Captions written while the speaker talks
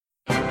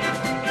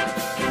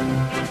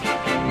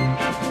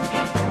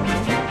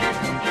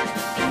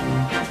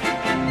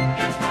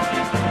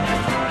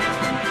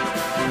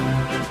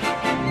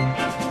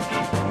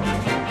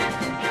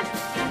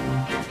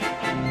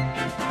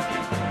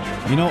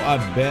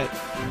I bet,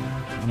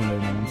 I don't know,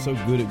 man, I'm so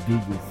good at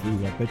Google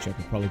Food, I bet you I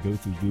could probably go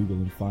through Google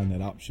and find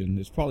that option.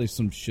 There's probably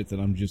some shit that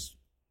I'm just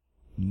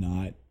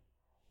not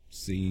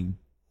seeing.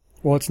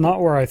 Well, it's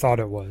not where I thought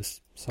it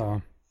was,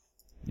 so.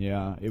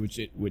 Yeah,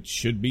 which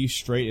should be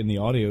straight in the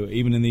audio.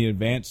 Even in the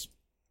advanced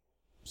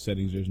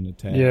settings, there's a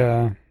tab.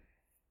 Yeah.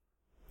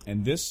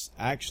 And this,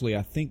 actually,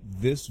 I think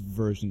this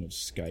version of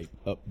Skype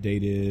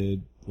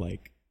updated,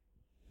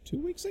 2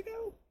 weeks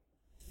ago?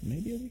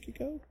 Maybe a week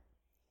ago?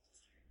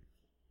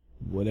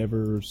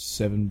 Whatever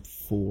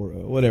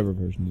 7.4, whatever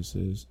version this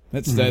is.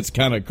 That's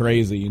kind of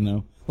crazy,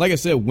 Like I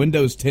said,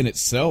 Windows 10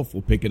 itself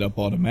will pick it up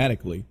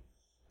automatically.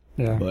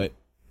 Yeah. But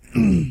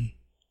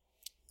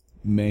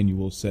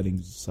manual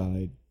settings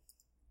aside.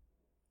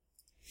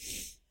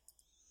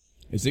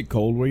 Is it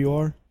cold where you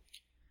are?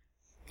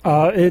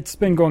 It's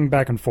been going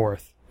back and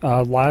forth.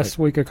 Last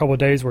week, a couple of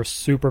days were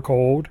super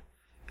cold.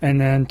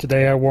 And then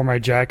today I wore my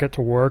jacket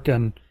to work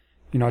and,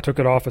 I took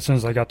it off as soon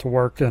as I got to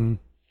work and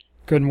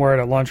couldn't wear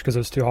it at lunch because it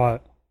was too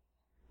hot.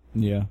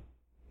 Yeah.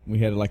 We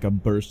had a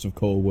burst of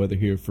cold weather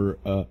here for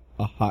a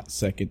hot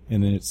second.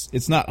 And then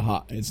it's not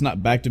hot. It's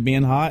not back to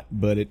being hot,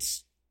 but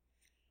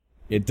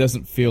it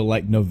doesn't feel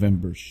like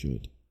November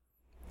should.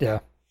 Yeah.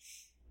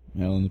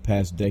 Well, in the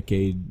past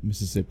decade,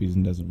 Mississippi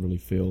doesn't really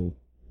feel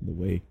the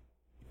way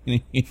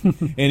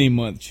any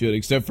month should,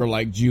 except for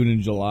June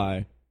and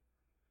July.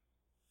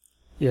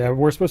 Yeah,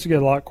 we're supposed to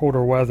get a lot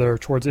colder weather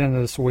towards the end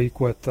of this week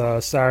with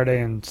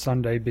Saturday and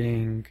Sunday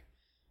being,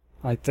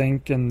 I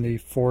think, in the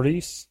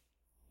 40s.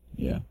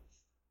 Yeah.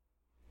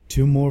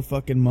 2 more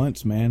fucking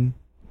months, man.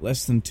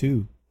 Less than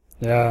 2.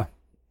 Yeah.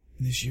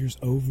 This year's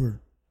over.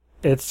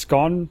 It's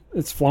flown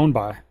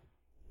by.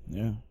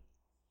 Yeah.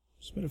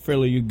 It's been a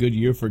fairly good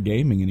year for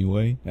gaming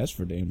anyway. That's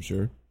for damn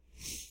sure.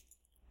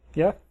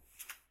 Yeah.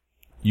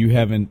 You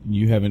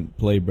haven't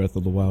played Breath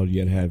of the Wild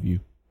yet, have you?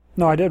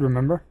 No, I did,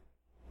 remember.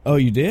 Oh,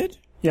 you did?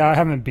 Yeah, I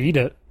haven't beat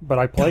it, but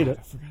I played it.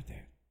 I forgot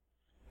that.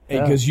 Hey,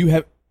 because you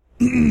have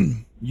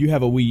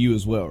a Wii U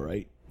as well,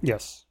 right?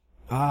 Yes.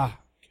 Ah.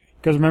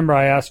 Because remember,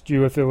 I asked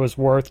you if it was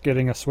worth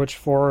getting a Switch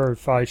for,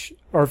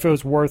 or if it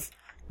was worth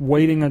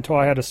waiting until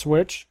I had a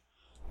Switch,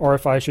 or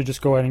if I should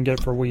just go ahead and get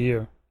it for Wii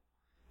U.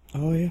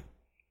 Oh yeah.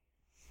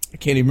 I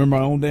can't even remember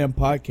my own damn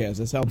podcast.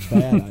 That's how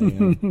bad I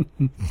am.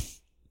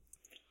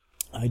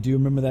 I do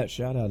remember that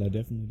shout out. I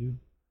definitely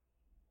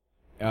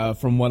do.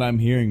 From what I'm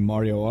hearing,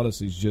 Mario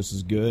Odyssey is just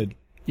as good.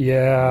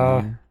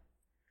 Yeah.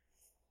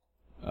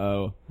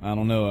 Oh, I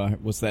don't know.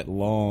 What's that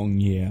long?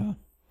 Yeah.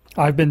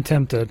 I've been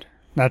tempted.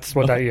 That's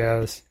what that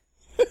is.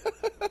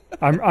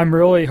 I'm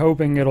really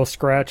hoping it'll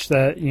scratch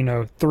that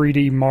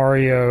 3D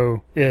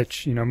Mario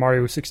itch.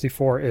 Mario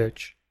 64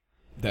 itch.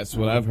 That's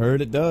what I've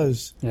heard. It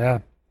does. Yeah.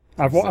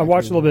 I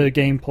watched a little bit of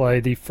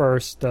gameplay. The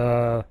first,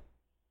 I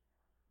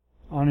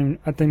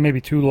think maybe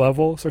 2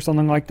 levels or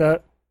something like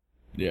that.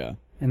 Yeah.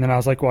 And then I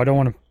was like, well, I don't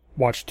want to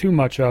watch too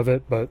much of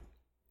it, but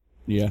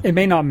yeah, it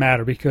may not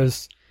matter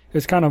because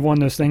it's kind of one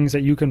of those things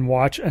that you can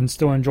watch and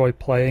still enjoy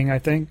playing, I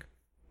think.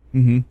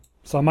 Mm-hmm.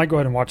 So I might go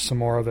ahead and watch some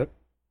more of it.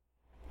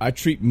 I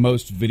treat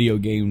most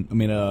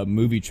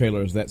movie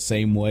trailers that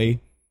same way.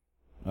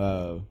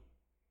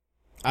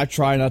 I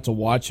try not to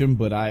watch them,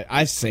 but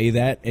I say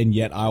that, and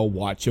yet I'll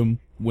watch them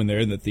when they're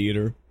in the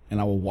theater,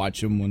 and I will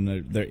watch them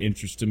when they're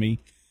interest to me.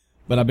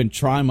 But I've been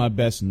trying my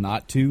best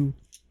not to,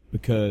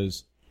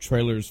 because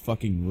trailers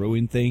fucking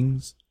ruin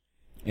things.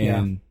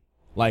 And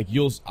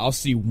I'll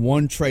see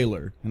one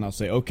trailer, and I'll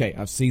say, okay,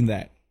 I've seen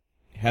that.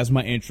 It has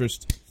my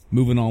interest,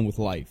 moving on with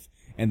life.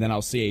 And then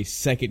I'll see a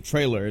second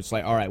trailer. It's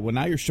like, all right, well,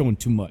 now you're showing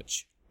too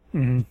much.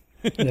 Mm-hmm.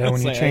 Yeah,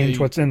 when you change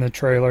what's in the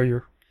trailer,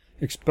 you're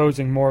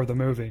exposing more of the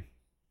movie.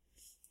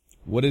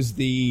 What is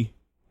you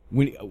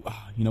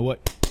know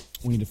what?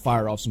 We need to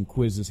fire off some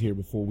quizzes here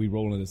before we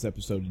roll into this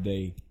episode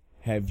today.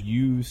 Have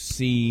you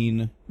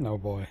seen... Oh,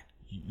 boy.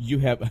 You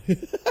have...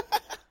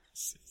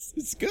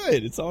 It's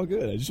good. It's all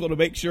good. I just want to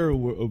make sure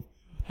what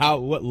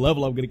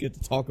level I'm going to get to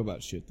talk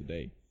about shit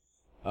today.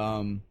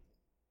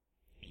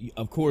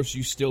 Of course,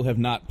 you still have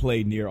not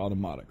played Nier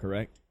Automata,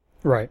 correct?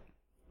 Right.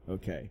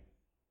 Okay.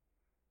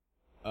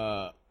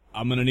 I'm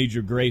going to need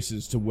your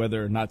graces to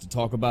whether or not to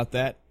talk about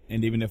that,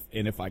 and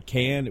if I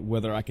can,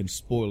 whether I can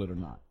spoil it or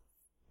not.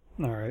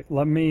 All right.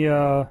 Let me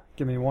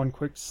give me one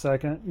quick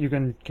second. You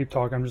can keep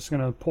talking. I'm just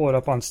going to pull it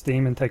up on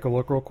Steam and take a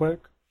look real quick.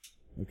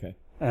 Okay.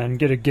 And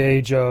get a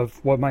gauge of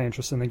what my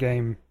interest in the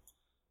game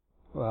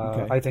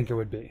I think it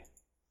would be.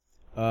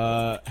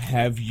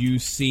 Have you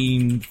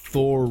seen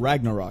Thor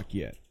Ragnarok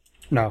yet?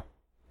 No.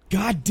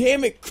 God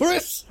damn it,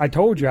 Chris! I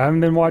told you, I haven't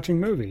been watching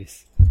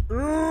movies.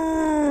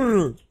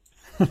 Damn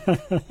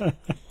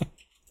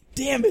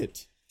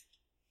it!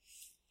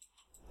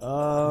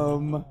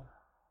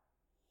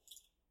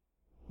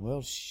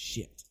 Well,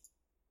 shit.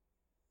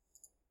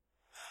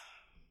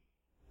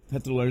 I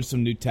have to learn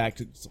some new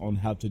tactics on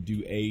how to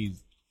do a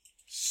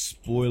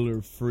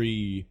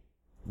spoiler-free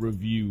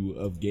review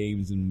of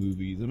games and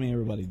movies. I mean,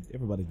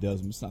 everybody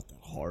does them. It's not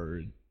that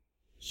hard.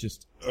 It's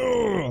just,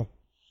 I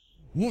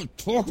want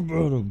to talk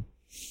about them.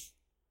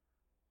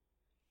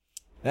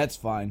 That's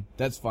fine.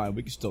 That's fine.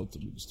 We can still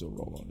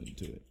roll on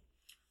into it.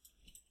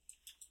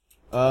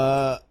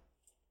 I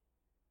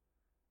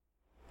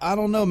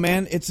don't know,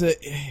 man.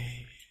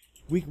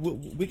 We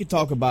could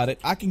talk about it.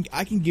 I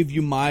can give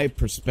you my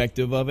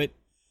perspective of it.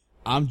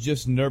 I'm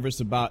just nervous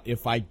about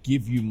if I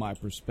give you my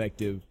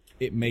perspective,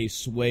 it may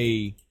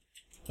sway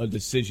a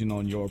decision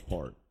on your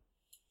part.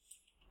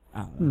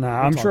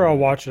 Nah, I'm sure I'll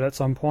watch it at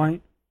some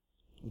point.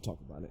 We'll talk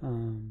about it.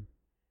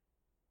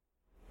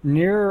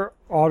 Nier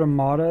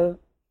Automata,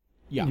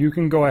 yeah, you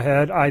can go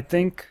ahead. I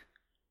think,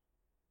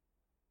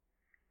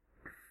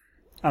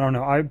 I don't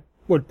know, I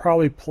would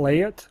probably play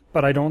it,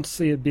 but I don't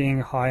see it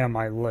being high on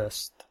my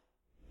list.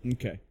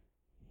 Okay.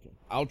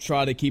 I'll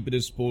try to keep it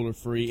as spoiler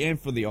free and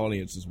for the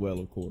audience as well,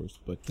 of course.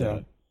 But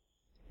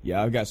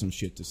yeah, I've got some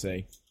shit to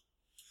say.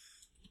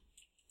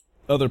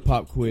 Other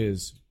pop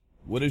quiz.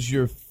 What is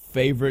your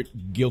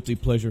favorite guilty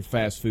pleasure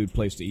fast food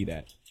place to eat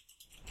at?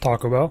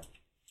 Taco Bell.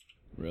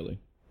 Really?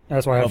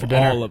 That's what I have for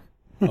dinner.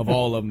 Of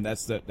all of them,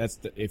 that's the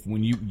if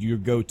when your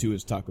go to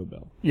is Taco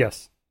Bell.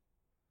 Yes.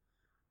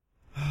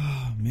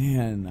 Oh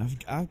man,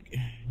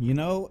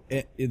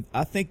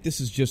 I think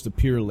this is just a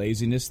pure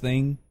laziness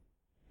thing.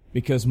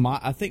 Because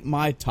I think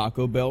my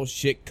Taco Bell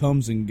shit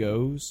comes and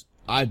goes.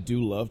 I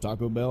do love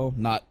Taco Bell.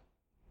 Not,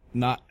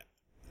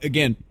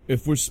 again,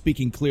 if we're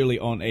speaking clearly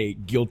on a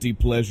guilty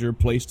pleasure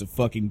place to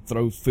fucking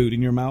throw food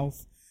in your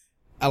mouth,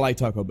 I like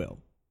Taco Bell.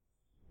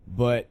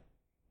 But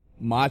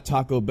my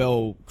Taco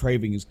Bell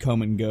cravings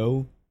come and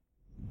go.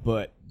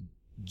 But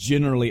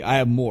generally, I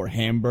have more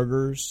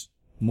hamburgers,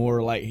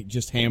 more like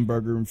just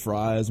hamburger and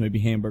fries, maybe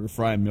hamburger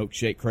fry and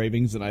milkshake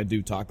cravings than I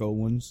do taco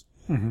ones.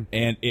 Mm-hmm.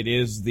 And it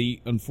is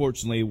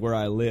unfortunately, where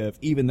I live,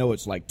 even though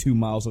it's like 2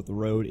 miles up the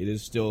road, it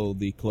is still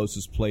the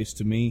closest place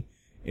to me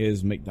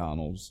is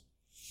McDonald's.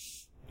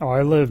 Oh,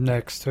 I live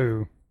next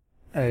to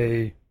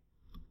a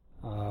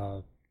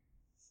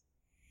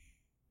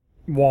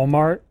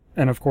Walmart.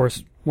 And of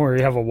course, where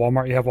you have a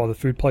Walmart, you have all the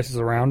food places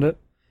around it.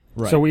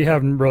 Right. So we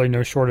have really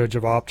no shortage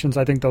of options.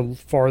 I think the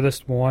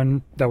farthest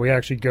one that we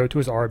actually go to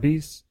is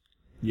Arby's.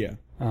 Yeah.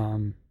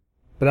 But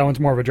that one's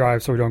more of a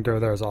drive, so we don't go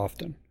there as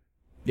often.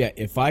 Yeah,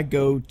 if I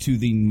go to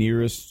the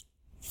nearest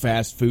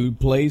fast food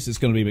place, it's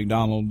going to be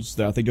McDonald's.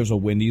 I think there's a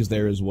Wendy's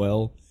there as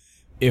well.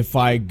 If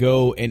I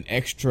go an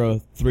extra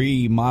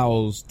 3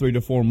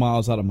 to 4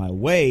 miles out of my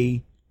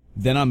way,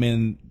 then I'm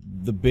in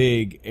the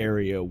big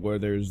area where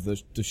there's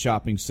the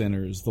shopping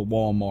centers, the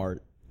Walmart,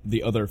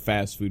 the other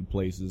fast food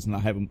places, and I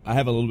have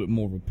a little bit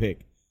more of a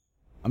pick.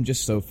 I'm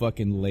just so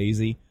fucking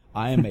lazy.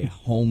 I am a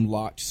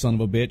home-locked son of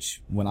a bitch.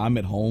 When I'm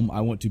at home,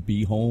 I want to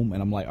be home,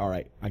 and I'm like, all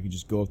right, I can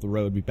just go up the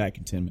road, be back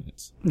in 10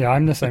 minutes. Yeah,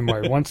 I'm the same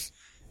way. Once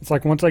I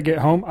get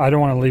home, I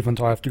don't want to leave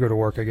until I have to go to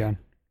work again.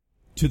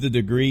 To the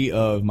degree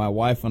of my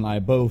wife and I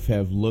both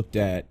have looked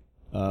at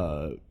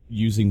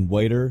using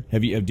Waiter.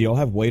 Do y'all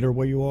have Waiter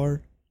where you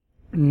are?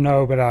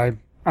 No, but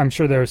I'm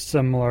sure there's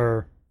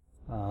similar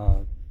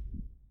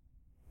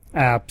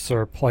apps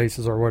or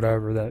places or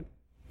whatever that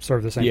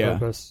serve the same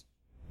purpose.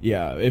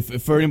 Yeah,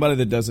 if for anybody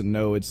that doesn't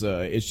know, it's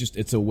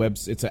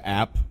an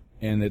app,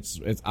 and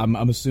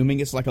I'm assuming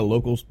it's like a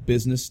local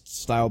business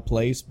style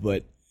place,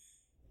 but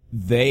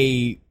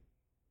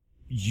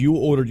you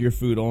ordered your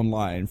food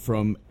online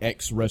from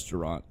X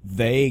restaurant.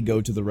 They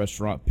go to the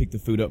restaurant, pick the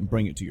food up, and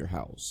bring it to your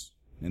house.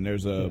 And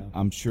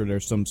I'm sure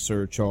there's some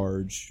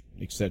surcharge,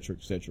 et cetera,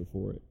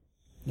 for it.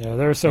 Yeah,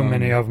 there are so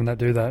many of them that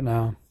do that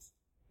now.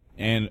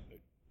 And,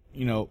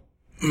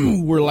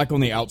 we're like on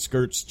the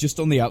outskirts, just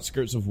on the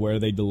outskirts of where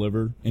they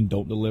deliver and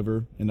don't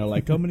deliver. And they're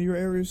like, coming to your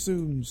area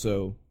soon.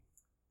 So,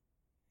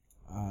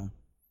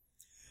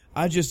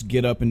 I just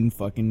get up and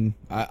fucking,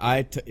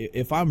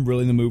 if I'm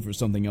really in the mood for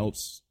something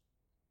else,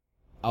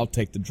 I'll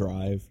take the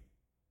drive.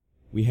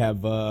 We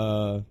have,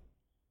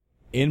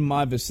 in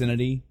my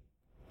vicinity,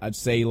 I'd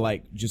say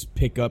like just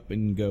pick up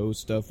and go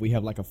stuff. We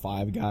have like a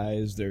Five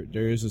Guys. There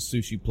is a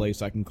sushi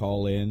place I can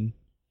call in.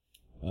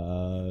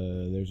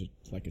 There's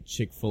like a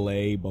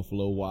Chick-fil-A,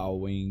 Buffalo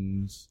Wild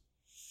Wings,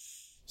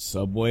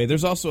 Subway.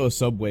 There's also a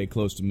Subway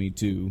close to me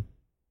too.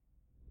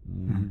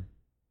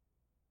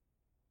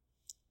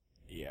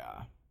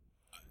 Yeah.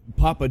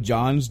 Papa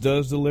John's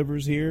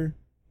delivers here.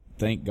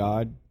 Thank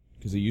God.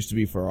 Because it used to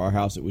be for our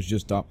house. It was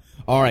just all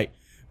right.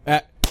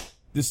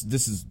 This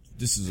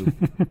is a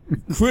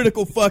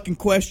critical fucking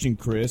question,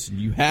 Chris.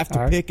 You have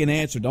to pick an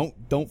answer.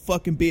 Don't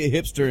fucking be a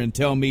hipster and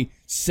tell me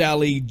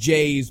Sally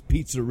J's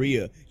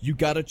Pizzeria. You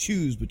gotta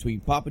choose between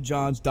Papa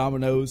John's,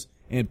 Domino's,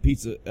 and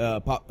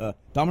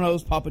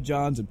Domino's, Papa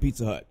John's, and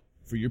Pizza Hut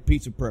for your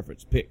pizza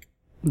preference. Pick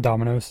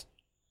Domino's.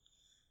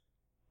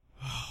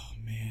 Oh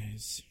man.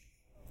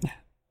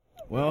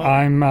 Well,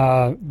 I'm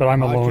alone.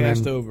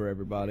 Podcast over,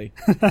 everybody.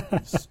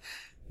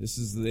 This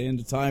is the end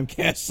of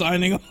Timecast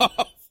signing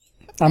off.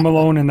 I'm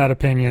alone in that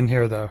opinion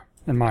here, though,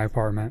 in my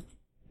apartment.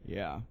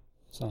 Yeah.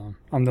 So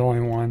I'm the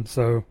only one.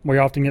 So we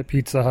often get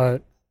Pizza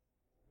Hut.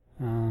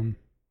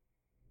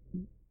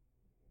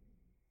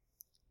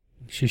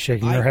 She's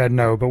shaking her head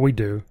no, but we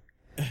do.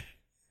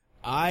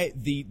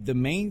 The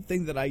main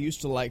thing that I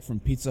used to like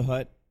from Pizza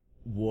Hut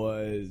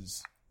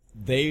was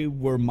they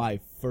were my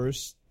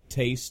first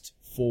taste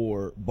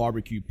for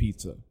barbecue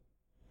pizza.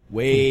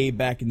 Way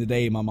back in the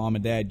day, my mom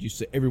and dad used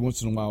to every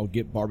once in a while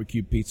get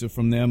barbecue pizza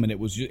from them, and it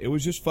was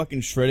just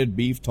fucking shredded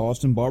beef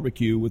tossed in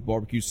barbecue with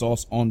barbecue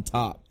sauce on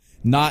top.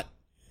 Not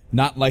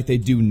like they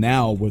do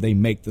now where they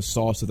make the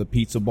sauce of the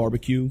pizza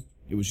barbecue.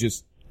 It was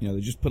just, they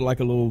just put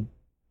like a little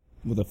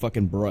with a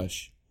fucking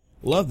brush.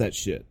 Love that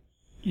shit.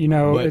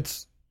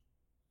 It's.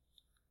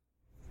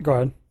 Go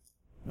ahead.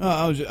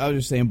 I was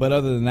just saying, but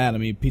other than that, I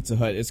mean, Pizza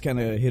Hut, it's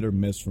kind of hit or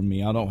miss for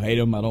me. I don't hate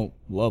them. I don't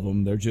love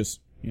them. They're just,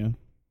 And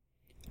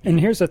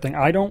here's the thing.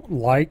 I don't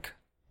like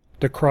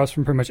the crust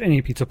from pretty much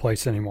any pizza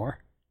place anymore.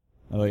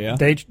 Oh, yeah?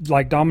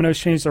 Like Domino's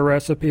changed their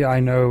recipe. I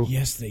know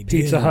yes, they did.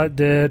 Pizza Hut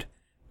did.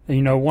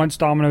 And, once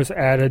Domino's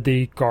added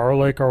the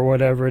garlic or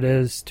whatever it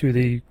is to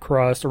the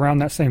crust, around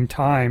that same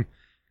time,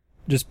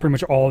 just pretty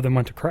much all of them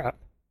went to crap.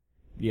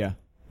 Yeah.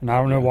 And I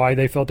don't know why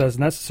they felt that was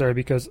necessary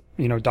because,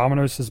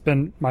 Domino's has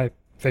been my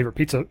favorite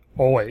pizza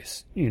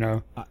always,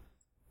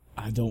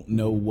 I don't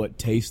know what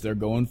taste they're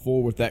going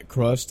for with that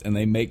crust, and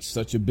they make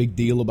such a big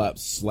deal about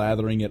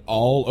slathering it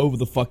all over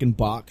the fucking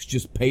box,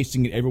 just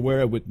pasting it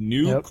everywhere with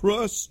new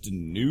crust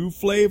and new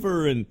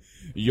flavor, and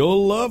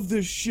you'll love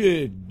this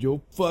shit.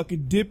 You'll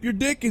fucking dip your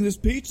dick in this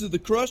pizza. The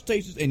crust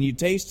tastes, and you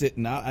taste it,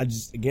 and I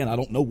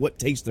don't know what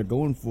taste they're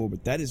going for,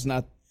 but that is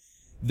not,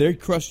 their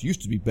crust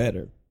used to be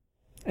better.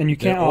 And you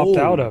can't opt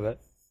out of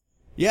it.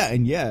 Yeah,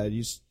 and you have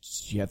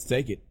to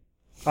take it.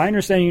 I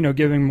understand,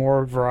 giving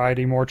more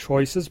variety, more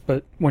choices,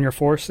 but when you're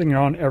forcing it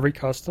on every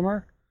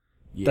customer,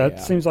 that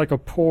seems like a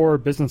poor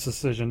business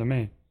decision to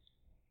me.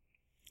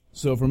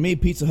 So for me,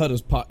 Pizza Hut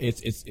is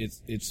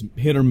it's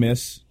hit or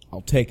miss.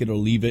 I'll take it or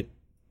leave it.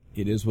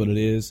 It is what it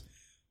is.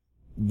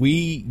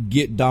 We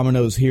get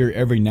Domino's here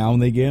every now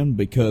and again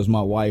because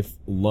my wife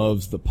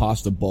loves the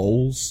pasta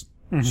bowls.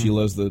 Mm-hmm. She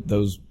loves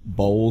those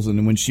bowls,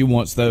 and when she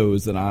wants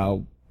those, then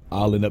I'll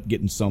end up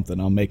getting something.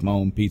 I'll make my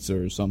own pizza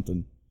or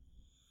something.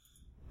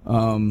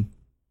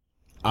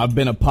 I've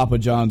been a Papa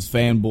John's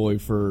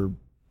fanboy for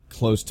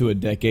close to a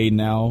decade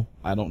now.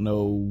 I don't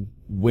know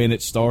when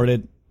it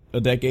started a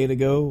decade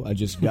ago. I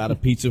just got a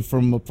pizza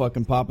from a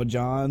fucking Papa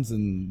John's,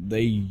 and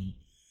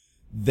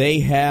they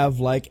have,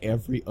 like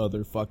every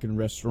other fucking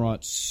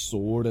restaurant,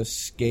 sort of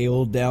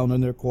scaled down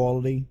on their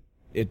quality.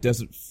 It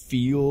doesn't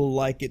feel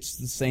like it's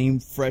the same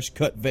fresh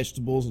cut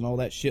vegetables and all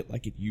that shit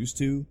like it used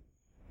to.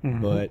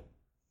 Mm-hmm. But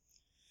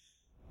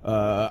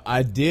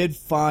I did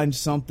find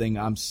something.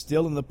 I'm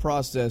still in the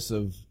process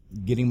of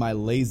getting my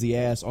lazy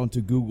ass onto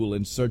Google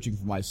and searching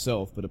for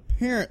myself. But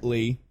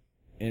apparently,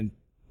 and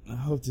I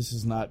hope this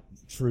is not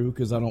true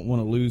because I don't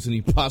want to lose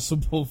any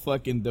possible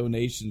fucking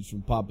donations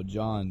from Papa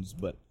John's,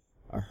 but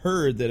I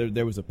heard that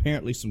there was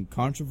apparently some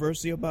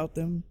controversy about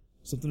them.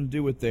 Something to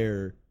do with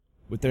their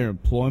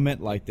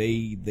employment. Like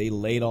they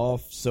laid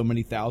off so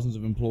many thousands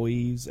of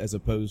employees as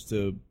opposed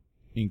to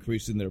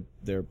increasing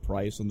their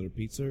price on their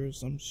pizza or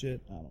some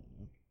shit. I don't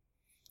know.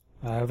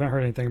 I haven't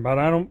heard anything about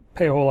it. I don't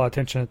pay a whole lot of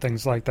attention to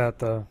things like that,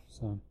 though.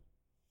 So,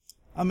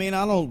 I mean,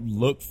 I don't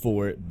look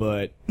for it,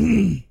 but,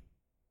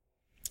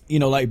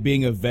 like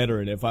being a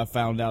veteran, if I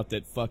found out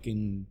that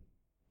fucking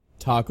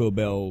Taco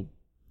Bell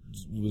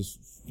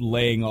was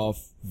laying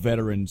off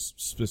veterans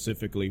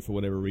specifically for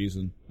whatever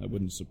reason, I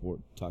wouldn't support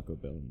Taco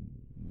Bell.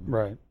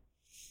 Right.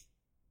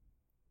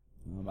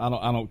 I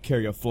don't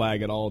carry a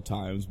flag at all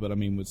times, but I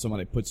mean, when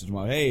somebody puts it in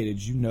my, hey,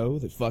 did you know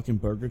that fucking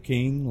Burger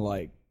King,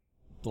 like,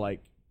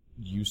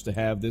 used to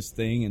have this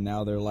thing and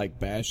now they're like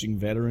bashing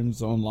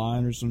veterans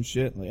online or some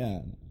shit? Like, yeah.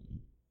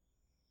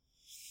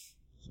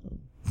 So.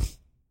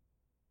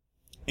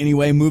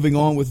 Anyway, moving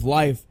on with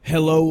life.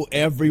 Hello,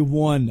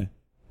 everyone,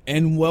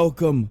 and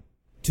welcome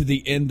to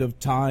the end of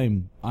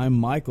time. I'm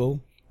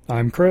Michael.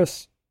 I'm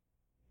Chris.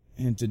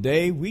 And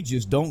today we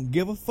just don't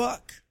give a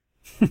fuck.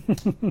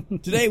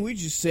 Today we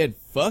just said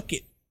fuck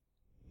it.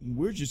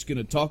 We're just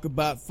gonna talk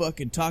about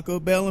fucking Taco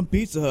Bell and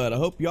Pizza Hut. I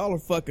hope y'all are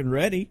fucking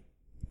ready.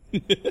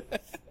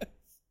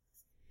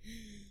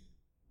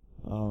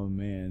 Oh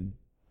man.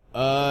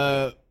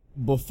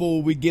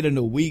 Before we get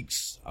into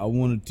weeks, I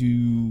wanted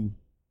to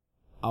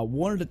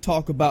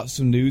talk about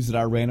some news that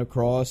I ran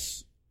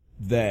across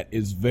that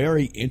is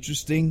very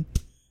interesting.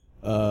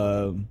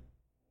 I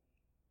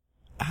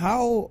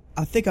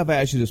think I've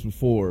asked you this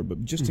before,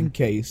 but just in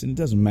case, and it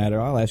doesn't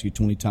matter, I'll ask you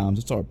 20 times.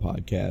 It's our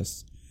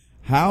podcast.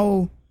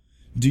 How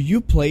do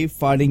you play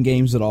fighting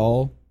games at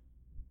all?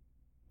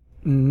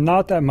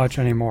 Not that much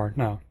anymore,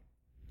 no.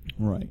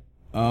 Right.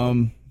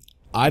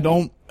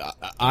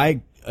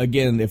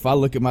 Again, if I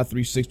look at my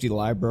 360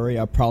 library,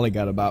 I probably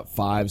got about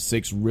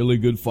 5-6 really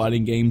good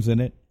fighting games in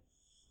it.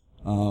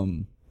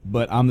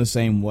 But I'm the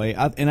same way.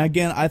 I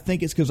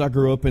think it's because I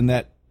grew up in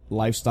that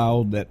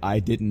lifestyle that I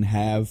didn't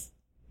have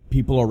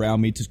people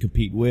around me to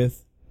compete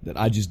with, that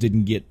I just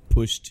didn't get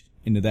pushed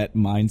into that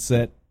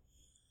mindset.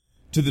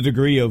 To the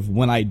degree of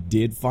when I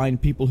did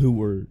find people who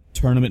were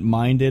tournament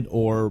minded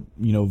or,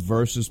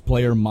 versus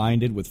player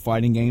minded with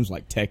fighting games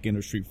like Tekken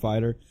or Street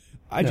Fighter,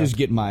 I just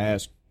get my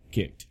ass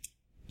kicked.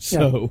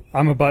 So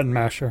I'm a button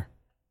masher.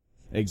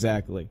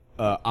 Exactly.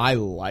 I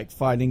like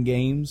fighting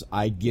games.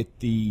 I get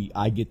the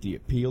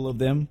appeal of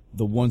them.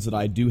 The ones that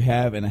I do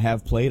have and I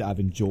have played, I've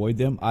enjoyed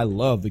them. I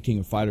love the King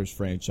of Fighters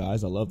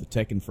franchise. I love the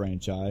Tekken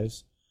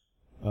franchise.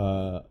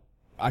 I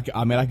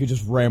could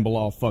just ramble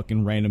off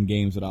fucking random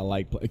games that I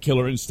like.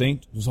 Killer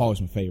Instinct was always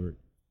my favorite.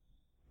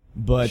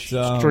 But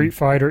Street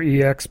Fighter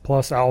EX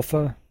plus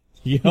Alpha.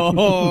 Yo,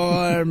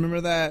 I remember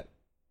that.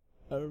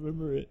 I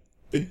remember it.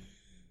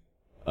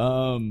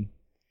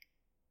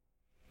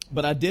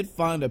 But I did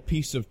find a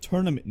piece of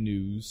tournament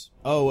news.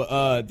 Before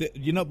I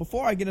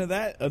get into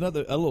that, a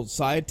little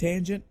side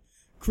tangent.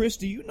 Chris,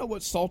 do you know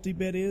what Salty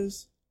Bet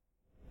is?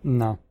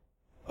 No.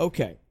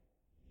 Okay.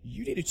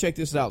 You need to check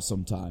this out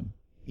sometime,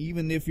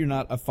 even if you're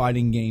not a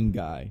fighting game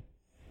guy.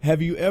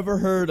 Have you ever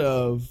heard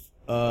of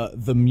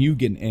the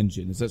Mugen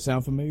engine? Does that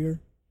sound familiar?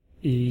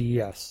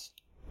 Yes.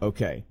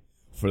 Okay.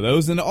 For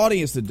those in the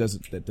audience that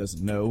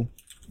doesn't know,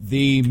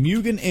 the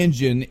Mugen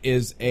engine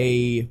is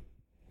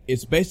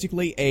it's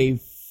basically a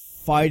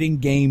fighting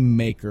game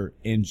maker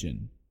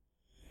engine.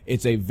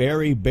 It's a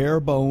very bare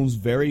bones,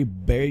 very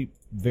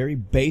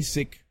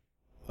basic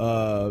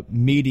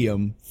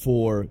medium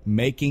for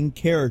making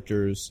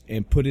characters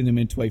and putting them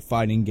into a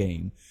fighting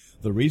game.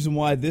 The reason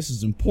why this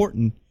is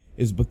important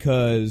is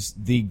because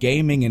the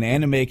gaming and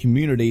anime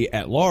community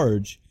at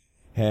large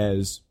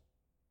have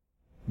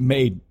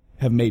made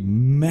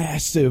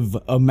massive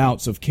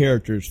amounts of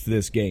characters for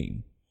this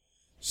game.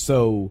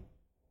 So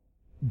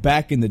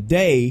back in the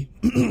day,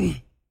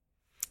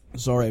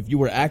 if you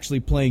were actually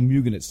playing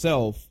Mugen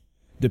itself,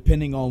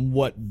 depending on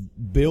what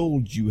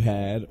build you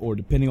had, or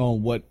depending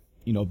on what,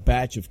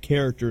 batch of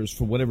characters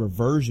for whatever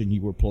version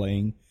you were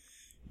playing,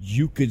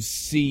 you could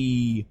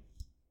see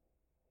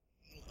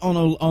on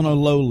a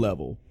low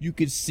level, you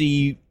could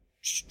see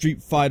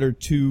Street Fighter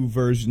 2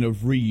 version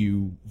of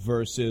Ryu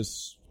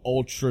versus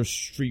Ultra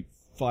Street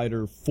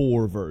Fighter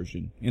 4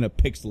 version in a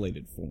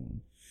pixelated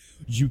form.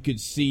 You could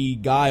see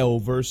Guile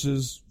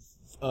versus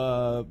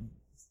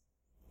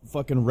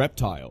fucking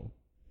Reptile.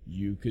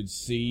 You could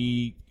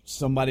see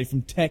somebody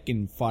from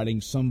Tekken fighting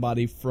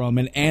somebody from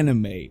an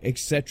anime,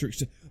 etc.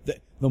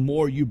 The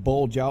more you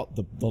bulge out,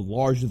 the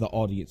larger the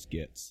audience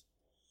gets.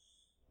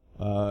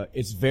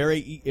 It's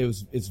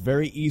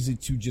very easy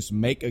to just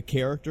make a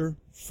character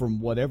from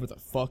whatever the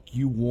fuck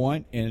you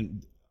want,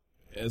 and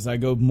as I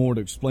go more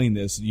to explain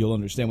this, you'll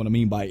understand what I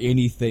mean by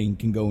anything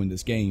can go in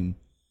this game.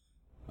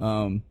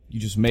 You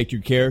just make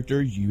your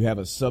character. You have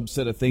a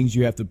subset of things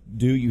you have to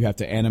do. You have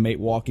to animate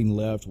walking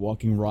left,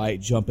 walking right,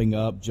 jumping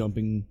up,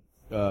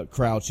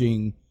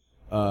 crouching,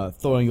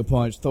 throwing a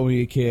punch, throwing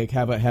a kick.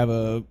 Have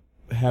a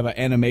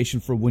animation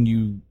for when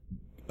you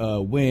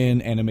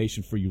win,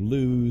 animation for you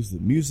lose, the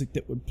music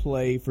that would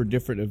play for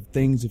different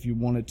things if you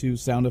wanted to,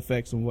 sound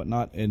effects and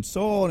whatnot, and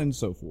so on and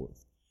so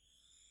forth.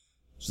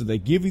 So they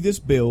give you this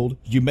build.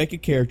 You make a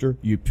character,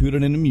 you put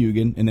it in a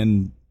Mugen, and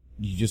then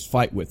you just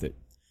fight with it.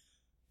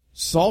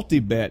 Salty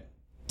Bet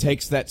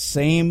takes that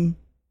same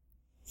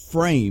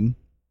frame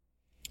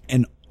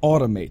and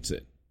automates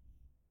it.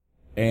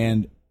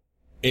 And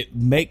it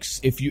makes,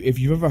 if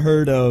you've ever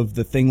heard of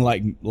the thing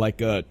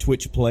like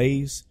Twitch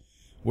Plays,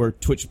 where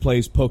Twitch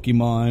plays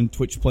Pokemon,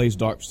 Twitch plays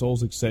Dark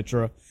Souls,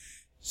 etc.,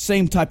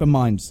 same type of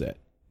mindset.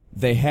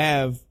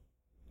 The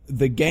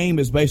game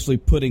is basically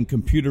putting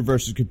computer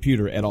versus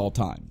computer at all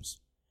times.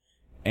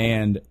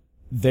 And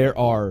there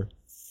are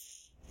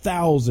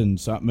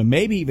thousands,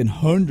 maybe even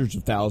hundreds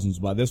of thousands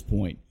by this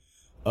point,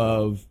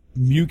 of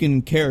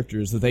Mugen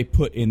characters that they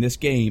put in this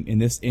game, in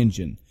this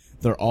engine.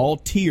 They're all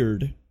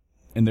tiered,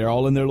 and they're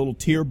all in their little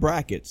tier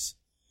brackets,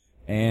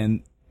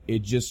 and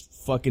it just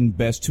fucking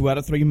best 2 out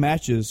of 3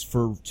 matches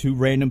for 2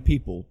 random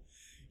people.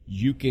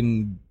 You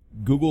can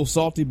Google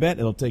Salty Bet,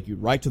 it'll take you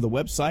right to the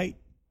website.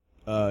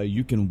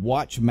 You can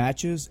watch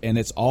matches, and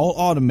it's all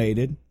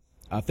automated.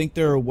 I think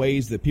there are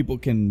ways that people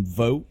can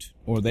vote,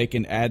 or they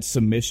can add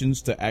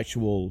submissions to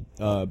actual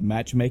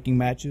matchmaking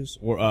matches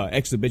or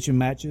exhibition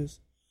matches.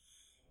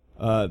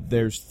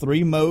 There's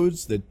 3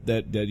 modes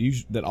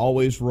that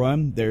always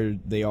run.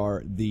 They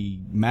are the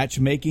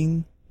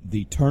matchmaking,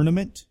 the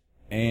tournament,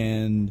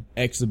 and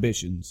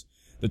exhibitions.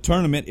 The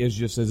tournament is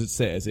just as it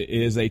says. It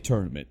is a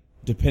tournament,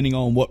 depending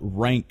on what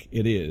rank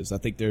it is. I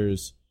think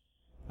there's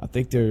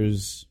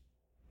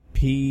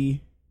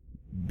P,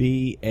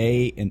 B,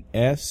 A, and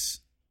S,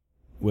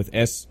 with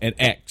S and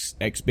X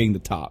being the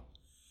top.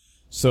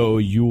 So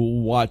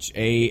you'll watch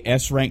a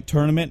S-ranked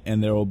tournament,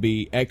 and there will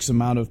be X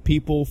amount of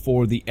people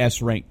for the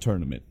S-ranked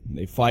tournament.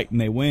 They fight and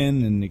they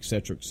win, and et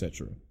cetera, et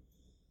cetera.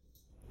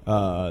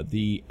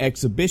 The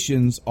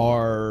exhibitions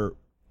are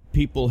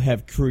people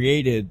have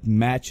created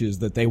matches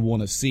that they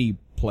want to see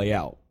play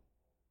out.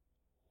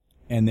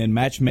 And then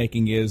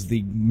matchmaking is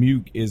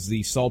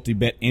the Salty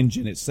Bet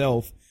engine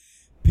itself,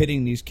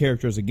 pitting these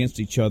characters against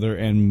each other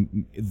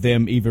and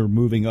them either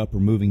moving up or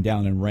moving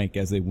down in rank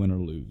as they win or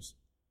lose.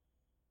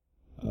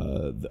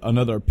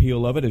 Another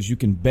appeal of it is you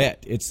can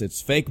bet.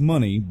 It's fake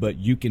money, but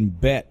you can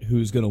bet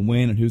who's going to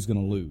win and who's going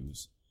to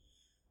lose.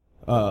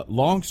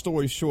 Long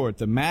story short,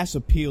 the mass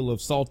appeal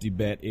of Salty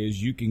Bet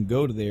is you can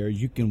go to there,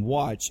 you can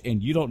watch,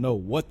 and you don't know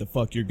what the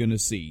fuck you're gonna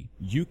see.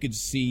 You could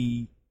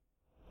see,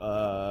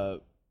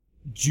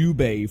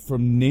 Jubei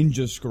from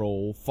Ninja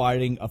Scroll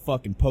fighting a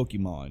fucking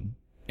Pokemon.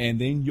 And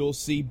then you'll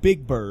see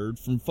Big Bird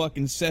from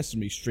fucking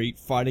Sesame Street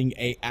fighting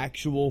a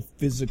actual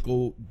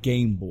physical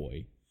Game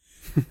Boy.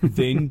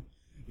 Then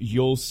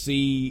you'll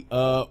see,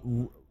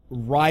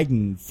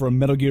 Raiden from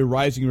Metal Gear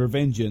Rising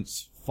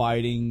Revengeance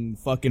fighting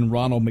fucking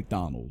Ronald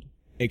McDonald,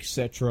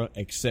 etc.,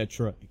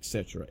 etc.,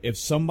 etc. If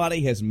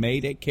somebody has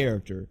made a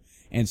character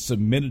and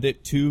submitted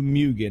it to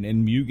Mugen,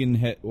 and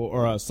Mugen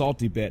or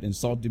Salty Bet, and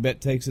Salty Bet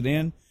takes it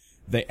in,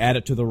 they add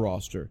it to the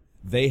roster.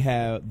 They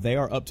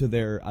are up to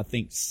their, I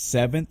think,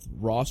 7th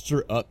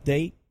roster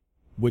update,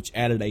 which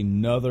added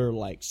another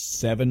like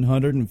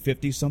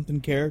 750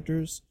 something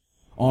characters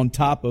on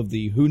top of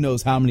the who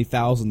knows how many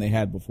thousand they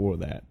had before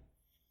that.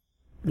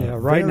 Yeah,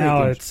 right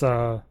now it's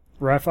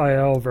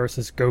Raphael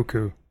versus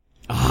Goku.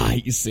 Ah,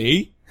 you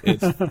see?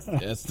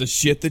 That's the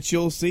shit that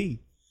you'll see.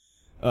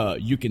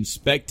 You can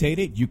spectate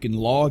it. You can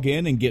log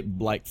in and get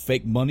like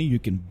fake money. You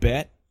can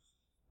bet.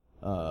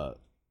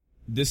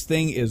 This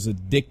thing is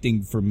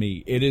addicting for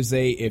me. It is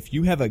if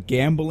you have a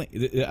gambling,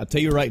 I'll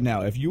tell you right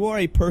now, if you are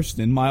a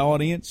person in my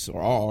audience,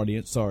 or our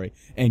audience, sorry,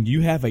 and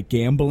you have a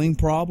gambling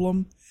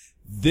problem,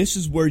 this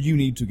is where you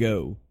need to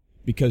go,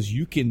 because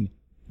you can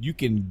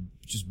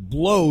just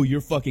blow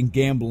your fucking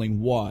gambling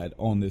wad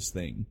on this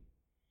thing.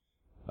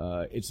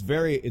 It's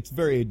very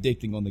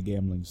addicting on the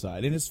gambling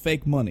side, and it's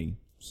fake money,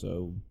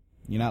 so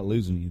you're not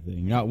losing anything.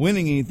 You're not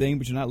winning anything,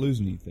 but you're not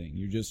losing anything.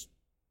 You're just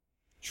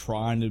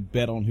trying to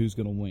bet on who's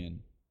going to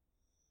win.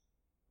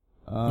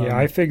 Yeah,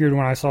 I figured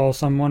when I saw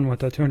someone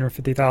with a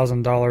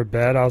 $250,000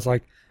 bet, I was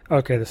like,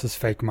 okay, this is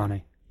fake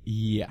money.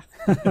 Yeah.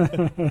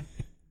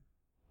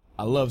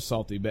 I love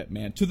Salty Bet,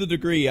 man. To the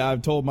degree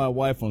I've told my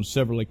wife on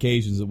several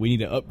occasions that we need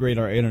to upgrade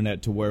our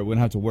internet to where we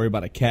don't have to worry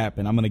about a cap,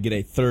 and I'm going to get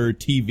a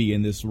third TV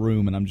in this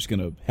room, and I'm just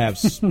going to have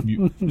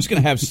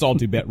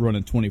Salty Bet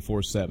running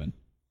 24/7.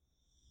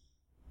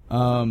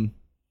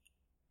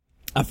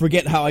 I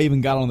forget how I even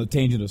got on the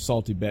tangent of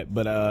Salty Bet,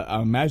 but I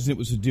imagine it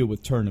was to deal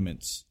with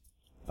tournaments.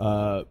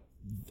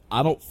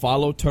 I don't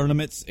follow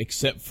tournaments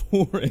except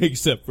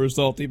for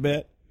Salty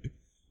Bet,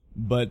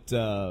 but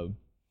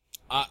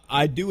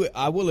I do.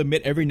 I will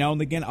admit, every now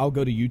and again, I'll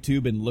go to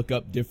YouTube and look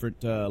up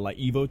different like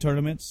Evo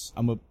tournaments.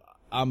 I'm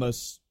a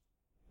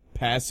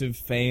passive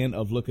fan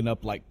of looking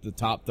up like the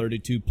top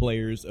 32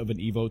 players of an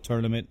Evo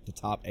tournament, the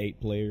top 8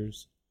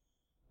 players.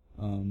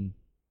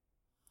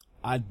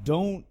 I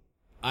don't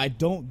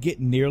get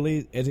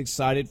nearly as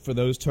excited for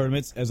those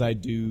tournaments as I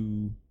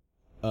do,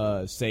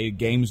 say,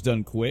 Games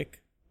Done Quick,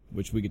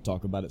 which we could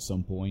talk about at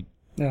some point.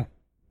 Yeah.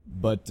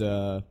 But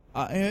I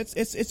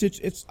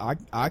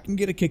can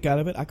get a kick out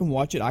of it. I can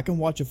watch it. I can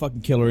watch a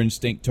fucking Killer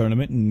Instinct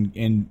tournament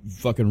and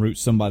fucking root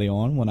somebody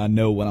on when I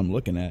know what I'm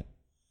looking at.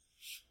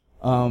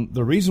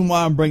 The reason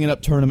why I'm bringing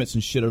up tournaments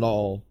and shit at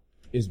all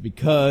is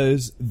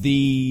because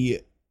if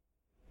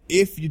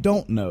you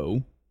don't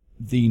know,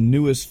 the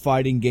newest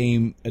fighting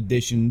game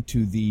addition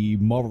to the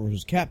Marvel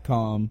vs.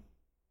 Capcom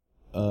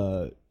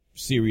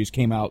series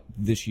came out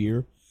this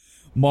year.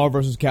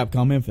 Marvel vs.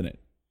 Capcom Infinite.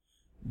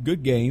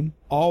 Good game.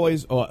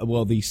 Always,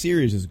 well, the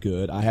series is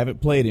good. I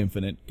haven't played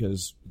Infinite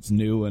because it's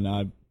new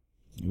and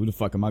who the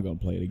fuck am I going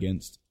to play it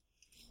against?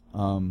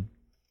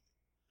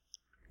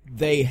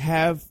 They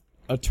have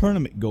a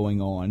tournament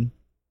going on.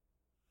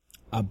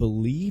 I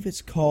believe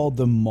it's called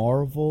the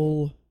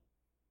Marvel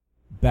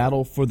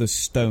Battle for the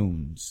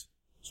Stones.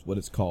 That's what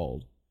it's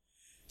called.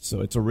 So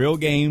it's a real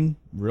game,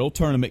 real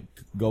tournament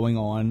going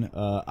on.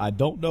 I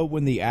don't know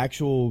when the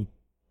actual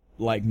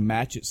like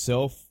match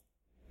itself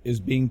is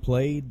being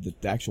played,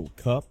 the actual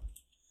cup.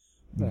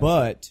 Yeah.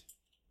 But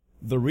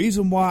the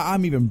reason why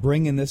I'm even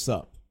bringing this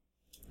up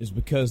is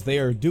because they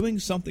are doing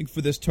something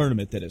for this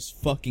tournament that is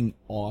fucking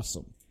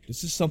awesome.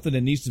 This is something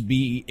that needs to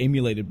be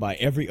emulated by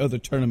every other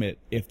tournament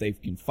if they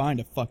can find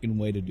a fucking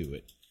way to do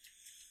it.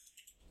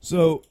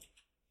 So,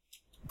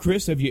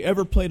 Chris, have you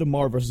ever played a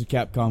Marvel vs.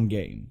 Capcom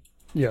game?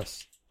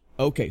 Yes.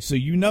 Okay, so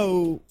you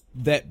know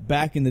that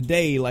back in the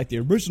day, like the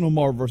original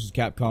Marvel vs.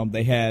 Capcom,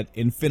 they had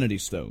Infinity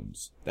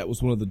Stones. That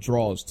was one of the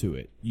draws to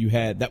it.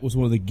 That was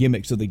one of the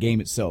gimmicks of the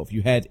game itself.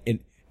 You had,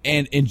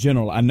 and in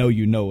general, I know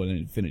you know what an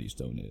Infinity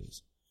Stone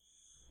is.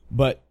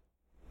 But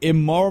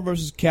in Marvel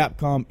vs.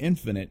 Capcom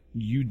Infinite,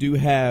 you do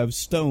have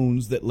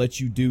stones that let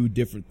you do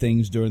different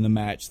things during the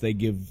match. They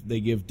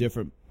give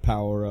different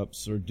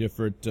power-ups or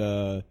different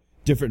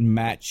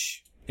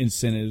match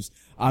incentives.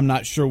 I'm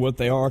not sure what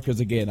they are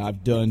because, again,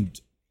 I've done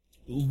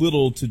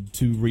little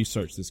to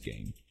research this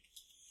game.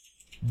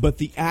 But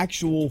the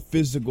actual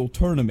physical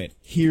tournament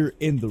here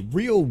in the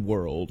real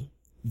world,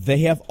 they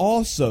have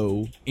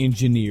also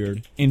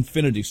engineered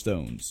Infinity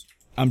Stones.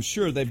 I'm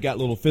sure they've got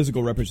little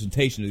physical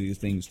representation of these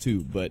things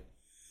too, but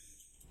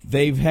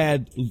they've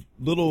had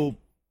little,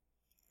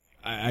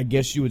 I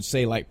guess you would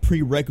say, like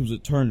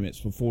prerequisite tournaments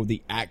before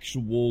the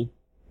actual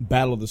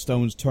Battle of the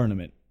Stones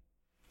tournament.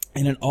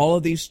 And in all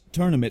of these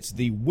tournaments,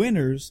 the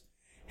winners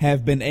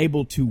have been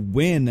able to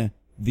win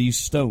these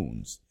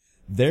stones.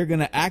 They're going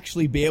to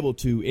actually be able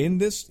to, in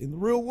the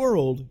real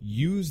world,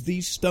 use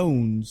these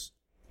stones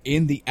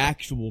in the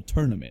actual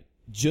tournament,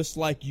 just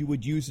like you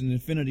would use an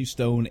Infinity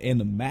Stone in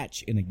a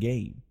match in a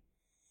game.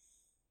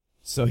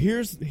 So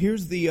here's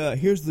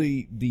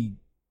the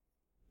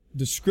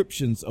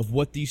descriptions of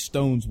what these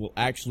stones will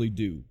actually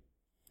do.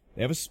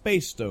 They have a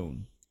Space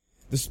Stone.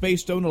 The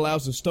Space Stone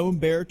allows the stone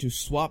bearer to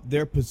swap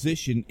their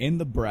position in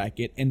the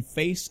bracket and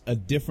face a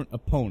different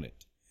opponent.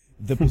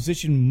 The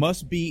position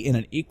must be in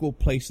an equal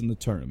place in the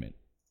tournament.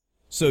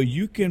 So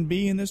you can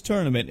be in this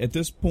tournament at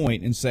this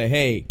point and say,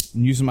 hey,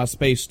 I'm using my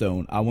Space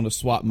Stone. I want to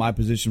swap my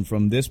position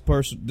from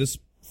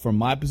from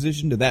my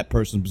position to that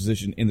person's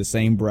position in the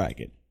same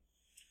bracket.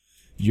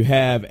 You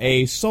have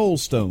a Soul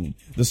Stone.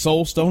 The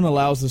Soul Stone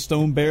allows the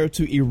stone bearer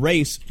to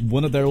erase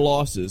one of their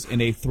losses in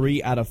a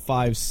 3 out of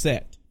 5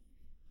 set.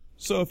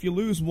 So if you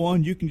lose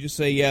one, you can just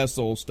say, yeah,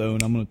 Soul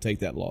Stone, I'm going to take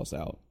that loss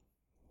out.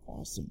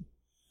 Awesome.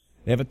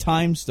 They have a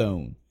Time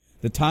Stone.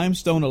 The Time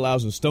Stone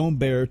allows the stone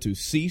bearer to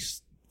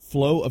cease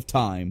flow of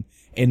time,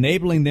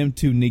 enabling them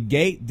to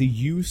negate the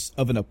use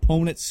of an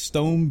opponent's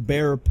stone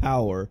bearer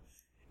power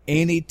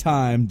any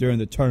time during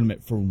the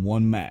tournament for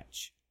one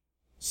match.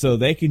 So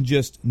they can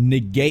just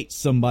negate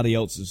somebody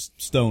else's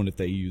stone if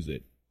they use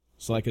it.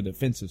 It's like a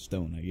defensive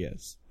stone, I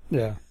guess.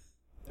 Yeah.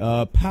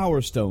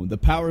 Power Stone. The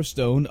Power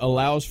Stone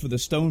allows for the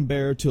stone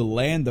bearer to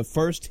land the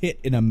first hit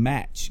in a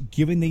match,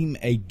 giving them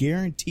a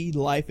guaranteed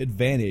life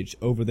advantage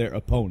over their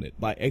opponent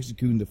by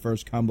executing the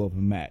first combo of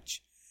a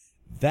match.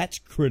 That's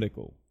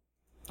critical.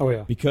 Oh,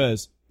 yeah.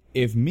 Because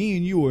if me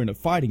and you are in a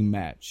fighting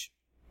match,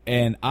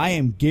 and I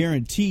am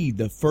guaranteed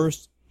the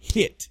first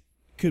hit,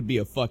 could be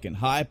a fucking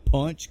high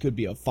punch, could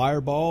be a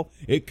fireball,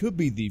 it could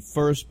be the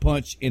first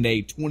punch in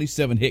a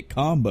 27 hit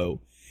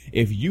combo.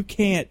 If you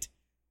can't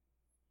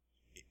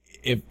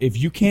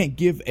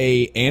give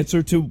a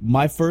answer to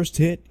my first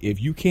hit,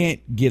 if you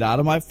can't get out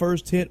of my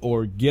first hit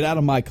or get out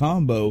of my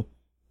combo,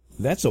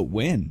 that's a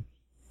win.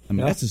 I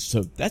mean, that's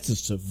a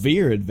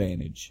severe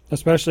advantage.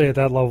 Especially at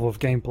that level of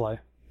gameplay.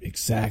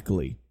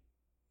 Exactly.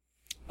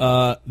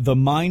 The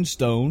Mind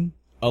Stone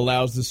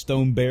allows the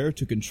stone bearer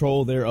to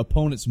control their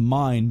opponent's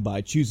mind by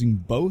choosing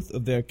both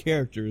of their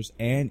characters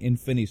and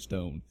Infinity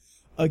Stone.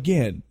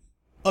 Again,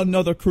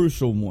 another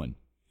crucial one.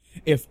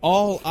 If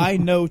all I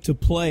know to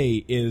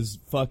play is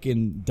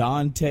fucking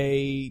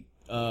Dante,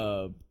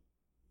 Jedha,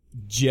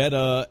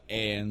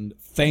 and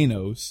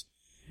Thanos,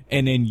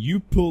 and then you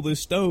pull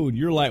this stone,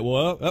 you're like,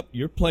 well,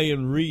 you're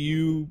playing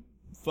Ryu,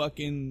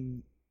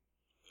 fucking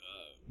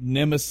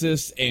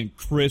Nemesis, and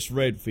Chris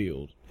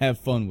Redfield. Have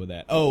fun with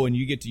that. Oh, and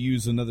you get to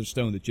use another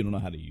stone that you don't know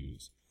how to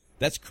use.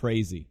 That's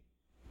crazy.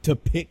 To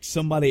pick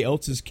somebody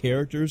else's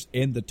characters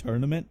in the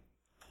tournament?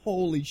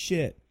 Holy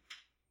shit.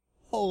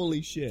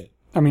 Holy shit.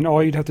 I mean,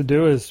 all you'd have to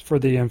do is, for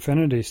the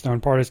Infinity Stone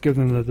part, is give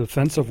them the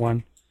defensive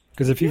one.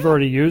 Because if you've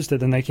already used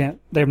it, then they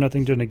have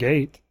nothing to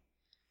negate.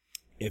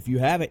 If you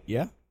have it,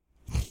 yeah.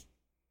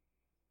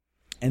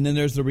 And then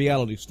there's the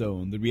Reality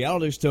Stone. The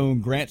Reality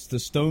Stone grants the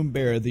stone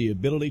bearer the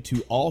ability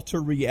to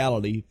alter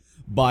reality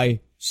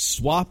by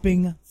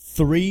swapping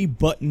 3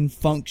 button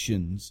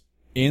functions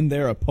in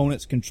their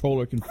opponent's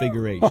controller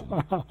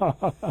configuration.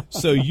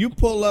 So you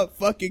pull up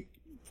fucking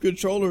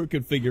controller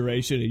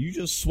configuration and you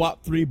just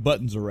swap 3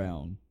 buttons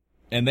around,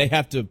 and they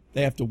have to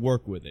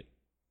work with it.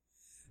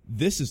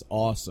 This is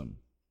awesome.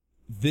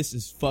 This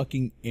is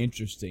fucking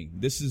interesting.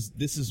 This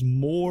is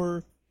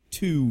more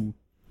to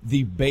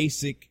the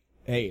basic,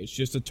 hey, it's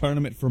just a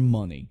tournament for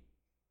money.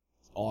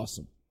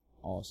 Awesome.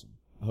 Awesome.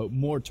 I hope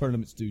more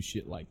tournaments do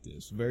shit like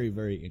this. Very,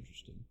 very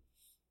interesting.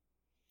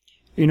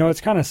 You know,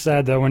 it's kind of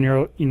sad, though, when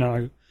you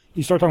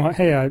start talking about,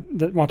 hey, I want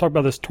to talk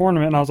about this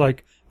tournament, and I was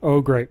like,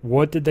 oh, great,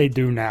 what did they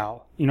do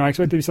now? I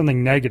expect it to be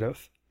something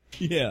negative.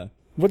 Yeah.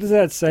 What does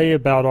that say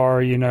about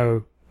our,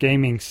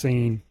 gaming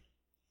scene?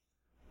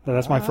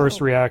 That's my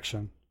first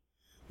reaction.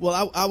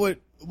 Well, I would,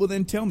 well,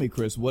 then tell me,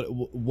 Chris,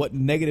 what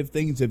negative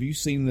things have you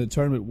seen in the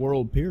tournament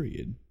world,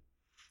 period?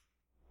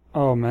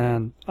 Oh,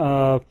 man.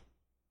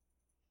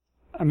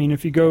 I mean,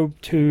 if you go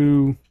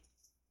to,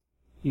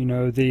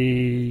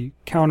 the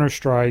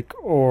Counter-Strike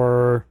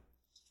or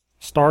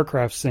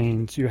StarCraft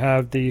scenes, you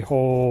have the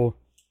whole,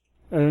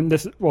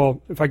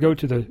 if I go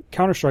to the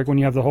Counter-Strike, when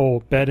you have the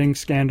whole betting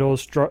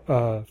scandals,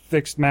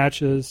 fixed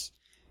matches,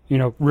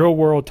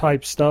 real-world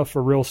type stuff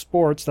for real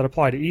sports that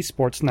apply to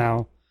esports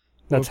now,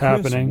 that's Chris,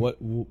 happening.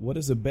 What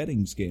is a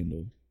betting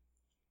scandal?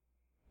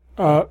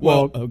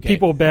 Okay.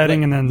 People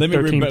betting and then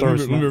their team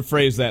throws Let me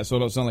rephrase that so I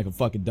don't sound like a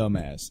fucking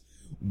dumbass.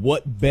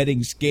 What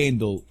betting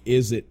scandal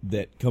is it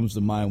that comes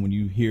to mind when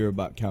you hear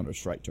about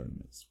Counter-Strike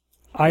tournaments?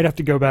 I'd have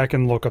to go back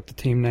and look up the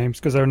team names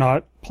because they're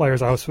not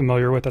players I was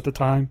familiar with at the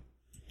time.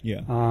 Yeah.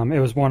 It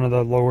was one of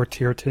the lower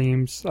tier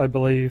teams, I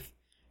believe.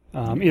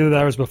 Either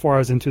that was before I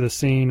was into the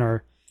scene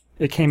or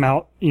it came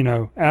out,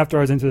 after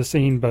I was into the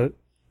scene, but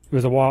it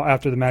was a while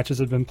after the matches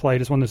had been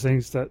played. It's one of those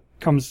things that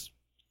comes,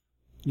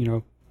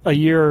 a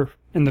year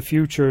in the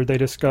future, they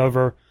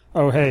discover,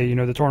 oh, hey,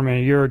 the tournament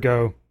a year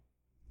ago,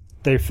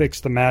 they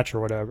fixed the match or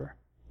whatever.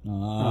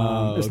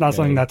 It's not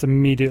something that's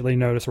immediately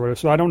noticed or whatever.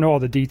 So I don't know all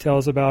the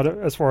details about it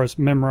as far as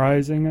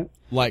memorizing it.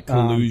 Like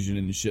collusion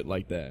and shit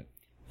like that.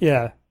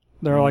 Yeah.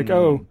 They're like,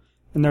 oh,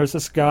 and there's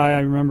this guy, I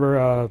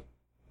remember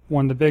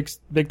one of the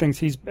big things,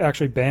 he's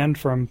actually banned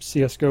from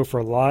CSGO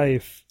for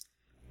life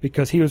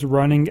because he was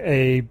running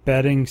a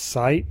betting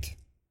site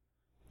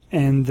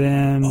and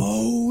then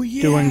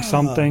doing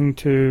something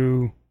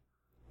to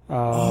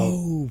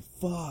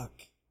fuck.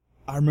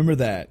 I remember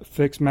that.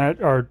 Fix match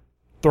or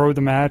throw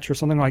the match or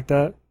something like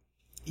that.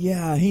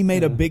 Yeah, he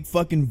made a big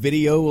fucking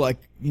video, like,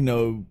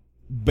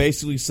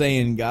 basically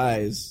saying,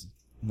 guys,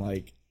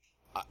 like,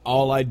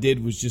 all I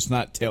did was just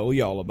not tell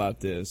y'all about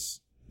this.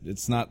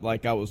 It's not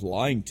like I was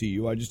lying to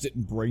you. I just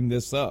didn't bring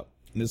this up.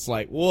 And it's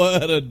like,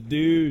 what a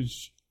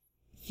douche.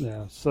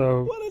 Yeah,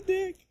 so... What a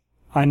dick.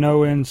 I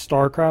know in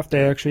StarCraft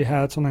they actually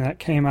had something that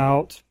came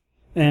out,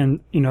 and,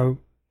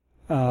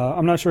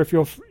 I'm not sure if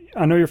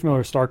I know you're familiar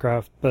with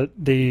StarCraft, but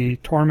the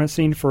tournament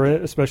scene for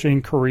it, especially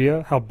in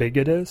Korea, how big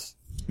it is.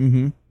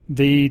 Mm-hmm.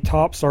 The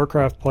top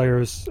StarCraft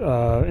players,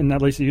 and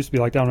at least it used to be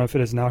like that, I don't know if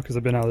it is now because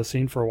I've been out of the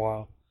scene for a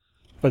while,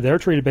 but they're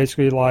treated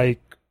basically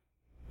like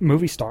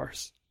movie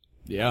stars.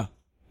 Yeah.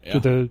 To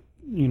the,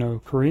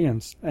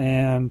 Koreans.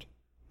 And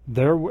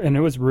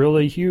it was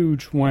really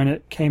huge when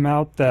it came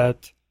out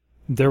that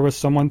there was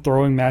someone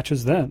throwing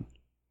matches then.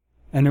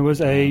 And it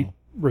was a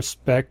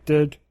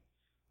respected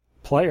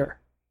player.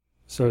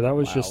 So that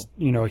was just,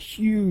 a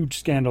huge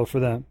scandal for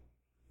them.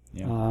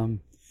 Yeah.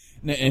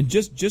 And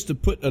just to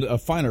put a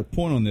finer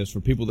point on this for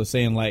people that are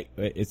saying, like,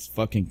 it's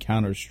fucking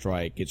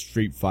Counter-Strike, it's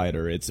Street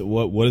Fighter, it's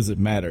what does it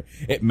matter?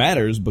 It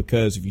matters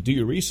because if you do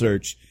your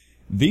research,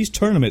 these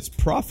tournaments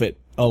profit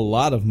a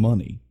lot of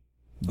money.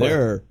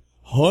 There are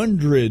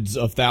hundreds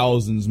of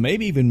thousands,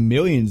 maybe even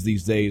millions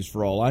these days,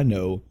 for all I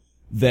know,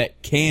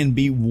 that can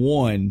be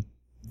won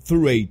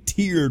through a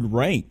tiered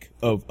rank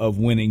of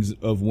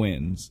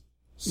wins.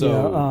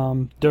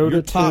 So Dota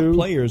your top 2,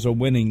 players are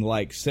winning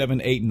like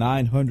 $700,000,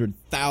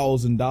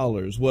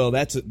 $900,000. Well,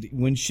 that's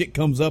when shit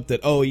comes up that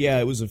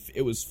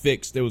it was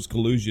fixed, there was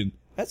collusion.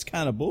 That's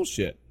kind of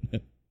bullshit.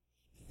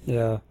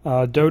 Yeah,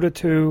 Dota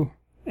 2,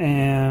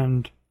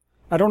 and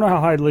I don't know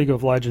how high League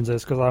of Legends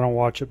is because I don't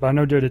watch it, but I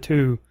know Dota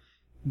 2,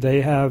 they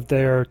have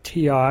their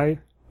TI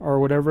or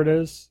whatever it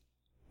is,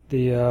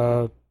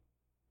 the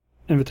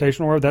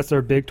Invitational World. That's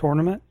their big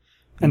tournament,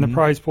 and the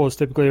prize pool is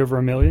typically over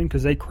 $1 million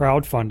because they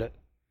crowdfund it.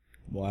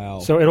 Wow.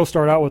 So it'll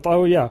start out with,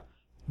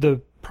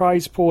 the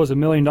prize pool is $1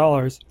 million.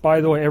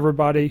 By the way,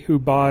 everybody who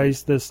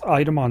buys this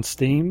item on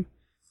Steam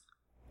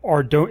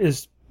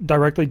is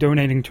directly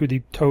donating to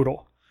the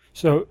total.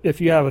 So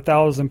if you have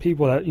 1,000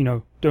 people that,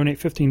 donate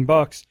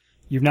 $15,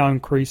 you've now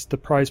increased the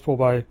prize pool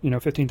by,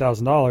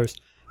 $15,000.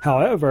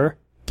 However,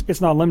 it's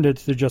not limited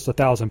to just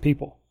 1,000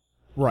 people.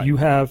 Right. You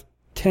have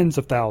tens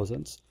of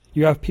thousands.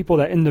 You have people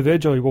that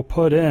individually will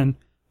put in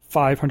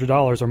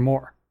 $500 or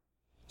more.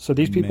 So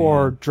these people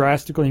are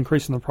drastically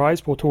increasing the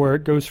prize pool to where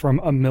it goes from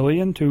 $1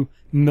 million to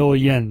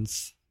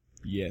millions.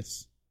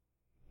 Yes.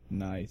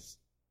 Nice.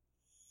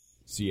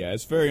 So yeah,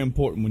 it's very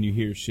important when you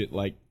hear shit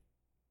like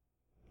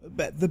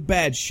the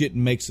bad shit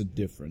makes a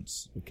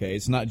difference. Okay,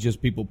 it's not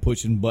just people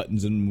pushing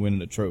buttons and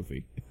winning a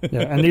trophy.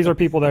 Yeah, and these are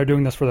people that are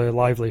doing this for their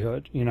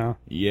livelihood.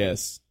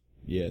 Yes.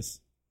 Yes.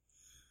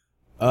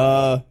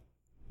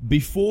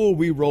 Before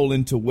we roll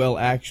into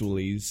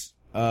actuallys,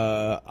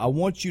 I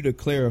want you to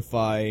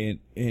clarify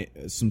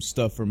some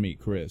stuff for me,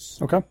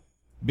 Chris. Okay.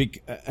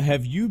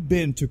 Have you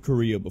been to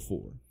Korea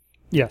before?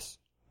 Yes.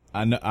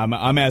 I'm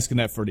asking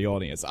that for the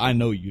audience. I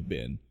know you've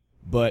been,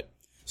 but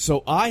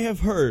so I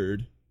have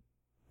heard.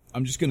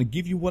 I'm just going to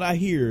give you what I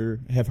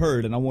have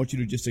heard, and I want you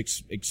to just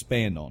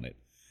expand on it.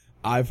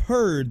 I've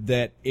heard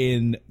that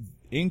in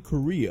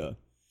Korea,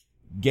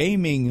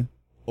 gaming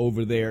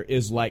over there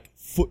is like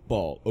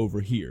football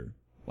over here.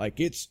 Like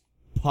it's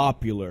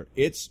popular.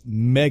 It's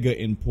mega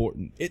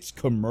important. It's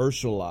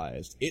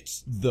commercialized.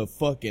 It's the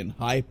fucking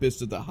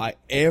hypest of the hype.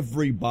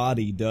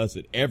 Everybody does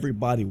it.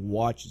 Everybody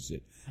watches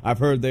it. I've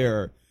heard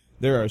there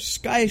are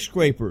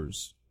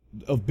skyscrapers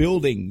of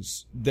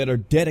buildings that are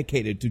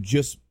dedicated to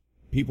just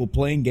people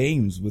playing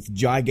games with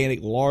gigantic,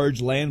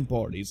 large LAN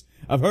parties.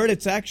 I've heard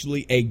it's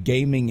actually a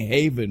gaming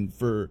haven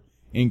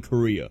in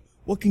Korea.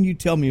 What can you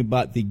tell me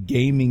about the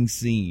gaming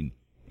scene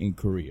in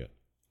Korea?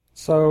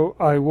 So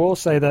I will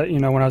say that,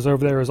 when I was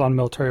over there, it was on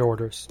military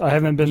orders. I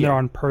haven't been there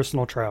on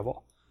personal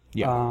travel.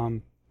 Yeah.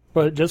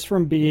 But just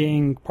from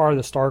being part of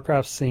the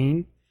StarCraft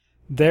scene,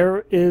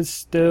 there is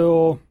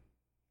still...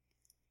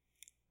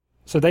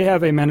 So they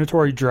have a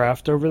mandatory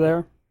draft over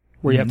there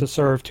where you have to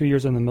serve 2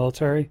 years in the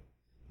military.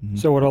 Mm-hmm.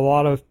 So what a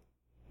lot of,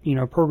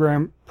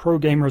 pro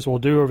gamers will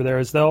do over there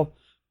is they'll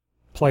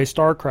play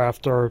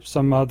StarCraft or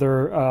some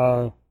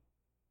other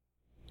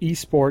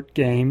esport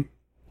game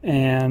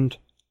and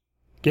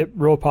get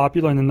real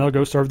popular, and then they'll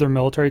go serve their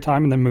military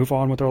time and then move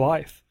on with their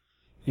life.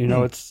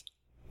 It's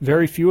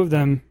very few of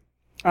them.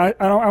 I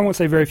won't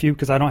say very few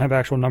because I don't have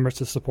actual numbers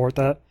to support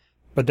that,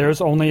 but there's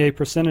only a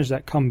percentage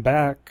that come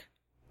back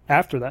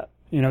after that.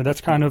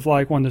 That's kind of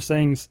like one of those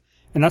things.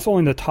 and that's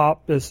only the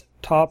top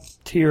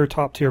tier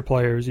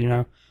players. You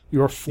know,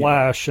 your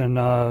Flash and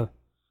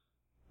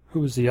who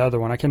was the other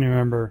one? I can't even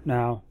remember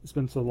now. It's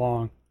been so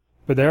long.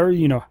 But they're,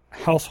 you know,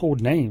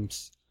 household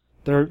names.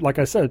 They're, like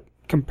I said,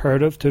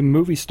 comparative to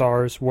movie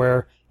stars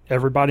where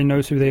everybody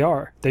knows who they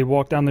are. They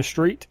walk down the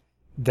street,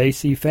 they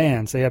see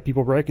fans, they have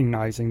people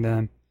recognizing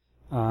them.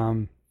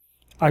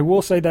 I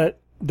will say that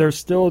there's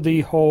still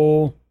the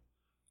whole,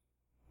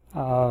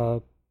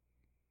 some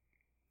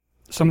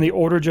of the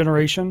older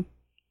generation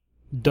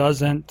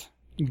doesn't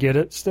get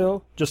it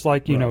still, just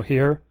like, you know,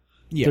 here.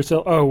 Yeah. They're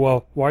still, oh,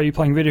 well, why are you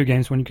playing video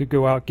games when you could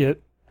go out and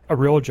get a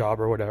real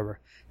job or whatever?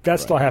 That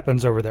still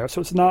happens over there.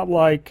 So it's not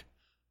like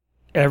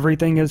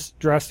everything is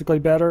drastically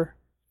better,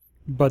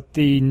 but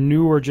the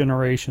newer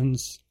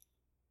generations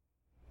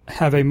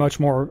have a much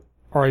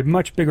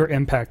bigger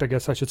impact, I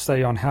guess I should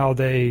say, on how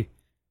they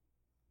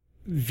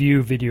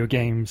view video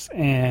games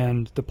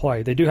and the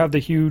play. They do have the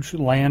huge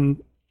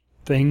LAN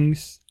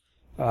things,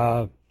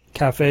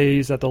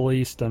 cafes at the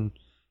least, and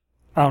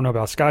I don't know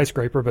about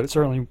Skyscraper, but it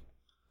certainly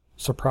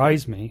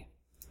surprised me.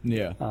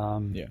 Yeah.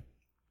 Yeah.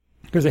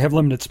 Because they have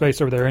limited space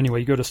over there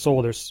anyway. You go to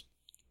Seoul, there's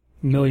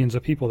millions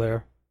of people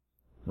there.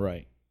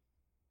 Right.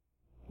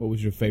 What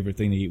was your favorite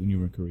thing to eat when you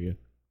were in Korea?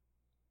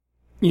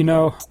 You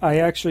know, I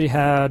actually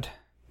had...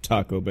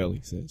 Taco Bell,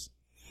 he says.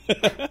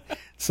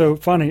 So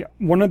funny,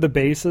 one of the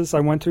bases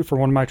I went to for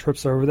one of my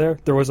trips over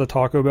there was a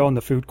Taco Bell in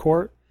the food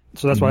court.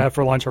 So that's what I have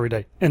for lunch every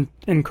day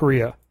in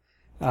Korea.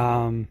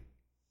 I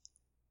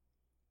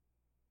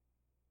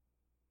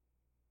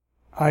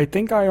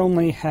think I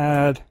only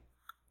had...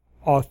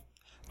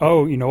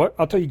 Oh, you know what?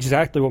 I'll tell you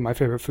exactly what my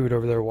favorite food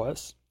over there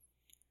was.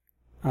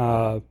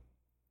 Wow.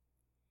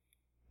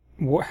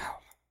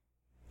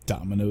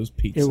 Domino's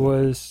Pizza. It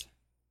was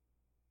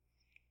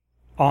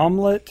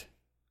omelet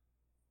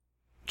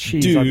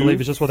cheese, I believe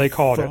is just what they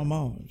called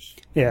fromage.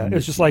 it. Yeah, it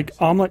was just like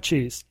omelet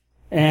cheese.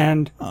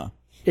 And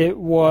it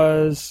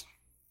was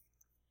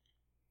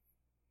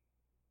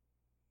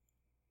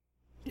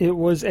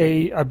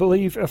I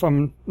believe, if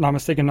I'm not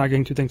mistaken, not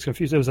getting two things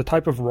confused, it was a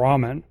type of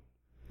ramen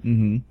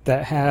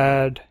that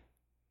had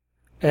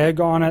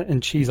egg on it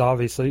and cheese,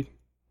 obviously.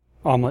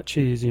 Omelet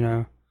cheese, you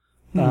know.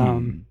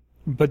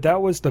 But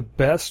that was the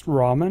best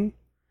ramen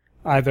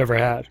I've ever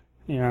had,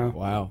 you know.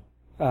 Wow.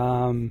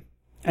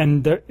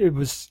 And it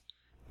was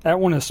at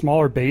one of the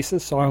smaller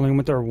bases, so I only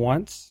went there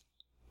once.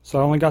 So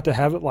I only got to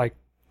have it like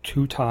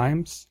 2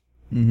 times.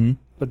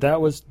 But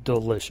that was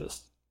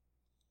delicious.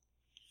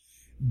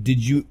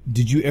 Did you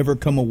ever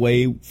come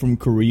away from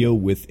Korea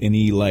with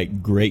any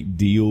like great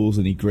deals,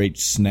 any great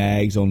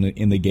snags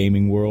in the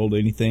gaming world,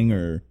 anything,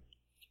 or?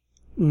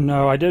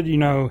 No, I did, you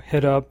know,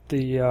 hit up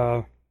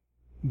the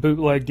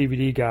bootleg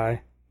DVD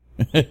guy.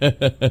 You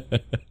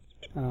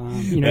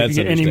know, if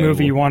you get any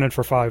movie you wanted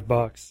for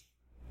 $5.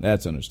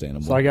 That's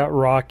understandable. So I got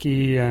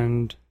Rocky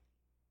and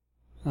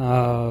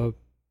I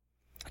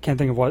can't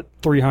think of what,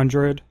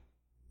 300.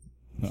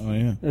 Oh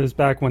yeah. It was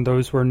back when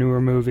those were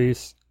newer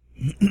movies.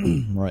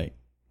 Right.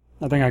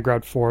 I think I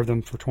grabbed 4 of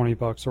them for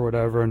 $20 or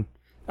whatever, and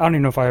I don't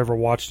even know if I ever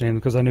watched any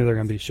because I knew they're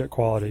going to be shit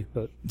quality.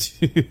 But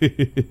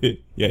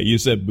yeah, you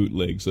said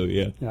bootleg, so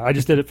yeah. Yeah, I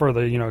just did it for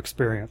the, you know,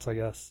 experience, I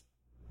guess.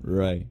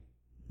 Right.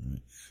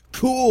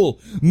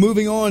 Cool.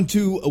 Moving on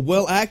to,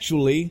 well,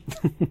 actually,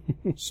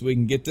 so we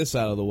can get this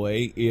out of the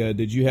way.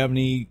 Did you have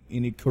any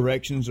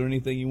corrections or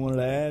anything you wanted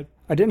to add?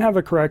 I didn't have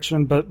a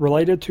correction, but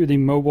related to the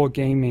mobile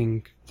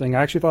gaming thing,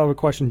 I actually thought of a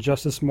question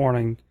just this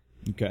morning.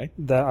 Okay.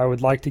 That I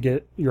would like to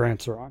get your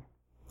answer on.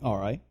 All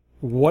right.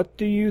 What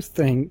do you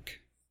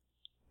think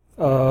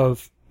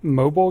of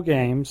mobile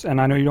games?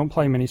 And I know you don't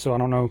play many, so I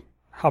don't know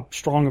how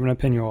strong of an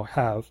opinion you'll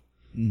have.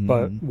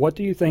 But what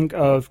do you think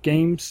of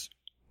games,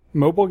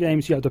 mobile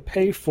games you have to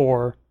pay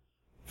for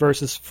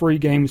versus free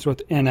games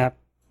with in-app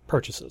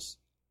purchases?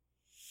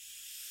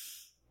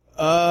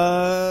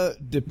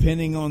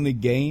 Depending on the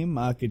game,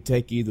 I could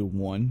take either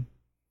one.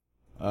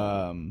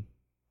 I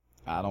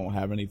don't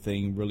have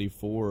anything really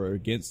for or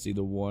against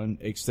either one,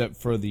 except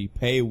for the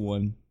pay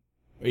one,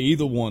 or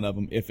either one of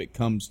them, if it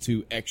comes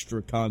to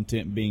extra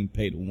content being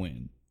pay to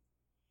win.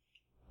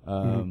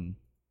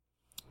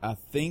 I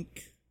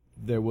think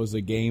there was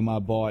a game I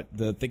bought,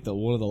 I think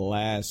one of the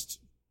last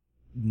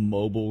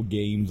mobile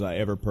games I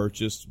ever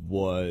purchased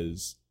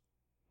was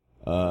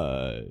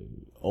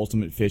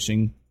Ultimate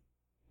Fishing,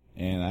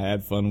 and I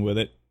had fun with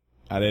it.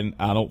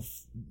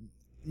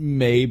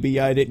 Maybe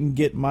I didn't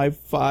get my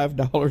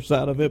 $5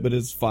 out of it, but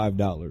it's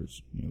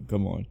 $5. You know,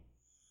 come on.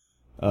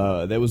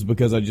 That was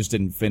because I just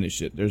didn't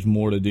finish it. There's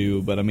more to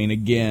do, but I mean,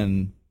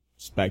 again,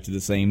 it's back to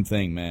the same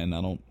thing,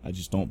 man. I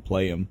just don't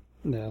play them.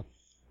 Yeah.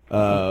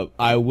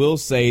 I will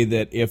say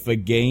that if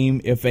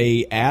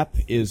a app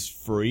is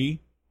free,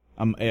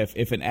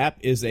 if an app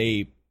is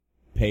a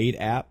paid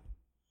app,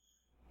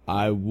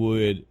 I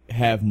would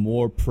have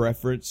more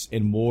preference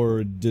and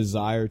more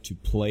desire to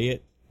play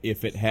it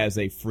if it has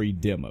a free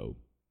demo.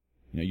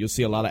 You know, you'll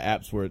see a lot of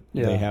apps where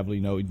they have,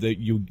 you know,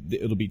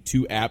 it'll be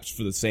 2 apps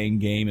for the same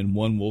game, and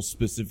one will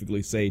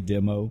specifically say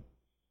demo.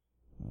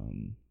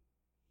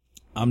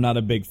 I'm not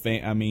a big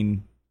fan. I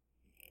mean,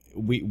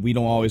 we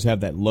don't always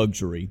have that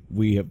luxury.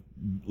 We have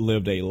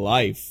lived a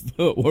life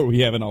where we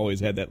haven't always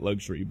had that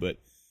luxury, but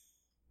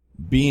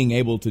being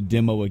able to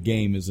demo a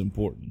game is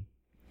important.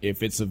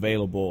 If it's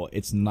available,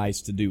 it's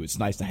nice to do. It's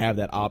nice to have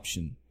that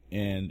option.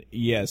 And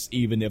yes,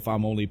 even if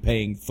I'm only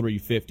paying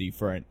 $3.50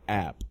 for an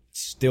app,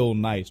 it's still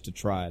nice to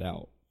try it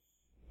out.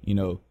 You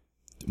know,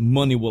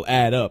 money will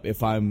add up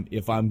if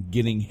I'm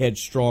getting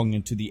headstrong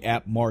into the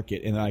app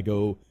market and I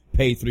go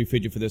pay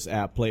 $3.50 for this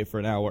app, play it for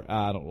an hour.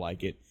 I don't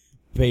like it.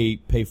 Pay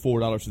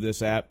 $4 for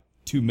this app,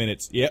 2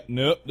 minutes. Yep,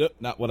 nope,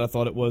 not what I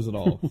thought it was at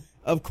all.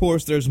 Of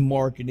course, there's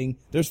marketing.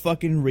 There's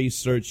fucking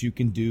research you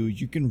can do.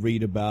 You can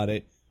read about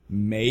it.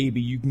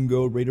 Maybe you can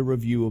go read a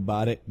review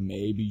about it.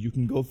 Maybe you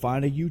can go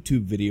find a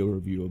YouTube video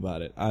review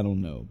about it. I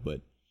don't know,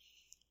 but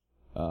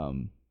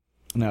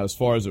now as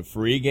far as a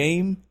free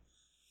game,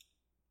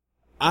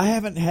 I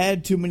haven't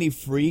had too many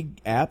free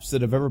apps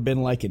that have ever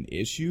been like an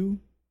issue.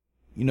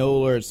 You know,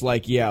 where it's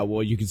like, yeah,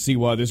 well, you can see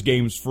why this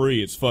game's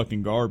free. It's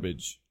fucking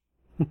garbage.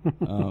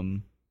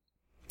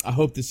 I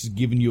hope this is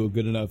giving you a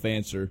good enough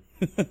answer.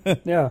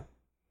 Yeah.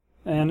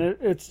 And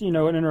it's, you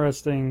know, an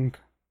interesting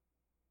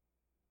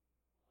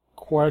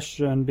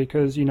question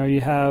because, you know,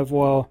 you have,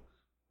 well,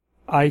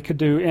 I could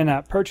do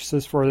in-app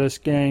purchases for this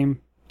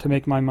game to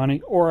make my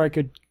money, or I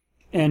could,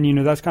 and, you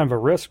know, that's kind of a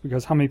risk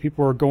because how many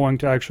people are going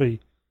to actually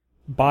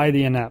buy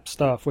the in-app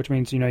stuff, which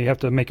means, you know, you have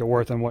to make it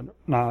worth and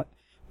whatnot.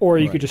 Or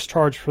you could just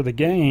charge for the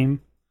game,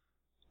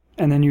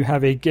 and then you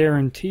have a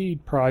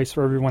guaranteed price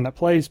for everyone that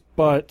plays,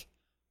 but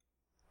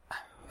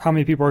how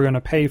many people are going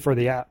to pay for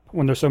the app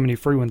when there's so many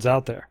free ones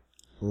out there?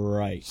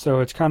 Right. So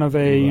it's kind of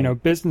a, you know,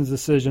 business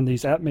decision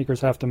these app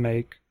makers have to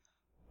make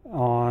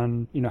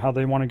on, you know, how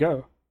they want to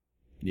go.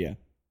 Yeah.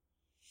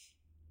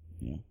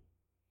 Yeah.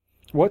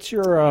 What's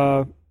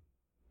your,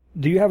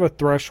 do you have a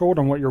threshold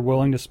on what you're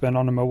willing to spend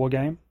on a mobile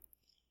game?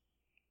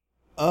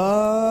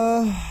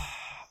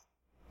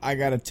 I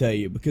gotta tell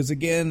you, because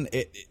again,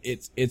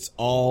 it's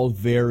all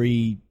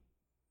very,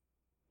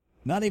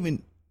 not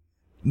even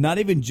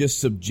just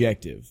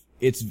subjective.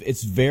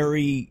 It's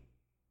very,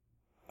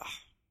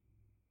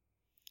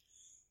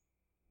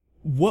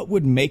 what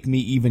would make me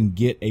even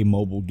get a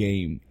mobile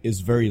game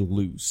is very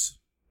loose.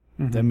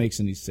 Mm-hmm. If that makes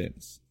any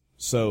sense.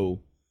 So,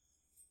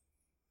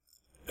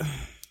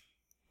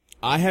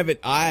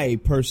 I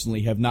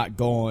personally have not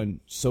gone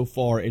so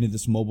far into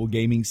this mobile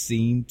gaming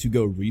scene to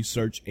go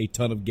research a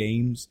ton of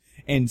games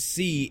and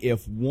see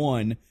if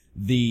one,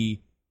 the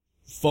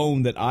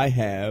phone that I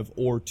have,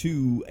 or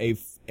two,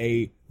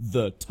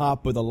 the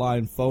top of the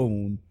line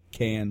phone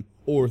can,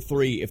 or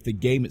three, if the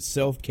game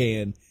itself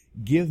can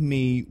give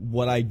me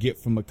what I get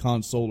from a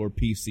console or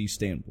PC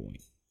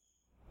standpoint.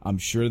 I'm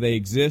sure they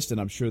exist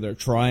and I'm sure they're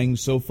trying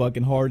so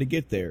fucking hard to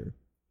get there.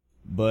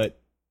 But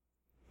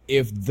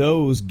if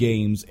those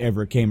games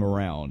ever came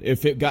around,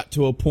 if it got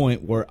to a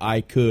point where I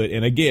could,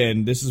 and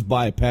again, this is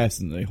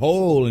bypassing the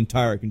whole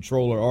entire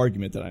controller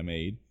argument that I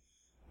made,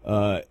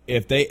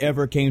 if they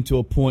ever came to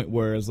a point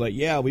where it's like,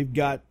 yeah, we've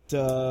got,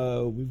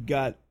 let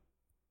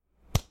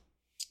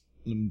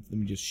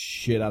me just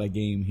shit out a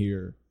game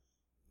here.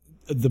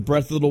 The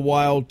Breath of the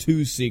Wild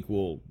 2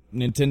 sequel.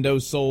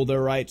 Nintendo sold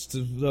their rights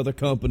to other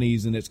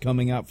companies and it's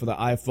coming out for the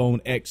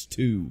iPhone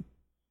X2.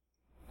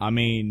 I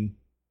mean,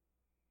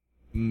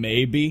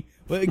 maybe.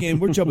 But again,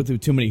 we're jumping through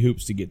too many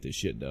hoops to get this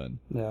shit done.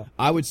 Yeah.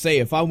 I would say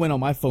if I went on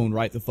my phone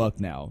right the fuck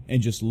now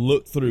and just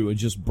look through and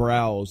just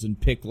browse and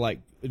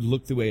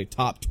look through a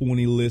top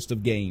 20 list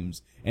of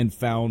games and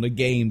found a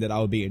game that I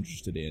would be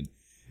interested in.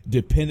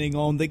 Depending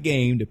on the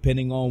game,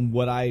 depending on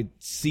what I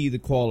see the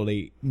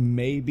quality,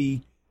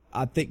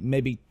 I think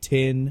maybe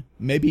 $10,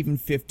 maybe even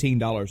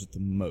 $15 at the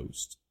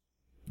most.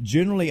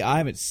 Generally, I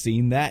haven't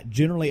seen that.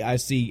 Generally, I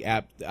see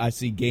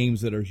games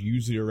that are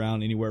usually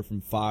around anywhere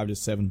from $5 to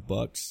 $7,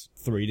 $3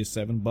 to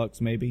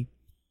 $7 maybe.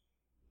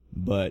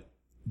 But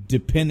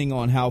depending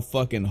on how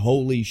fucking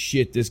holy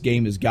shit this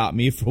game has got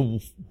me for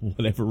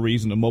whatever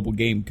reason a mobile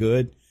game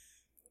could,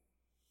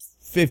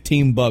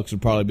 $15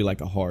 would probably be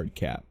like a hard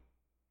cap.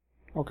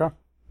 Okay.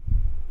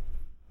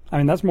 I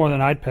mean, that's more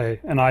than I'd pay,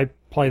 and I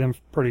play them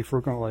pretty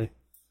frequently.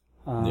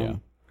 Yeah.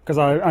 Because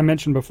I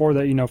mentioned before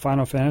that, you know,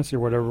 Final Fantasy or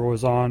whatever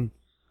was on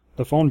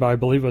the phone, but I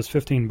believe it was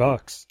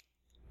 $15.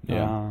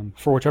 Yeah.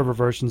 For whichever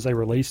versions they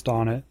released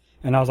on it.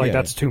 And I was like,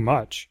 that's too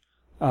much.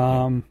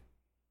 I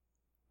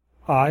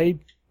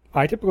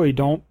typically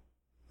don't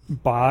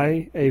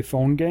buy a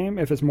phone game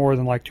if it's more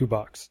than like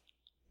 $2.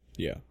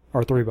 Yeah.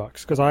 Or $3.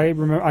 Because I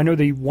know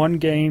the one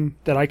game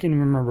that I can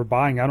remember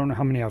buying, I don't know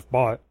how many I've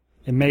bought.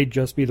 It may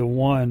just be the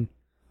one.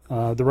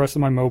 The rest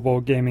of my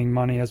mobile gaming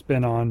money has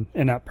been on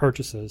in-app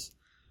purchases.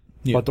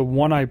 Yeah. But the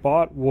one I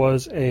bought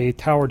was a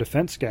tower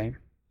defense game.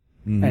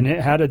 Mm-hmm. And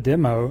it had a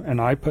demo, and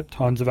I put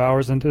tons of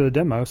hours into the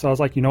demo. So I was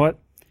like, you know what?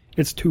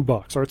 It's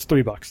 $2 or it's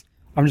 $3.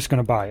 I'm just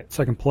going to buy it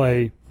so I can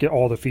play, get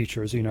all the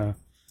features, you know,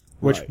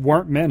 which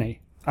weren't many.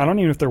 I don't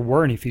even know if there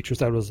were any features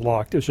that was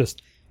locked. It was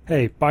just,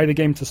 hey, buy the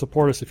game to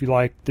support us if you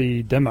like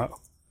the demo.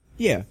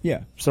 Yeah,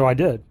 yeah. So I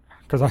did,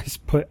 because I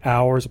put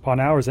hours upon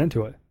hours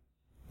into it.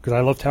 because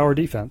I love tower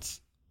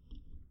defense.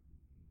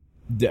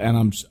 And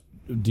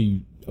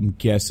I'm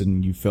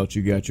guessing you felt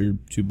you got your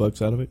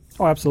 $2 out of it?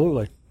 Oh,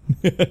 absolutely.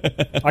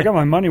 I got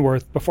my money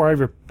worth before I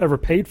ever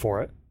paid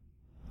for it.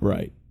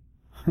 Right.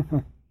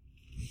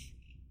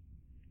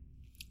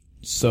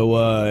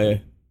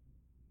 So,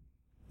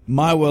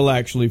 my well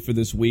actually for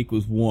this week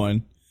was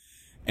 1,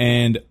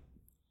 and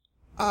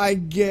I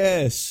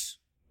guess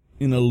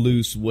in a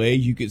loose way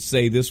you could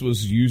say this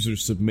was user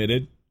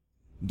submitted.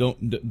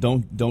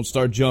 Don't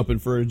start jumping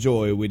for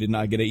joy. We did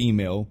not get an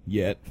email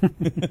yet.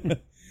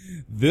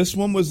 This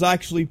one was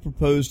actually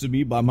proposed to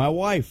me by my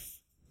wife,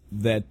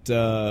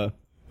 that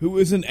who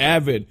is an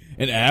avid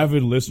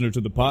listener to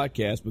the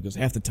podcast, because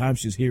half the time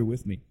she's here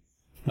with me.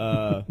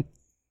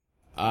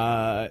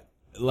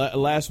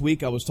 Last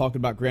week I was talking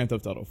about Grand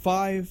Theft Auto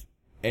 5,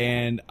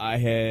 and I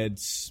had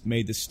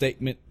made the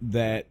statement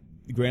that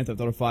Grand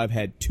Theft Auto 5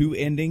 had 2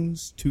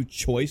 endings, 2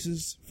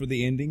 choices for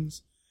the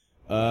endings,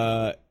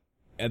 and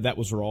that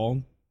was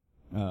wrong.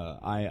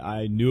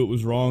 I knew it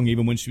was wrong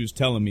even when she was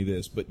telling me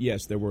this, but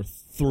yes, there were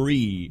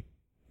 3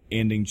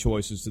 ending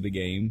choices to the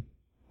game.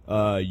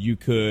 You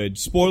could,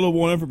 spoiler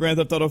warning for Grand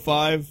Theft Auto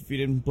 5 if you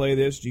didn't play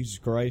this, Jesus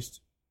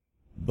Christ,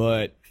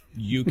 but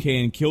you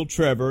can kill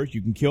Trevor,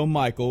 you can kill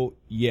Michael,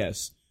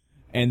 yes,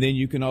 and then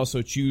you can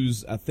also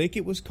choose, I think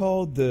it was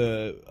called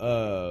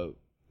a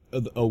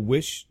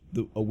wish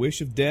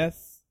of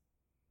death.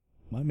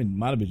 Might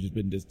have just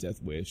been this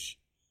death wish.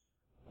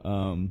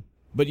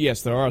 But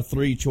yes, there are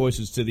 3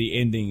 choices to the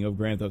ending of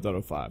Grand Theft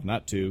Auto 5,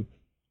 not 2.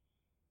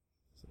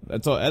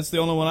 That's all. That's the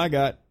only one I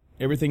got.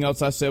 Everything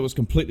else I said was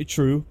completely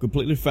true,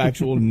 completely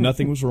factual,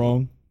 nothing was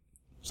wrong.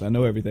 So I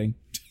know everything.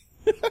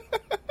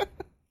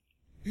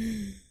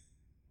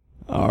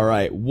 All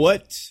right,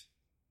 what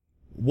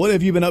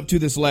have you been up to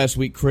this last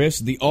week, Chris?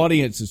 The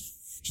audience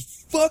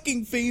is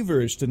fucking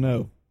feverish to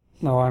know.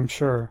 No, I'm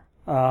sure.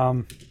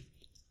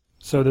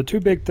 So the 2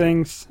 big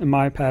things in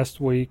my past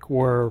week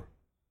were,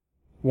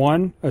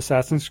 1,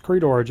 Assassin's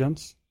Creed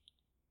Origins.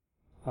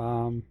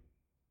 I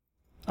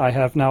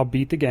have now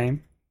beat the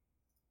game.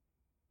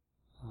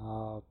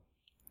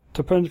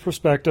 To put into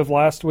perspective,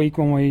 last week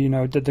when we,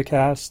 did the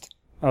cast,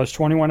 I was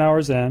 21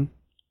 hours in,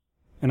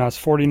 and I was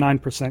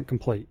 49%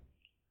 complete.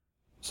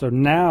 So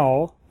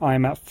now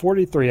I'm at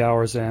 43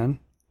 hours in,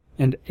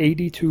 and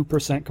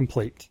 82%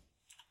 complete.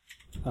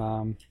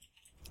 I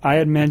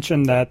had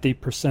mentioned that the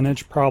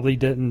percentage probably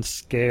didn't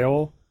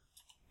scale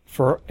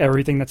for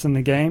everything that's in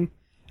the game,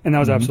 and that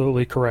was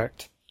absolutely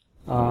correct.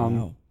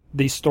 Wow.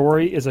 The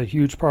story is a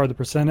huge part of the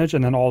percentage,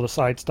 and then all the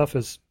side stuff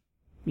is,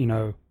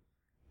 the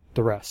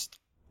rest.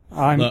 Go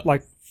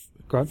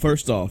ahead.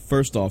 First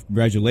off,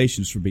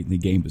 congratulations for beating the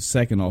game, but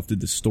second off,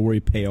 did the story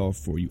pay off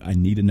for you? I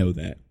need to know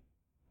that.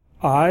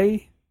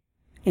 I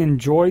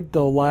enjoyed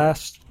the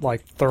last,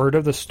 third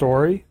of the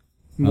story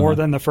more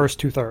than the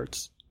first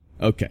 2/3.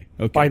 Okay.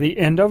 By the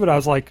end of it, I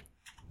was like,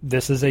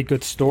 this is a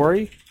good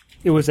story.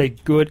 It was a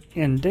good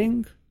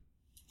ending,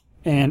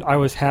 and I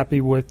was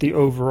happy with the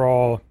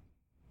overall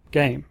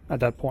game at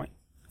that point.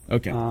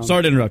 Okay.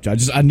 Sorry to interrupt you.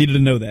 I needed to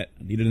know that.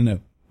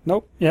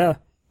 Nope. Yeah.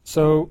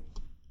 So,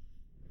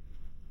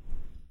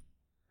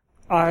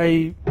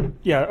 okay.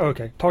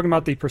 Talking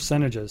about the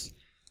percentages.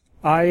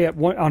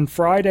 On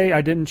Friday,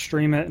 I didn't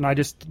stream it, and I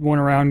just went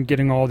around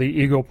getting all the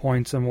Eagle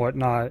points and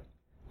whatnot,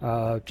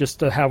 just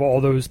to have all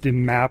the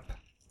map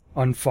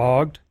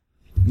unfogged,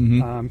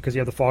 because you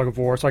have the Fog of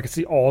War, so I could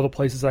see all the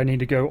places I need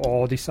to go,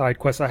 all the side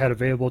quests I had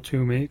available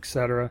to me,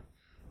 etc.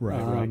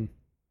 Right.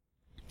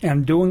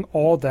 And doing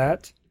all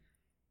that,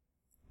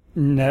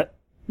 net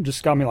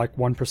just got me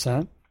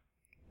 1%,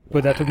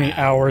 but that took me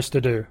hours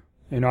to do.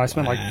 I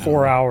spent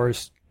 4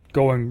 hours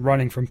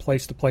running from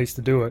place to place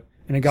to do it,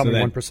 and it got me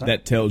 1%.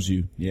 That tells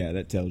you. Yeah,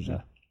 that tells you.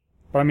 Yeah.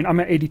 But I'm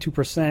at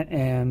 82%,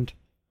 and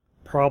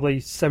probably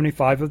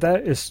 75 of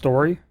that is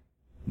story.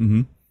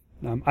 Mm-hmm.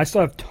 I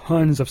still have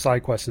tons of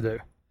side quests to do.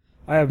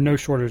 I have no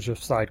shortage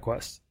of side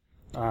quests.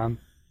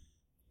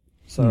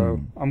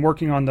 So I'm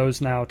working on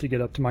those now to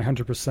get up to my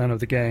 100% of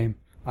the game.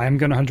 I am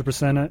going to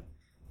 100% it.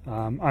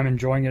 I'm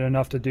enjoying it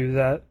enough to do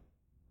that.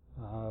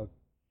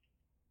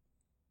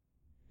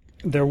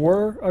 There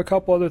were a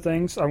couple other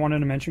things I wanted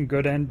to mention,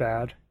 good and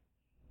bad.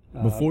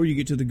 Before you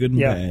get to the good and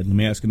bad, let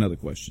me ask another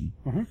question.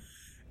 Mm-hmm.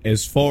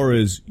 As far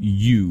as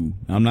you,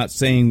 I'm not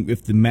saying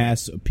if the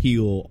mass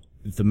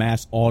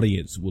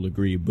audience will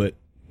agree, but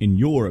in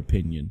your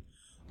opinion,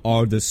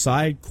 are the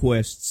side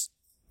quests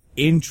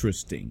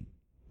interesting?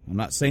 I'm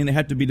not saying they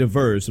have to be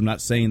diverse. I'm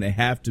not saying they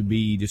have to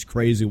be just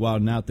crazy, wild,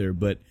 and out there,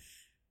 but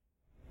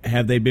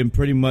have they been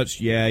pretty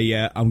much,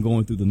 I'm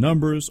going through the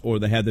numbers,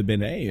 or have they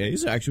been, hey,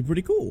 it's actually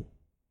pretty cool?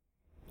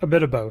 A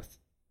bit of both.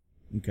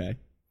 Okay.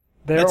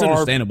 That's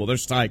understandable.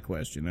 There's side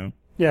quests,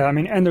 Yeah,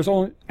 and there's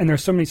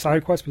so many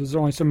side quests, but there's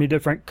only so many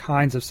different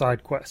kinds of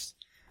side quests.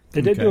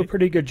 They did do a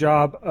pretty good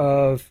job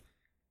of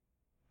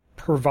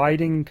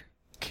providing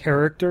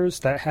characters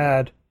that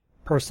had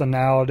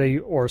personality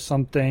or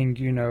something,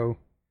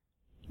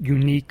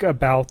 unique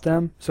about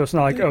them. So it's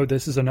not like,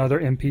 this is another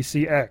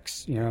NPC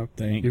X. You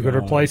could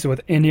replace it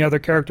with any other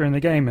character in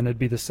the game and it'd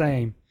be the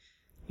same.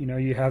 You know,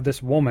 you have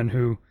this woman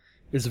who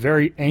is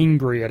very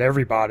angry at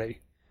everybody.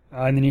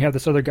 And then you have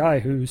this other guy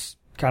who's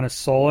kind of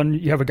sullen.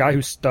 You have a guy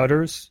who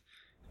stutters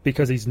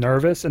because he's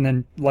nervous. And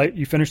then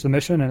you finish the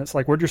mission and it's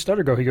like, where'd your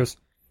stutter go? He goes,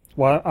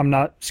 well, I'm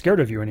not scared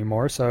of you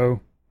anymore.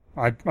 So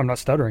I'm not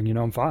stuttering. You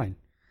know, I'm fine.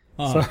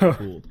 Oh, so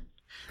cool.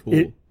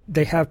 Cool.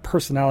 They have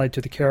personality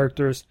to the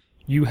characters.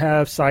 You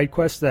have side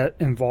quests that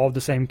involve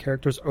the same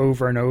characters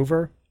over and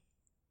over.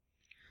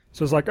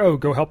 So it's like, oh,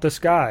 go help this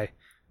guy.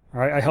 All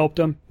right, I helped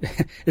him.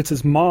 It's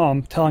his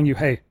mom telling you,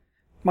 hey,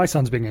 my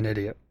son's being an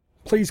idiot.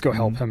 Please go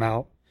help him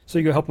out. So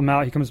you go help him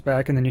out. He comes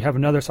back, and then you have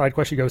another side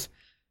quest. He goes,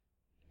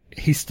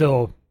 he's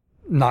still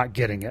not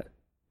getting it.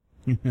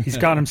 He's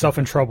got himself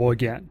in trouble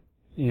again.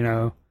 You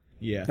know?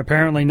 Yeah.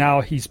 Apparently now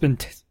he's been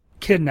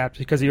kidnapped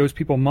because he owes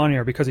people money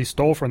or because he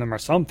stole from them or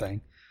something.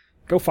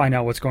 Go find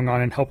out what's going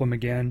on and help him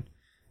again.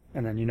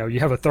 And then, you know, you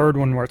have a third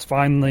one where it's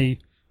finally,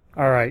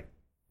 all right,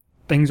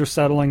 things are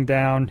settling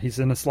down. He's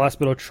in this last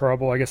bit of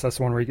trouble. I guess that's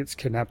the one where he gets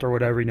kidnapped or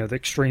whatever, you know, the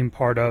extreme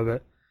part of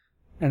it.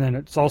 And then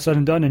it's all said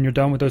and done and you're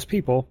done with those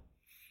people.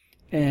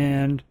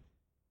 And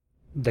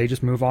they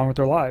just move on with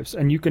their lives.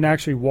 And you can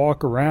actually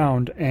walk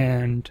around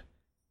and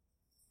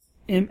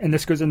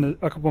this goes into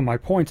a couple of my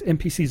points,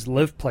 NPCs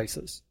live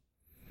places.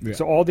 Yeah.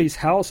 So all these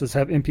houses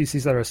have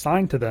NPCs that are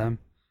assigned to them.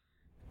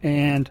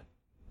 And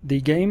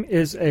the game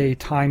is a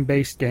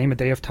time-based game, a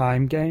day of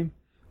time game,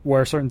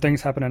 where certain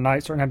things happen at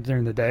night, certain happen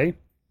during the day.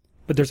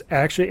 But there's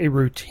actually a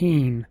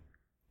routine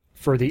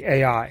for the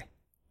AI.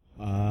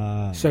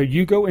 So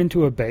you go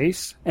into a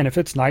base, and if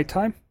it's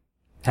nighttime,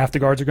 half the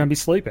guards are going to be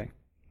sleeping.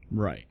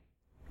 Right.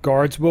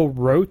 Guards will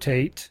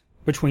rotate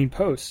between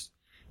posts.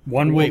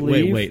 One will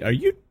leave. Wait. Are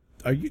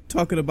you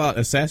talking about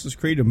Assassin's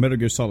Creed or Metal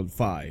Gear Solid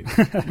 5?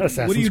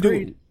 Assassin's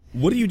Creed.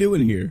 What are you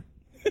doing here?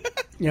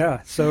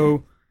 Yeah,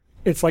 so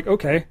it's like,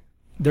 okay,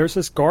 there's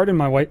this guard in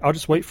my way. I'll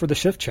just wait for the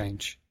shift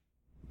change.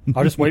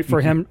 I'll just wait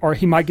for him, or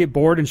he might get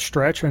bored and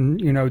stretch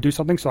and, you know, do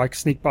something so I can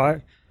sneak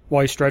by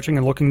while he's stretching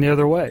and looking the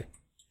other way.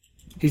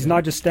 He's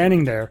not just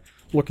standing there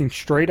looking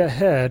straight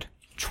ahead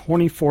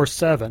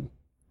 24/7.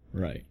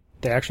 Right.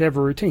 They actually have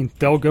a routine.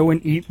 They'll go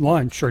and eat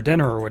lunch or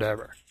dinner or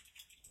whatever.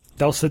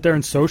 They'll sit there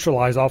and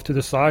socialize off to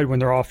the side when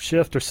they're off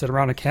shift or sit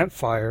around a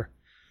campfire,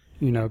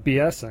 you know,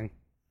 BSing.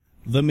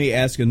 Let me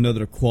ask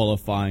another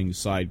qualifying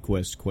side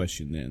quest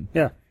question then.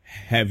 Yeah.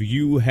 Have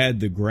you had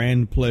the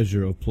grand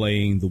pleasure of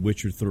playing The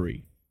Witcher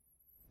 3?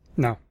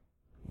 No.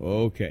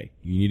 Okay.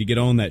 You need to get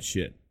on that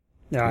shit.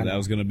 Yeah. I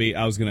was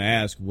gonna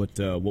ask what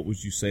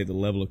would you say the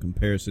level of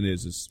comparison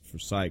is for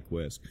side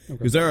quests?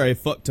 Because there are a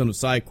fuck ton of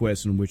side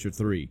quests in Witcher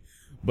 3,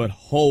 but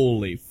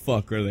holy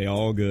fuck are they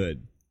all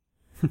good.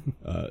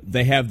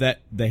 They have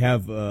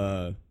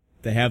the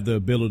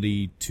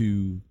ability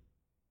to,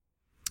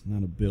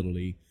 not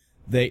ability.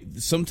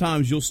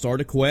 Sometimes you'll start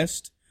a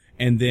quest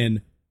and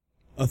then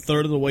a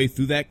third of the way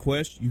through that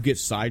quest you get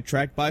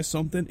sidetracked by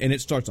something and it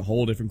starts a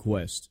whole different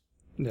quest.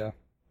 Yeah.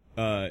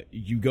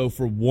 You go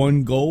for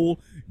one goal,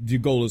 your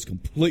goal is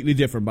completely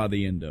different by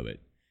the end of it.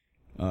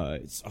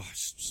 It's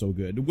so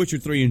good. The Witcher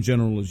 3 in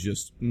general is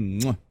just,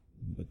 mwah.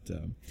 But,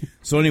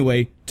 so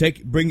anyway,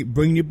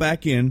 bring you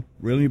back in,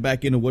 reel you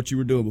back into what you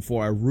were doing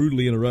before I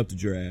rudely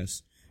interrupted your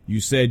ass. You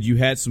said you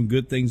had some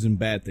good things and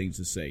bad things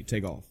to say.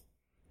 Take off.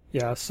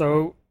 Yeah,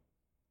 so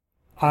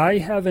I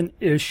have an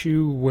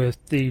issue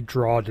with the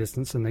draw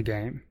distance in the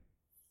game.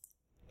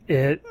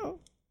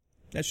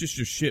 That's just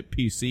your shit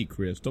PC,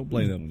 Chris. Don't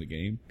blame that on the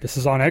game. This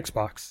is on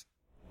Xbox.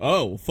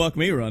 Oh, fuck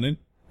me running.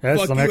 Yeah,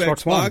 fuck on you,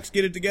 Xbox One.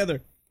 Get it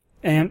together.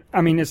 And,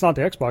 I mean, it's not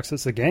the Xbox,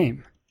 it's the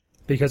game.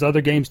 Because other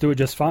games do it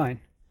just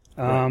fine.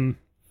 Right.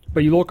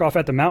 But you look off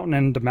at the mountain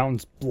and the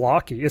mountain's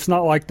blocky. It's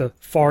not like the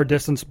far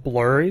distance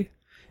blurry.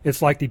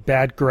 It's like the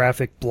bad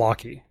graphic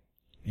blocky.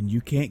 And you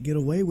can't get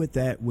away with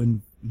that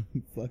when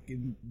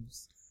fucking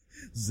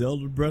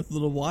Zelda Breath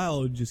of the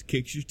Wild just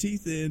kicks your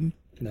teeth in.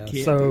 No,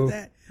 can't do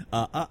that.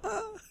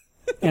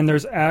 And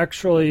there's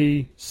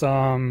actually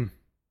some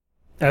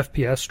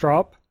FPS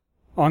drop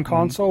on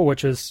console,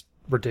 which is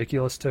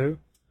ridiculous too.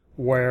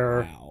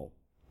 Where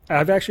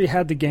I've actually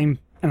had the game,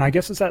 and I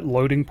guess it's at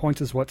loading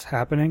points is what's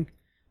happening,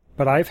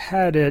 but I've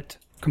had it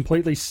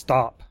completely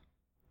stop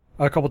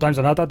a couple times,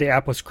 and I thought the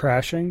app was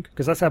crashing,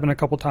 because that's happened a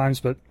couple times,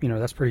 but, you know,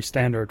 that's pretty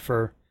standard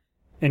for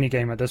any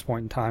game at this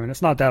point in time, and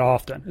it's not that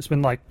often. It's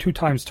been like 2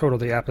 times total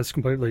the app has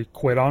completely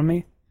quit on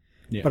me.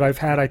 Yeah. But I've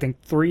had, I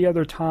think, 3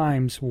 other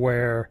times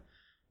where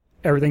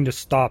everything just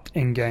stopped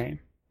in-game.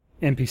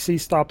 NPC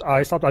stopped,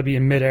 I'd be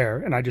in midair,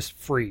 and I'd just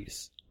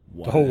freeze.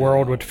 Wow. The whole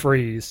world would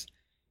freeze.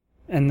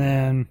 And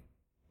then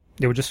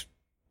it would just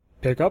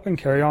pick up and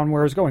carry on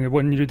where it was going. It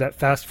wouldn't do that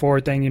fast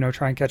forward thing, you know,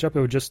 try and catch up.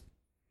 It would just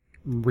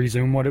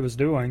resume what it was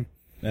doing.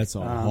 That's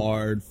a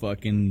hard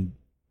fucking,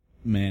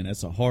 man,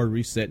 that's a hard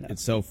reset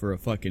itself for a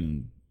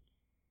fucking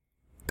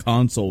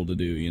console to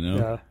do, you know?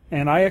 Yeah.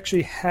 And I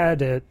actually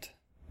had it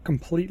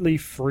completely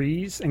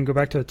freeze and go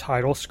back to the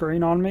title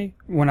screen on me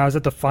when I was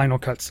at the final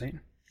cutscene.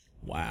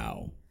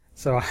 Wow.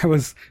 So I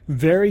was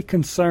very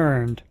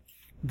concerned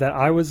that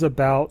I was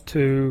about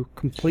to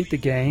complete the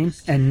game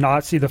and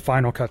not see the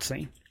final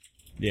cutscene.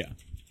 Yeah.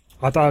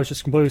 I thought I was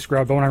just completely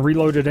screwed up. But when I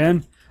reloaded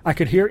in, I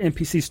could hear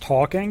NPCs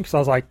talking. So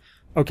I was like,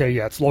 okay,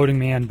 yeah, it's loading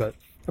me in. But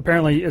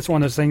apparently it's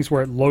one of those things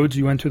where it loads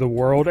you into the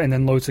world and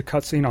then loads a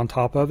cutscene on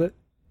top of it.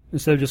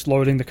 Instead of just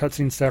loading the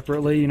cutscene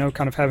separately, you know,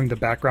 kind of having the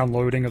background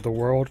loading of the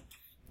world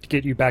to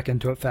get you back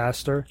into it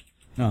faster.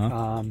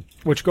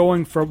 Which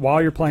going for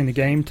while you're playing the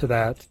game to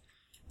that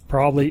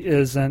probably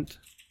isn't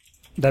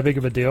that big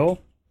of a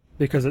deal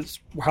because it's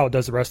how it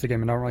does the rest of the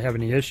game and I don't really have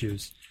any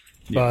issues.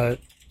 Yeah. But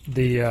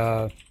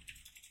the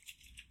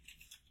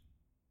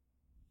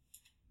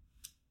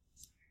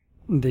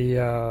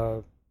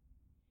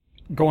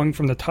going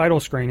from the title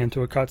screen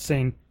into a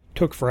cutscene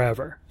took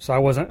forever. So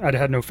I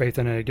had no faith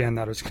in it again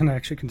that I was going to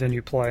actually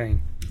continue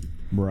playing.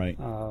 Right.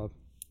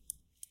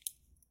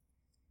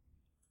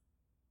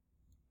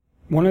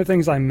 One of the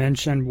things I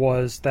mentioned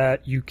was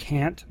that you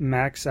can't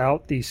max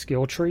out these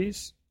skill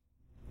trees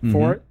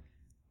for it.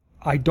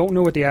 I don't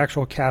know what the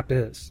actual cap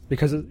is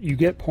because you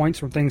get points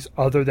from things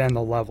other than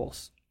the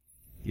levels.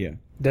 Yeah.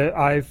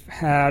 I've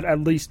had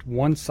at least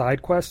one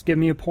side quest give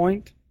me a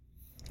point,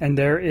 and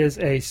there is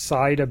a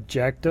side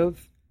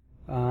objective.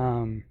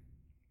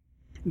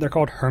 They're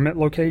called hermit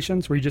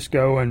locations, where you just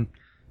go and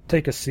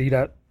take a seat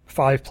at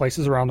 5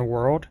 places around the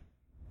world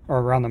or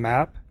around the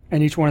map,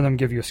 and each one of them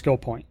give you a skill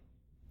point.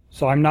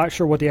 So I'm not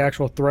sure what the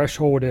actual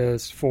threshold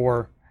is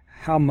for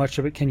how much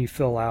of it can you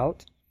fill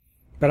out,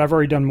 but I've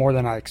already done more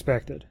than I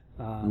expected.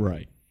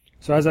 Right.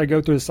 So as I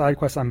go through the side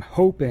quests, I'm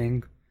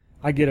hoping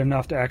I get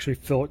enough to actually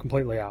fill it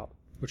completely out,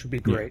 which would be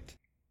great.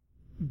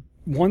 Yeah.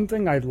 One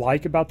thing I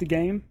like about the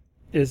game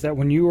is that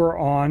when you are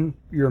on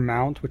your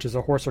mount, which is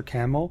a horse or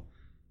camel,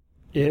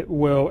 it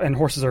will, and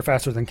horses are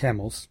faster than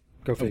camels,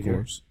 go figure. Of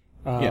course.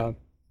 Yeah.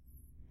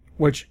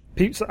 Which,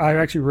 I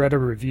actually read a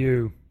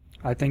review,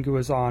 I think it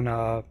was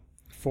on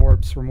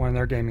Forbes from one of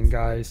their gaming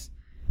guys.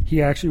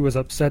 He actually was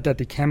upset that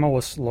the camel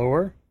was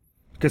slower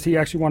because he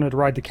actually wanted to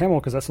ride the camel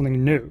because that's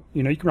something new.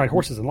 You know, you can ride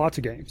horses in lots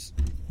of games.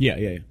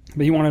 Yeah.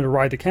 But he wanted to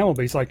ride the camel,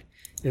 but he's like,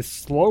 it's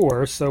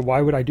slower, so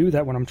why would I do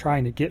that when I'm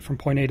trying to get from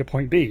point A to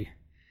point B?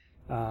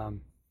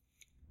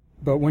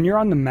 But when you're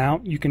on the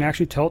mount, you can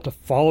actually tell it to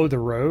follow the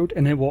road,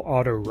 and it will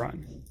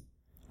auto-run.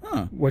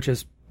 Which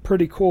is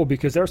pretty cool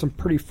because there are some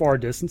pretty far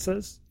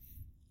distances.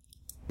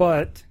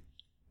 But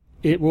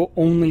it will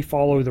only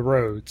follow the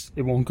roads.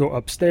 It won't go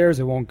upstairs.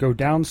 It won't go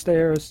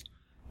downstairs.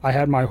 I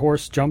had my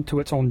horse jump to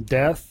its own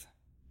death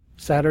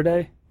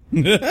Saturday.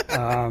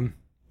 It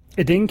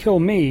didn't kill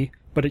me,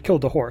 but it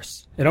killed the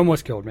horse. It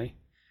almost killed me,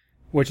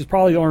 which is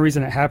probably the only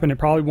reason it happened. It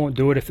probably won't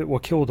do it if it will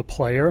kill the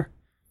player.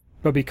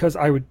 But because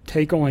I would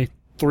take only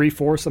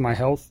 3/4 of my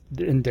health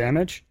in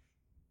damage,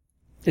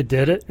 it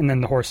did it, and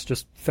then the horse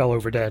just fell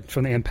over dead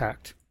from the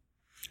impact.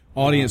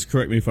 Audience,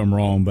 correct me if I'm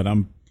wrong, but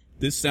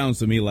this sounds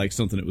to me like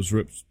something that was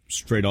ripped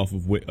straight off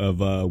of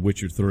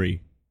Witcher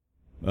 3.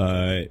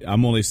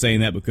 I'm only saying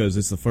that because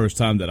it's the first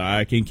time that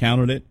I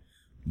encountered it,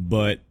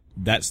 but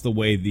that's the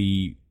way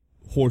the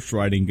horse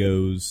riding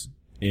goes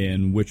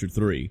in Witcher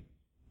 3.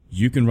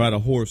 You can ride a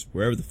horse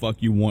wherever the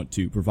fuck you want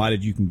to,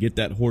 provided you can get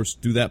that horse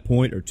to that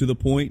point or to the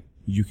point,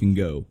 you can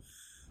go.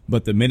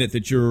 But the minute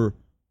that you're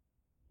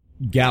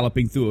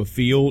galloping through a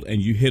field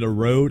and you hit a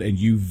road and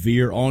you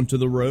veer onto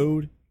the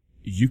road,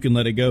 you can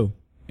let it go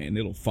and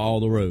it'll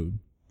follow the road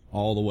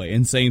all the way.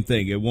 And same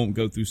thing, it won't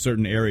go through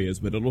certain areas,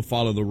 but it'll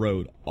follow the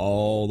road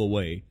all the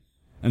way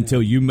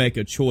until you make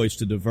a choice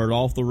to divert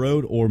off the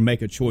road or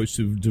make a choice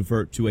to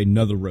divert to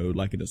another road,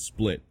 like in a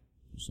split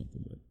or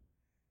something.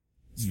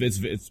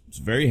 It's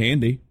very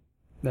handy.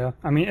 Yeah,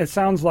 I mean, it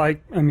sounds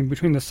like,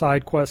 between the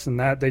side quests and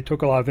that, they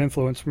took a lot of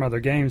influence from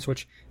other games,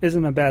 which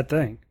isn't a bad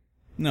thing.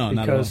 No, not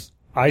at all. Because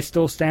I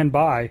still stand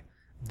by,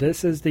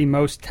 this is the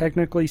most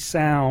technically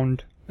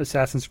sound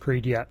Assassin's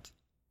Creed yet.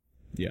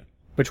 Yeah.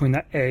 Between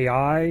the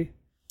AI,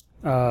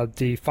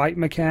 the fight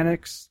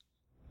mechanics,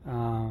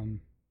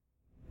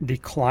 the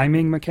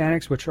climbing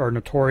mechanics, which are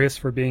notorious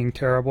for being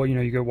terrible. You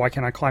know, you go, why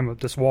can't I climb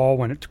up this wall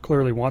when it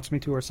clearly wants me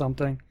to or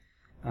something?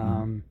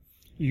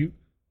 You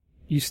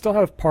still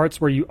have parts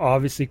where you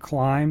obviously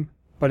climb,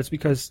 but it's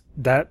because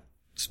that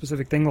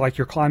specific thing, like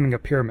you're climbing a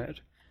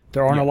pyramid.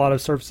 There aren't a lot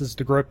of surfaces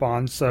to grip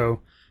on,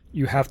 so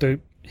you have to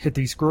hit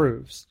these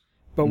grooves.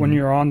 But when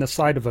you're on the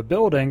side of a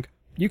building,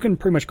 you can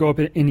pretty much go up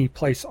at any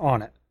place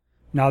on it.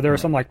 Now, there are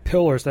some like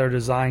pillars that are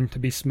designed to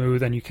be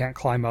smooth and you can't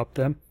climb up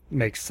them. It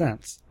makes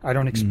sense. I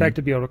don't expect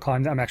to be able to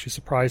climb them. I'm actually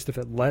surprised if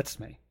it lets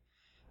me.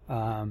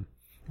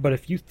 But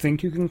if you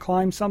think you can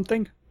climb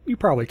something, you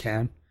probably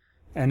can.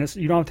 And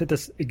you don't have to hit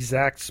this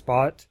exact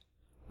spot,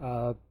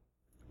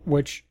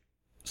 which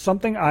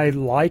something I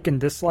like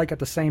and dislike at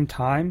the same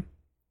time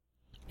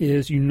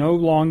is you no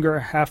longer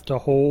have to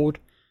hold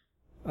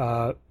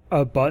a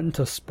button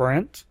to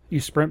sprint.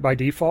 You sprint by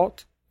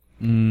default.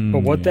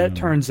 But what that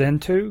turns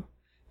into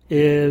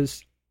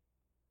is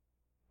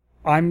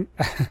it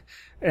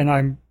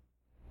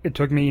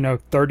took me,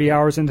 30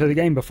 hours into the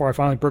game before I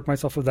finally broke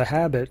myself of the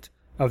habit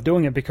of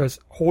doing it, because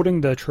holding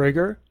the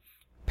trigger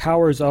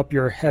powers up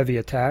your heavy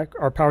attack,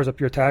 or powers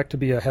up your attack to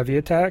be a heavy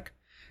attack.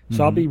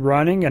 So I'll be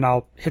running and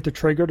I'll hit the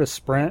trigger to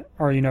sprint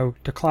or,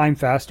 to climb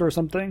faster or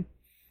something.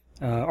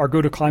 or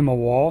go to climb a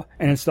wall,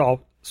 and instead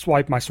I'll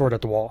swipe my sword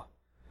at the wall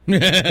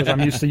because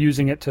I'm used to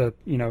using it to,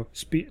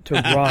 to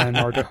run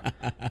or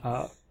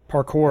to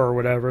parkour or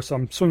whatever. So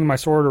I'm swinging my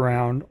sword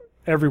around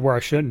everywhere I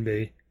shouldn't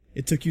be.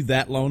 It took you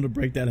that long to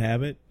break that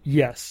habit?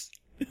 Yes.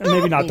 And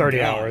maybe not 30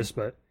 God. hours,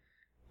 but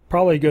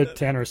probably a good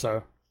 10 or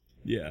so.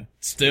 Yeah.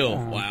 Still,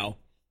 wow.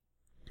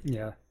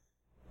 Yeah.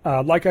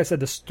 Like I said,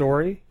 the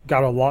story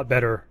got a lot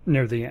better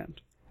near the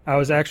end. I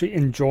was actually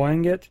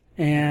enjoying it,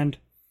 and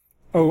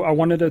I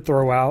wanted to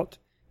throw out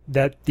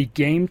that the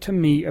game to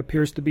me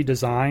appears to be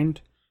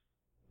designed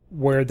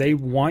where they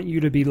want you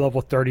to be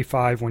level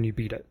 35 when you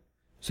beat it.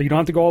 So you don't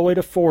have to go all the way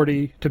to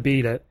 40 to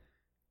beat it.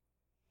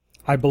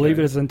 I believe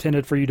it is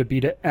intended for you to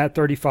beat it at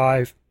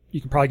 35.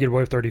 You can probably get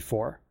away with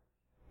 34.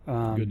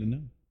 Good to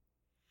know.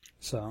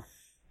 So,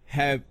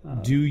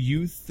 do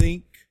you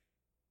think,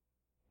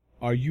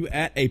 are you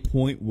at a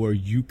point where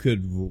you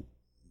could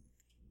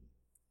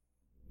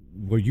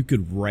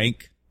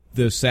rank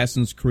the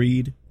Assassin's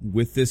Creed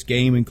with this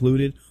game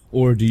included,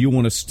 or do you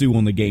want to stew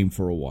on the game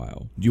for a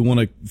while? Do you want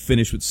to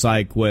finish with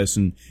side quests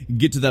and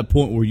get to that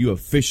point where you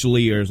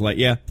officially are like,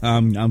 yeah,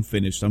 I'm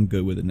finished, I'm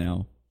good with it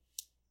now?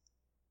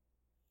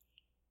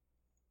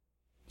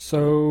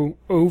 So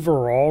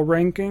overall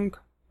ranking,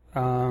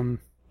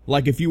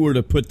 like if you were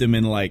to put them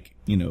in like,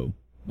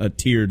 a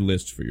tiered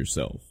list for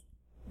yourself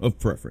of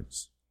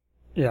preference.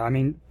 Yeah, I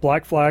mean,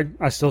 Black Flag,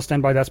 I still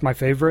stand by that's my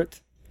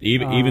favorite.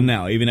 Even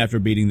now, even after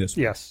beating this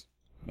one? Yes.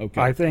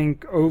 Okay. I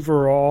think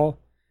overall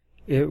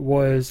it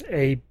was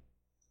a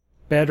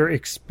better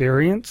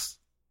experience.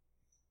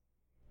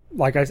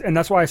 And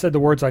that's why I said the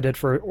words I did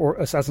for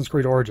Assassin's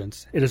Creed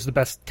Origins. It is the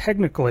best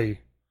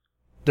technically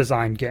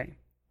designed game.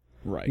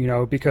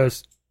 Right.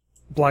 Because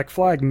Black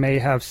Flag may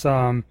have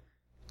some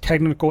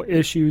technical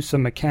issues,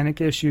 some mechanic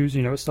issues.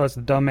 It still has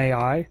the dumb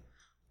AI,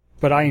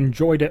 but I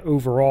enjoyed it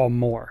overall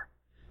more.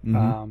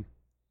 Mm-hmm.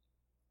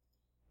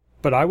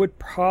 But I would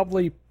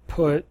probably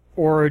put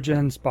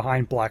Origins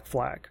behind Black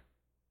Flag.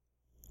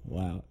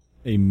 Wow.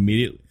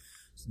 Immediately.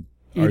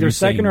 Either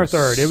second or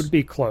third. It would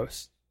be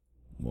close.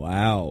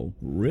 Wow.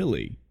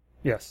 Really?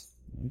 Yes.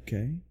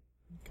 Okay.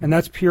 And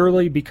that's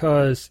purely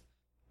because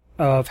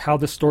of how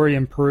the story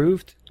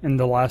improved in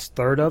the last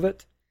third of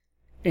it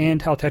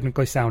and how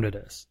technically sound it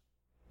is.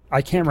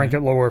 I can't rank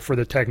it lower for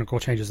the technical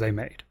changes they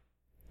made.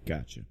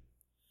 Gotcha.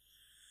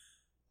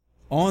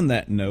 On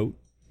that note,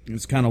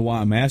 it's kind of why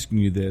I'm asking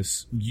you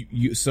this.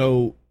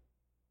 So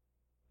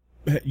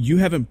you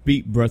haven't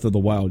beat Breath of the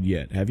Wild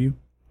yet, have you?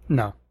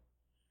 No.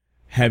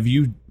 Have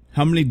you?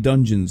 How many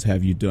dungeons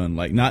have you done?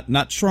 Like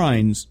not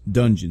shrines,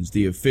 dungeons,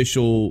 the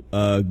official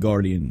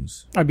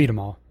Guardians. I beat them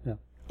all. Yeah.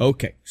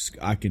 Okay,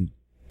 I can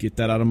get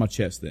that out of my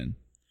chest then.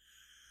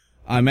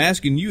 I'm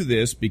asking you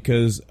this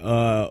because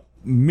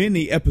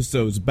many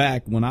episodes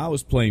back when I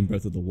was playing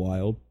Breath of the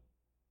Wild,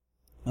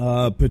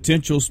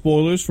 potential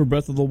spoilers for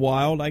Breath of the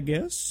Wild, I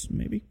guess,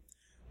 maybe.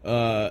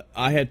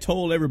 I had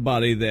told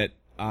everybody that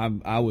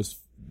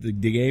the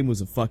game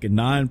was a fucking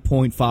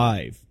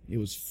 9.5. It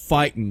was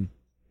fighting.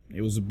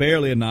 It was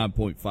barely a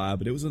 9.5,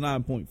 but it was a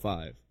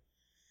 9.5.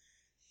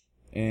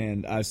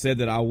 And I said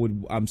that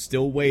I'm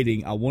still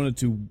waiting. I wanted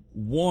to,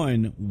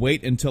 1,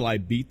 wait until I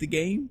beat the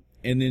game,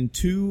 and then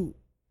 2,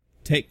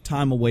 take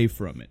time away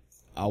from it.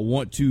 I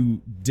want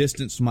to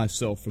distance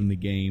myself from the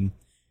game,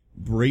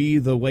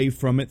 breathe away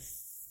from it,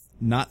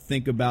 not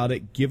think about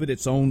it, give it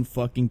its own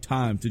fucking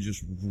time to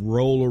just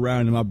roll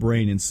around in my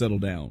brain and settle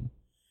down.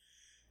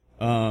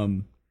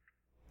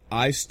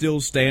 I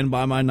still stand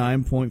by my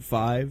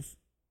 9.5.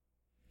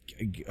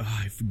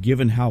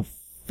 Given how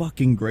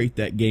fucking great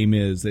that game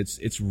is,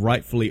 it's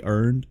rightfully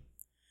earned.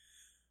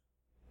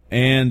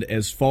 And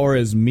as far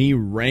as me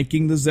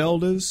ranking the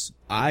Zeldas,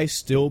 I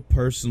still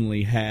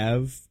personally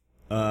have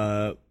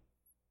Ocarina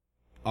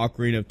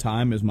of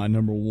Time as my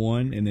number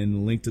 1, and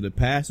then Link to the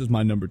Past is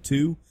my number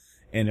 2.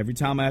 And every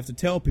time I have to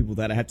tell people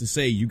that, I have to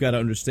say, you gotta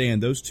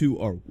understand, those two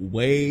are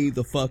way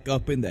the fuck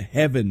up in the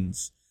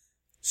heavens,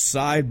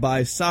 side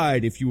by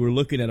side, if you were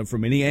looking at them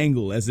from any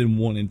angle, as in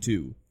 1 and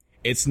 2.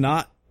 It's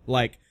not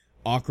like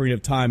Ocarina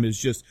of Time is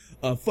just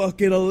a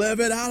fucking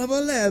 11 out of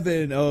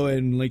 11. Oh,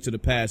 and Link to the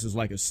Past is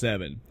like a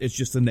 7. It's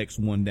just the next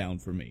one down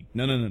for me.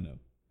 No.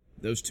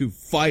 Those two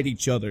fight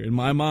each other in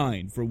my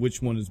mind for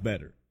which one is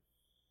better.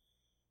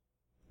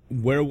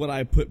 Where would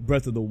I put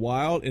Breath of the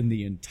Wild in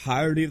the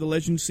entirety of the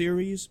Legend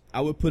series?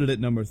 I would put it at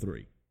number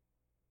 3.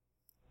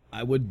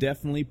 I would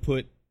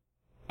put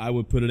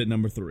it at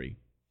number 3.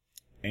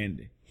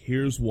 And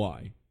here's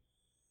why.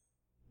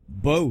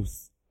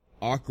 Both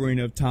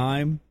Ocarina of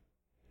Time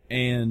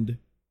and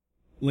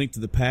Link to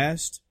the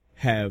Past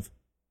have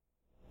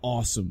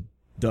awesome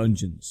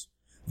dungeons.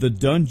 The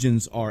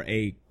dungeons are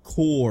a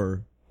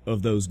core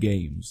of those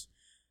games.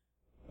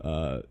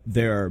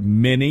 There are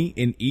many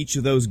in each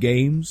of those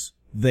games.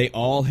 They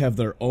all have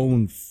their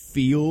own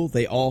feel.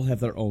 They all have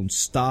their own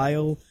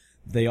style.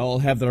 They all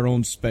have their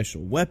own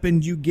special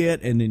weapon you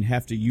get and then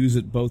have to use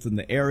it both in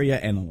the area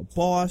and on a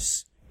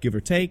boss, give or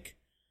take.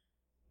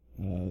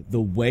 The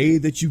way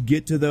that you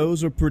get to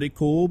those are pretty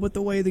cool, but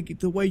the way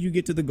you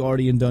get to the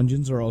Guardian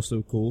dungeons are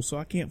also cool, so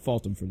I can't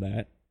fault them for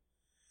that.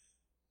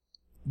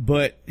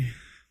 But,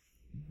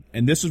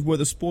 and this is where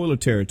the spoiler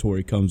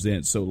territory comes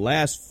in, so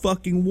last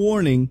fucking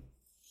warning,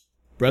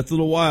 Breath of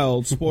the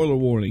Wild, spoiler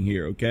warning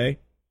here, okay?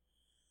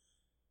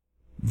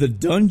 The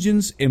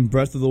dungeons in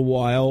Breath of the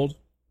Wild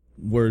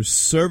were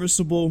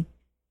serviceable,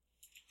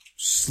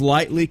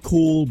 slightly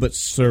cool, but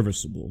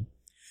serviceable.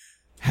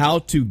 How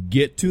to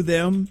get to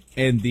them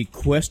and the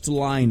quest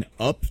line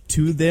up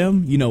to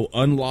them,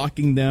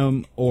 unlocking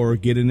them or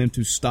getting them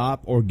to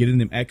stop or getting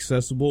them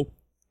accessible,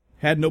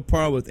 had no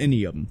problem with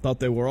any of them. Thought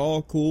they were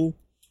all cool.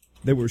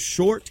 They were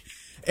short.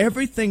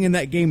 Everything in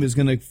that game is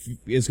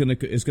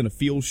gonna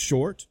feel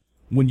short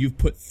when you've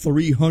put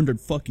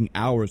 300 fucking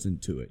hours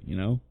into it.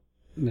 Yeah.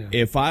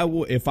 If I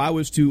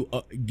was to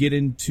get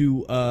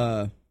into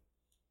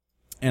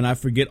and I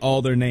forget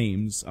all their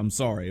names. I'm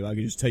sorry. I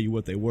can just tell you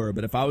what they were.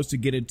 But if I was to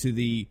get into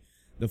the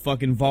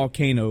fucking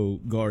Volcano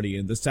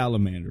Guardian, the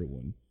Salamander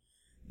one,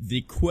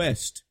 the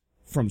quest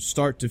from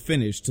start to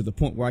finish to the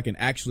point where I can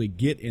actually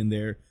get in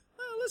there,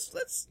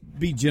 let's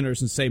be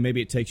generous and say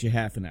maybe it takes you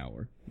half an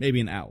hour,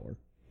 maybe an hour,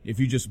 if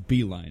you just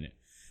beeline it.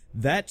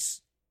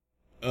 That's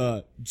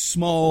a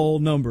small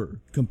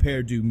number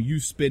compared to you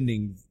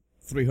spending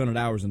 300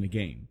 hours in the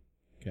game.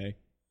 Okay?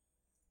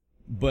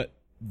 But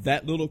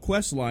that little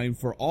quest line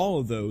for all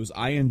of those,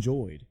 I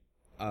enjoyed.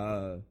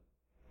 I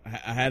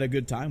had a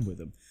good time with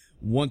them.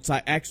 Once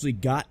I actually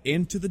got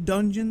into the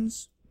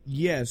dungeons,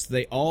 yes,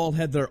 they all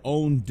had their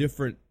own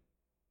different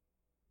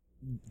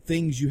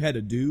things you had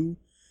to do.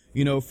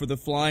 For the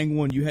flying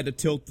one, you had to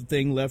tilt the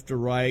thing left or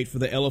right. For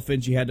the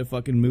elephant, you had to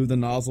fucking move the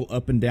nozzle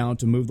up and down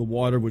to move the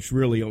water, which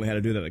really you only had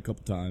to do that a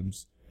couple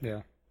times.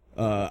 Yeah.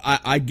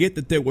 I get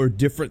that there were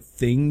different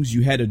things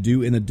you had to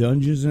do in the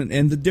dungeons,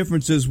 and the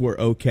differences were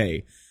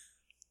okay.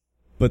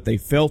 But they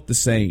felt the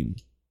same.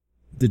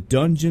 The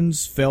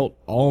dungeons felt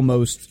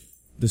almost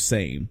the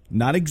same.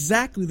 Not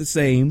exactly the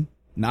same,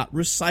 not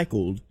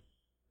recycled.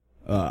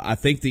 I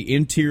think the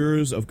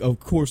interiors, of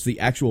course, the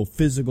actual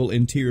physical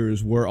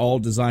interiors were all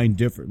designed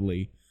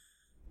differently.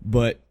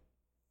 But,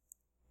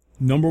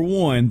 number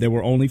one, there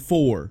were only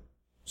 4.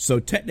 So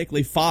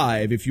technically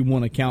 5 if you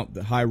want to count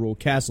the Hyrule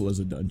Castle as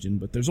a dungeon,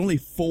 but there's only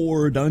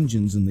 4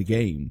 dungeons in the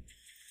game.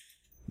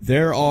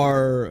 There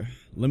are,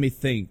 let me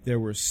think, there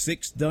were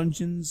 6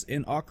 dungeons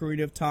in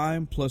Ocarina of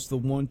Time, plus the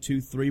 1, 2,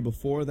 3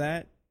 before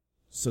that.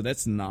 So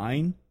that's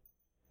 9.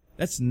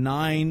 That's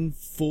 9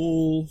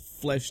 full,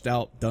 fleshed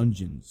out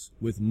dungeons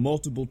with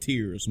multiple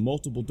tiers,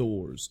 multiple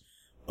doors,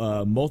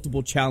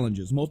 multiple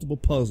challenges, multiple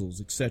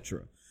puzzles,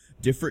 etc.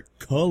 Different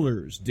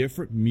colors,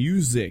 different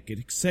music,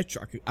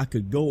 etc. I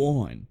could go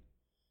on.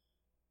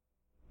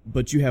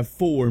 But you have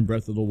 4 in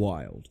Breath of the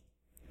Wild.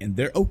 And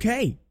they're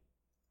okay.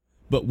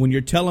 But when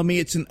you're telling me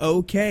it's an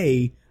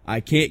okay, I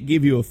can't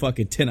give you a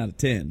fucking 10 out of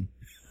 10.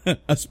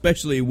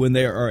 Especially when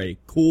they are a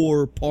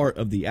core part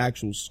of the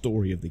actual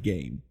story of the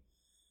game.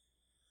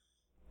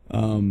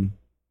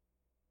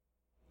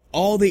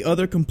 All the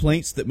other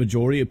complaints that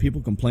majority of people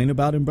complain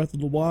about in Breath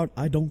of the Wild,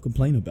 I don't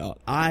complain about.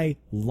 I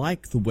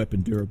like the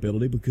weapon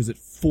durability because it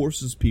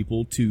forces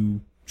people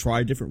to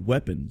try different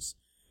weapons.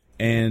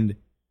 And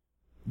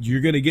you're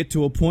going to get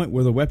to a point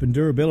where the weapon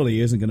durability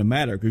isn't going to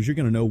matter because you're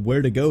going to know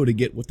where to go to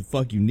get what the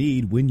fuck you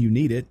need when you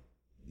need it.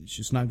 It's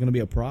just not going to be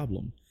a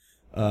problem.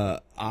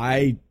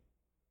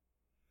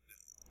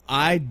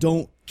 I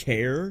don't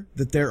care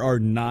that there are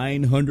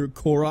 900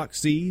 Korok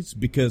seeds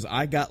because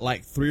I got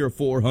like 300 or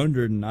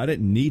 400 and I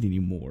didn't need any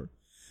more.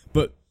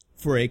 But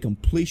for a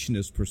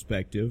completionist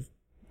perspective,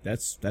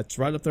 that's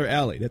right up their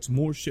alley. That's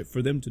more shit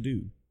for them to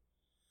do.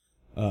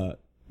 The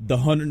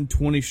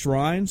 120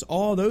 shrines,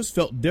 all those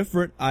felt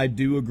different. I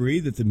do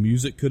agree that the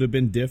music could have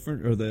been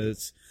different,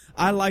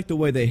 I like the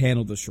way they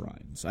handled the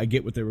shrines. I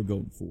get what they were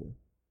going for.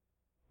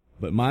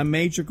 But my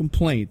major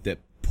complaint that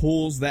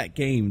pulls that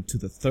game to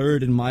the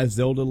 3rd in my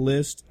Zelda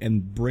list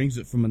and brings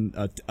it from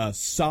a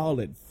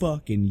solid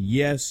fucking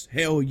yes,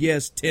 hell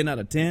yes, 10 out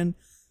of 10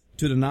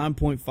 to the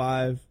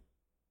 9.5,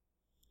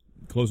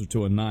 closer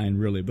to a 9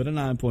 really, but a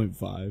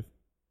 9.5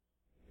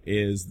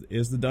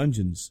 is the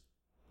dungeons.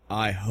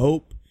 I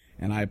hope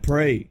and I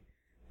pray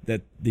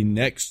that the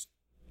next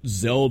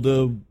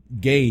Zelda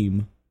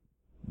game,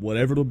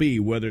 whatever it'll be,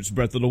 whether it's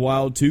Breath of the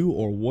Wild 2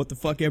 or what the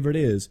fuck ever it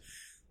is,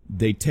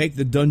 they take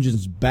the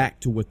dungeons back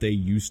to what they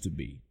used to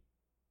be.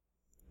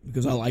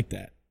 Because I like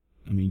that.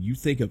 I mean, you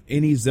think of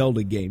any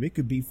Zelda game, it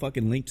could be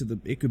fucking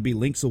it could be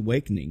Link's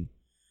Awakening,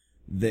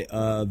 the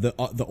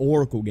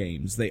Oracle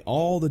games.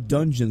 All the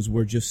dungeons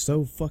were just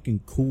so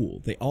fucking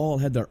cool. They all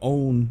had their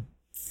own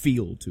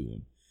feel to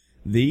them.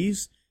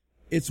 These,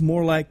 it's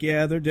more like,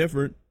 yeah, they're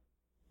different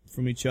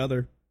from each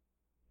other,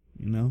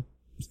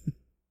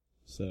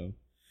 So,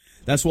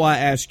 that's why I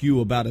asked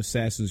you about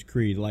Assassin's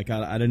Creed. Like,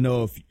 I didn't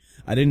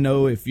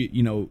know if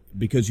you,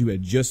 because you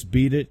had just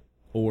beat it,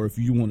 or if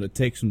you want to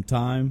take some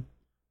time,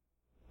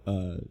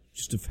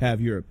 just to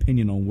have your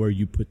opinion on where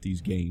you put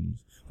these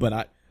games.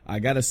 But I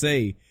gotta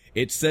say,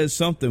 it says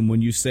something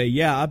when you say,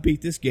 yeah, I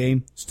beat this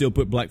game, still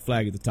put Black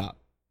Flag at the top.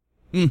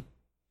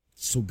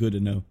 So good to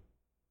know.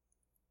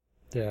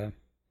 Yeah.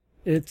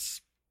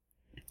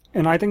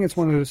 And I think it's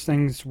one of those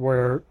things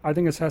where I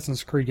think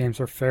Assassin's Creed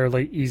games are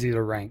fairly easy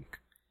to rank.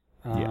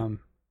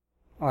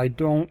 I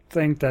don't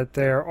think that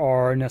there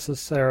are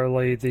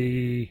necessarily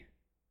the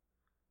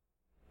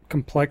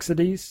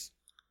complexities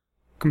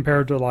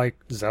compared to like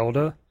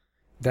Zelda.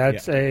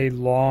 That's a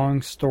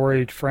long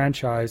storied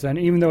franchise, and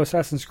even though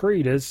Assassin's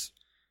Creed is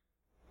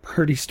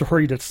pretty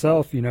storied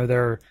itself, you know,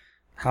 there are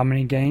how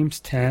many games?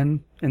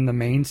 10 in the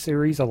main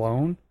series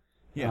alone.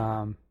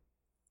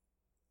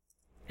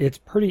 It's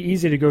pretty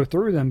easy to go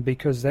through them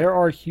because there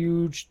are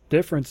huge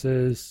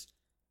differences.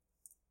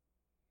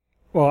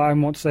 Well, I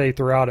won't say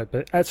throughout it,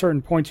 but at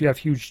certain points you have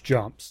huge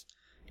jumps.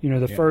 You know,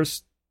 the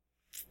first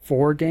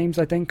 4 games,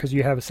 I think, because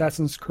you have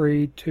Assassin's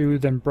Creed 2,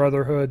 then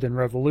Brotherhood, then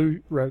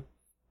Revelations,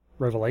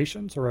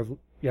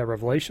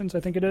 Revelations, I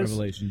think it is.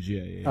 Revelations,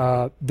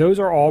 yeah. Those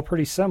are all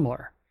pretty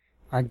similar.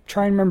 I'm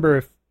trying to remember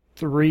if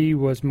 3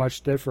 was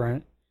much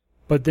different,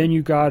 but then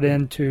you got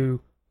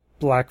into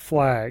Black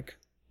Flag,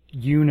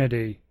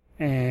 Unity,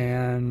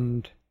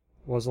 and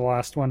what was the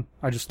last one?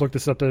 I just looked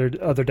this up the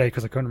other day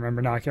because I couldn't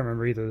remember. Now I can't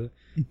remember either.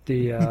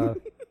 The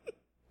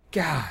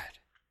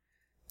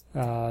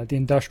the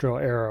Industrial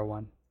Era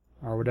one,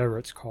 or whatever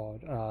it's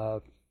called.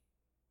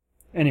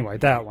 Anyway,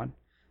 that one.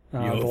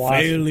 You're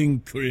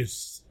failing,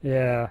 Chris.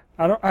 Yeah,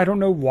 I don't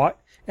know what,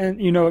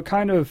 and you know, it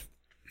kind of.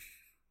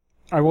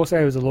 I will say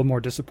I was a little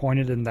more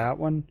disappointed in that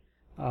one.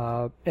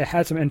 It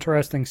had some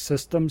interesting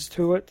systems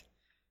to it,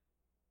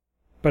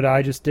 but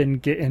I just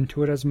didn't get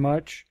into it as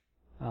much,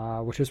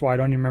 which is why I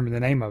don't even remember the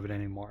name of it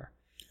anymore.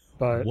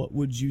 But what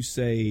would you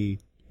say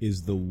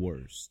is the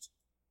worst?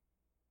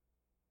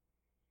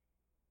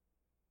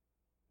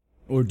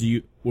 Or do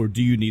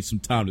you need some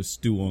time to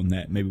stew on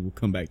that? Maybe we'll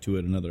come back to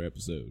it another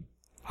episode.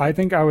 I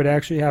think I would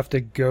actually have to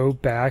go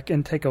back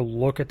and take a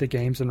look at the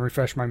games and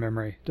refresh my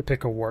memory to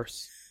pick a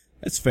worse.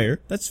 That's fair.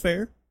 That's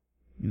fair.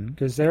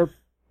 Because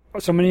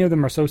so many of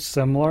them are so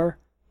similar,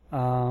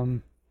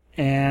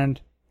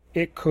 and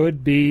it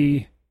could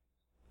be,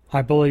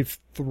 I believe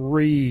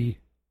 3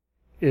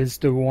 is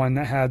the one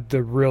that had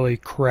the really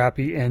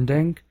crappy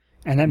ending,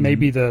 and that may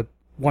be the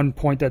one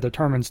point that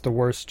determines the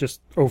worst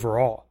just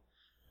overall.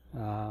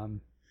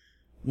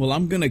 Well,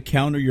 I'm going to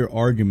counter your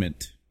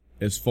argument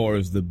as far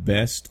as the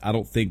best. I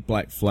don't think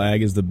Black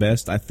Flag is the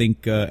best. I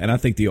think, and I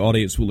think the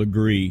audience will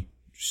agree.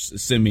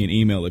 Send me an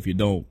email if you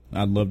don't.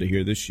 I'd love to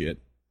hear this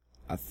shit.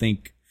 I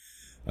think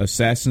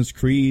Assassin's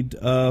Creed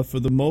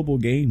for the mobile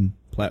game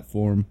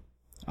platform,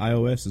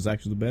 iOS, is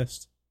actually the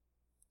best.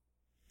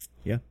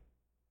 Yeah.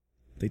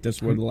 I think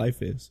that's where the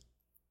life is.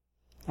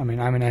 I mean,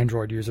 I'm an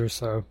Android user,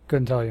 so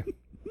couldn't tell you.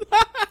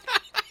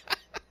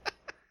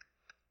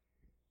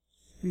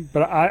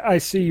 But I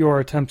see your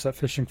attempts at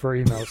fishing for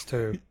emails,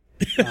 too.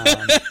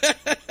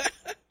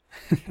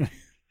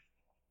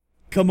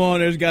 Come on,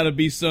 there's got to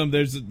be some.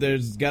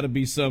 There's got to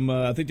be some.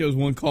 I think there was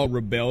one called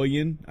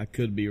Rebellion. I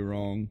could be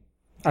wrong.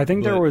 I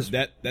think there was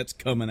that's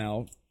coming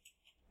out.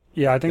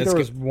 Yeah, I think there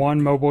was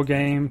one mobile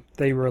game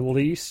they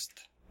released,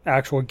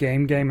 actual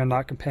game and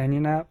not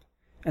companion app,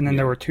 and then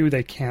there were 2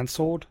 they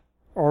canceled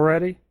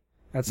already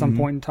at some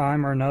point in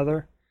time or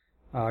another.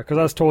 Because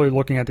I was totally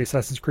looking at the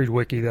Assassin's Creed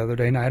wiki the other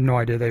day, and I had no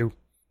idea they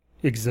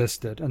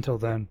existed until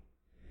then.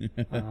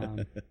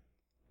 But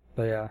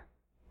yeah.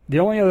 The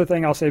only other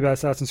thing I'll say about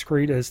Assassin's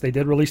Creed is they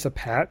did release a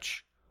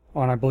patch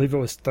on, I believe it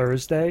was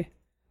Thursday.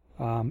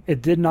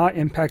 It did not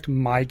impact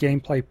my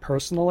gameplay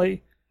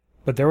personally,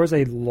 but there was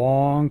a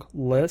long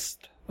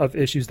list of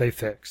issues they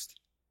fixed.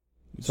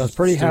 So I was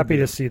pretty happy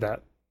to see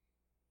that.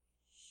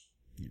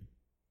 Yeah.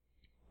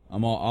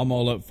 I'm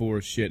all up for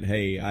shit.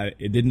 Hey,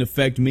 it didn't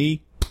affect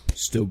me.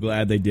 Still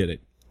glad they did it.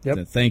 Yep.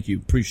 So thank you.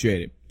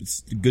 Appreciate it.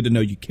 It's good to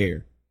know you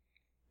care.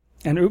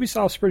 And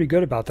Ubisoft's pretty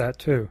good about that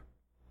too.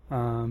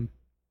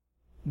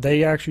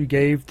 They actually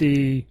gave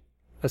the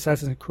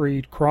Assassin's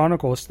Creed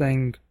Chronicles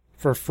thing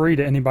for free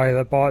to anybody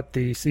that bought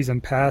the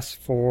season pass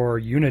for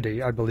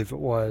Unity, I believe it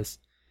was,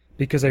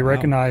 because they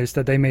recognized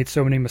that they made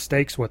so many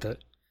mistakes with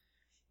it.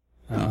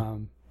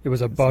 It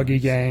was a buggy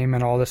game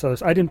and all this other.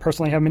 I didn't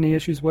personally have many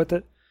issues with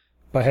it,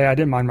 but hey, I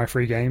didn't mind my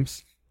free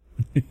games.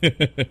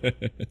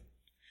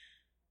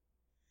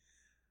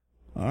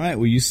 All right.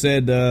 Well, you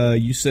said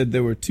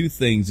there were 2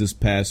 things this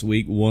past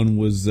week. One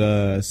was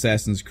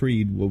Assassin's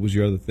Creed. What was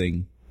your other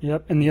thing?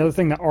 Yep, and the other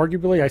thing that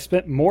arguably I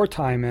spent more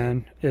time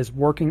in is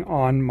working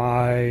on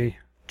my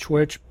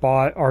Twitch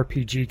bot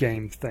RPG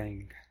game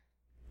thing.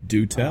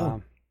 Do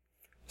tell.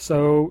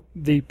 So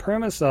the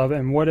premise of,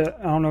 and I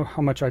don't know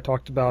how much I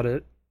talked about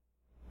it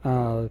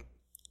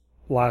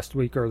last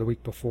week or the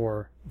week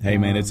before. Hey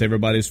man, it's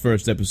everybody's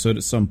first episode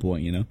at some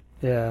point, you know?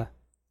 Yeah.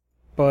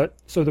 But,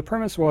 so the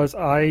premise was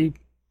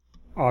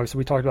obviously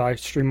we talked about I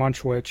stream on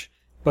Twitch,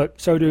 but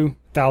so do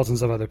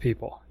thousands of other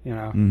people, you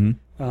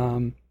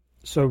know?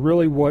 So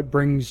really what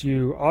brings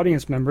you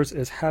audience members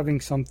is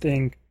having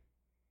something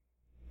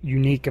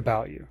unique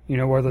about you. You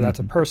know, whether that's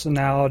a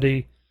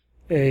personality,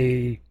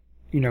 a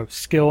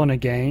skill in a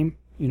game,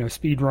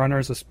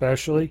 speedrunners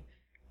especially,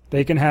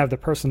 they can have the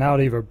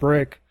personality of a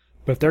brick,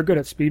 but if they're good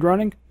at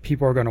speedrunning,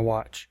 people are going to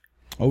watch.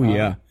 Oh,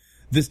 yeah.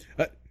 This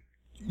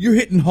you're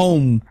hitting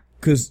home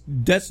because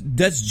that's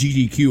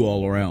GDQ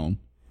all around.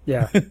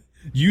 Yeah.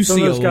 You Some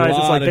see of those guys,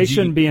 it's like they GD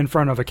shouldn't be in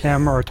front of a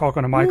camera or talk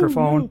on a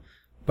microphone,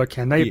 but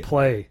can they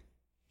play?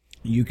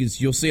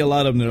 You'll see a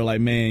lot of them that are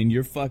like, man,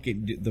 you're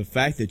fucking, the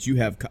fact that you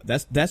have,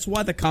 that's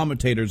why the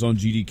commentators on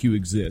GDQ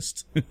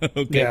exist.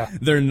 Okay. Yeah.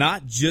 They're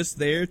not just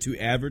there to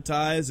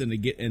advertise and to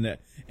get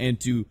and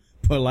to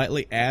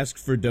politely ask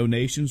for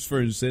donations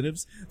for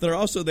incentives. They're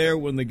also there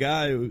when the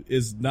guy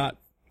is not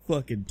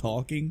fucking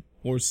talking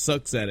or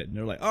sucks at it. And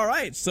they're like, all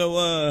right,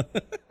 so,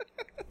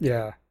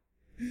 Yeah.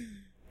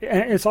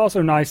 And it's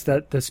also nice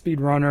that the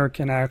speedrunner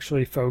can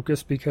actually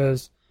focus,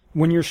 because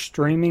when you're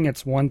streaming,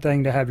 it's one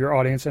thing to have your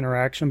audience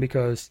interaction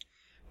because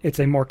it's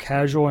a more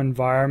casual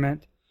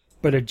environment.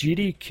 But a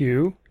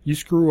GDQ, you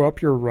screw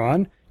up your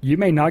run, you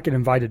may not get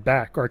invited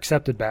back or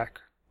accepted back,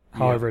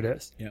 however it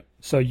is. Yep.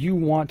 So you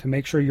want to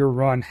make sure your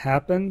run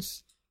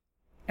happens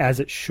as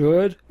it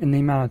should in the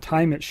amount of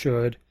time it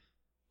should,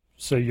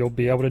 so you'll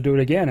be able to do it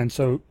again. And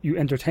so you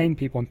entertain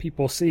people, and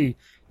people see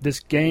this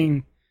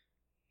game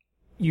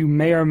you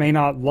may or may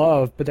not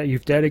love, but that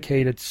you've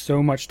dedicated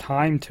so much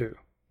time to.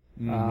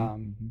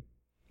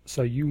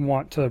 So you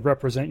want to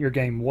represent your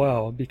game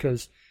well,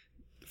 because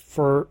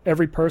for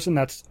every person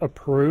that's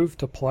approved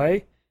to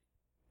play,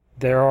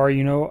 there are,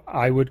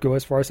 I would go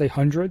as far as say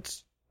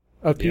hundreds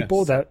of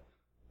people that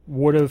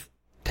would have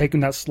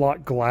taken that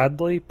slot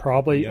gladly,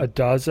 probably a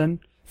dozen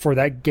for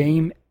that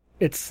game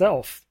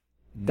itself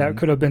that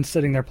could have been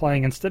sitting there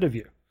playing instead of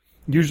you.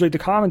 Usually the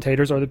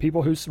commentators are the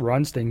people whose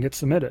runs didn't get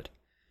submitted.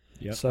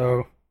 Yep.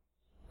 So,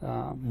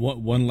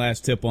 one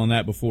last tip on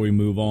that before we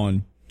move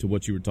on to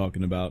what you were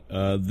talking about.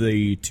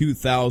 The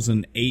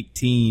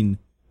 2018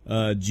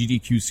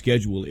 GDQ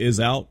schedule is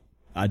out.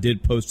 I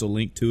did post a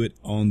link to it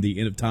on the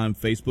End of Time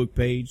Facebook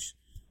page.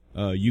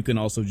 You can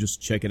also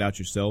just check it out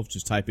yourself.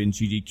 Just type in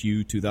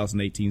GDQ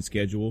 2018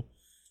 schedule.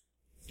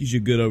 Gives you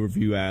a good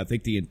overview. I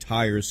think the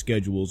entire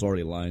schedule is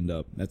already lined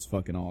up. That's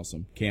fucking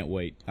awesome. Can't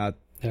wait. I'm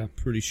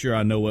pretty sure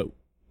I know what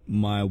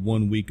my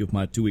 1 week of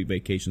my 2 week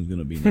vacation is going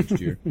to be next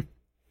year.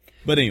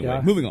 But anyway,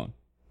 moving on.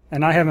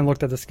 And I haven't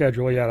looked at the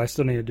schedule yet. I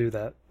still need to do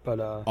that. But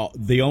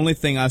the only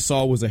thing I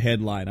saw was a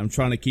headline. I'm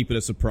trying to keep it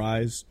a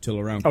surprise till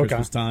around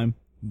Christmas time.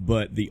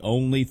 But the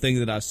only thing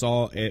that I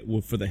saw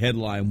for the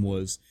headline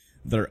was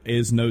there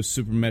is no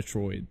Super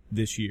Metroid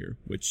this year.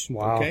 Which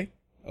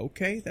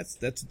okay, that's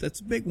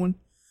a big one.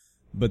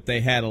 But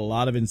they had a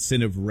lot of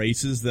incentive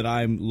races that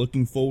I'm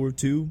looking forward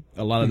to.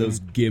 A lot of those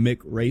gimmick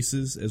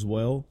races as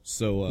well.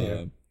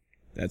 So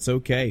that's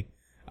okay.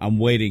 I'm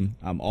waiting.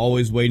 I'm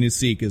always waiting to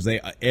see, because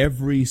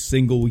every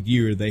single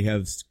year they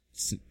have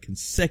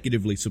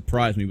consecutively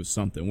surprised me with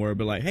something where I'll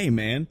be like, hey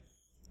man,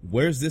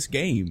 where's this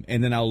game?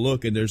 And then I'll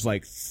look and there's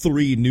like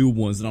 3 new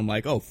ones and I'm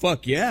like, oh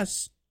fuck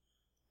yes.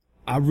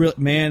 I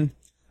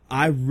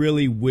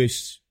really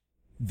wish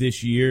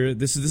this year,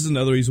 this is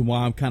another reason why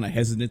I'm kind of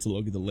hesitant to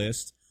look at the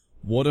list.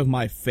 One of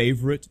my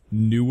favorite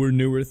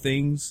newer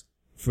things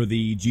for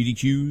the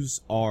GDQs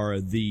are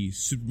the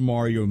Super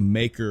Mario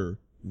Maker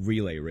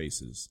relay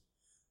races.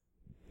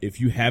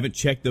 If you haven't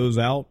checked those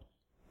out,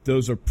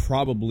 those are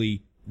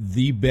probably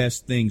the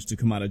best things to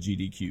come out of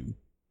GDQ.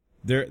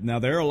 There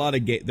are a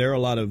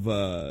lot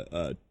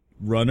of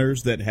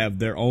runners that have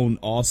their own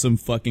awesome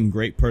fucking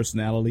great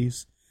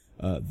personalities.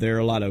 There are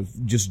a lot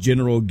of just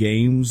general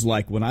games.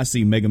 Like when I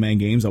see Mega Man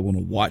games, I want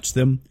to watch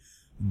them.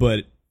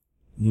 But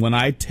when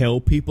I tell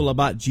people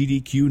about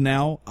GDQ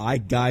now, I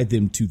guide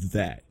them to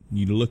that.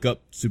 You look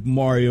up Super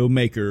Mario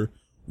Maker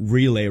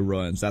relay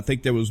runs. I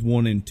think there was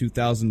one in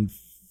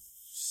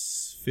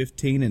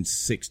 2015 and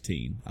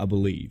 16, I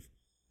believe.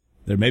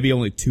 There may be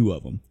only 2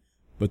 of them,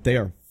 but they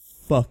are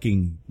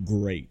fucking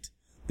great.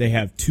 They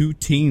have 2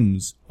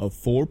 teams of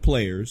 4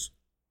 players.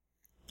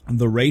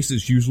 The race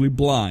is usually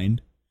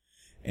blind,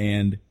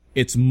 and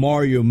it's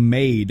Mario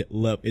made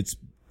it's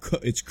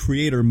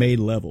creator made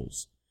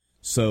levels.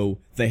 So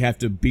they have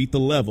to beat the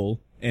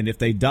level, and if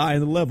they die in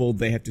the level,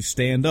 they have to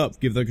stand up,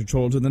 give their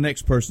control to the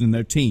next person in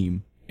their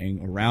team, and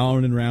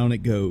around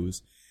it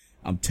goes.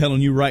 I'm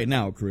telling you right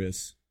now,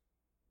 Chris,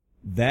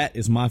 that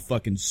is my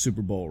fucking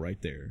Super Bowl right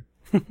there.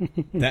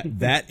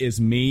 That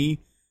is me.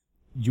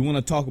 You want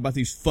to talk about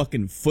these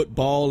fucking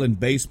football and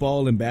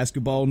baseball and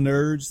basketball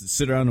nerds that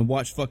sit around and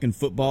watch fucking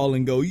football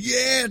and go,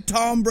 yeah,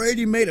 Tom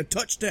Brady made a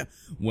touchdown.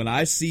 When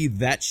I see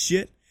that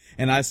shit,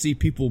 and I see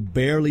people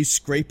barely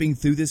scraping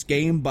through this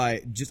game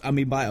by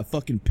a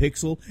fucking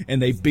pixel,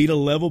 and they beat a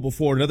level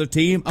before another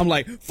team, I'm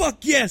like, fuck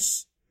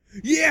yes!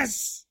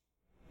 Yes!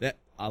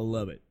 I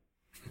love it.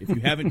 If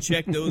you haven't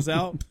checked those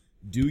out,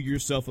 do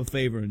yourself a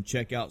favor and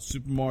check out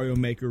Super Mario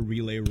Maker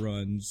relay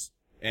runs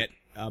at,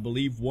 I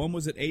believe one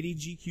was at 80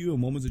 GQ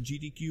and one was at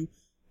GDQ.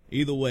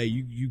 Either way,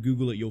 you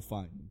Google it, you'll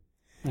find them.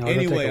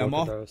 Anyway, I'm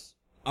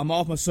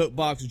off my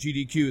soapbox of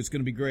GDQ. It's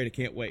going to be great. I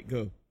can't wait.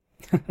 Go.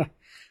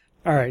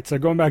 All right, so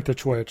going back to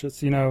Twitch,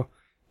 it's,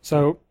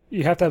 so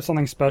you have to have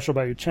something special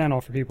about your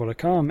channel for people to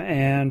come.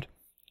 And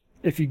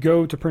if you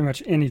go to pretty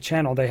much any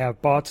channel, they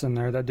have bots in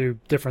there that do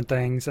different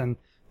things. And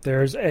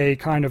there's a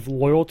kind of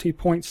loyalty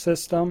point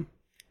system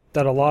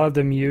that a lot of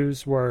them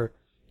use where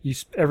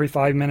every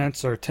 5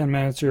 minutes or 10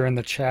 minutes you're in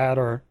the chat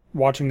or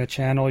watching the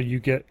channel, you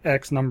get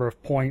X number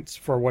of points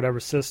for whatever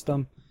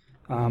system.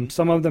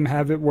 Some of them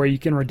have it where you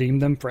can redeem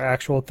them for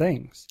actual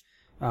things.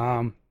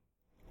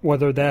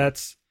 Whether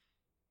that's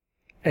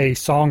a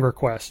song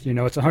request,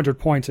 it's 100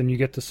 points and you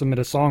get to submit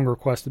a song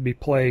request to be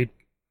played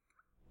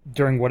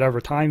during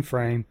whatever time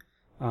frame,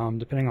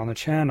 depending on the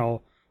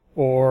channel.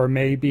 Or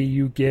maybe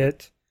you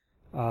get,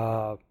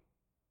 what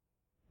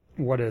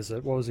is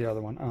it? What was the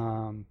other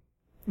one?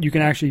 You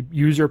can actually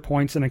use your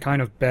points in a kind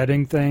of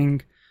betting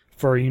thing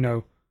for,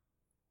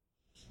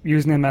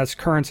 using them as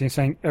currency and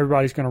saying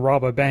everybody's going to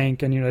rob a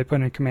bank, and they put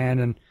in a command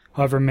and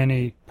however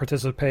many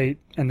participate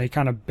and they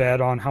kind of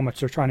bet on how much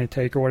they're trying to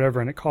take or whatever,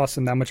 and it costs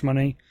them that much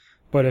money,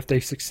 but if they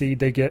succeed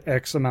they get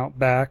X amount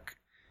back.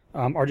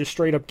 Or just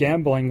straight up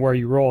gambling where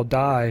you roll a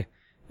die,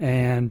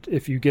 and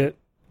if you get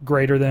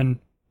greater than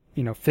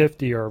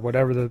 50 or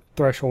whatever the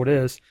threshold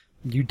is,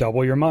 you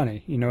double your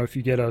money. If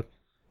you get a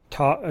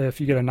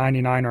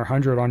 99 or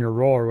 100 on your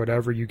roll or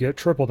whatever, you get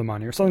triple the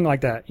money or something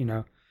like that.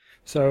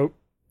 So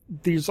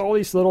there's all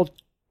these little,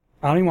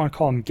 I don't even want to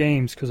call them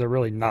games because they're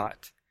really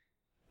not.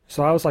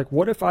 So I was like,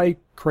 what if I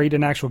create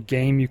an actual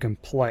game you can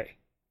play?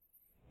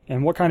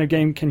 And what kind of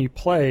game can you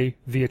play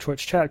via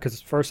Twitch chat?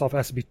 Because first off, it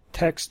has to be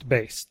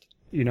text-based.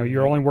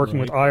 You're only working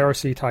with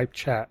IRC-type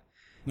chat.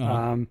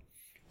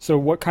 So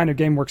what kind of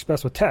game works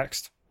best with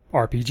text?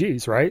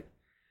 RPGs, right?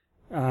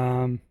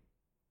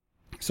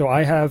 So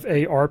I have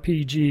a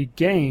RPG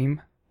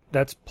game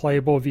that's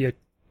playable via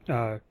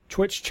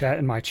Twitch chat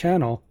in my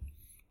channel.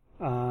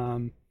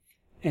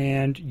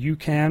 And you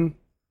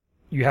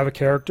have a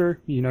character,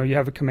 you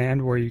have a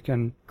command where you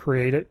can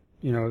create it.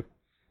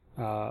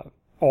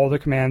 All the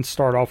commands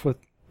start off with !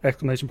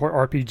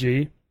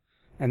 RPG,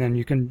 and then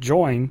you can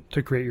join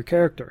to create your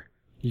character.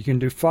 You can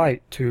do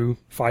fight to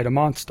fight a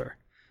monster.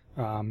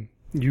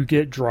 You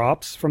get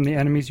drops from the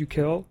enemies you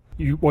kill.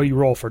 You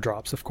roll for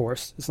drops, of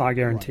course. It's not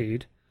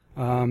guaranteed.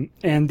 Right.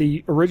 And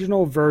the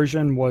original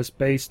version was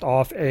based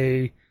off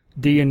a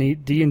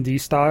D&D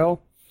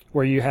style,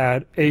 where you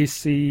had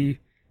AC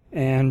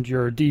and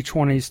your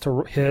D20s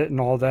to hit and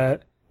all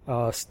that,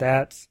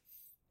 stats.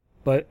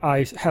 But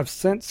I have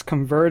since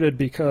converted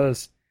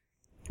because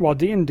while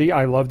D&D,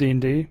 I love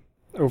D&D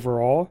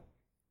overall,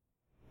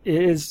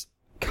 it is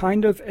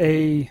kind of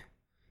a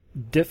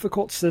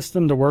difficult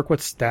system to work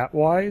with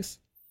stat-wise,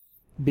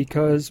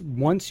 because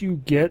once you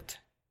get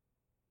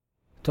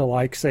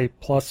to say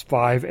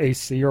 +5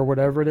 AC or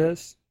whatever it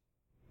is,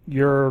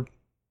 you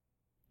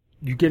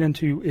get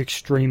into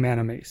extreme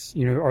enemies,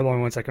 are the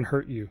only ones that can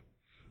hurt you.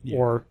 Yeah.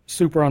 Or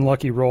super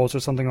unlucky rolls or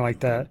something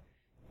like that.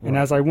 Right. And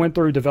as I went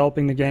through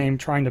developing the game,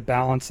 trying to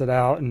balance it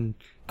out and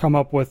come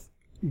up with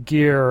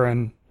gear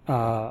and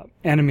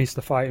enemies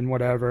to fight and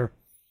whatever,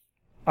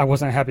 I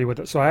wasn't happy with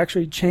it. So I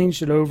actually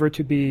changed it over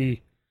to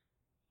be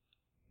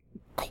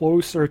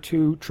closer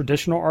to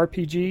traditional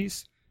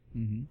RPGs,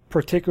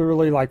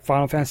 particularly like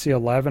Final Fantasy XI.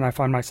 I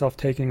find myself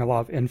taking a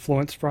lot of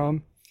influence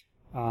from.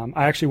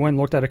 I actually went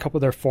and looked at a couple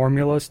of their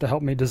formulas to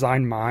help me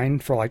design mine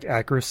for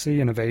accuracy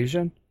and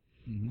evasion.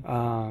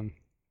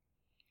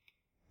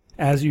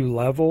 As you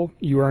level,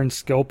 you earn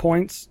skill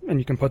points, and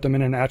you can put them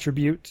in an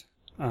attribute.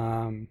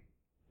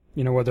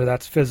 Whether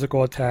that's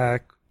physical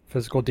attack,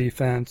 physical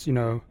defense,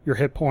 your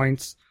hit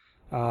points.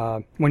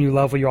 When you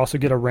level, you also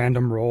get a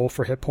random roll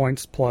for hit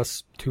points,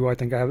 +2, I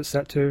think I have it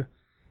set to.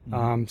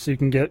 So you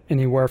can get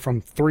anywhere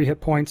from 3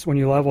 hit points when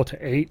you level to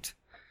 8.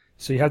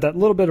 So you have that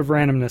little bit of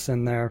randomness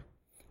in there.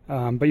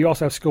 But you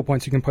also have skill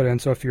points you can put in,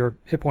 so if your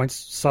hit points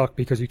suck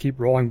because you keep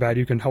rolling bad,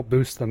 you can help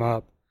boost them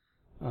up.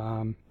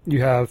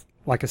 You have,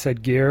 like I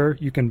said, gear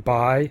you can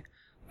buy.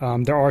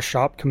 There are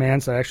shop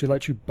commands that actually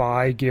let you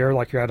buy gear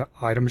like you're at an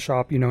item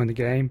shop, in the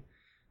game.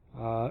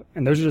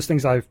 And those are just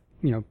things I've,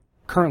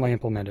 currently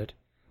implemented.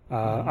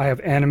 I have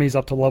enemies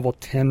up to level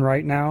 10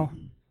 right now,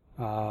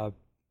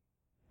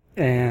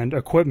 and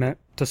equipment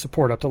to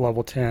support up to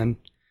level 10.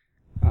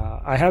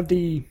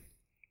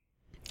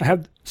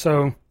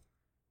 So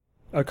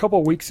a couple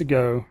of weeks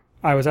ago,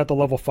 I was at the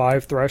level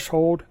 5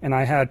 threshold, and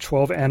I had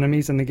 12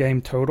 enemies in the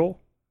game total.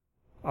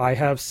 I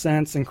have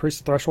since increased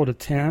the threshold to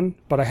 10,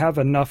 but I have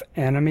enough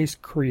enemies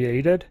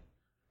created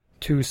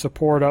to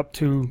support up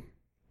to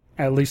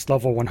at least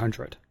level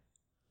 100.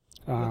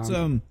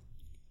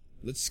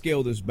 Let's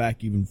scale this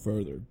back even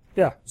further.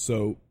 Yeah.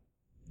 So,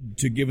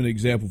 to give an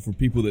example for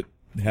people that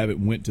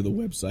haven't went to the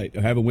website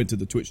or haven't went to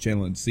the Twitch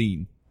channel and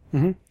seen,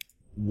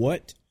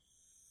 what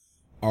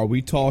are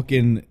we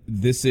talking?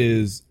 This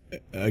is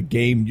a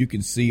game you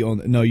can see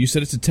on. No, you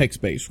said it's a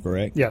text based,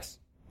 correct? Yes.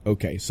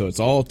 Okay, so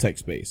it's all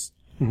text based.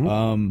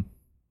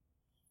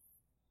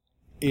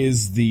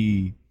 Is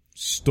the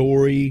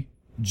story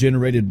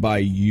generated by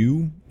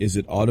you? Is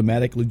it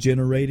automatically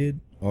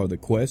generated? Or the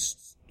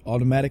quests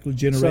automatically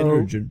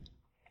generated? So,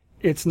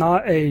 it's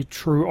not a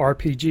true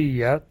RPG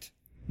yet.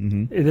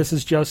 This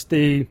is just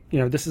this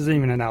isn't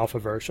even an alpha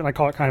version. I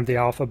call it kind of the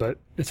alpha, but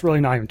it's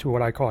really not even to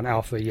what I call an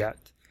alpha yet.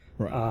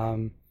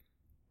 Right.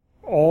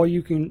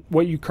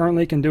 What you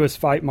currently can do is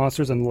fight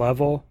monsters and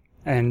level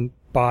and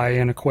buy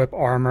and equip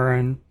armor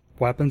and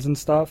weapons and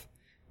stuff.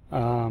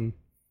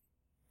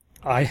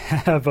 I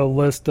have a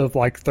list of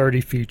like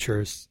 30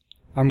 features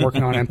I'm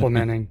working on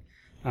implementing.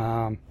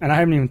 And I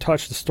haven't even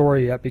touched the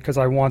story yet because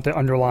I want the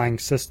underlying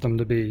system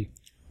to be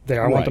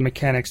there. I want the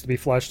mechanics to be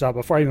fleshed out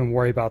before I even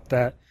worry about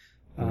that.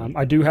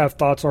 I do have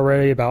thoughts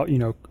already about,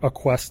 a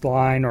quest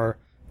line or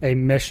a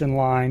mission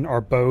line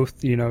or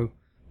both. You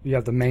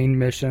have the main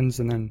missions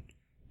and then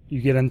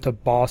you get into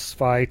boss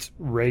fights,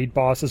 raid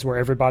bosses where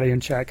everybody in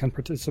chat can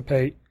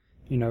participate.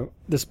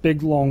 This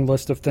big long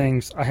list of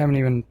things I haven't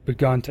even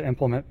begun to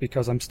implement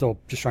because I'm still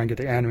just trying to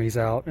get the enemies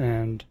out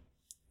and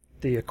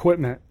the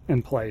equipment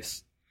in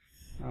place.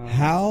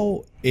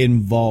 How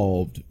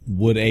involved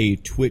would a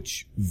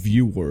Twitch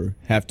viewer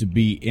have to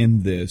be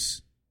in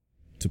this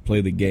to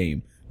play the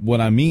game? What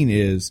I mean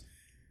is,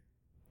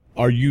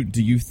 do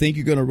you think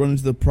you're going to run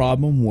into the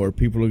problem where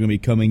people are going to be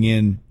coming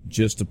in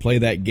just to play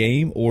that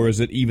game, or is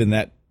it even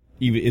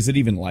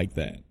like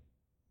that?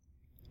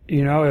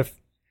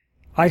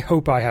 I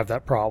hope I have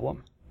that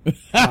problem.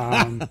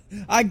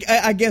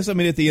 I guess, at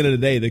the end of the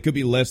day, there could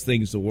be less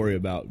things to worry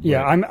about. But.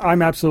 Yeah,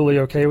 I'm absolutely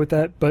okay with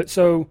that. But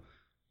so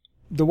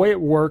the way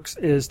it works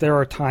is there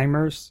are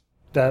timers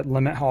that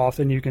limit how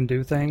often you can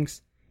do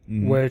things,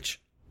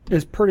 which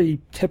is pretty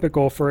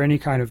typical for any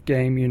kind of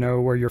game,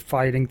 where you're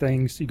fighting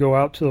things. You go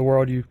out to the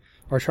world, you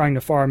are trying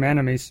to farm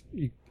enemies,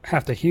 you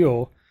have to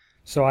heal.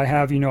 So I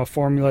have, a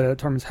formula that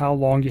determines how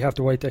long you have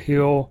to wait to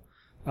heal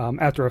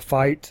after a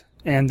fight.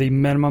 And the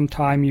minimum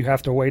time you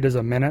have to wait is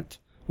a minute,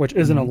 which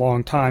isn't a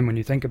long time when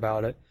you think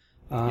about it.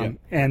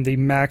 And the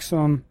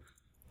maximum,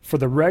 for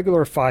the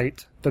regular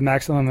fight, the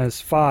maximum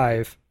is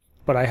 5,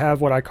 but I have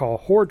what I call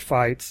horde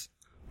fights,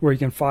 where you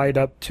can fight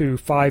up to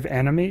 5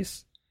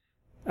 enemies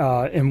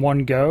in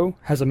one go,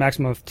 has a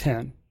maximum of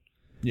 10.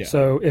 Yeah.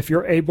 So if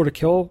you're able to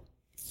kill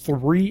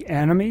 3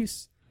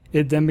 enemies,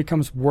 it then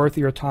becomes worth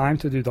your time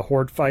to do the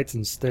horde fights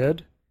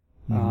instead.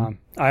 I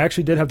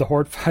actually did have the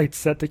horde fights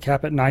set to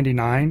cap at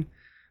 99,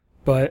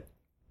 but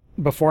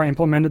before I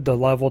implemented the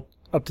level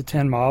up to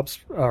 10 mobs,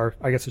 or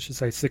I guess I should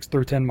say 6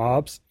 through 10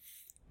 mobs,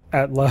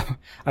 I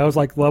was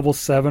like level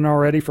 7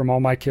 already from all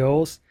my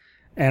kills,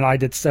 and I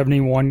did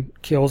 71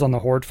 kills on the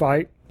horde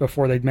fight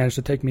before they'd managed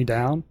to take me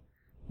down.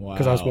 Wow.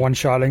 Because I was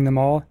one-shotting them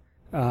all.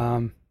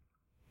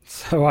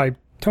 So I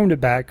toned it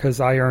back because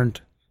I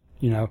earned,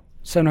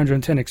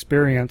 710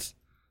 experience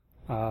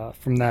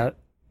from that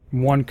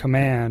one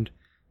command.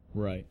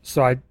 Right.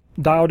 So I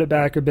dialed it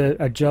back a bit,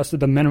 adjusted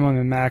the minimum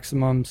and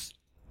maximums.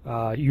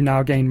 You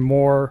now gain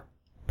more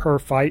per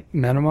fight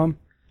minimum.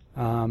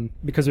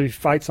 Because if you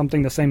fight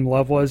something the same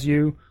level as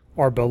you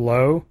or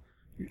below,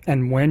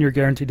 and win, you're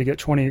guaranteed to get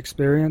 20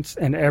 experience,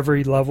 and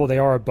every level they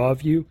are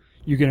above you,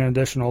 you get an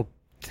additional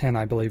 10,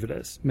 I believe it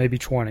is. Maybe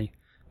 20.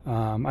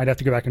 I'd have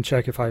to go back and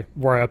check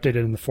where I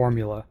updated in the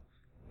formula.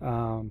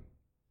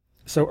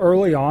 So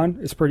early on,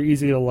 it's pretty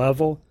easy to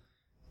level.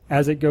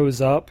 As it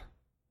goes up,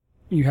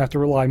 you have to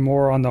rely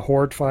more on the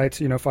horde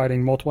fights,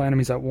 fighting multiple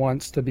enemies at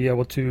once to be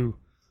able to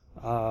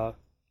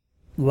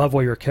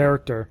level your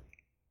character.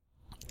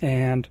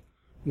 And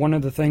one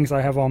of the things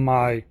I have on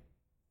my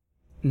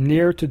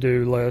near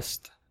to-do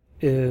list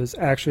is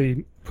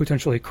actually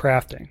potentially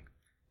crafting.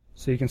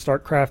 So you can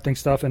start crafting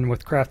stuff, and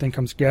with crafting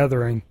comes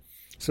gathering.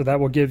 So that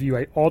will give you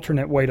an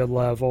alternate way to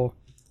level.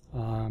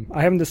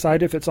 I haven't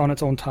decided if it's on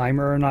its own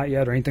timer or not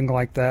yet or anything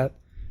like that,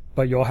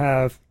 but you'll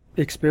have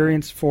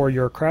experience for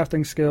your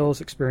crafting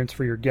skills, experience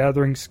for your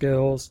gathering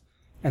skills,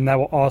 and that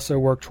will also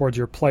work towards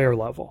your player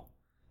level.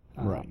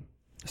 Right.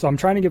 So I'm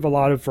trying to give a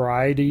lot of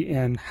variety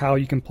in how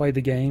you can play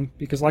the game,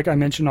 because like I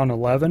mentioned on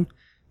 11,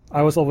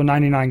 I was level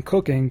 99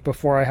 cooking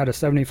before I had a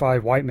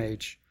 75 white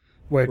mage,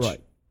 which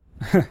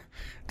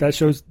that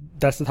shows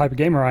that's the type of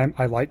gamer I am.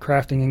 I like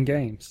crafting in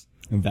games.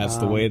 And that's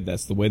the way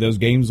those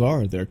games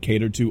are. They're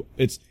catered to.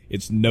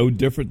 It's no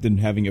different than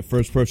having a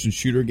first-person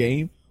shooter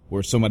game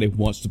where somebody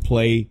wants to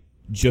play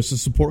just a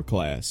support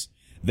class.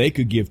 They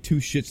could give 2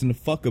 shits in the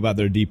fuck about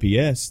their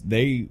DPS.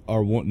 They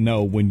are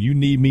no, when you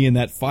need me in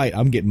that fight,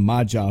 I'm getting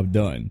my job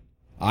done.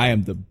 I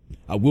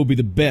will be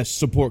the best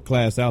support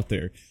class out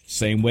there.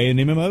 Same way in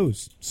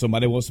MMOs.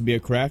 Somebody wants to be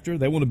a crafter.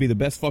 They want to be the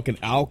best fucking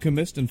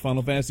alchemist in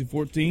Final Fantasy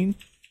XIV.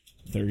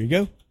 There you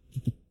go.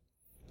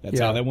 That's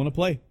how they want to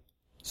play.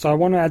 So I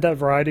want to add that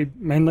variety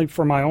mainly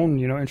for my own,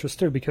 interest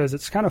too, because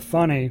it's kind of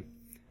funny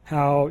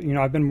how,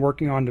 I've been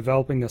working on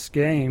developing this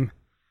game,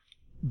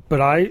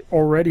 but I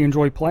already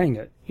enjoy playing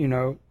it.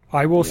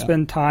 I will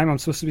spend time. I'm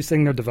supposed to be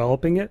sitting there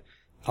developing it.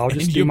 I'll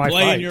just do my fights.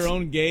 You play in your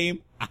own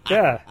game?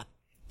 Yeah.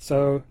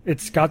 So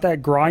it's got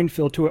that grind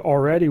feel to it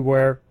already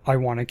where I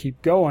want to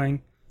keep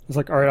going. It's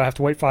like, all right, I have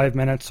to wait 5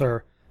 minutes,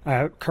 or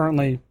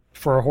currently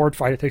for a horde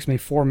fight, it takes me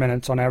 4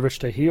 minutes on average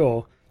to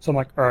heal. So I'm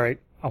like, all right,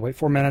 I'll wait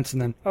 4 minutes,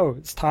 and then,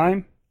 it's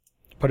time.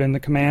 Put in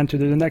the command to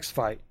do the next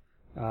fight.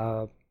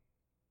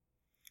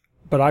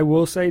 But I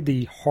will say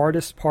the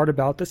hardest part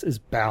about this is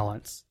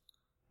balance.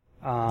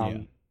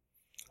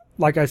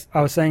 Like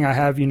I was saying, I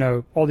have,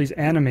 all these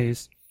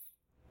enemies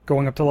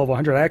going up to level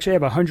 100. I actually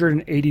have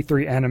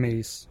 183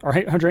 enemies, or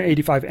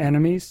 185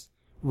 enemies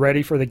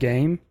ready for the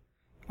game.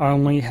 I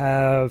only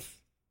have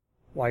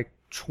like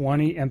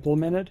 20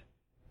 implemented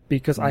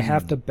because I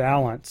have to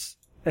balance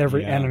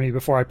every enemy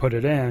before I put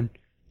it in.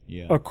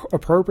 Yeah.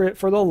 Appropriate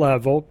for the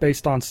level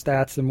based on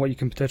stats and what you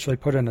can potentially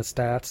put into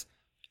stats,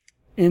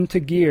 into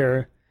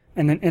gear,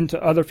 and then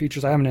into other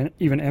features I haven't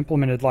even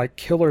implemented, like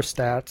killer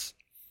stats,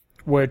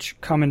 which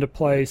come into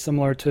play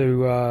similar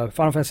to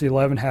Final Fantasy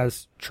XI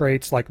has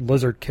traits like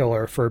Lizard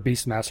Killer for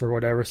Beastmaster or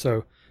whatever,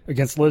 so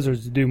against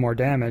lizards to do more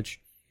damage.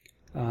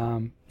 So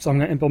I'm going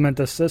to implement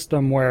this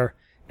system where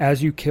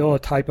as you kill a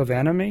type of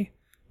enemy,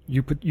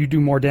 you do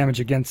more damage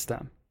against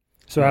them.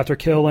 So after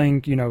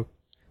killing,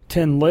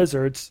 10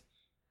 lizards,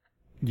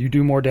 you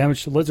do more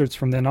damage to lizards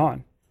from then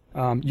on.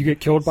 You get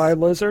killed by a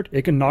lizard,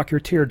 it can knock your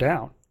tier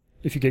down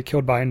if you get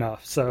killed by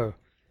enough. So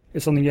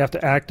it's something you have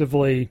to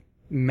actively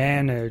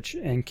manage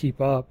and keep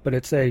up, but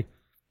it's a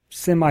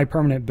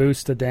semi-permanent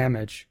boost to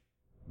damage.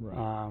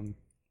 Right.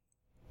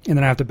 And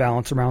then I have to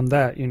balance around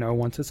that,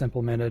 once it's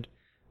implemented,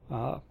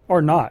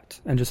 or not,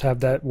 and just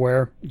have that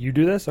where you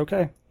do this,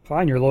 okay,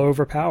 fine, you're low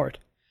overpowered.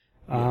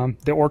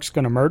 The orc's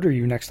going to murder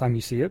you next time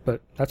you see it,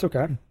 but that's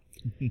okay.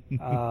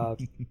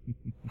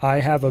 I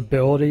have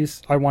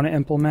abilities I want to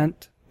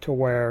implement to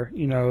where,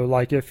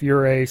 like if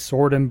you're a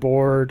sword and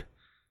board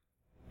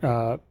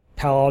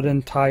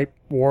paladin type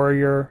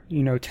warrior,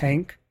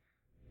 tank,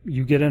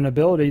 you get an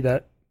ability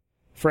that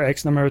for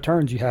X number of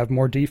turns you have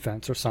more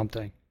defense or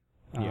something.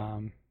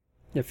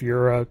 If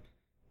you're a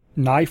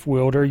knife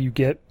wielder, you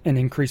get an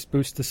increased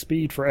boost to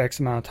speed for X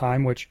amount of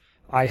time, which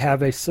I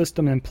have a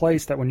system in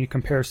place that when you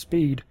compare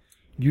speed,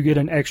 you get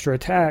an extra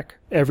attack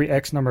every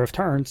X number of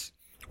turns,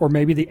 or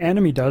maybe the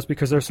enemy does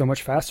because they're so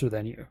much faster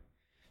than you.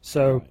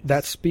 So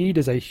that speed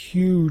is a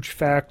huge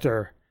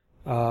factor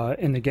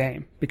in the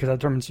game, because that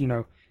determines,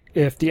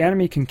 if the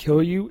enemy can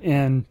kill you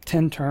in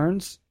 10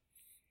 turns,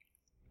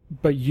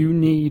 but you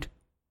need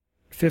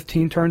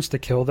 15 turns to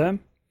kill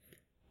them,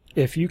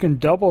 if you can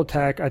double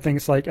attack, I think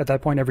it's like at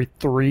that point every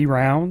 3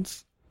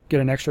 rounds, get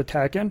an extra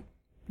attack in,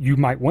 you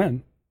might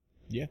win.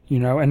 Yeah.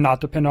 And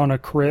not depend on a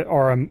crit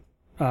or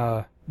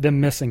them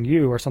missing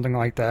you or something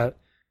like that.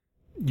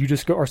 You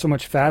just are so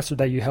much faster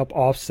that you help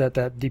offset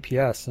that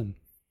DPS, and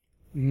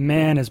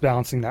man, is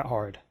balancing that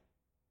hard.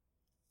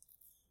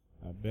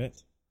 I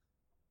bet.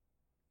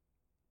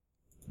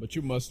 But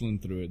you're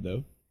muscling through it,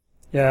 though.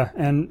 Yeah,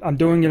 and I'm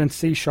doing it in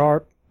C#,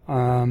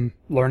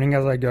 learning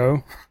as I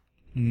go.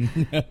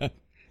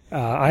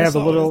 I have a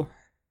little...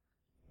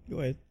 Go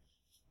ahead.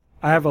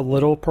 I have a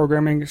little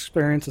programming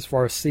experience as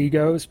far as C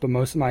goes, but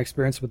most of my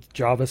experience with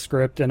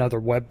JavaScript and other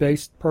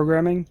web-based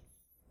programming.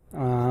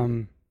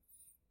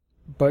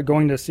 But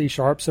going to C#,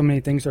 so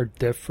many things are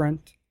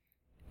different.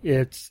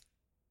 It's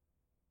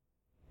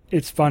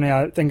funny,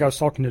 I think I was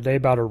talking today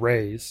about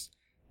arrays.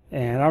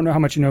 And I don't know how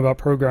much you know about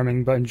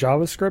programming, but in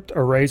JavaScript,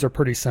 arrays are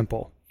pretty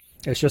simple.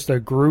 It's just a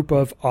group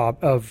of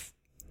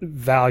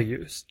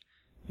values.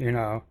 Think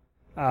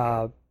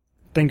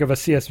of a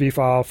CSV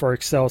file for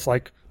Excel. It's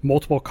like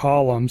multiple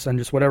columns, and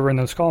just whatever in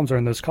those columns are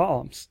in those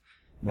columns.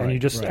 Right, and you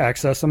just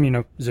access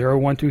them, 0,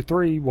 1, 2,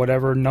 3,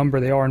 whatever number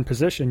they are in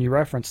position, you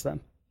reference them.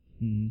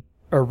 Mm-hmm.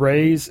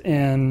 Arrays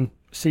in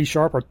C#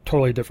 are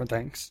totally different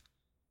things.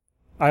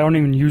 I don't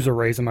even use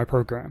arrays in my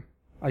program.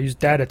 I use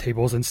data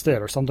tables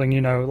instead, or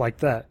something, like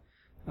that.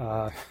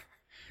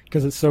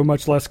 Because it's so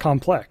much less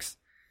complex.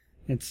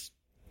 It's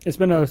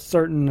been a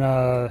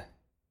certain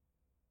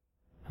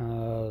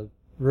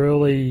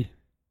really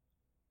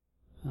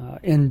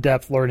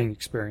in-depth learning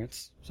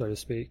experience, so to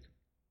speak.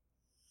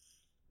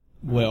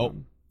 Well,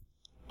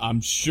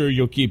 I'm sure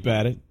you'll keep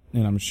at it,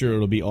 and I'm sure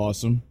it'll be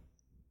awesome.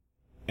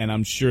 And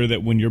I'm sure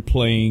that when you're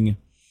playing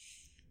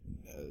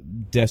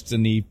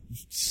Destiny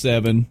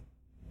 7,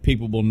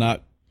 people will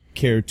not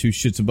care two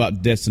shits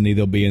about Destiny.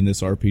 They'll be in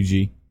this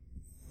RPG.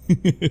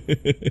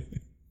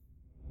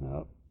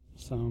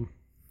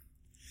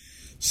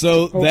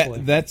 So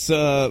that's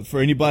for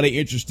anybody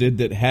interested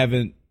that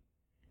haven't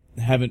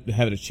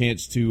had a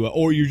chance to,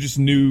 or you're just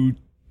new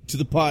to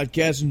the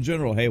podcast in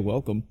general. Hey,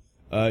 welcome.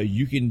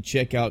 You can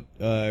check out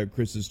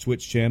Chris's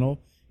Twitch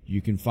channel.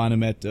 You can find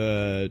him at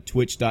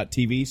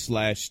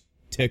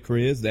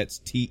twitch.tv/Tehkrizz. That's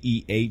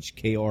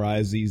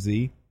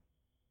TEHKRIZZ.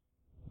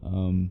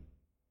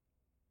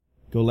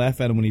 Go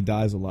laugh at him when he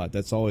dies a lot.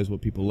 That's always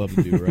what people love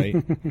to do,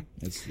 right?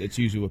 That's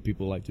usually what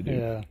people like to do.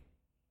 Yeah.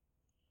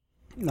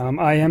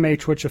 I am a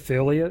Twitch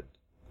affiliate,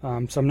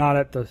 so I'm not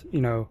at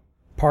the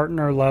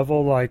partner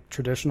level like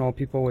traditional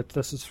people with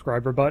the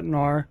subscriber button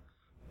are,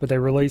 but they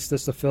released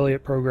this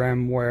affiliate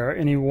program where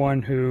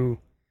anyone who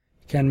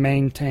can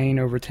maintain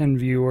over 10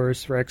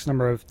 viewers for X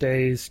number of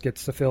days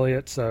gets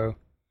affiliate. So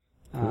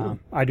cool.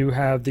 I do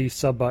have the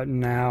sub button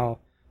now.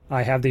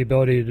 I have the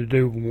ability to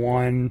do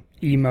one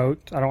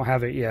emote. I don't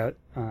have it yet.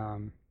 I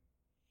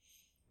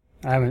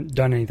haven't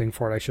done anything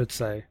for it, I should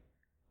say.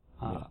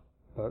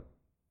 But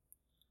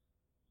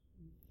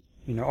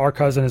Our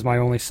cousin is my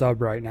only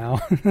sub right now.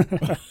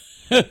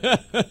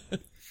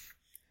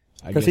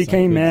 Because he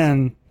came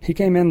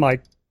in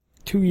like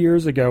 2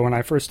 years ago when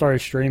I first started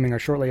streaming, or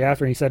shortly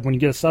after, and he said, when you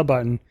get a sub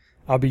button,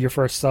 I'll be your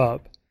first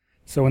sub.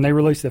 So when they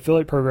released the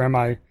affiliate program,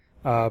 I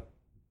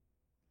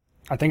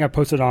think I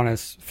posted on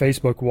his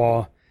Facebook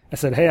wall. I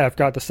said, hey, I've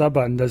got the sub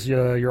button. Does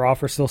your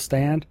offer still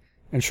stand?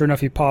 And sure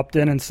enough, he popped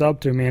in and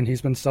subbed to me, and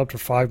he's been subbed for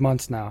 5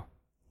 months now.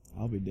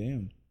 I'll be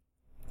damned.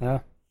 Yeah.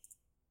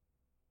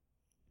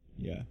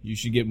 Yeah, you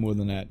should get more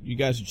than that. You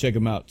guys should check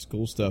him out. It's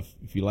cool stuff.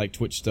 If you like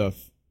Twitch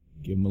stuff,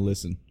 give him a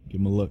listen.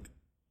 Give him a look.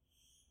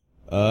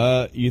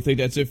 You think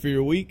that's it for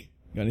your week?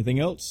 Got anything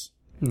else?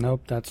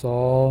 Nope, that's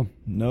all.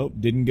 Nope,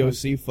 didn't go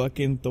see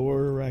fucking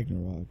Thor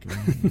Ragnarok. God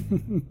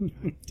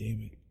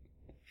damn it.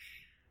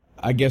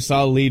 I guess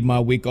I'll lead my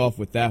week off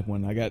with that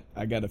one. I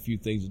got a few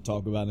things to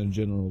talk about in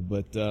general,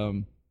 but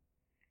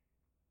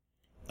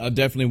I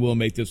definitely will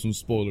make this one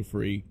spoiler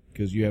free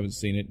because you haven't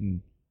seen it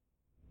and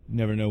you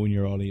never know when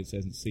your audience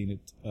hasn't seen it.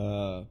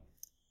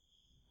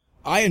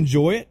 I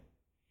enjoy it.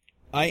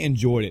 I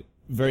enjoyed it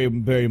very,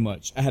 very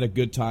much. I had a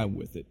good time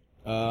with it.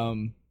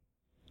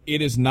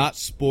 It is not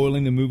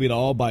spoiling the movie at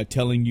all by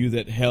telling you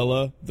that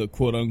Hela, the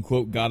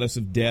quote-unquote goddess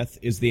of death,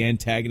 is the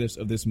antagonist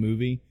of this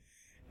movie.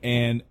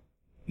 And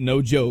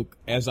no joke,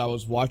 as I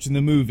was watching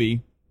the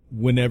movie,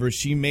 whenever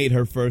she made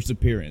her first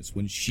appearance,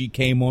 when she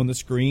came on the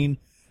screen,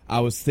 I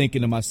was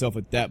thinking to myself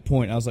at that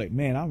point, I was like,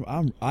 man,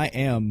 how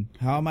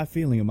am I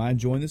feeling? Am I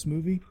enjoying this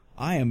movie?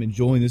 I am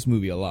enjoying this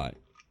movie a lot.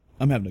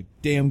 I'm having a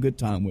damn good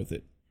time with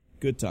it.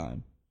 Good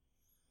time.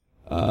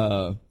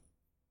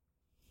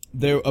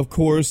 There, of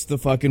course, the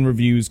fucking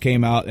reviews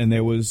came out and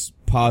there was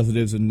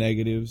positives and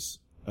negatives.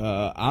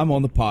 I'm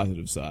on the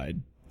positive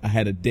side. I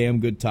had a damn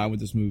good time with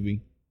this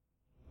movie.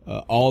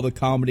 All the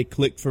comedy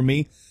clicked for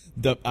me.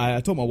 I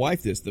told my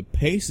wife this. The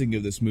pacing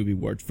of this movie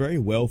worked very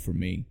well for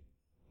me.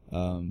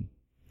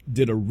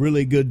 Did a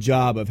really good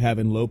job of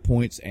having low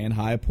points and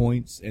high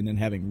points, and then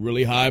having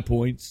really high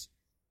points.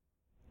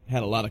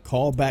 Had a lot of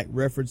callback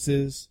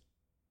references.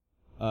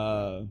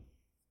 The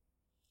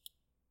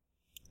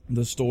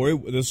story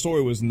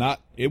was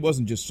it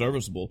wasn't just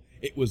serviceable.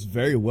 It was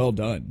very well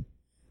done.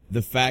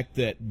 The fact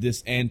that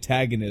this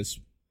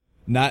antagonist,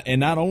 not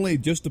only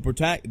just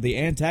the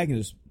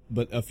antagonist,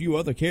 but a few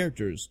other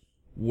characters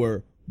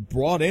were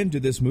brought into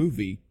this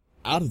movie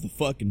out of the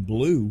fucking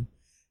blue,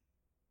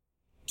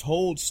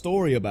 told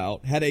story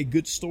about, had a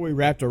good story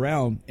wrapped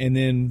around, and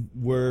then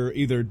were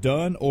either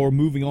done or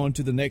moving on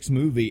to the next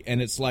movie,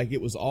 and it's like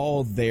it was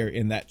all there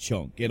in that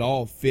chunk. It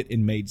all fit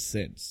and made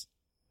sense.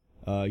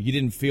 You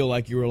didn't feel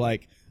like you were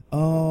like,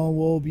 oh,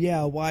 well,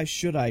 yeah, why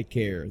should I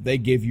care? They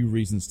give you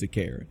reasons to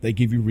care. They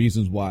give you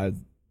reasons why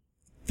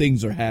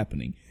things are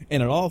happening.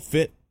 And it all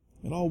fit.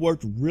 It all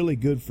worked really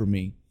good for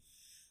me.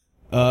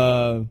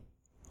 I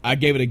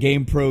gave it a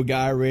GamePro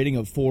Guy rating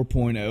of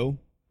 4.0,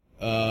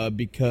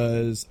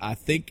 because I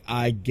think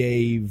I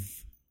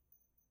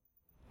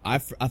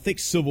think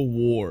Civil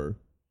War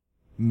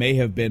may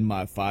have been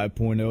my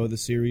 5.0 of the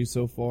series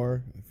so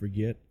far. I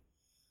forget.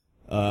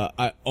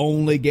 I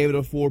only gave it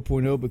a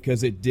 4.0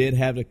 because it did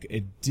have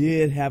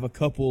a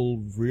couple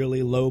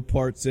really low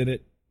parts in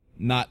it.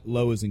 Not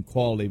low as in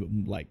quality, but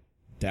like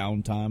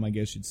downtime, I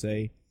guess you'd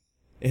say.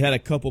 It had a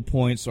couple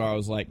points where I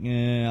was like,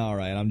 all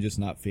right, I'm just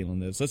not feeling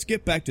this. Let's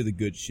get back to the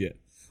good shit.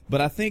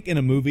 But I think in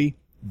a movie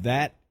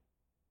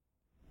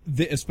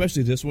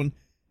especially this one,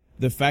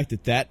 the fact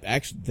that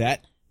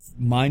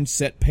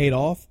mindset paid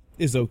off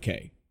is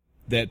okay.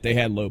 That they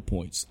had low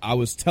points. I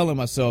was telling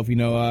myself, all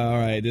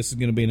right, this is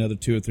going to be another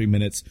 2 or 3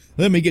 minutes.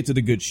 Let me get to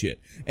the good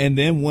shit. And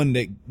then when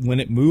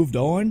it moved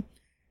on,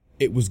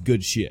 it was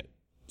good shit.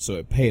 So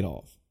it paid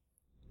off.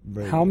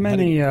 How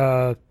many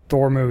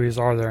Thor movies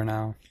are there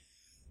now?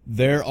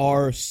 There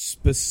are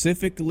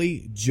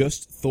specifically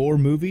just Thor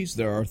movies.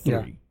 There are 3.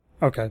 Yeah.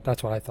 Okay,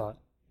 that's what I thought.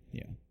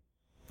 Yeah.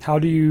 How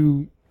do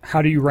you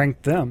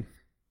rank them?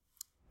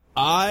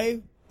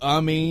 I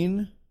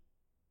mean,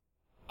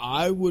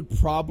 I would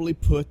probably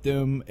put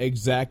them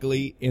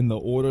exactly in the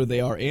order they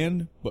are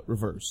in, but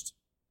reversed.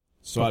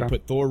 So okay. I'd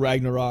put Thor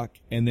Ragnarok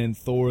and then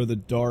Thor the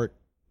Dark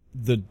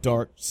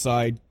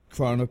Side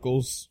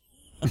Chronicles.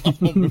 I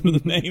don't remember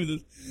the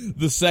name.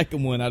 The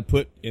second one I'd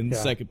put in the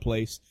second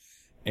place,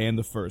 and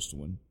the first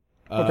one.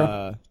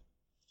 Okay.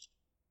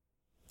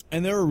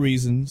 And there are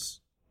reasons.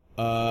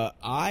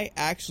 I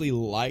actually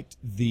liked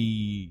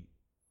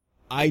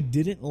I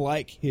didn't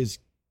like his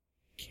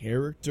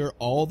character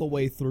all the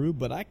way through,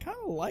 but I kind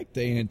of liked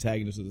the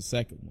antagonist of the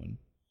second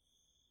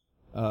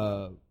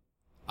one.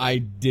 I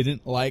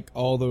didn't like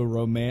all the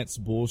romance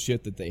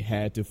bullshit that they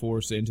had to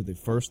force into the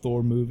first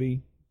Thor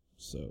movie.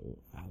 So,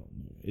 I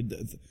don't know.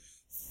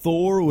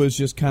 Thor was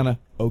just kind of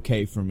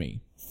okay for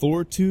me.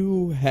 Thor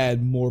 2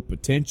 had more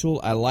potential.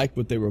 I liked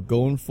what they were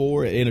going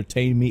for. It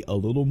entertained me a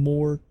little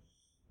more.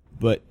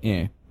 But,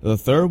 The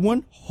third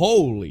one?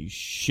 Holy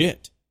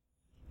shit.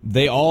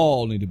 They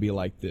all need to be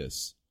like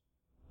this.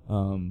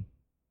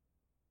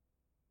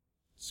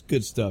 It's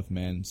good stuff,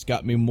 man. It's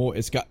got me more.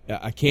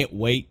 I can't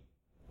wait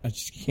I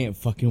just can't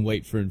fucking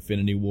wait for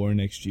Infinity War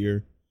next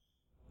year.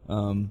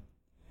 And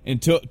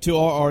to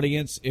our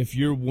audience, if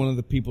you're one of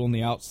the people on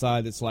the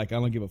outside that's like, I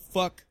don't give a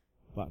fuck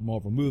about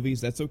Marvel movies,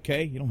 that's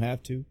okay. You don't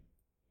have to.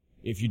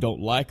 If you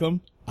don't like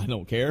them, I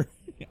don't care.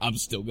 I'm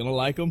still gonna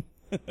like them.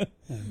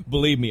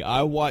 Believe me,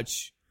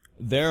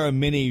 there are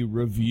many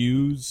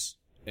reviews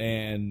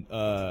and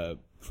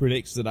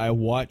critics that I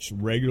watch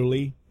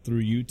regularly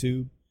through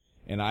YouTube,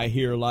 and I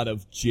hear a lot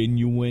of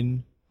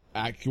genuine,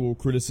 actual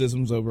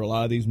criticisms over a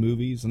lot of these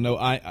movies. And no,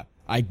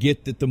 I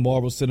get that the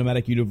Marvel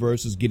Cinematic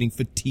Universe is getting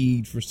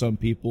fatigued for some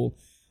people,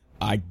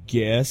 I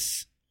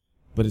guess,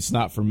 but it's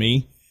not for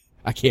me.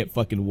 I can't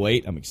fucking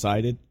wait. I'm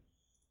excited.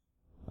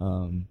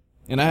 And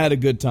I had a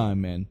good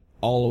time, man,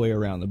 all the way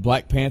around. The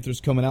Black Panther's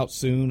coming out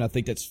soon. I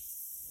think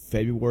that's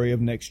February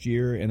of next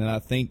year, and then I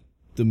think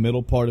the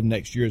middle part of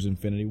next year is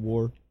Infinity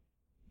War.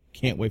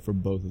 Can't wait for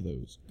both of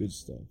those. Good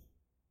stuff.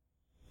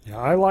 Yeah,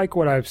 I like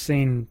what I've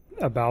seen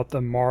about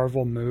the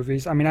Marvel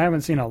movies. I mean, I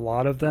haven't seen a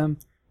lot of them,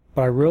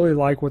 but I really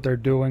like what they're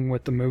doing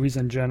with the movies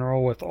in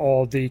general, with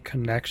all the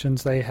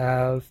connections they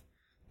have,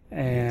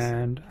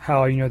 and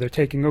how, they're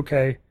taking,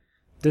 okay,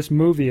 this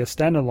movie is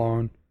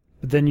standalone,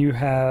 but then you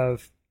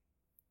have,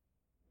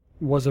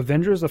 was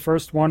Avengers the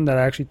first one that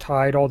actually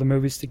tied all the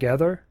movies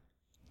together?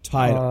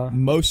 Tied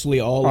mostly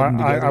all of them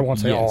together. I won't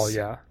say all,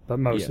 yeah, but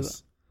most of them.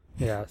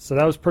 Yeah, so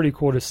that was pretty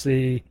cool to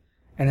see.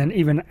 And then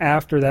even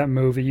after that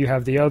movie, you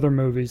have the other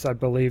movies, I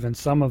believe, and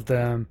some of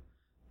them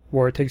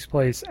where it takes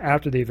place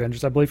after the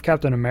Avengers. I believe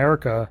Captain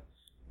America,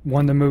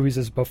 one of the movies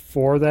is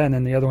before that, and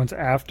then the other one's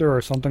after,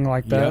 or something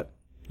like that.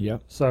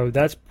 Yep. So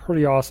that's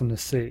pretty awesome to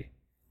see.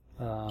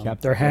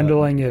 They're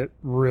handling it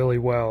really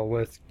well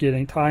with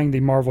tying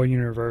the Marvel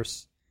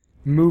Universe,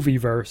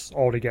 movieverse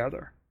all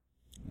together.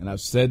 And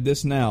I've said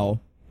this now,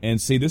 and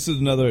see, this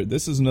is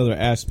another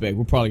aspect.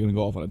 We're probably going to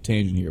go off on a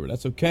tangent here, but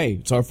that's okay.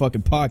 It's our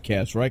fucking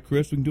podcast, right,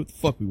 Chris? We can do what the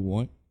fuck we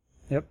want.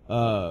 Yep.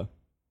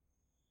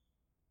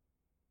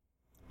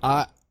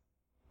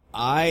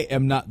 I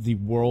am not the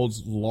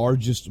world's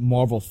largest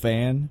Marvel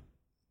fan.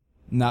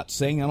 Not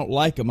saying I don't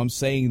like them. I'm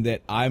saying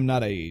that I'm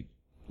not a,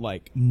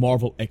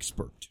 Marvel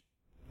expert.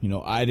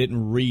 I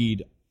didn't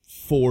read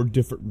 4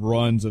 different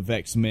runs of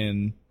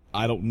X-Men.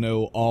 I don't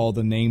know all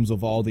the names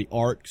of all the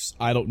arcs.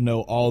 I don't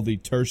know all the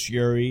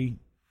tertiary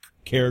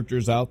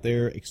characters out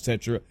there,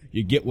 etc.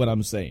 You get what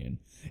I'm saying.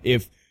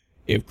 If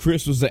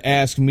Chris was to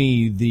ask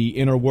me the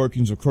inner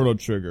workings of Chrono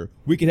Trigger,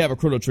 we could have a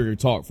Chrono Trigger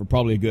talk for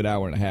probably a good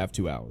hour and a half,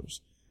 2 hours.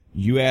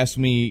 You ask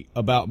me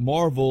about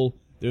Marvel,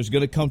 there's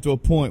going to come to a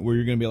point where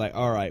you're going to be like,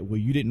 all right, well,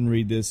 you didn't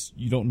read this.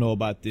 You don't know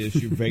about this.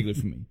 You're vaguely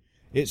from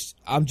me.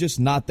 I'm just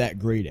not that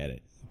great at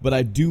it. But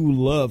I do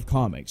love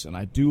comics, and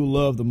I do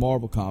love the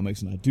Marvel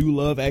comics, and I do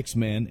love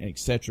X-Men, et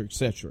cetera, et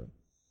cetera.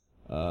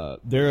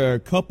 There are a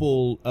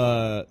couple,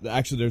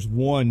 actually there's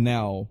one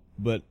now,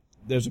 but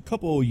there's a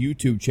couple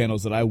YouTube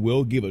channels that I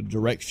will give a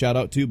direct shout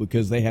out to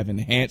because they have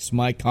enhanced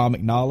my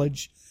comic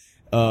knowledge.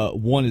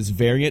 One is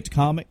Variant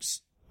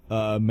Comics.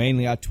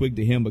 Mainly I twig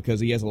to him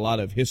because he has a lot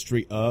of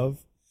history of.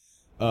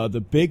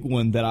 The big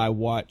one that I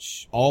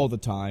watch all the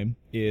time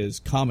is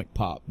Comic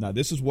Pop. Now,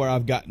 this is where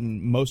I've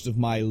gotten most of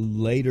my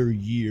later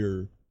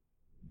year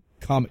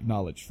comic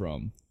knowledge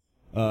from.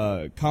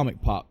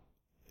 Comic Pop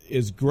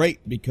is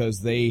great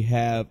because they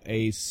have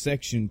a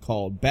section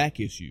called Back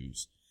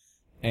Issues.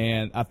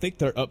 And I think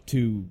they're up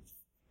to,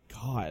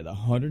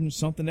 100 and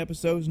something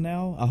episodes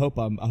now. I hope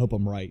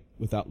I'm right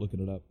without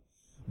looking it up.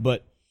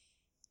 But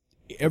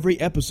every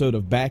episode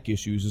of Back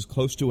Issues is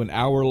close to an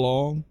hour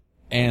long.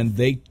 And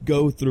they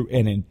go through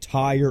an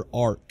entire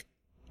arc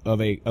of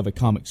a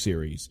comic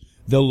series.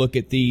 They'll look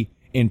at the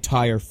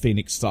entire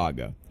Phoenix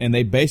Saga, and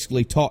they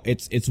basically talk.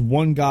 It's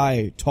one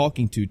guy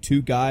talking to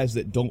 2 guys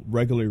that don't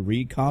regularly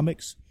read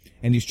comics,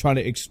 and he's trying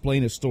to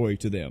explain a story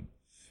to them.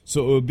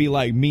 So it would be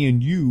like me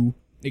and you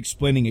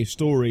explaining a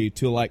story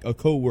to a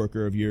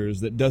coworker of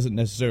yours that doesn't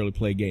necessarily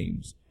play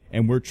games,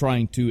 and we're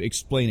trying to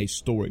explain a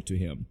story to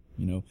him.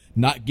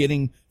 Not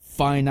getting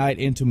finite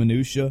into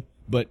minutia,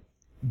 but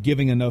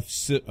giving enough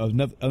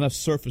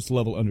surface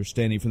level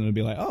understanding for them to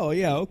be like, oh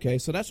yeah, okay,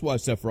 so that's why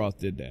Sephiroth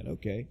did that.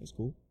 Okay, that's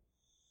cool.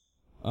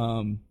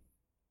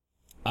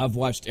 I've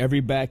watched every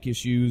Back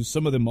Issues,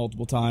 some of them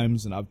multiple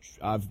times, and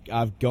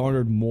I've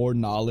garnered more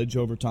knowledge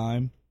over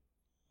time.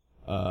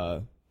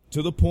 To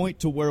the point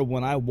to where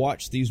when I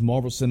watch these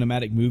Marvel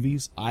Cinematic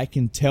movies, I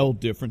can tell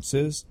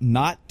differences.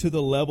 Not to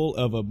the level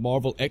of a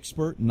Marvel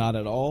expert, not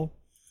at all,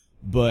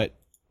 but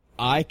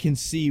I can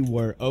see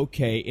where,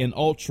 okay, in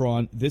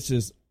Ultron, this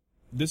is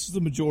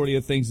the majority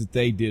of things that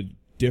they did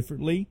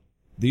differently.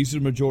 These are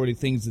the majority of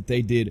things that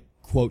they did,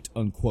 quote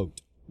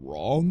unquote,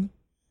 wrong.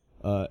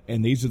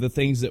 And these are the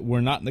things that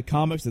were not in the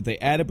comics that they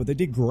added, but they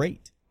did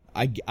great.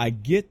 I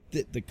get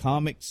that the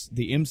comics,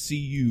 the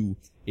MCU,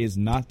 is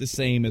not the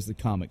same as the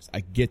comics.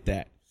 I get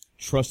that.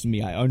 Trust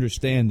me, I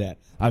understand that.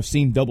 I've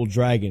seen Double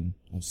Dragon.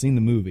 I've seen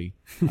the movie.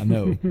 I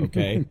know,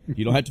 okay?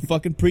 You don't have to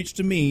fucking preach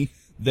to me.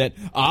 that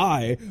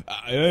I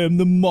am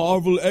the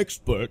Marvel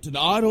expert, and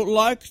I don't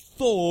like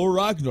Thor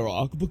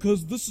Ragnarok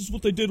because this is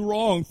what they did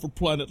wrong for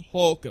Planet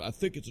Hulk, and I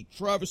think it's a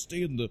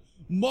travesty, and the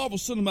Marvel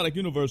Cinematic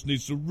Universe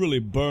needs to really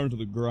burn to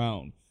the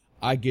ground.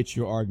 I get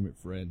your argument,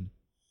 friend.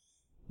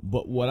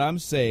 But what I'm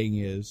saying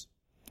is,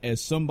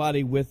 as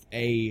somebody with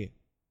a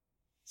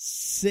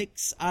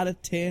 6 out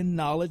of 10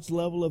 knowledge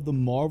level of the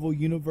Marvel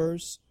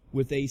Universe,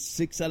 with a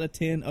 6 out of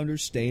 10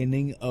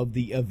 understanding of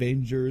the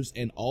Avengers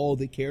and all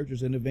the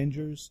characters in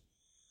Avengers,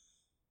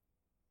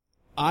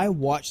 I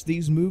watch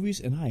these movies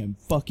and I am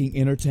fucking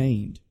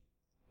entertained.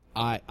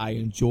 I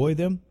enjoy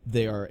them.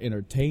 They are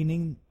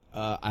entertaining.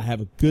 I have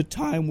a good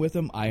time with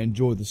them. I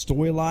enjoy the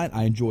storyline.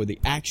 I enjoy the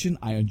action.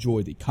 I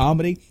enjoy the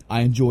comedy.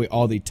 I enjoy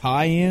all the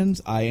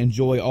tie-ins. I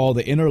enjoy all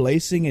the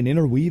interlacing and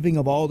interweaving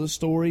of all the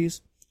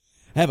stories.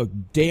 I have a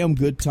damn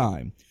good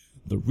time.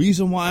 The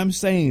reason why I'm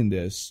saying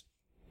this,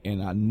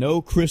 and I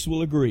know Chris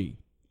will agree,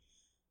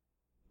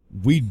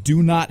 we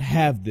do not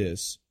have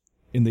this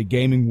in the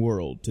gaming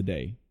world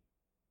today.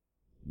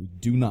 We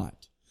do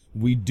not.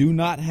 We do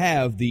not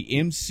have the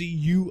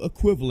MCU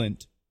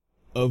equivalent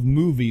of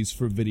movies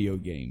for video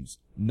games.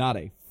 Not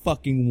a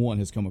fucking one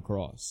has come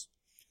across.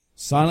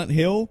 Silent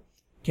Hill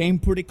came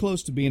pretty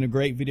close to being a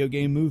great video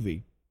game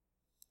movie.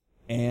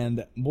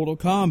 And Mortal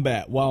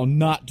Kombat, while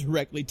not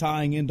directly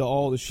tying into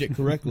all the shit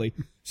correctly,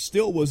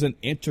 still was an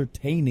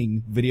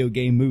entertaining video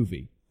game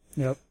movie.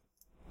 Yep.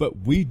 But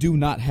we do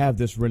not have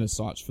this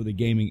renaissance for the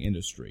gaming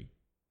industry.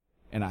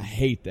 And I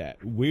hate that.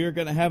 We're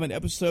going to have an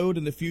episode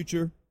in the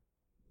future.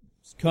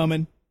 It's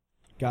coming.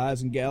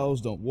 Guys and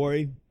gals, don't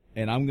worry.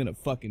 And I'm going to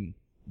fucking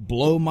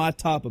blow my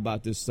top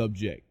about this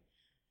subject.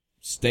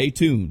 Stay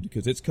tuned,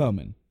 because it's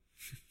coming.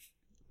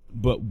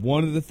 But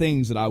one of the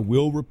things that I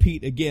will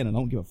repeat again, and I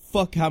don't give a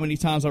fuck how many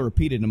times I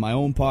repeat it in my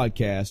own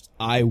podcast,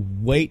 I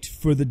wait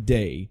for the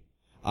day.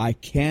 I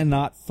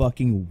cannot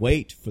fucking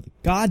wait for the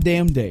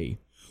goddamn day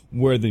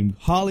where the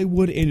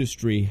Hollywood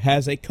industry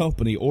has a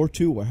company or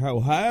two, or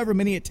however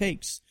many it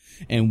takes,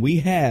 and we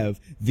have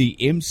the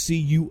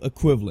MCU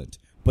equivalent,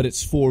 but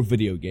it's for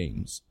video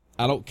games.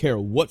 I don't care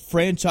what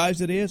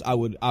franchise it is. I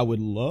would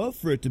love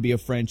for it to be a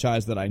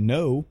franchise that I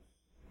know.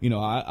 You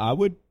know, I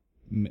would,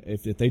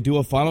 if they do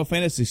a Final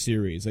Fantasy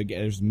series,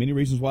 again, there's many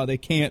reasons why they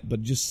can't,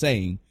 but just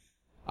saying,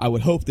 I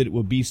would hope that it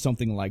would be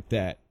something like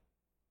that.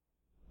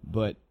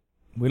 But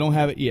we don't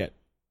have it yet.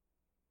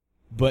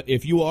 But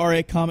if you are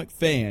a comic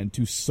fan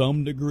to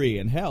some degree,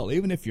 and hell,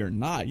 even if you're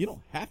not, you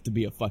don't have to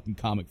be a fucking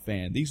comic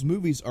fan. These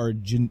movies are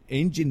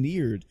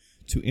engineered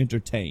to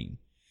entertain.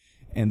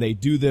 And they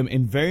do them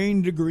in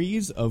varying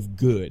degrees of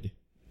good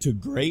to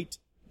great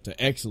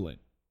to excellent.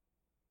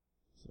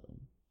 So,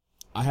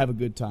 I have a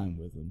good time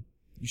with them.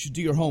 You should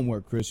do your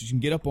homework, Chris. You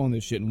should get up on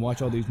this shit and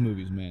watch all these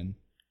movies, man.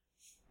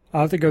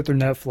 I'll have to go through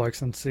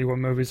Netflix and see what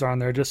movies are on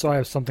there just so I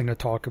have something to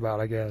talk about,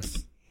 I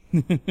guess.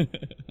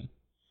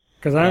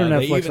 Because I know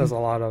Netflix has a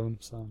lot of them.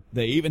 So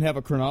they even have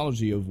a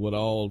chronology of what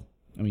all,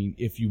 I mean,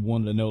 if you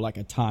wanted to know like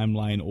a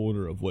timeline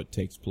order of what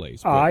takes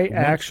place. I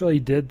actually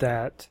did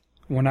that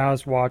when I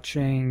was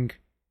watching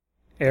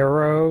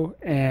Arrow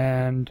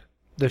and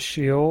The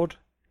Shield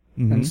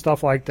and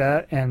stuff like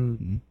that,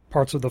 and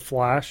parts of The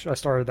Flash. I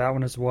started that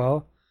one as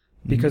well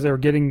because they were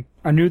getting,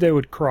 I knew they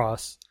would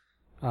cross.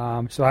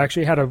 So I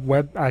actually had I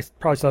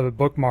probably still have it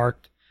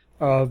bookmarked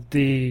of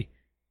the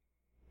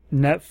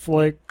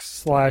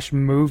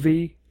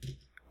Netflix/movie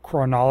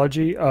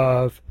chronology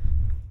of,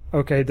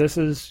 okay, this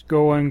is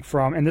going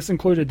from, and this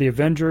included the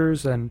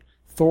Avengers and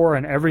Thor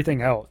and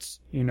everything else,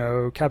 you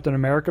know, Captain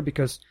America,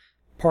 because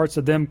parts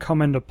of them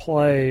come into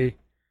play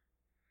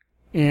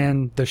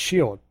in The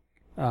Shield,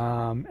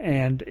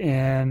 and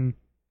in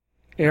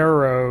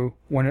Arrow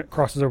when it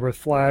crosses over with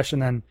Flash,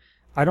 and then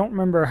I don't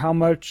remember how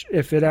much,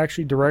 if it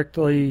actually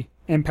directly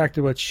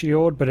impacted with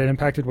Shield, but it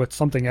impacted with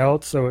something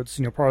else, so it's,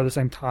 you know, part of the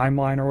same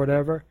timeline or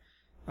whatever.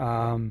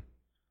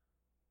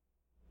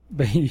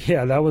 But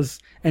yeah, that was,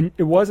 and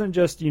it wasn't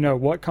just, you know,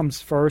 what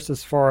comes first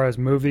as far as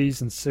movies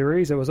and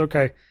series. It was,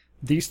 okay,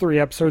 these 3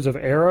 episodes of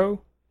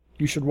Arrow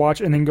you should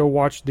watch, and then go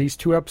watch these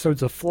 2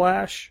 episodes of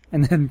Flash,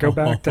 and then go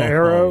back to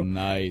Arrow.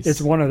 Nice.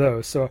 It's one of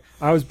those. So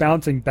I was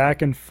bouncing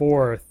back and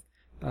forth.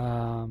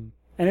 And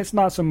it's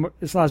not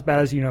as bad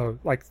as, you know,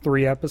 like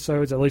 3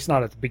 episodes, at least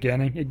not at the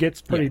beginning. It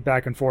gets pretty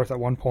back and forth at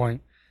one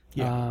point,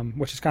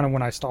 which is kind of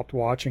when I stopped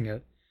watching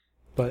it.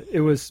 But it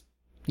was,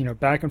 you know,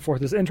 back and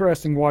forth. It's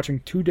interesting watching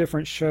 2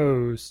 different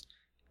shows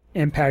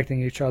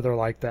impacting each other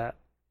like that,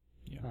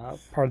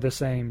 part of the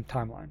same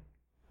timeline.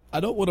 I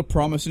don't want to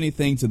promise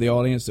anything to the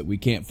audience that we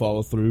can't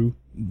follow through,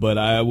 but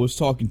I was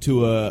talking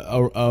to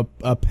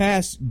a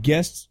past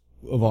guest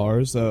of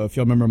ours. If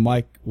y'all remember,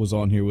 Mike was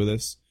on here with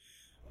us.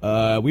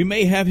 We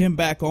may have him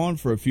back on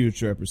for a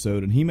future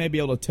episode, and he may be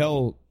able to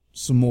tell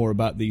some more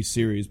about these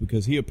series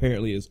because he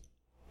apparently is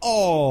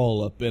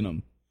all up in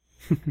them.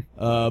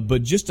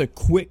 But just a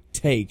quick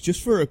take,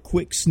 just for a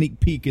quick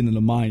sneak peek into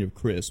the mind of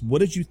Chris, what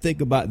did you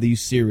think about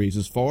these series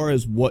as far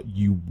as what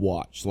you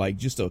watched? Like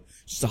just a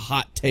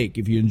hot take.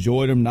 If you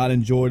enjoyed them, not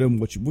enjoyed them,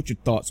 what your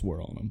thoughts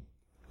were on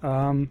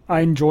them?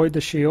 I enjoyed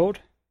The Shield.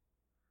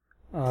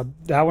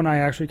 That one I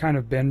actually kind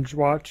of binge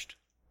watched.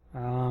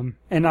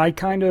 And I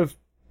kind of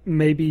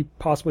maybe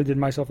possibly did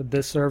myself a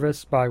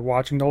disservice by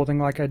watching the whole thing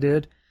like I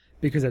did,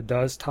 because it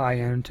does tie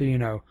into, you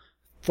know,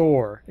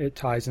 Thor, it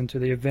ties into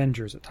the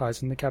Avengers, it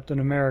ties into Captain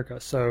America.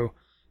 So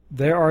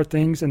there are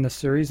things in the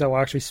series that will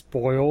actually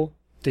spoil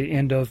the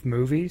end of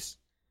movies,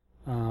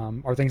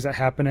 or things that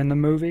happen in the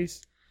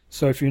movies.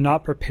 So if you're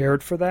not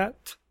prepared for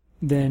that,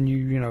 then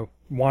you know,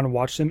 want to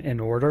watch them in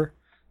order.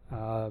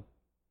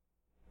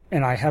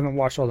 And I haven't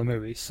watched all the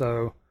movies,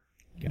 so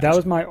that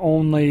was my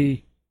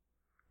only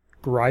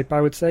gripe,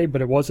 I would say,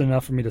 but it wasn't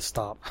enough for me to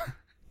stop.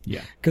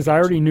 Yeah. Because I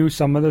already knew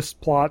some of the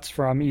plots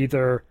from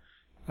either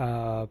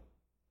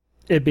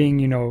it being,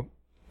 you know,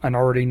 an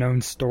already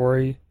known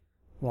story,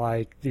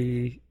 like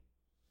the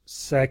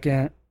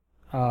second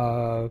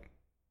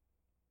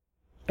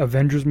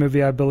Avengers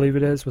movie, I believe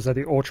it is. Was that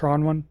the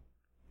Ultron one?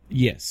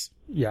 Yes.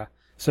 Yeah.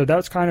 So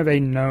that's kind of a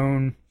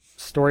known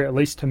story, at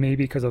least to me,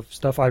 because of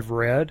stuff I've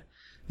read.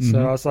 Mm-hmm.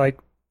 So I was like,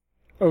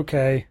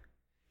 okay,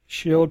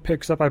 S.H.I.E.L.D.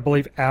 picks up, I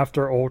believe,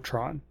 after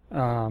Ultron,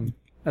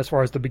 as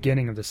far as the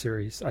beginning of the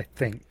series, I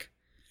think.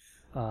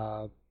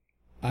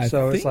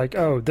 It's like,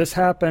 oh, this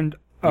happened.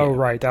 Oh, yeah.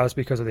 Right, that was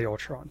because of the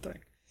Ultron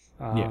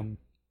thing.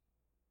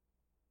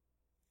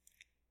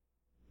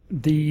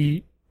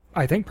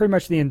 I think pretty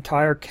much the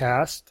entire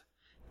cast,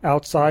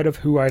 outside of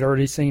who I'd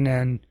already seen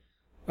in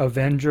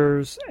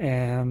Avengers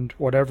and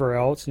whatever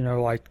else, you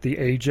know, like the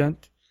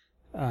Agent,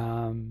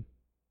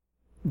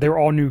 they were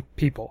all new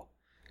people.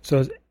 So it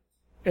was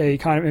a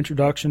kind of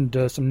introduction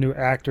to some new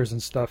actors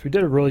and stuff who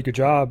did a really good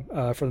job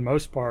for the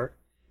most part.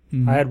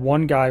 Mm-hmm. I had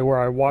one guy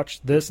where I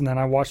watched this and then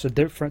I watched a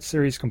different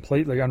series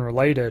completely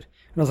unrelated.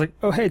 And I was like,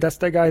 oh, hey, that's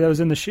that guy that was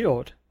in the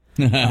S.H.I.E.L.D.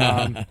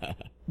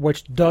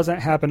 Which doesn't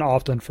happen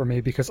often for me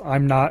because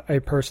I'm not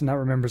a person that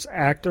remembers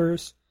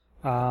actors.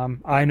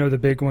 I know the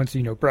big ones,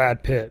 you know,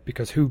 Brad Pitt,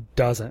 because who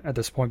doesn't at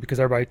this point, because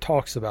everybody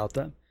talks about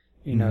them,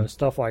 you know,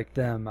 stuff like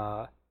them.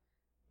 But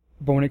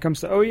when it comes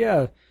to, oh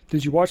yeah,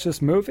 did you watch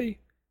this movie?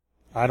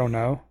 I don't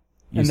know.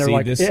 And they're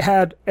like, it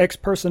had X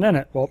person in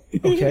it. Well,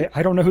 okay,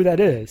 I don't know who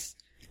that is.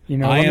 You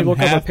know, let me look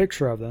up a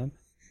picture of them.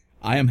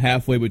 I am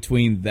halfway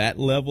between that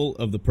level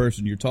of the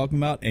person you're talking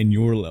about and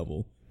your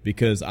level,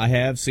 because I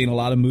have seen a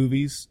lot of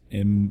movies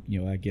and,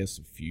 you know, I guess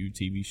a few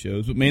TV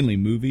shows, but mainly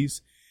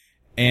movies.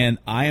 And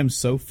I am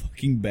so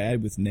fucking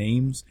bad with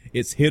names.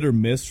 It's hit or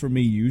miss for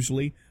me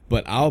usually,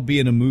 but I'll be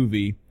in a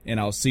movie and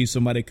I'll see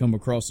somebody come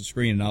across the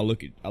screen and I'll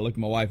look at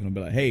my wife and I'll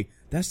be like, hey,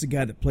 that's the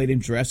guy that played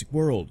in Jurassic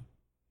World.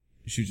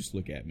 She'll just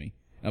look at me.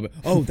 I'll be,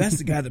 oh, that's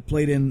the guy that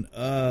played in,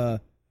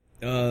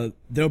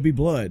 There'll Be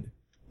Blood.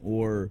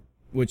 Or,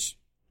 which,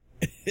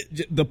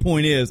 the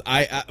point is,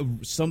 I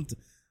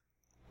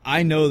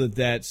know that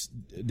that's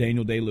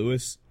Daniel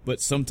Day-Lewis,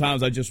 but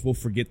sometimes I just will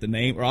forget the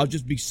name, or I'll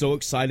just be so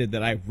excited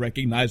that I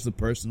recognize the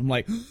person. I'm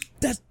like,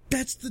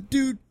 that's the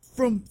dude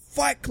from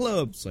Fight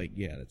Club. It's like,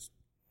 yeah, that's,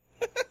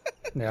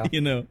 yeah,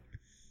 you know.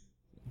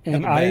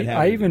 And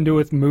I even do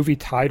with movie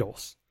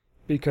titles,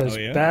 because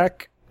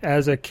back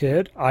as a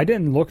kid, I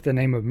didn't look the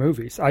name of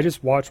movies. I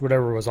just watched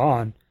whatever was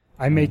on.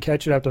 I may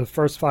catch it after the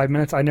first 5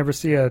 minutes. I never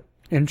see a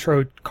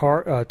intro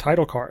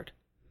title card.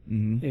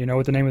 Mm-hmm. You know,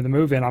 with the name of the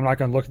movie, and I'm not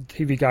going to look at the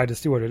TV guide to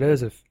see what it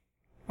is if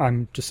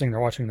I'm just sitting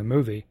there watching the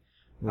movie.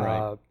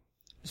 Right.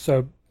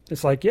 So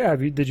it's like, yeah,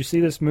 did you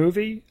see this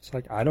movie? It's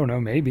like, I don't know,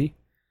 maybe.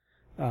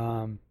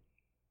 Unless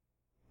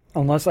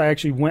I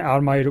actually went out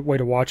of my way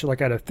to watch it,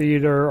 like at a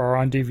theater or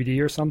on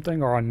DVD or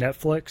something, or on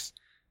Netflix.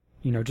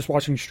 You know, just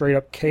watching straight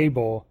up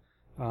cable.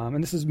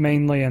 And this is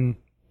mainly in,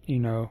 you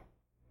know,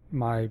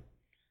 my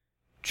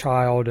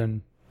child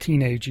and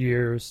teenage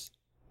years,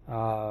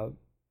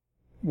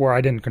 where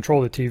I didn't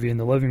control the TV in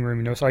the living room,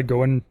 you know, so I'd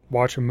go in and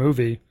watch a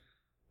movie,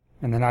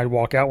 and then I'd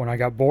walk out when I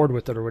got bored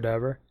with it or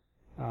whatever.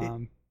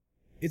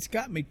 It's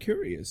got me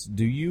curious.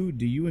 Do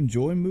you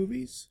enjoy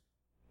movies?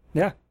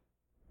 Yeah.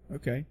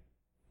 Okay.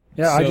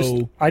 Yeah,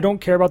 so, I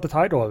don't care about the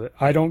title of it.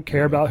 I don't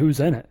care about who's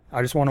in it.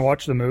 I just want to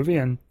watch the movie,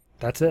 and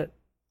that's it.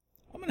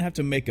 I'm going to have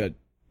to make maybe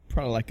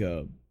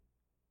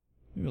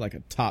like a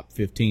top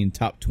 15,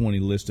 top 20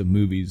 list of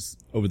movies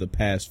over the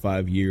past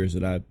 5 years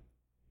that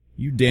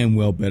you damn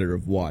well better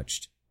have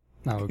watched.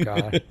 Oh,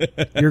 God.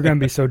 You're going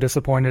to be so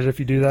disappointed if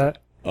you do that.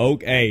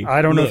 Okay.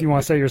 I don't know if you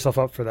want to set yourself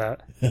up for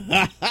that.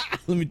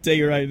 Let me tell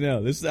you right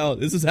now. This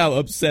is how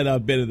upset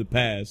I've been in the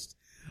past.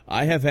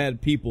 I have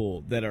had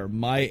people that are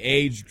my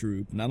age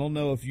group, and I don't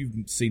know if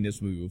you've seen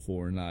this movie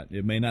before or not.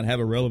 It may not have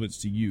a relevance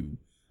to you,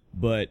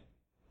 but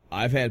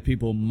I've had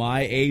people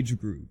my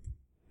age group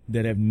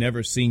that have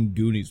never seen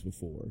Goonies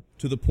before,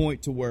 to the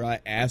point to where I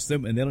ask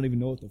them, and they don't even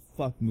know what the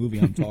fuck movie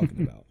I'm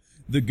talking about.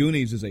 The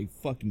Goonies is a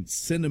fucking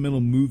sentimental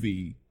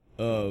movie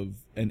of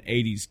an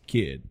 80s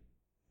kid.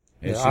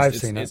 I've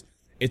seen it.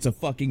 It's a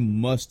fucking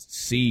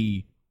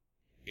must-see.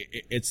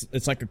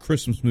 It's like a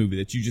Christmas movie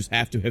that you just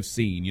have to have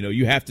seen. You know,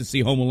 you have to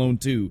see Home Alone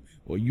 2,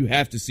 or you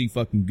have to see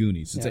fucking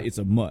Goonies. It's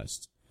a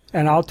must.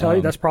 And I'll tell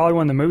you, that's probably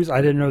one of the movies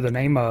I didn't know the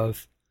name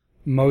of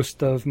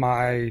most of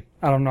my,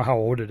 I don't know how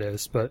old it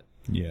is, but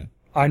yeah,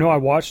 I know I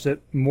watched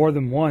it more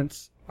than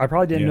once. I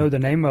probably didn't Yeah. know the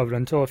name of it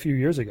until a few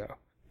years ago.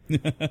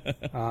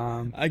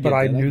 But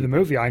I knew the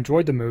movie. I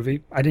enjoyed the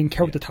movie. I didn't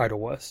care what the title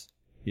was.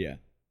 Yeah.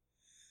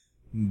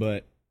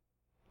 But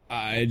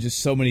just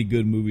so many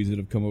good movies that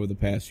have come over the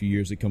past few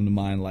years that come to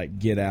mind, like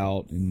Get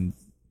Out and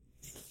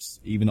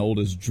even old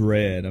as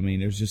Dread. I mean,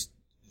 there's just,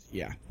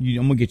 I'm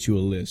going to get you a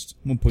list.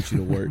 I'm going to put you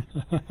to work.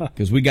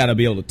 Because we got to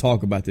be able to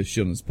talk about this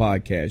shit on this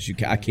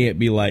podcast. I can't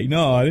be like,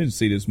 no, I didn't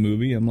see this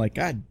movie. I'm like,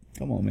 God,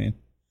 come on, man.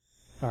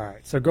 All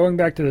right. So going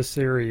back to the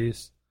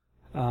series,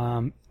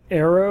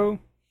 Arrow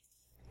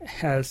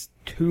has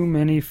too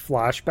many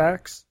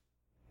flashbacks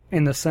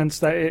in the sense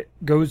that it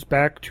goes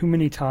back too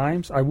many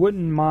times. I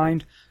wouldn't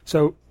mind.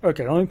 So,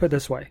 okay, let me put it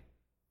this way.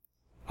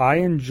 I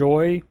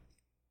enjoy,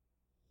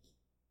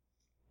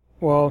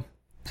 well,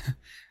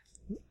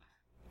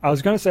 I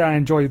was going to say I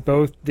enjoy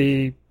both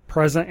the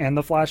present and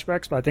the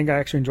flashbacks, but I think I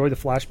actually enjoy the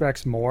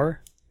flashbacks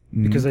more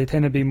because they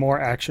tend to be more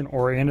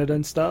action-oriented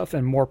and stuff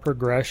and more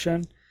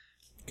progression.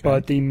 Okay.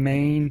 But the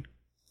main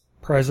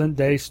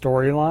present-day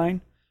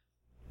storyline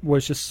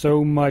was just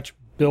so much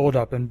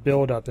build-up and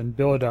build-up and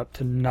build-up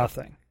to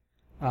nothing.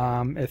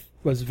 It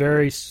was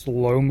very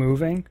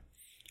slow-moving.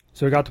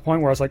 So it got to the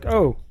point where I was like,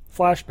 oh,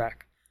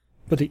 flashback.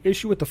 But the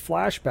issue with the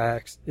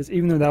flashbacks is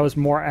even though that was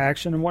more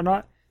action and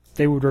whatnot,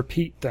 they would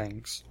repeat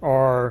things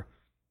or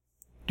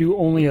do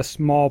only a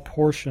small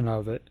portion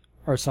of it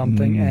or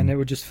something, and it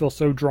would just feel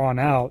so drawn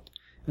out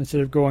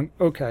instead of going,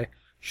 okay,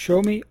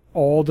 show me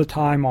all the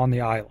time on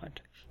the island.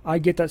 I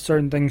get that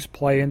certain things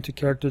play into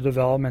character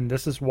development.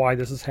 This is why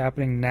this is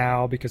happening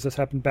now, because this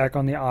happened back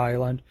on the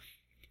island.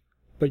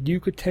 But you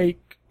could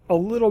take a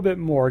little bit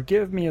more,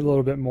 give me a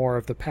little bit more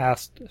of the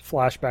past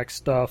flashback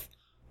stuff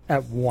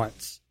at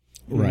once.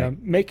 Right.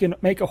 You know,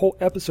 make a whole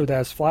episode that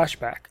has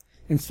flashback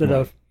instead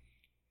of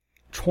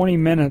 20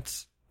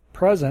 minutes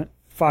present,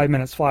 5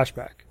 minutes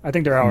flashback. I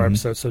think they're hour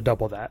episodes, so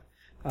double that.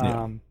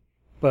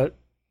 But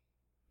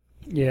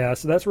yeah,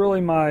 so that's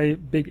really my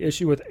big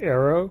issue with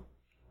Arrow.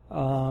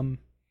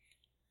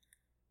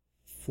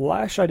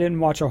 Flash, I didn't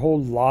watch a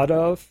whole lot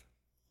of.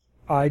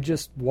 I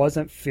just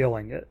wasn't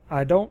feeling it.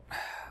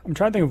 I'm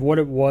trying to think of what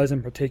it was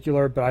in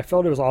particular, but I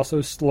felt it was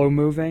also slow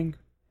moving.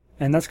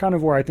 And that's kind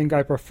of where I think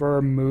I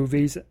prefer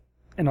movies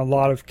in a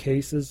lot of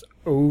cases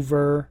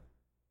over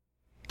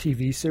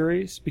TV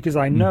series, because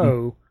I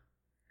know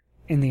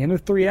in the end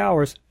of 3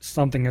 hours,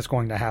 something is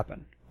going to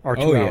happen. Or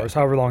 2 hours,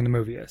 however long the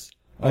movie is.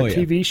 A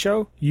TV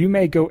show, you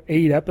may go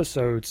 8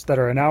 episodes that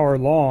are an hour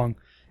long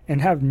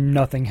and have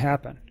nothing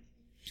happen.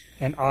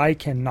 And I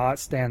cannot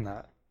stand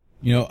that.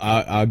 You know,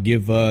 I'll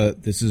give,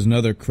 this is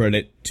another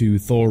credit to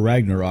Thor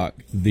Ragnarok.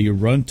 The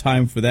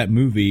runtime for that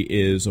movie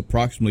is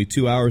approximately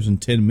 2 hours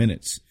and 10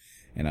 minutes.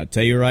 And I'll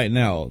tell you right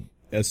now,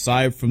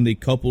 aside from the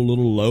couple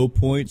little low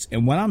points,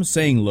 and when I'm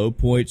saying low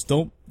points,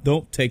 don't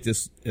take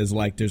this as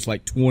like there's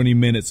like 20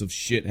 minutes of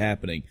shit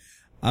happening.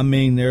 I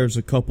mean, there's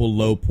a couple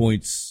low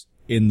points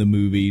in the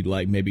movie,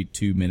 like maybe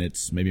 2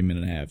 minutes, maybe a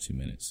minute and a half, 2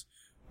 minutes.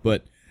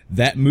 But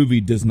that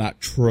movie does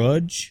not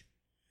trudge,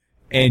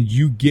 and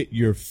you get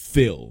your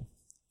fill.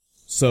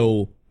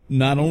 So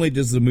not only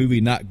does the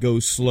movie not go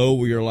slow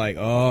where you're like,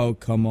 oh,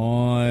 come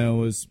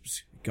on,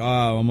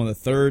 I'm on the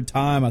third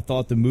time. I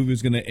thought the movie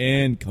was going to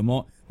end. Come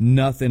on.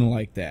 Nothing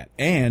like that.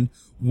 And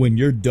when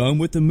you're done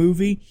with the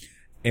movie,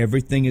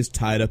 everything is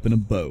tied up in a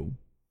bow.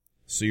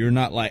 So you're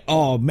not like,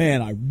 oh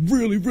man, I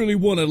really, really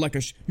wanted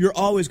you're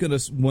always going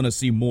to want to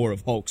see more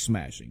of Hulk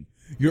smashing.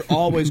 You're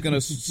always going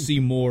to see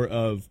more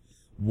of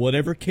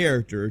whatever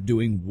character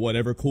doing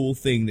whatever cool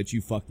thing that you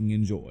fucking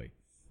enjoy.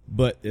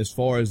 But as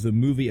far as the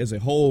movie as a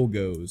whole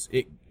goes,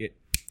 it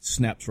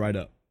snaps right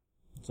up.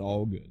 It's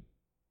all good.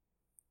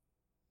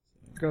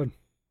 Good.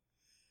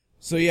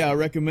 So yeah, I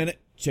recommend it.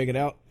 Check it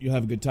out. You'll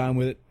have a good time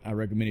with it. I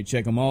recommend you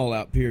check them all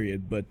out,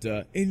 period. But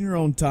in your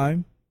own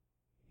time.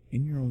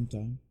 In your own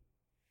time.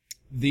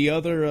 The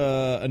other,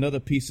 another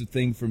piece of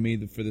thing for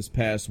me for this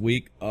past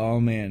week,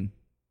 oh man.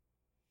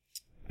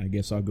 I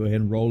guess I'll go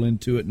ahead and roll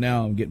into it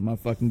now. I'm getting my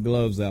fucking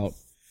gloves out.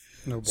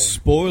 No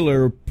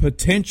boy.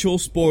 Potential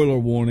spoiler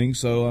warning.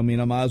 So, I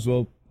mean, I might as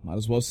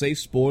well say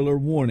spoiler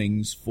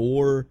warnings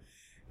for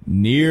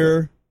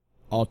Nier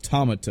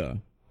Automata.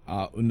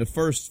 And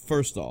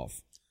first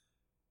off,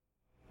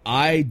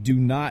 I do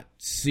not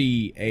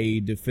see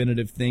a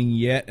definitive thing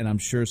yet, and I'm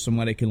sure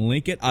somebody can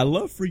link it. I'd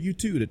love for you,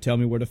 too, to tell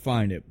me where to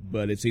find it,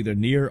 but it's either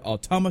Nier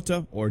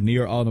Automata or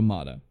Nier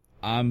Automata.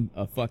 I'm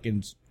a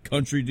fucking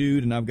country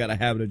dude, and I've got a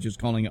habit of just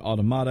calling it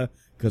Automata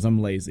because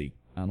I'm lazy.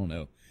 I don't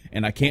know.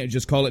 And I can't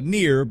just call it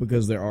Nier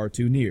because there are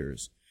 2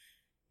 Niers.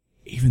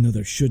 Even though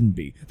there shouldn't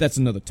be. That's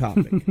another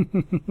topic.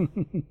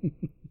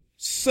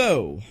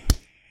 So,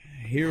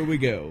 here we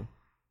go.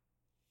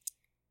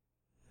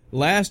 On the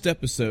last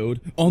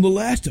episode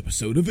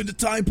of In the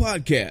Time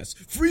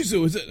Podcast,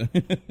 Frieza is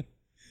it?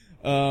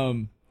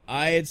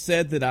 I had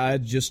said that I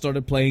had just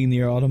started playing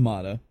Nier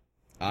Automata.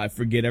 I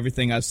forget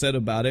everything I said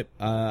about it.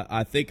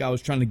 I think I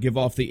was trying to give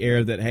off the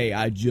air that, hey,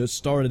 I just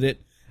started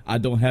it. I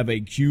don't have a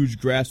huge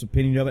grasp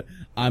opinion of it.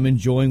 I'm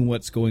enjoying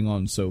what's going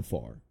on so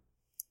far.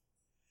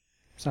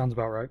 Sounds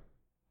about right.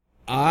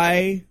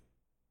 I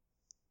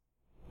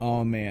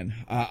Oh man,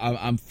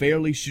 I'm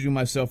fairly shooting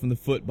myself in the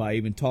foot by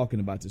even talking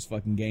about this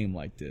fucking game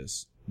like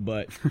this,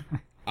 but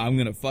I'm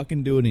gonna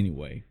fucking do it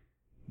anyway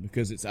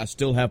because I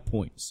still have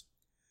points.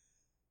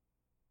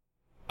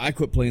 I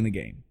quit playing the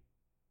game.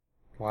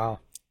 Wow.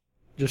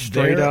 Just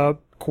straight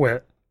up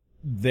quit.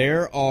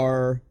 There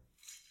are,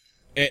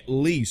 at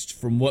least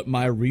from what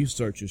my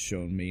research has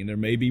shown me, and there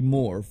may be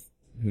more,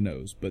 who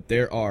knows, but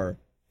there are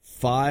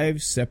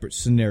 5 separate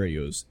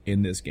scenarios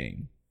in this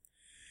game.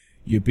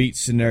 You beat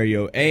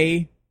scenario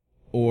A,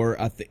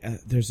 or I think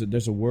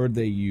there's a word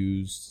they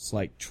use. It's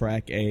like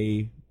track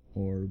A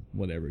or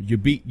whatever. You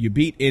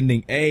beat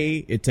ending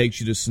A, it takes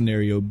you to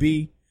scenario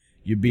B.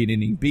 You beat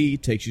ending B,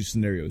 it takes you to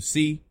scenario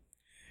C.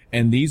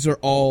 And these are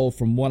all,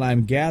 from what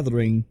I'm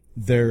gathering,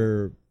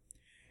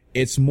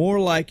 it's more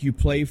like you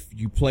play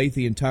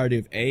the entirety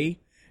of A,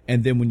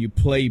 and then when you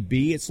play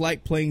B, it's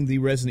like playing the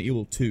Resident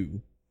Evil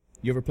 2.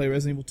 You ever play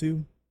Resident Evil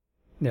 2?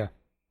 Yeah.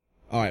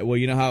 Alright, well,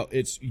 you know how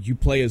you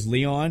play as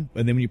Leon,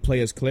 and then when you play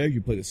as Claire,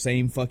 you play the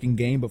same fucking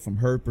game, but from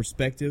her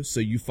perspective, so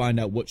you find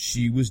out what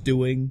she was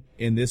doing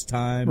in this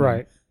time.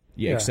 Right.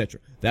 Yeah.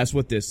 etc. That's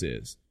what this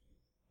is.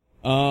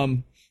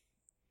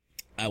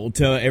 I will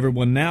tell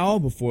everyone now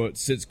before it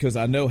sits, because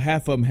I know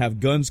half of them have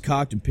guns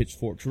cocked and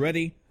pitchforks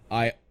ready.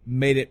 I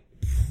made it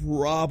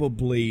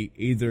probably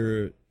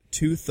either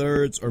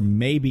 2/3 or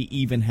maybe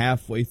even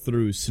halfway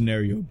through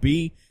scenario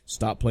B.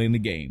 Stop playing the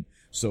game.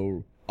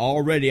 So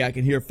already I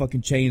can hear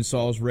fucking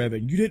chainsaws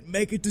revving. You didn't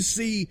make it to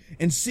C,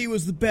 and C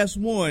was the best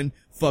one.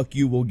 Fuck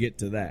you, we'll get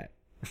to that.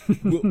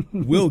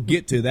 We'll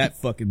get to that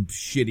fucking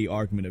shitty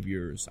argument of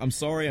yours. I'm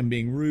sorry, I'm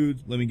being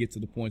rude. Let me get to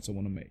the points I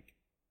want to make.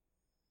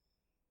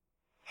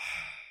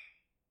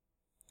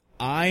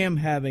 I am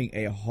having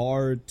a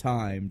hard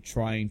time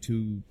trying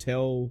to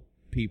tell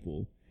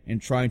people and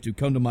trying to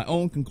come to my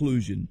own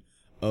conclusion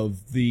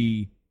of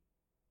the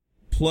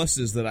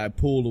pluses that I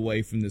pulled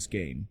away from this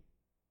game.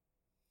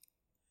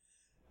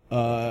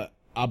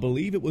 I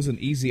believe it was an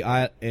Easy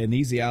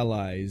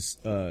Allies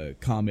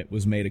comment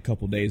was made a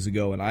couple days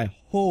ago, and I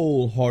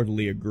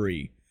wholeheartedly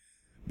agree.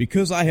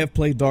 Because I have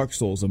played Dark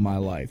Souls in my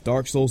life,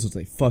 Dark Souls is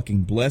a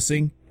fucking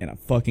blessing and a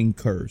fucking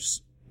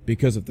curse.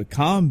 Because if the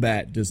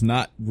combat does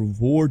not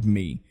reward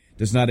me,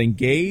 does not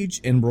engage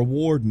and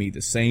reward me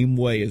the same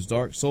way as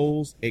Dark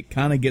Souls, it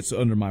kind of gets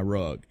under my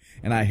rug.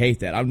 And I hate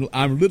that.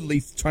 I'm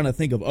literally trying to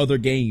think of other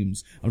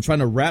games. I'm trying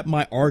to wrap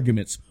my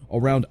arguments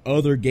around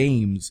other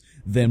games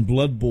than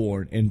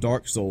Bloodborne and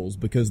Dark Souls,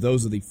 because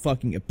those are the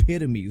fucking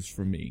epitomes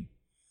for me.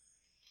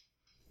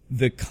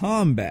 The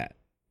combat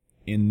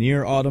in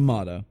Nier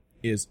Automata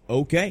is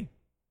okay.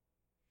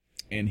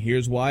 And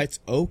here's why it's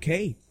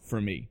okay for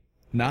me.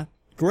 Not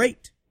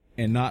great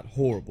and not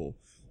horrible.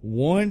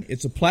 One,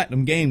 it's a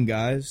platinum game,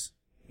 guys.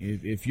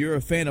 If you're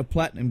a fan of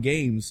platinum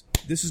games,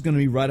 this is going to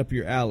be right up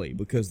your alley,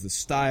 because the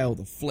style,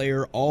 the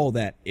flair, all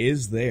that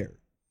is there.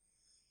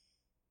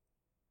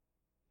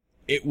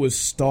 It was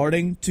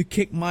starting to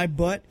kick my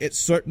butt at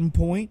certain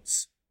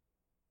points.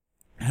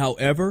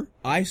 However,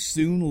 I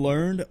soon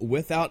learned,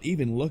 without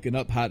even looking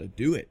up how to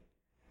do it,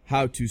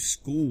 how to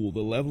school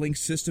the leveling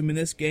system in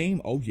this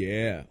game. Oh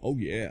yeah.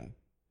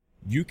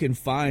 You can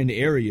find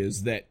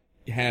areas that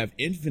have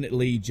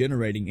infinitely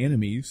generating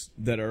enemies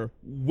that are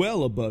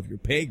well above your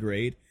pay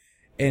grade,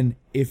 and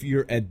if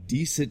you're a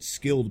decent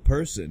skilled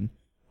person,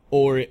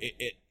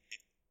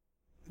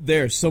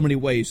 there are so many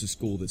ways to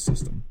school this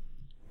system,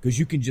 because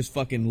you can just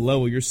fucking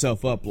level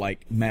yourself up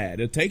like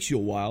mad. It takes you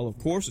a while, of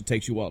course it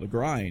takes you a while to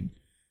grind,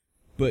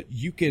 but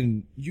you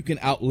can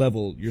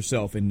out-level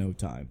yourself in no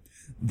time.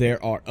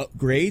 There are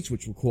upgrades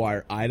which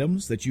require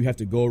items that you have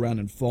to go around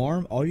and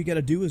farm. All you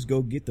gotta do is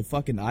go get the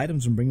fucking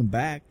items and bring them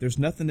back. There's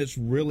nothing that's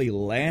really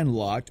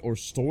landlocked or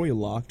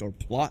story-locked or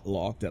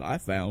plot-locked that I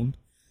found,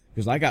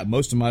 because I got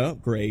most of my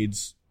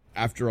upgrades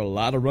after a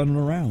lot of running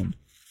around.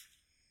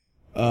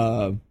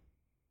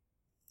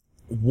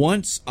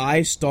 Once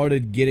I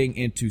started getting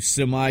into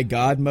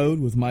semi-god mode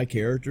with my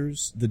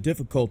characters, the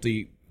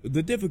difficulty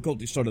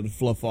started to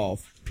fluff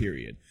off,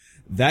 period.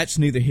 That's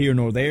neither here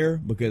nor there,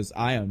 because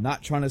I am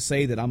not trying to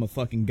say that I'm a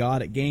fucking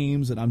god at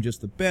games and I'm just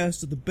the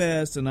best of the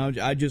best and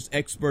I just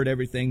expert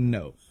everything.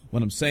 No.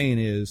 What I'm saying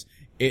is,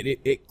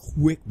 it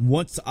quick,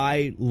 once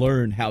I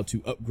learned how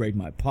to upgrade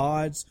my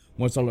pods,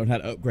 once I learned how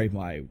to upgrade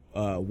my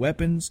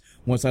weapons,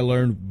 once I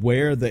learned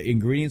where the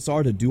ingredients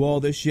are to do all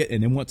this shit,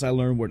 and then once I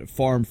learned where to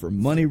farm for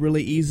money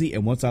really easy,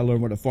 and once I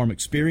learned where to farm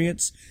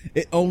experience,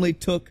 it only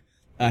took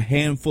a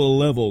handful of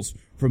levels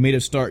for me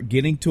to start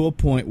getting to a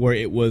point where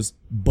it was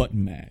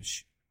button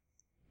mash.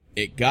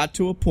 It got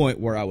to a point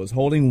where I was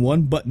holding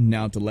one button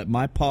now to let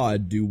my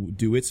pod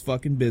do its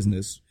fucking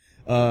business.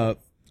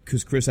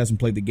 Because Chris hasn't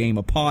played the game.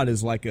 A pod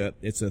is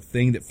it's a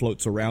thing that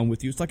floats around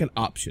with you. It's like an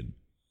option.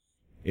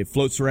 It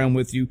floats around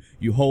with you.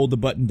 You hold the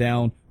button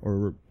down,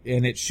 and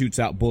it shoots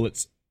out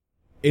bullets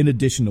in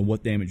addition to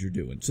what damage you're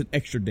doing. It's an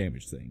extra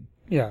damage thing.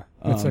 Yeah,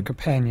 it's a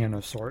companion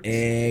of sorts.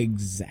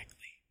 Exactly.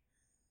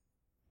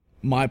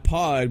 my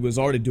pod was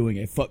already doing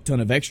a fuck ton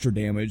of extra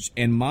damage,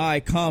 and my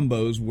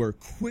combos were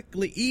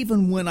quickly,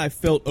 even when I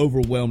felt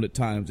overwhelmed at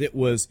times, it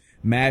was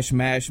mash,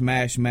 mash,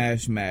 mash,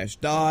 mash, mash,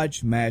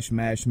 dodge, mash,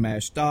 mash,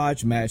 mash,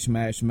 dodge, mash,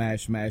 mash,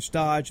 mash, mash,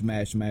 dodge,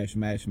 mash, mash,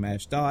 mash,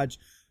 mash, dodge,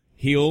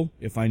 heal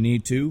if I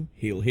need to,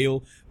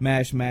 heal,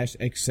 mash, mash,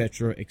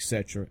 etc.,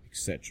 etc.,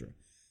 etc.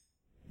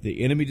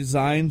 The enemy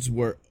designs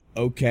were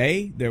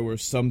okay. There were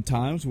some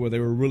times where they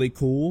were really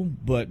cool,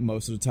 but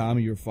most of the time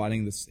you're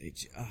fighting this.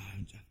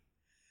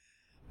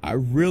 I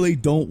really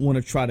don't want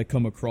to try to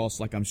come across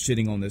like I'm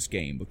shitting on this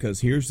game, because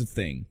here's the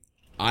thing.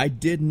 I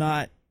didn't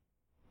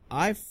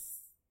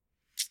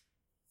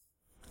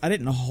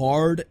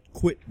hard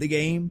quit the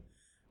game.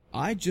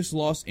 I just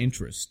lost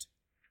interest.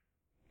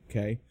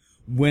 Okay?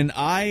 When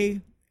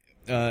and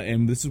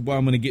this is what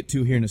I'm going to get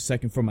to here in a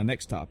second for my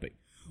next topic.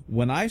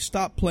 When I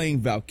stopped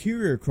playing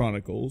Valkyria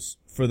Chronicles,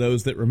 for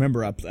those that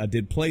remember, I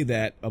did play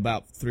that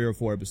about 3 or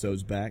 4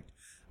 episodes back.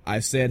 I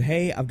said,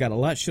 hey, I've got a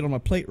lot of shit on my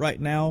plate right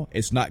now.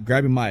 It's not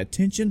grabbing my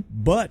attention,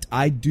 but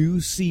I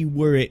do see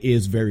where it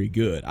is very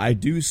good. I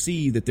do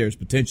see that there's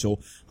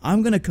potential.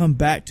 I'm going to come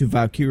back to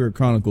Valkyria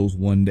Chronicles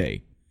one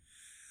day.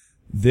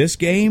 This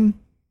game,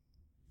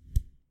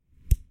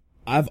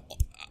 I've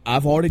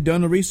already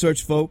done the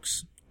research,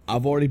 folks.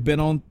 I've already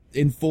been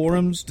in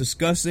forums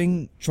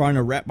discussing, trying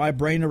to wrap my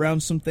brain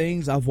around some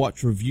things. I've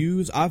watched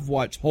reviews. I've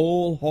watched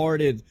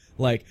wholehearted,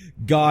 like,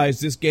 guys,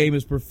 this game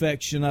is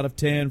perfection out of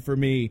 10 for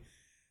me.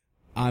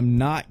 I'm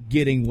not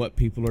getting what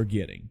people are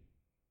getting.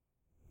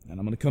 And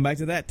I'm going to come back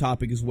to that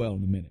topic as well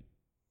in a minute.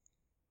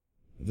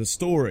 The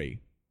story.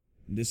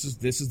 This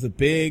is the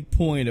big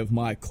point of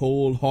my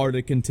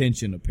cold-hearted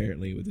contention,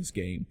 apparently, with this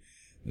game.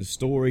 The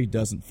story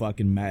doesn't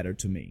fucking matter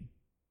to me.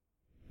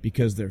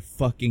 Because they're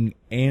fucking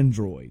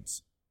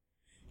androids.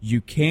 You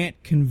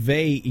can't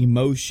convey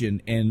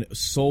emotion and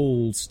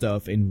soul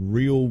stuff in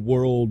real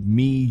world,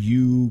 me,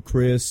 you,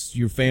 Chris,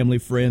 your family,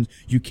 friends.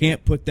 You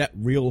can't put that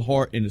real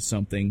heart into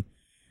something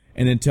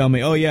and then tell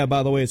me, oh yeah,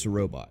 by the way, it's a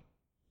robot.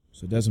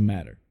 So it doesn't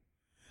matter.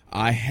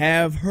 I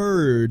have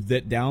heard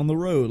that down the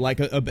road, like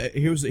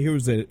here's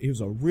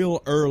a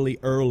real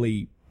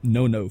early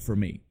no for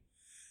me.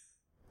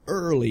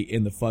 Early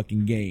in the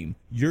fucking game,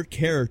 your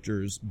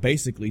characters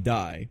basically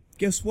die.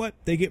 Guess what?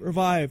 They get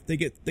revived. They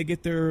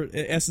get their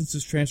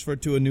essences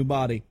transferred to a new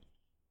body.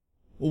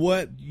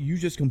 What? You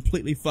just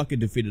completely fucking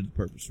defeated the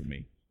purpose for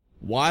me.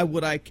 Why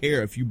would I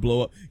care if you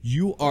blow up?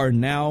 You are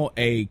now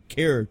a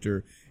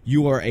character.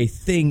 You are a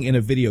thing in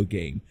a video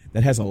game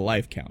that has a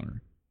life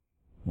counter.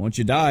 Once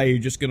you die, you're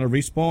just gonna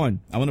respawn.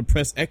 I'm gonna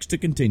press X to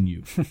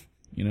continue.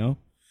 You know?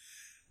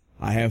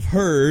 I have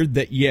heard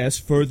that, yes,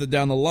 further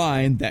down the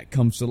line, that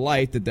comes to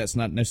light that that's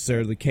not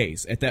necessarily the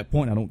case. At that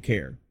point, I don't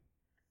care.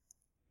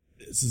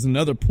 This is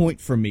another point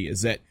for me,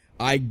 is that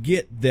I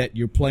get that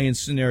you're playing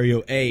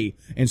Scenario A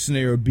and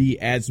Scenario B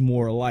adds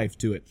more life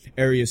to it.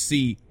 Area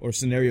C or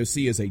Scenario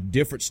C is a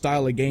different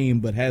style of game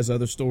but has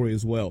other story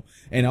as well.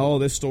 And all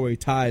this story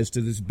ties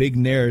to this big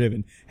narrative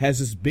and has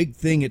this big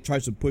thing it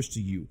tries to push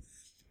to you.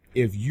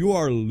 If you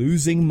are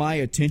losing my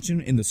attention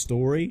in the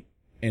story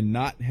and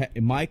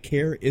my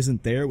care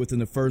isn't there within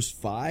the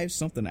first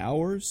 5-something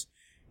hours,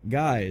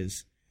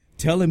 guys,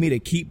 telling me to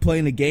keep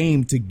playing the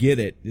game to get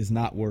it is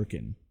not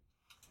working.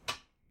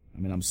 I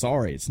mean, I'm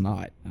sorry, it's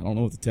not. I don't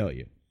know what to tell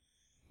you.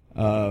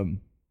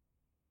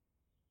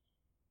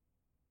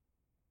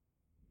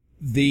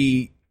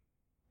 The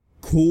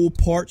cool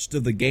parts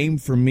of the game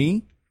for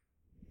me,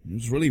 it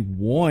was really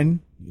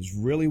one.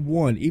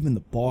 Even the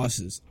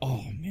bosses.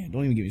 Oh, man,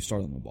 don't even get me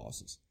started on the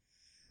bosses.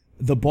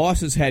 The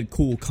bosses had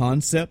cool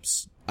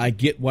concepts. I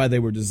get why they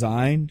were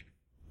designed,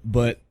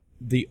 but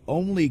the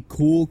only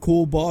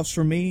cool boss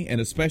for me,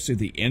 and especially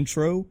the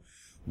intro,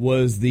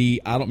 was I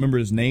don't remember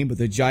his name, but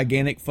the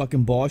gigantic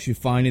fucking boss you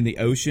find in the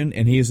ocean,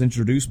 and he is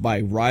introduced by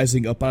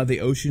rising up out of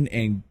the ocean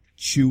and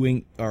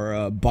chewing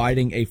or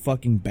biting a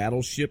fucking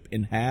battleship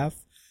in half.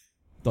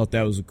 Thought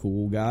that was a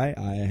cool guy.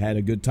 I had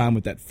a good time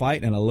with that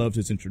fight, and I loved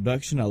his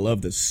introduction. I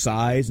loved the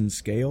size and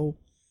scale.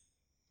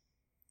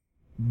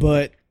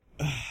 But,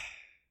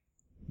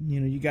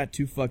 you got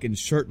two fucking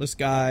shirtless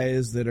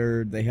guys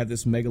they have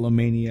this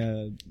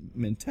megalomania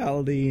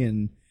mentality,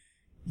 and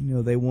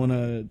they want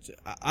to.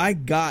 I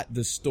got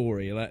the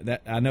story.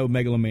 That I know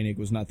megalomaniac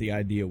was not the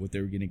idea what they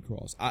were getting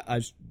across. I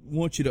just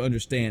want you to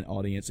understand,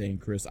 audience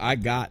and Chris. I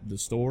got the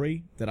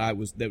story that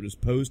was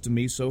posed to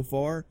me so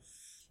far.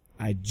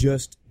 I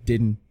just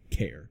didn't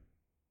care.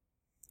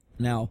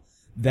 Now,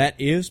 that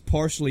is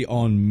partially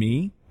on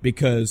me,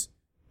 because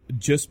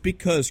just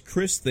because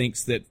Chris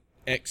thinks that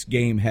X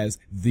game has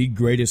the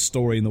greatest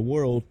story in the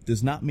world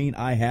does not mean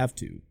I have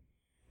to.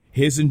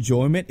 His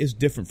enjoyment is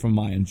different from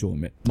my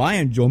enjoyment. My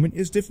enjoyment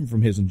is different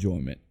from his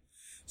enjoyment.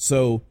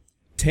 So,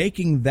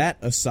 taking that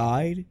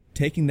aside,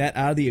 taking that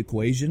out of the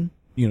equation,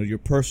 your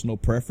personal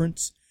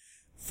preference,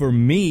 for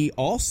me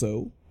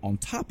also, on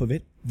top of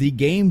it, the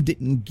game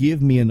didn't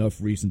give me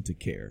enough reason to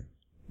care.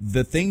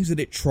 The things that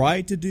it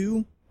tried to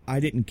do, I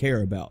didn't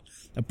care about.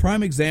 A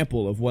prime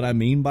example of what I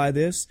mean by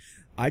this,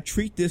 I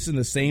treat this in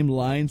the same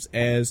lines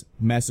as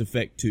Mass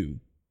Effect 2.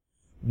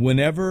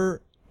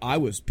 Whenever I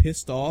was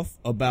pissed off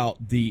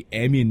about the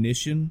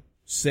ammunition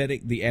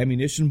setting, the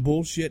ammunition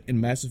bullshit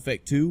in Mass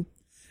Effect 2,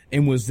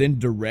 and was then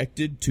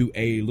directed to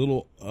a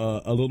little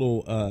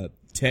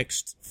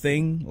text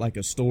thing, like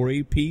a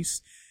story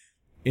piece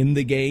in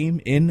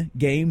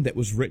game that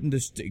was written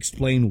to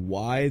explain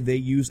why they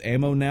use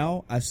ammo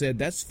now, I said,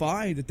 that's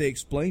fine that they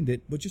explained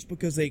it, but just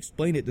because they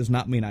explained it does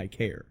not mean I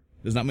care.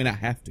 Does not mean I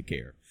have to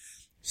care.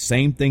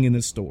 Same thing in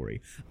this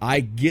story. I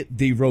get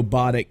the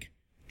robotic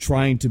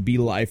trying to be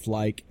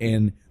lifelike,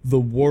 and the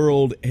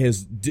world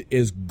is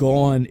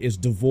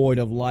devoid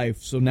of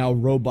life, so now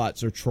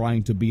robots are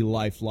trying to be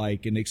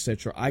lifelike and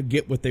etc. I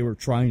get what they were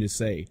trying to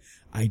say.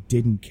 I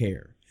didn't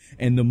care.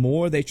 And the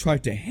more they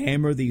tried to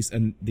hammer these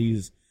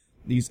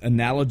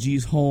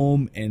analogies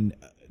home and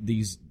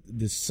this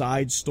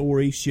side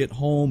story shit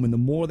home, and the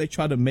more they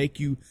try to make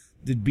you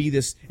to be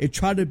this, it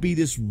tried to be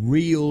this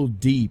real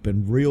deep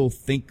and real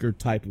thinker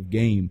type of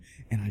game,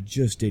 and I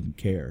just didn't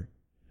care.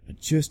 I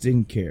just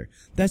didn't care.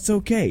 That's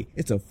okay.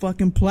 It's a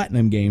fucking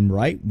platinum game,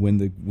 right? When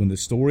the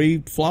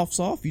story flops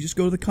off, you just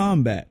go to the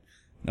combat.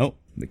 Nope,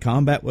 the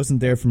combat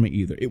wasn't there for me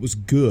either. It was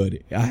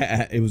good.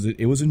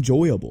 It was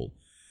enjoyable.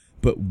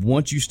 But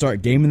once you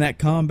start gaming that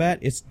combat,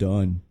 it's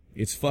done.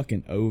 It's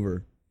fucking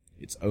over.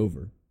 It's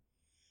over.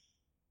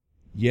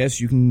 Yes,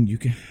 you can.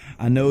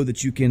 I know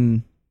that you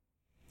can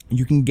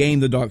game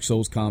the Dark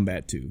Souls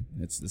combat too.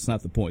 That's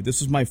not the point.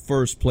 This is my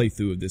first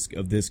playthrough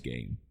of this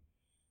game.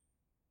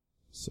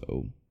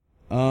 So,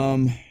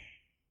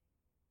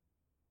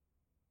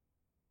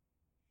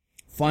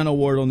 final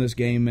word on this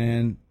game,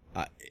 man.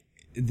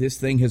 This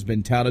thing has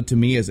been touted to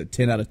me as a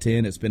 10 out of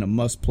 10. It's been a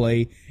must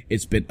play.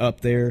 It's been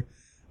up there.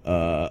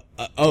 The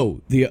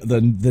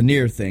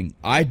Nier thing.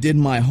 I did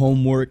my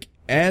homework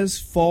as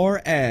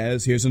far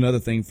as, here's another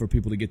thing for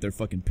people to get their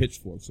fucking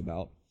pitchforks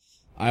about.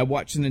 I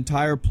watched an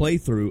entire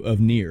playthrough of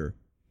Nier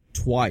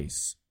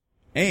twice,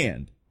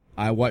 and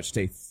I watched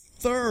a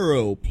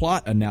thorough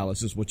plot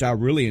analysis, which I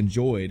really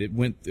enjoyed. It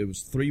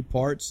was 3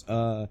 parts.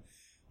 I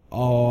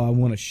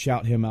want to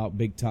shout him out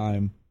big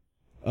time.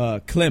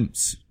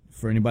 Klemps.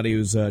 For anybody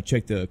who's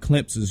checked the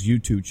Klemps'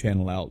 YouTube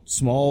channel out.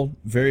 Small,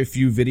 very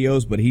few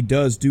videos, but he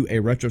does do a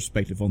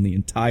retrospective on the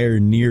entire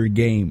Nier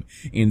game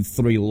in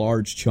 3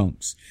 large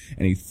chunks.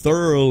 And he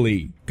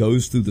thoroughly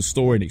goes through the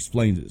story and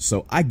explains it.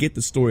 So I get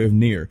the story of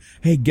Nier.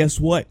 Hey, guess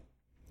what?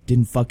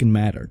 Didn't fucking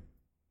matter.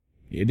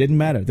 It didn't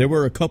matter. There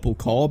were a couple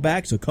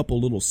callbacks, a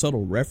couple little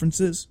subtle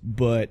references,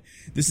 but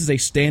this is a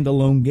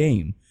standalone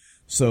game.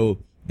 So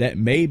that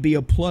may be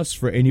a plus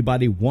for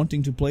anybody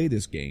wanting to play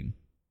this game.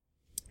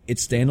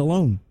 It's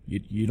standalone.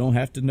 You don't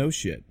have to know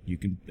shit. You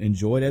can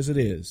enjoy it as it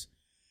is.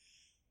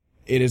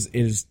 It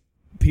is.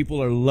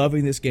 People are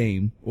loving this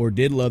game, or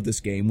did love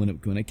this game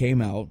when it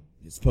came out.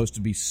 It's supposed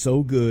to be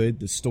so good.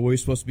 The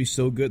story's supposed to be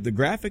so good. The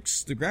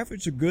graphics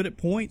are good at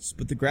points,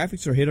 but the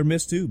graphics are hit or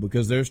miss too,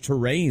 because there's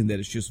terrain that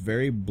is just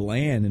very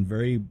bland and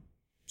very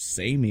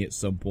samey at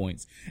some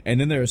points. And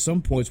then there are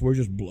some points where it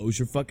just blows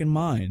your fucking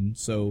mind.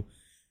 So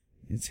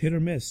it's hit or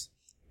miss.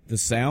 The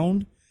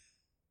sound,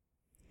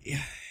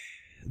 yeah.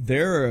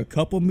 There are a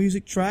couple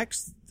music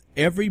tracks.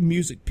 Every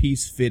music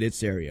piece fit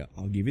its area.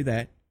 I'll give you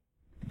that.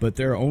 But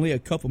there are only a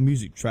couple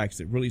music tracks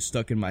that really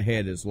stuck in my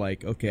head as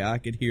like, okay, I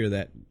could hear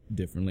that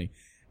differently.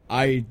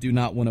 I do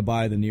not want to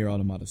buy the Nier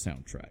Automata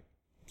soundtrack.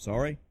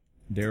 Sorry.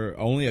 There are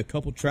only a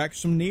couple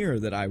tracks from Nier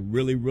that I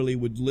really, really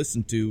would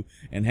listen to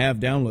and have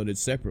downloaded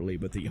separately.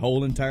 But the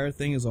whole entire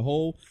thing as a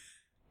whole,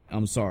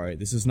 I'm sorry.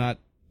 This is not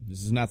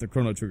the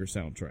Chrono Trigger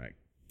soundtrack.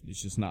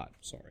 It's just not.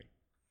 Sorry.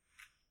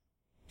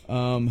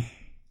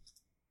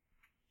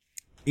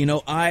 You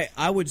know,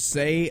 I would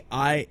say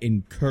I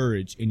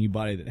encourage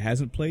anybody that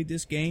hasn't played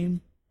this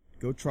game,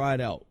 go try it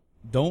out.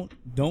 Don't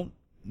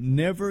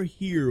never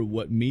hear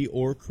what me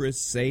or Chris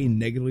say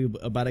negatively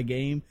about a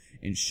game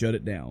and shut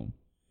it down.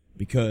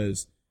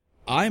 Because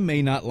I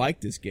may not like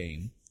this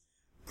game.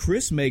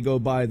 Chris may go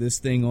buy this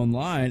thing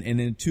online and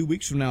then 2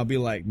 weeks from now be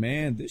like,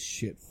 man, this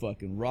shit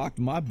fucking rocked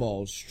my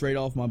balls straight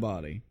off my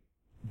body.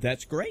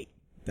 That's great.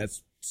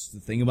 That's the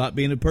thing about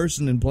being a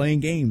person and playing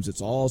games.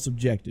 It's all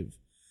subjective.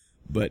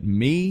 But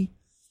me,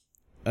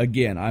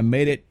 again, I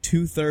made it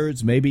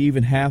 2/3, maybe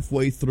even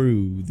halfway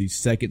through the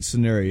second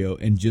scenario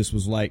and just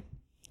was like,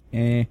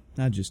 I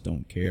just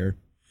don't care.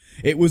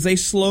 It was a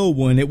slow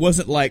one. It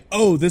wasn't like,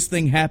 oh, this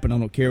thing happened, I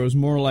don't care. It was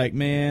more like,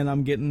 man,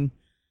 I'm getting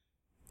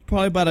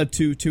probably about a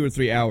 2 or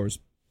 3 hours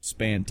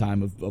span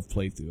time of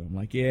playthrough. I'm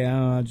like, yeah,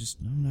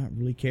 I'm not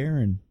really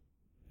caring.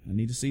 I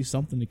need to see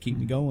something to keep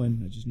me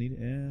going. I just need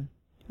it.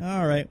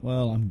 All right,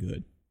 well, I'm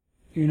good.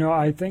 You know,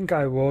 I think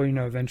I will,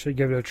 eventually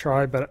give it a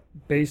try, but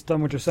based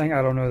on what you're saying,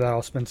 I don't know that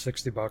I'll spend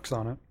 $60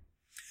 on it.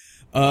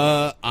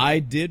 I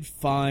did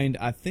find,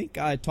 I think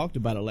I talked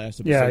about it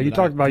last episode. Yeah, you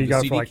talked about you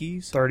got it for like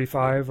keys.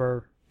 35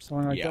 or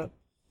something like that.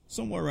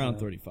 Somewhere around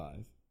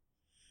 35.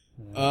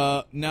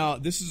 Yeah. Now,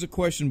 this is a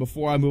question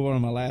before I move on to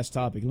my last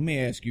topic. Let me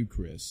ask you,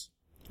 Chris.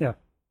 Yeah.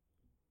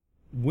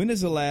 when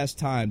is the last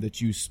time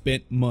that you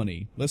spent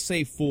money, let's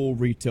say full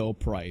retail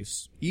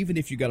price, even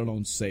if you got it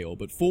on sale,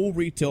 but full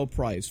retail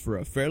price for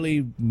a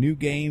fairly new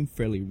game,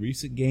 fairly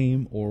recent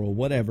game, or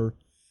whatever,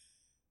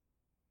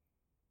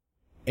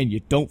 and you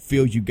don't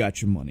feel you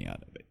got your money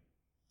out of it?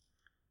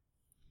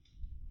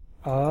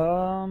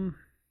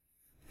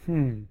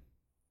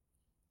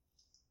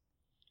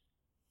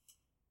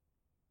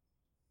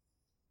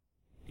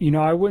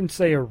 I wouldn't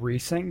say a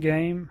recent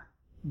game,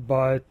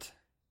 but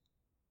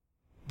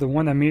the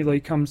one that immediately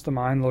comes to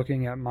mind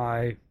looking at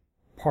my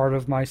part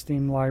of my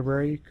Steam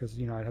library, because,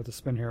 I'd have to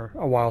spend here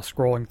a while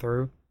scrolling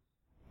through,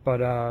 but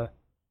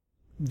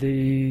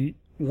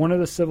one of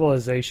the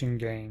Civilization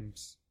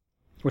games,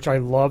 which I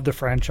love the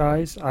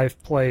franchise.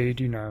 I've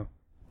played,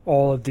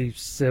 all of the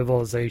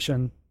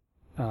Civilization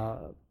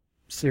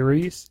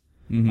series,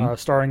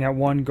 starting at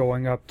 1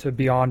 going up to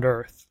Beyond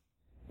Earth,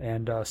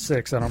 and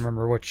 6, I don't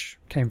remember which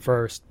came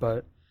first,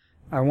 but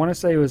I want to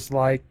say it was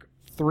like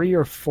 3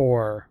 or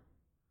 4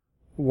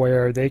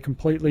 where they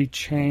completely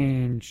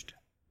changed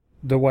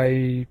the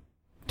way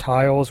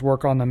tiles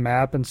work on the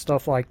map and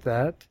stuff like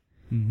that,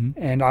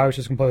 and I was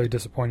just completely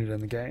disappointed in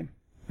the game,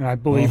 and I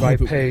believe I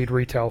paid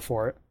retail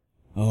for it.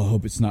 Oh, I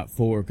hope it's not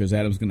 4, because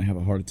Adam's going to have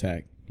a heart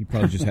attack. He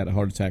probably just had a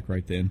heart attack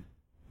right then.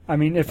 I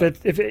mean, if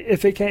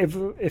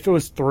it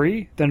was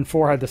 3, then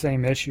 4 had the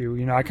same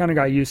issue. I kind of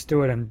got used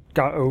to it and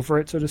got over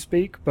it, so to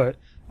speak. But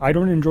I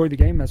don't enjoy the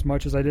game as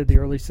much as I did the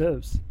early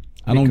Civs.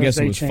 I don't guess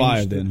it was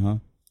 5 then, huh?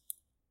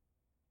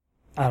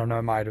 I don't know.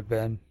 It might have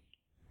been.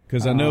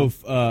 Because I know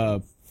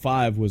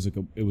 5 was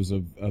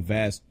a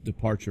vast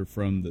departure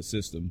from the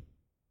system.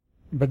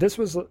 But this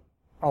was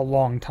a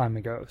long time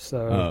ago,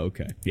 so. Oh,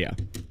 okay, yeah.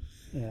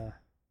 Yeah.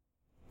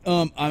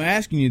 I'm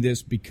asking you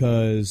this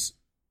because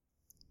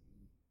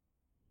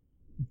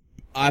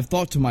I've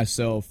thought to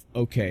myself,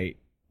 okay,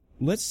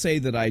 let's say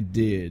that I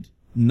did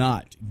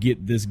not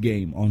get this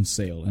game on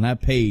sale and I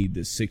paid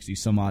the $60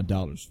 some odd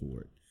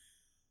for it.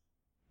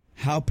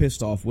 How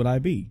pissed off would I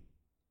be?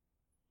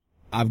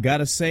 I've got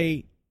to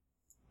say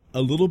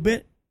a little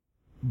bit,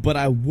 but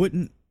I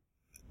wouldn't.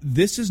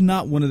 This is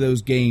not one of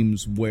those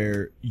games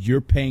where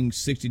you're paying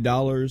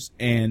 $60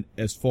 and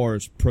as far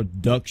as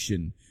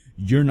production,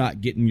 you're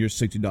not getting your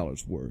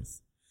 $60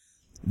 worth.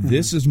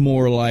 This is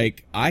more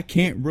like, I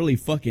can't really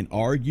fucking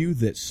argue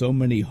that so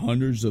many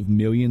hundreds of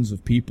millions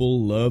of people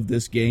love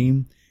this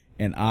game,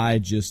 and I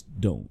just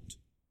don't.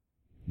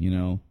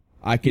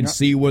 I can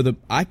see where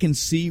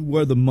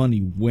the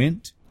money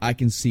went. I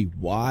can see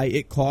why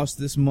it cost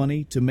this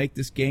money to make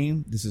this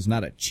game. This is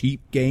not a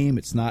cheap game.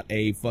 It's not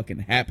a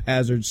fucking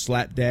haphazard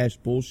slapdash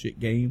bullshit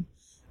game.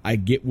 I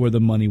get where the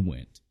money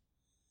went.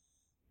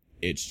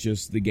 It's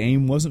just the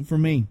game wasn't for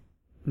me.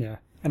 Yeah.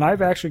 And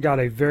I've actually got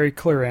a very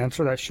clear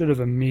answer that should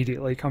have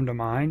immediately come to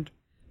mind.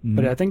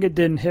 But I think it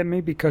didn't hit me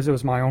because it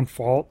was my own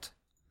fault.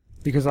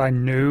 Because I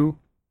knew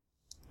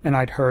and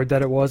I'd heard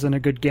that it wasn't a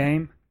good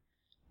game.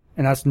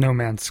 And that's No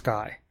Man's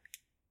Sky.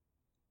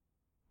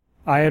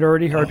 I had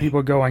already heard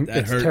people going,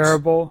 it's hurts.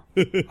 Terrible.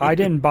 I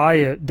didn't buy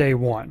it day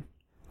one.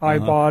 I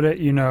bought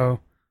it,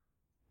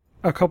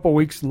 a couple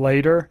weeks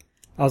later.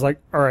 I was like,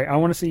 all right, I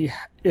want to see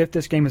if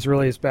this game is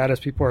really as bad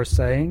as people are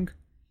saying.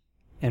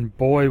 And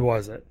boy,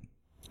 was it.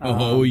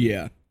 Oh,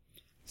 yeah.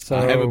 So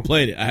I haven't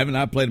played it. I have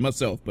not played it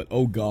myself, but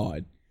oh,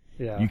 God.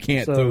 Yeah. You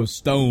can't throw a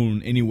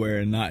stone anywhere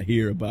and not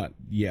hear about,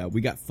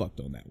 we got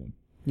fucked on that one.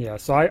 Yeah,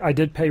 so I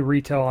did pay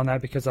retail on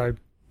that because I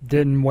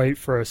didn't wait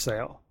for a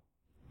sale.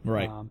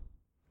 Right.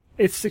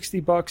 It's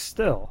 $60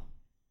 still.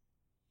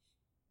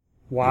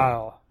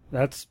 Wow. Yeah.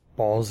 That's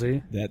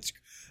ballsy. That's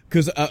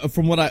because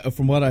from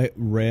what I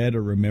read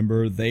or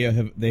remember, they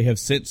have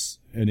since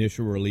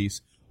initial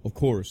release, of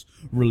course,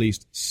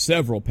 released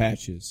several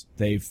patches.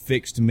 They've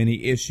fixed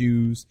many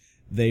issues.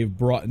 They've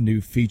brought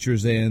new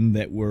features in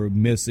that were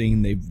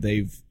missing.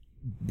 They've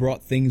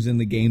brought things in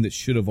the game that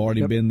should have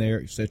already been there,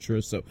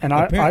 etc. So, and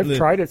I've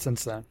tried it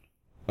since then.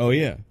 Oh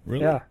yeah,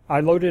 really? Yeah, I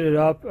loaded it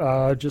up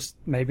just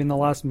maybe in the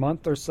last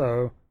month or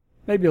so,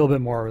 maybe a little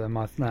bit more than a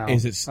month now.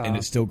 Is it and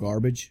it's still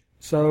garbage?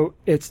 So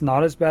it's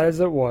not as bad as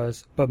it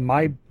was, but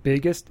my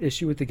biggest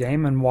issue with the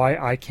game and why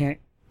I can't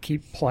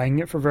keep playing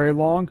it for very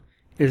long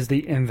is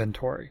the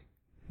inventory.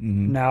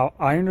 Now,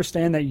 I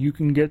understand that you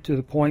can get to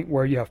the point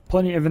where you have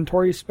plenty of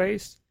inventory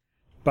space,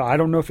 but I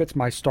don't know if it's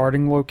my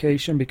starting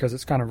location because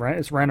it's kind of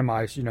it's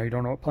randomized. You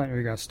don't know what planet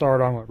you're going to start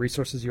on, what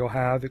resources you'll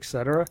have,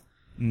 etc.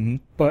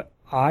 But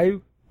I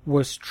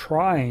was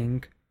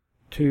trying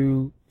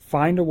to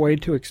find a way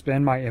to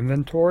expand my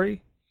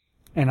inventory,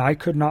 and I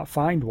could not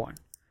find one.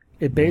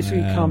 It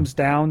basically comes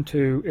down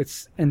to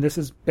and this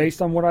is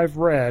based on what I've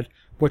read,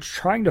 which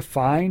trying to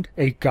find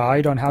a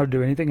guide on how to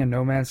do anything in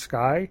No Man's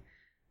Sky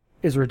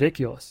is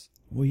ridiculous.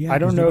 Well, yeah, I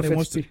don't know if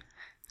it's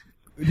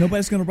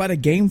nobody's going to write a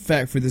game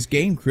fact for this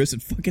game, Chris.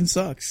 It fucking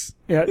sucks.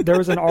 Yeah, there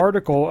was an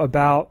article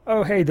about,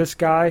 oh, hey, this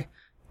guy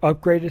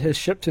upgraded his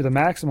ship to the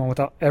maximum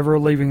without ever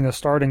leaving the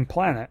starting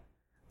planet.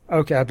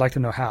 Okay, I'd like to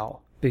know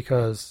how,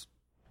 because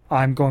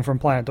I'm going from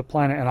planet to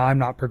planet and I'm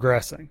not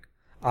progressing.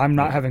 I'm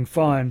not having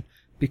fun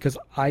because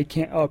I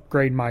can't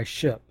upgrade my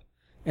ship.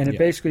 And it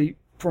basically,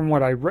 from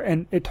what I read,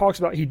 and it talks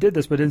about he did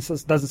this, but it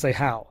doesn't say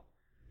how.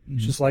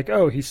 It's just like,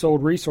 oh, he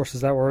sold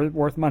resources that were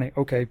worth money.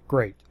 Okay,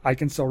 great. I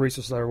can sell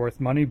resources that are worth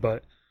money,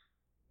 but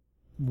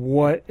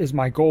what is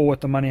my goal with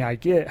the money I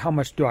get? How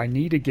much do I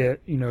need to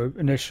get,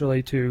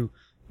 initially to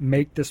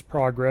make this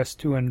progress,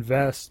 to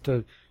invest,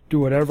 to do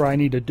whatever I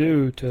need to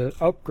do to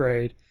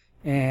upgrade?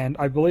 And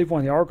I believe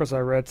one of the articles I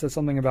read said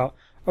something about,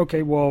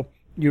 okay, well,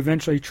 you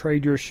eventually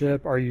trade your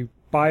ship, or you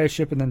buy a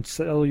ship and then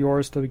sell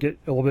yours to get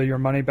a little bit of your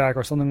money back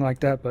or something like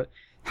that, but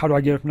how do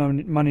I get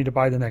enough money to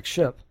buy the next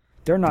ship?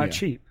 They're not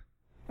cheap.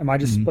 Am I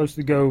just supposed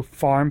to go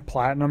farm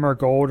platinum or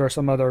gold or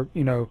some other,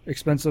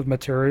 expensive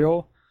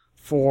material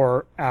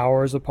for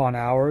hours upon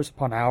hours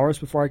upon hours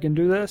before I can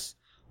do this?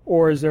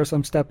 Or is there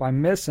some step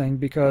I'm missing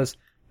because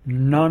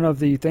none of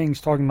the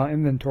things talking about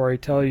inventory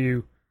tell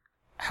you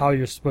how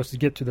you're supposed to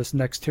get to this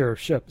next tier of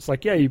ship? It's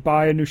like, yeah, you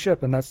buy a new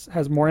ship and that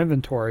has more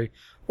inventory,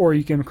 or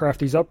you can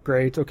craft these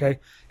upgrades. Okay,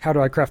 how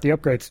do I craft the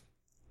upgrades?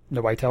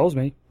 Nobody tells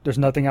me. There's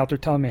nothing out there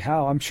telling me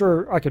how. I'm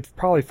sure I could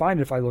probably find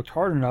it if I looked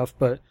hard enough,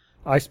 but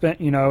I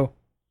spent,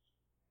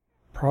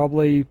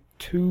 probably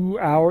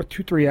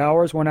 3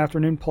 hours one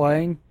afternoon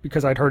playing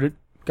because I'd heard it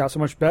got so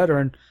much better,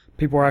 and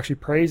people were actually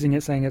praising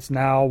it, saying it's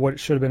now what it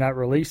should have been at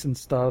release and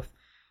stuff.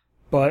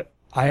 But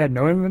I had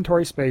no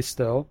inventory space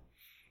still.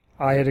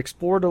 I had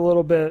explored a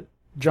little bit,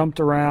 jumped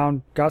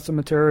around, got some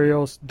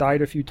materials,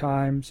 died a few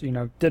times,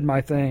 did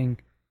my thing.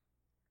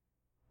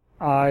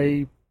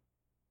 I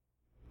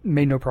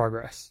made no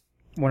progress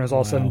when it was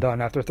all said and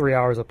done after 3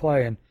 hours of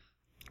play. And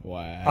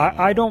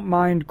I don't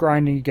mind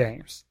grinding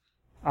games.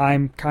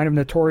 I'm kind of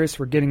notorious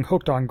for getting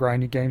hooked on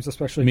grinding games,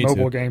 especially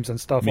mobile games and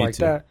stuff like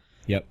that.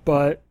 Yep.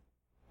 But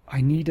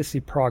I need to see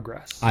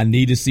progress. I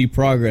need to see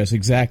progress,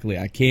 exactly.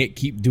 I can't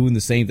keep doing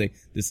the same thing.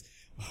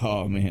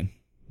 Oh man,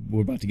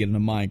 we're about to get in a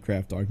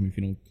Minecraft argument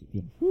if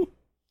you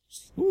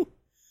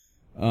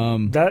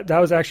don't. That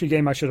was actually a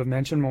game I should have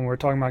mentioned when we were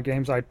talking about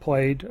games I'd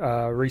played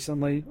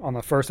recently on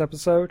the first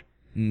episode.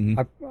 Mm-hmm.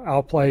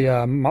 I'll play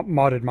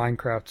modded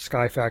Minecraft,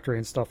 Sky Factory,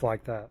 and stuff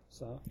like that.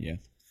 So yeah.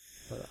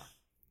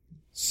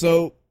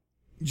 So,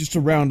 just to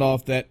round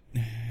off that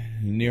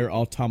Nier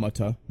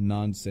Automata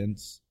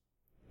nonsense,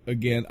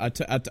 again, I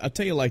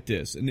tell you like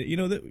this, and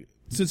that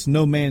since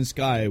No Man's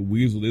Sky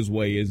weaseled his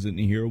way isn't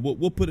here,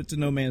 we'll put it to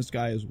No Man's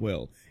Sky as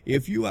well.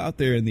 If you out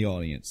there in the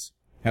audience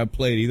have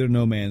played either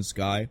No Man's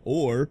Sky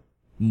or,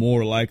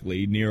 more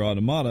likely, Nier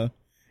Automata,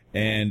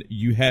 and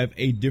you have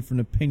a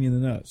different opinion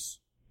than us,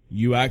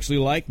 you actually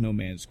like No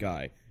Man's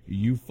Sky,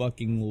 you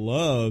fucking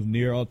love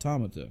Nier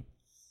Automata,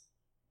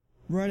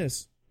 write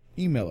us.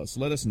 Email us.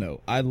 Let us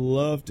know. I'd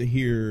love to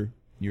hear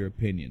your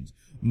opinions.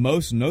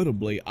 Most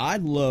notably,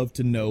 I'd love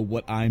to know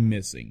what I'm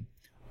missing.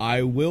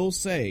 I will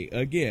say,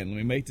 again, let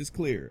me make this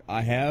clear.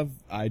 I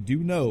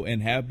do know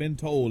and have been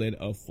told and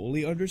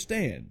fully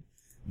understand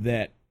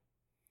that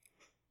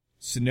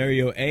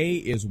scenario A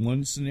is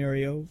one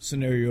scenario.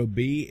 Scenario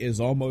B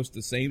is almost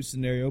the same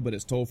scenario, but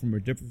it's told from a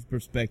different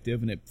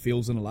perspective and it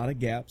fills in a lot of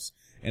gaps.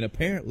 And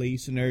apparently,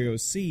 scenario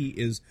C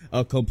is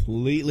a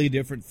completely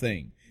different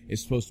thing.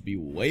 It's supposed to be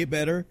way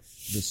better.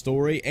 The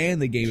story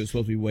and the game is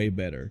supposed to be way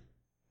better.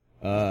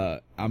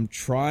 I'm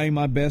trying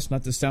my best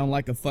not to sound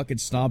like a fucking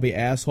snobby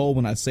asshole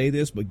when I say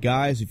this, but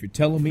guys, if you're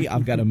telling me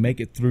I've got to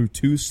make it through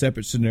 2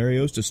 separate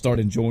scenarios to start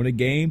enjoying a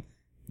game,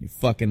 you're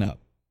fucking up.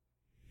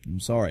 I'm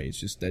sorry. It's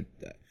just that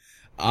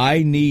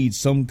I need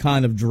some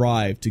kind of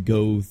drive to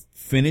go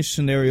finish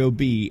scenario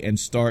B and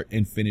start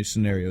and finish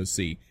scenario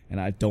C, and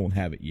I don't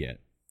have it yet.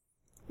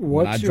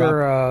 What's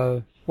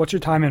your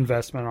time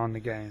investment on the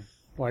game?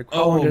 Like,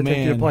 how long did it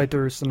take you to play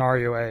through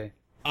scenario A?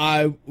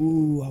 I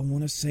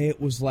want to say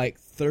it was like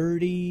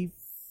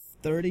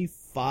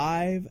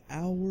 35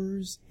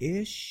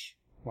 hours-ish.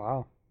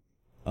 Wow.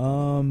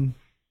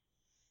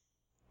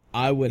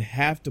 I would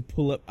have to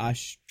pull up.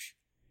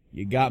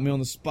 You got me on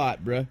the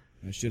spot, bruh.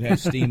 I should have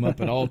Steam up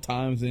at all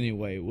times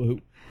anyway.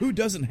 Who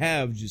doesn't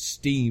have just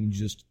Steam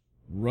just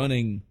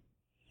running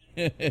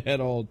at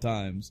all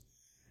times?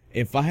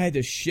 If I had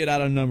to shit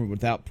out a number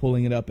without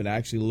pulling it up and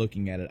actually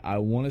looking at it, I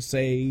want to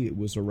say it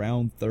was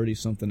around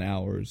 30-something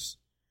hours.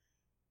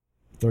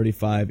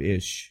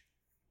 35-ish.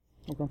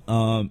 Okay.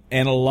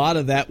 And a lot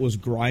of that was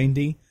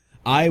grindy.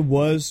 I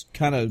was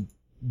kind of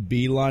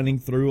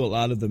beelining through a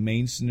lot of the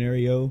main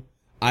scenario.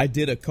 I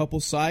did a couple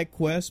side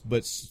quests,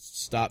 but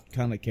stopped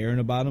kind of caring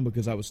about them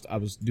because I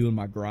was doing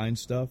my grind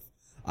stuff.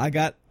 I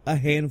got a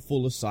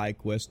handful of side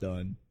quests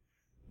done,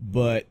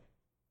 but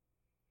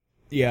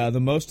yeah, the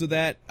most of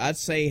that, I'd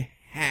say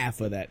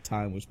half of that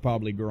time was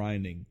probably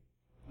grinding,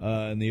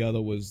 and the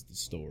other was the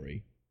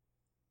story.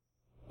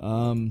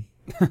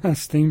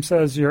 Steam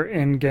says you're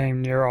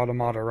in-game Nier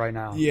Automata right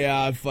now.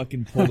 Yeah, I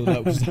fucking pulled it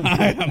up because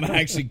I'm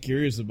actually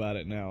curious about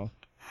it now.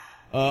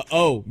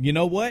 Oh, you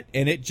know what?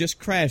 And it just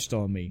crashed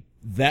on me.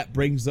 That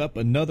brings up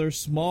another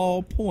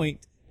small point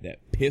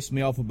that pissed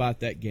me off about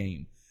that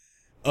game.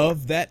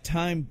 Of that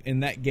time in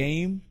that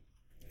game,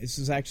 this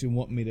is actually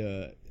wanting me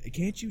to...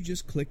 Can't you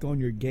just click on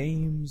your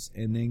games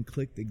and then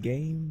click the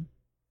game?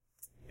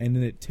 And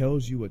then it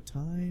tells you a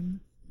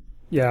time?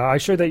 Yeah, I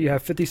showed that you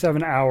have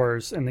 57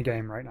 hours in the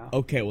game right now.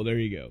 Okay, well, there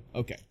you go.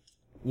 Okay.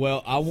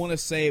 Well, I want to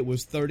say it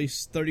was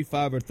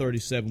 35 or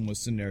 37 was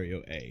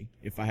scenario A,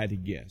 if I had to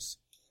guess.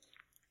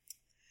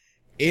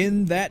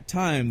 In that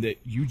time that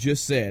you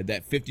just said,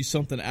 that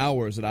 50-something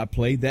hours that I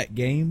played that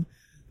game,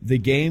 the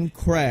game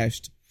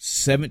crashed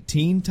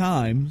 17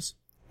 times,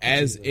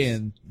 as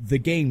in the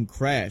game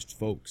crashed,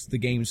 folks. The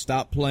game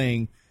stopped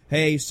playing.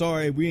 Hey,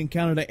 sorry, we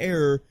encountered an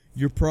error.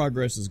 Your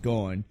progress is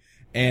gone.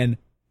 And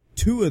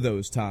 2 of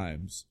those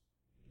times,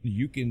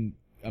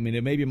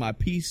 it may be my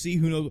PC,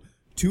 who knows.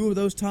 2 of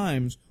those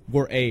times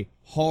were a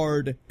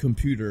hard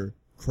computer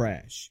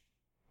crash.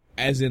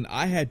 As in,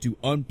 I had to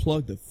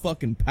unplug the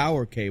fucking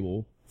power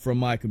cable from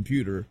my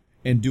computer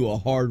and do a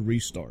hard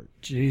restart.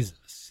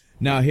 Jesus.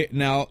 Now,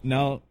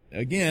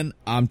 again,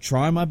 I'm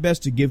trying my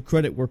best to give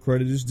credit where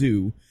credit is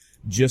due.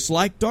 Just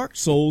like Dark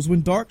Souls,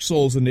 when Dark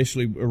Souls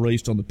initially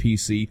released on the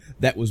PC,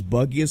 that was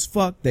buggy as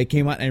fuck. They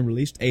came out and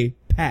released a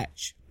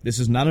patch. This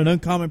is not an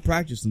uncommon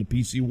practice in the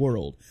PC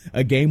world.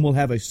 A game will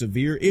have a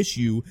severe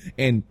issue,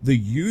 and the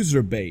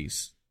user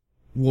base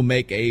will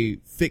make a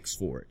fix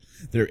for it.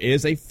 There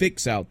is a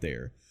fix out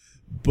there,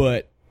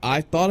 but I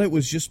thought it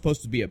was just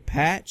supposed to be a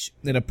patch,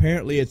 and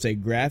apparently it's a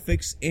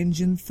graphics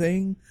engine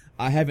thing.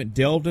 I haven't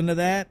delved into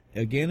that.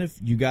 Again, if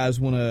you guys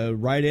want to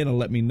write in and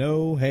let me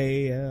know,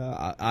 hey,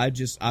 I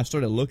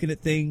started looking at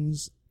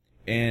things,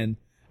 and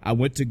I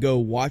went to go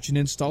watch an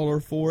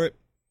installer for it,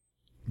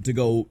 to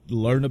go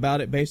learn about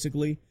it,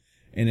 basically.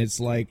 And it's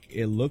like,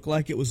 it looked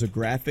like it was a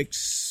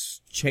graphics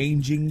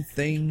changing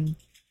thing.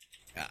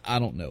 I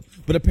don't know.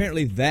 But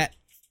apparently that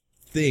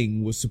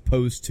thing was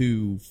supposed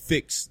to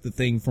fix the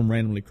thing from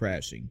randomly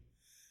crashing.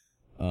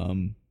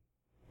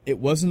 It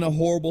wasn't a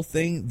horrible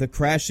thing. The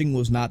crashing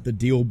was not the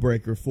deal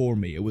breaker for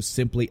me. It was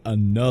simply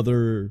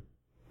another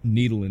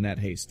needle in that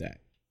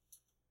haystack.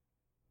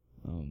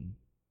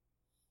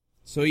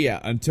 So yeah,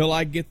 until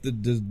I get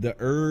the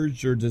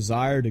urge or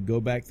desire to go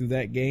back through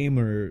that game,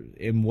 or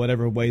in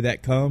whatever way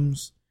that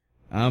comes,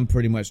 I'm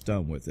pretty much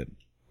done with it.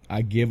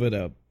 I give it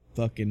a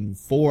fucking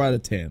 4 out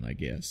of 10, I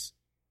guess.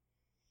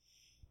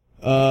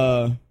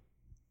 And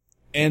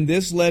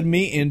this led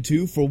me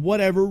into, for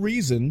whatever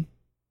reason,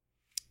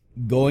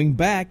 going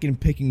back and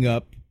picking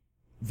up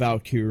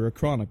Valkyria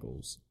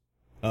Chronicles.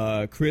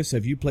 Chris,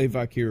 have you played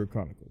Valkyria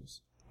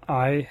Chronicles?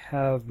 I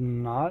have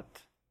not.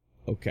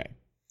 Okay.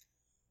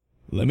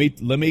 Let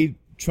me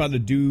try to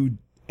do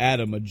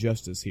Adam a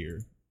justice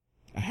here.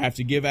 I have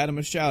to give Adam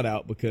a shout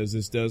out because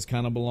this does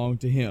kind of belong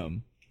to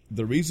him.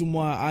 The reason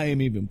why I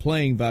am even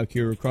playing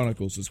Valkyria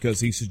Chronicles is because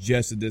he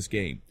suggested this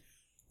game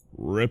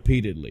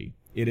repeatedly.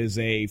 It is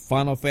a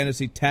Final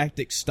Fantasy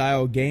Tactics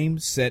style game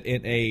set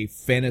in a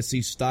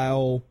fantasy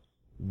style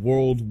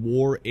World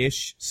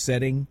War-ish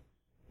setting.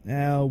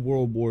 Now,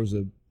 World War is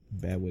a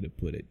bad way to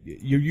put it.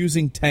 You're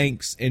using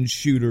tanks and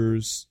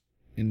shooters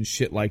and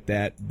shit like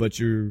that, but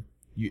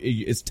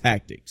it's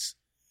tactics.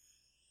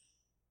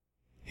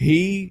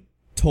 He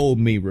told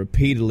me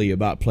repeatedly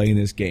about playing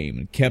this game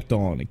and kept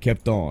on and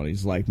kept on.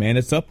 He's like, man,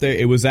 it's up there.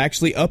 It was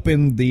actually up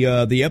in the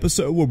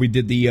episode where we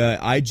did the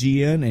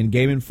IGN and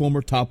Game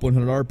Informer Top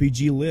 100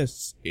 RPG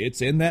lists.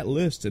 It's in that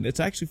list, and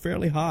it's actually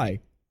fairly high.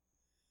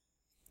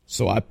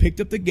 So I picked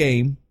up the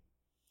game.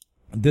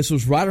 This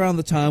was right around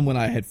the time when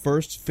I had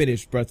first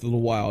finished Breath of the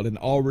Wild and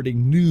already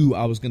knew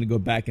I was going to go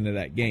back into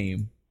that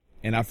game.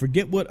 And I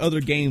forget what other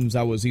games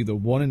I was either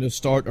wanting to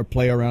start or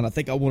play around. I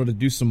think I wanted to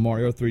do some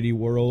Mario 3D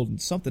World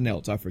and something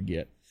else, I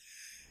forget.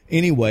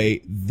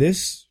 Anyway,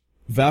 this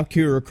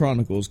Valkyria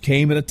Chronicles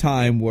came at a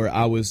time where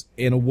I was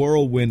in a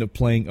whirlwind of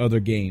playing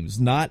other games.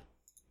 Not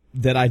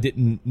that I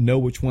didn't know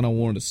which one I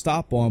wanted to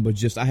stop on, but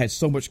just I had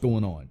so much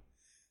going on.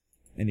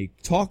 And he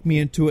talked me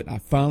into it, and I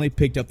finally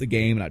picked up the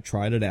game, and I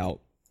tried it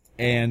out.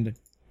 And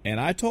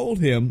I told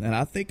him, and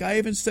I think I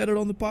even said it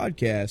on the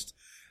podcast,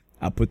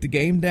 I put the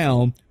game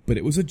down, but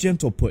it was a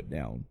gentle put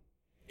down.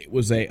 It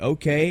was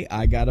okay,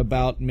 I got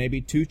about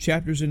maybe 2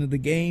 chapters into the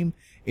game.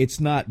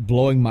 It's not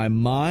blowing my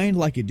mind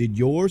like it did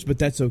yours, but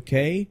that's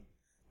okay.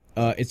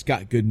 It's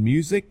got good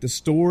music. The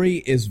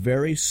story is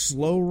very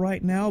slow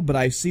right now, but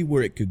I see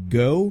where it could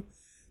go.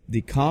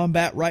 The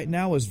combat right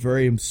now is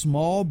very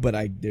small,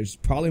 but there's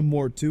probably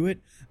more to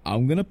it.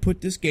 I'm going to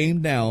put this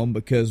game down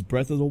because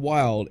Breath of the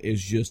Wild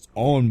is just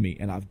on me,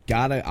 and I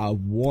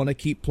want to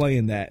keep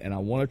playing that, and I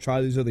want to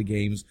try these other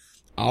games.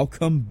 I'll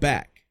come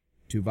back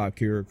to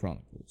Valkyria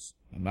Chronicles.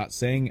 I'm not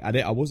saying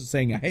I wasn't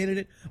saying I hated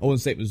it. I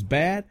wasn't saying it was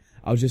bad.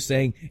 I was just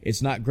saying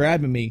it's not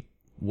grabbing me.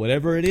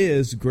 Whatever it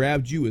is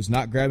grabbed you is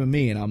not grabbing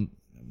me, and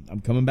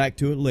I'm coming back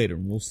to it later,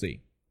 and we'll see.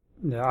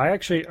 Yeah, I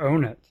actually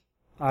own it.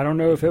 I don't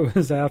know if it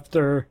was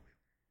after,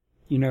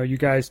 you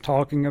guys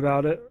talking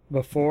about it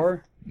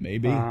before.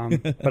 Maybe.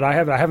 But I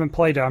haven't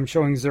played it. I'm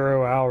showing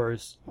 0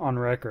 hours on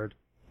record.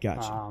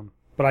 Gotcha.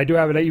 But I do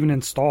have it even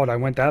installed. I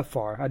went that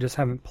far. I just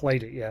haven't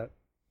played it yet.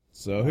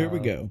 So here we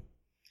go.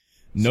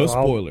 No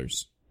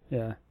spoilers.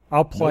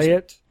 I'll play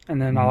it, and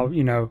then I'll,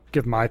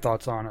 give my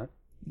thoughts on it.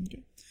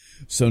 Okay.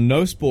 So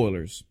no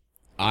spoilers.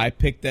 I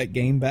picked that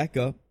game back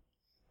up,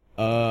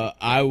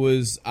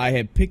 I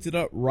had picked it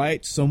up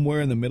right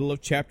somewhere in the middle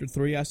of chapter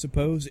 3, I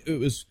suppose. It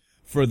was,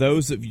 for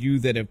those of you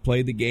that have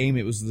played the game,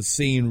 it was the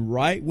scene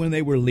right when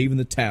they were leaving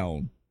the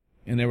town.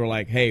 And they were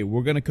like, hey,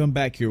 we're going to come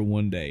back here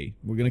one day.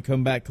 We're going to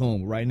come back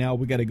home. Right now,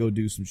 we got to go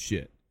do some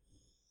shit.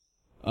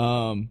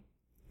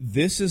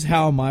 This is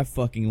how my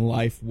fucking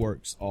life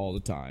works all the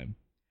time.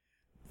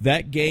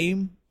 That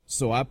game,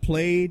 so I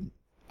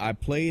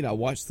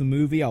watched the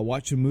movie, I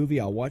watched a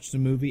movie, I watched the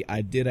movie,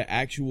 I did an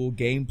actual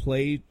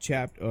gameplay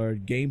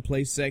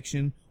gameplay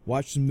section,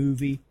 watched the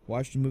movie,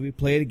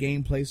 played a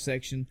gameplay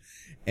section,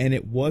 and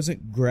it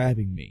wasn't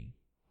grabbing me.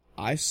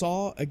 I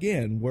saw,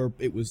 again, where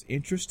it was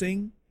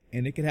interesting,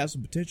 and it could have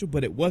some potential,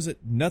 but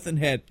nothing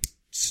had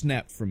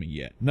snapped for me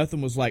yet.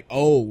 Nothing was like,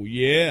 oh,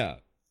 yeah.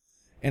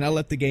 And I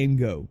let the game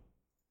go.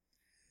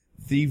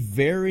 The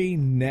very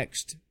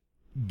next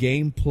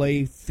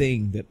gameplay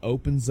thing that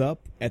opens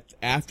up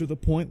after the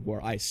point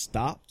where I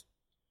stopped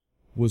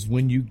was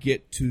when you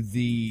get to for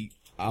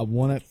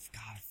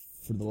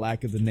the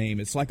lack of the name,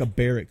 it's like a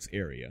barracks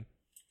area.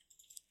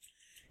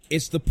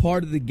 It's the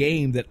part of the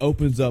game that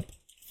opens up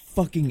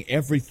fucking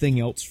everything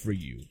else for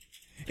you.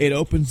 It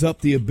opens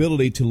up the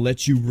ability to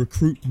let you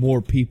recruit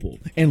more people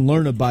and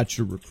learn about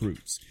your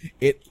recruits.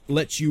 It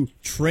lets you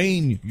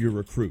train your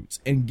recruits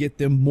and get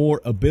them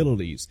more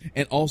abilities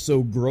and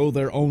also grow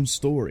their own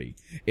story.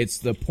 It's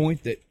the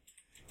point that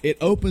it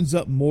opens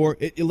up more.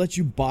 It lets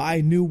you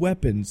buy new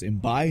weapons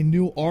and buy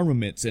new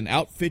armaments and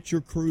outfit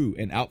your crew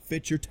and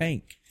outfit your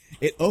tank.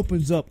 It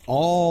opens up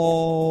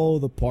all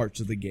the parts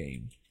of the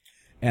game.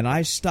 And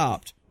I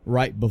stopped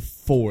right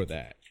before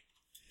that.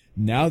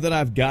 Now that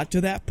I've got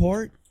to that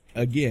part,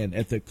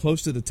 again,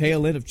 close to the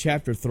tail end of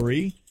chapter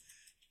 3,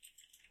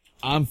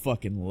 I'm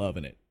fucking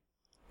loving it.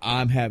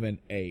 I'm having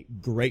a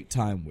great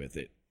time with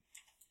it.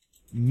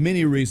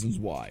 Many reasons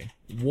why.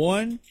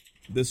 One,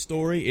 the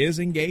story is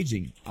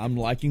engaging. I'm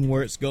liking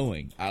where it's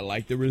going. I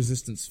like the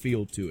resistance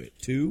feel to it.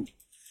 Two,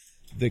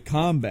 the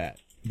combat,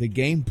 the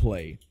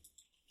gameplay,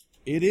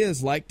 it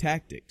is like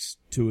tactics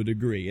to a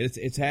degree.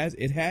 It has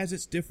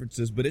its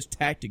differences, but it's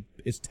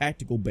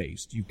tactical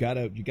based. You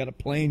gotta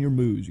plan your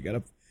moves. You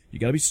gotta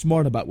be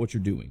smart about what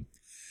you're doing.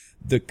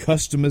 The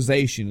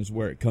customization is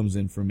where it comes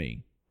in for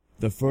me.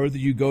 The further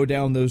you go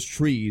down those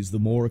trees, the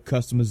more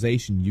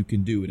customization you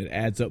can do, and it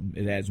adds up.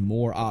 It adds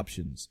more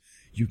options.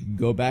 You can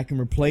go back and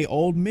replay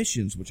old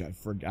missions, which I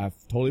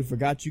totally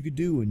forgot you could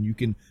do, and you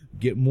can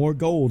get more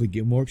gold and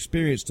get more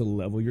experience to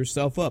level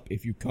yourself up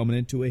if you're coming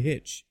into a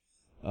hitch.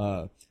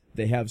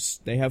 They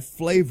have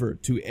flavor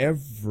to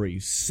every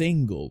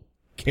single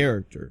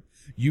character.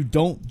 You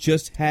don't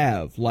just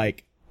have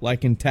like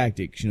in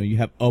Tactics, you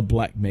have a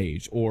Black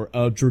Mage or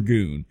a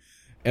Dragoon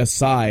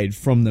aside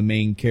from the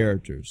main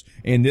characters.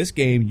 In this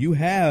game, you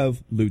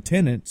have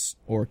lieutenants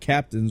or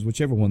captains,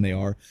 whichever one they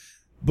are,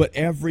 but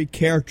every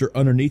character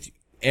underneath,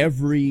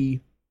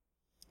 every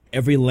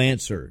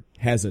Lancer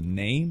has a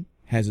name,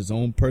 has his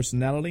own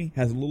personality,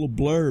 has a little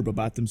blurb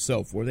about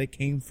themselves, where they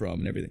came from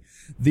and everything.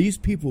 These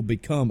people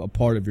become a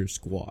part of your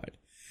squad.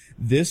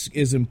 This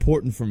is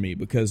important for me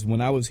because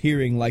when I was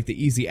hearing like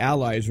the Easy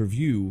Allies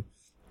review,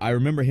 I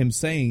remember him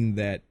saying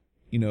that,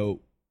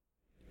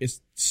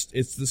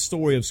 it's the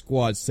story of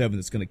Squad 7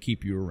 that's going to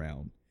keep you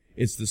around.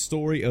 It's the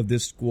story of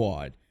this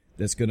squad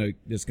that's going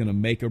to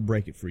make or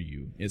break it for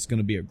you. It's going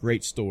to be a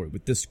great story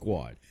with this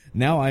squad.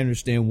 Now I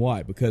understand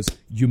why, because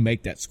you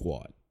make that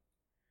squad.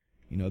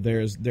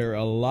 There are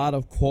a lot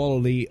of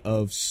quality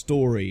of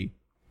story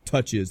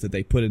touches that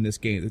they put in this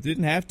game that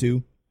didn't have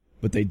to,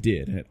 but they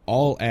did, and it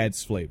all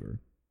adds flavor.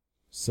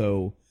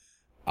 So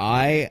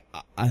I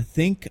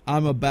think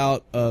I'm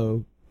about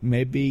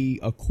maybe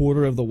a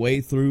quarter of the way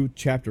through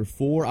chapter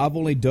 4. I've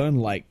only done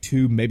like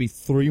 2, maybe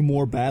 3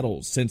 more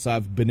battles since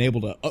I've been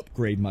able to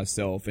upgrade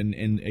myself and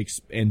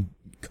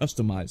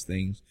customize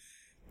things,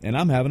 and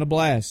I'm having a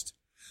blast.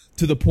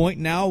 To the point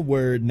now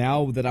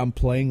that I'm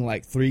playing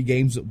like 3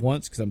 games at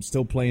once, because I'm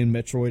still playing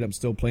Metroid, I'm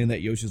still playing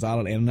that Yoshi's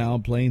Island, and now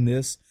I'm playing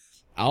this.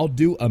 I'll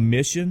do a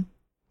mission,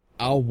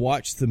 I'll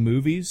watch the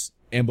movies,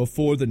 and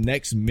before the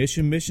next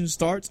mission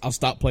starts, I'll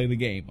stop playing the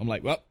game. I'm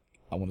like, well,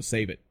 I want to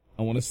save it.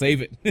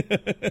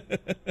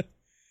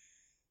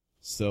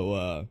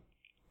 So,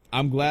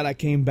 I'm glad I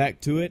came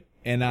back to it,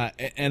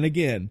 and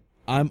again,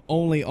 I'm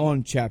only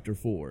on chapter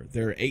 4.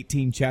 There are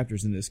 18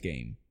 chapters in this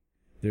game.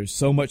 There's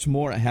so much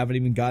more I haven't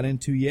even got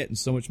into yet, and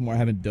so much more I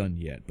haven't done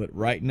yet. But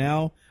right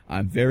now,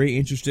 I'm very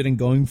interested in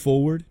going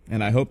forward,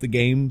 and I hope the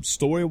game,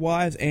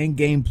 story-wise and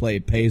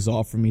gameplay, pays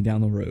off for me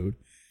down the road.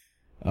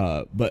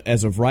 But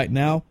as of right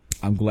now,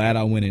 I'm glad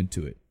I went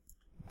into it.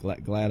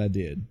 Glad I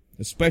did.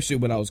 Especially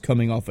when I was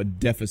coming off a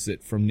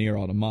deficit from Nier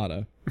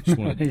Automata.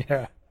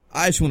 Yeah.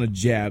 I just want to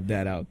jab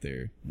that out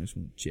there.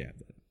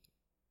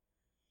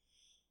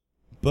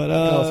 But,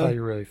 tell us how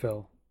you really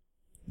feel.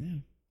 Yeah.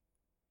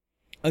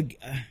 Yeah.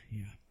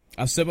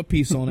 I'll set my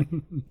piece on it.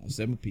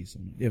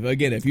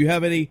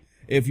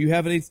 If you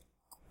have any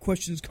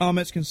questions,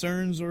 comments,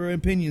 concerns, or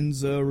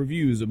opinions,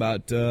 reviews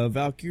about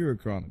Valkyria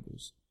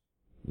Chronicles,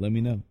 let me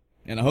know.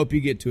 And I hope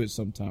you get to it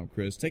sometime,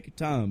 Chris. Take your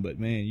time, but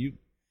man,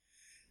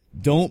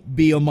 Don't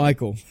be a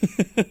Michael.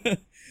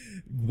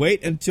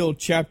 Wait until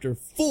chapter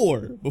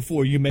 4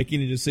 before you make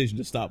any decision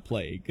to stop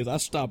playing, because I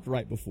stopped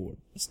right before.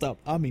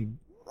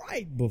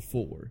 Right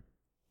before.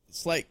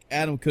 It's like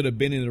Adam could have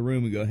been in the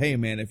room and go, hey,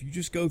 man, if you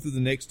just go through the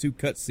next 2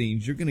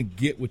 cutscenes, you're going to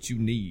get what you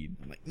need.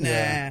 I'm like,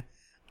 nah,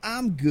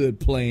 I'm good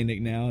playing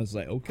it now. It's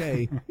like,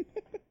 okay.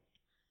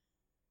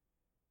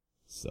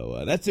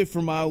 So that's it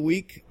for my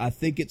week. I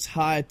think it's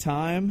high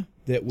time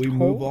that we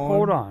move on.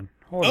 Hold on.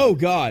 Oh,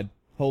 God.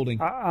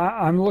 Holding.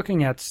 I'm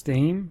looking at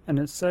Steam, and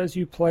it says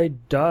you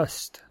played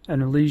Dust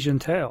and Elysian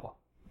Tale.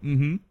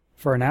 Mm-hmm.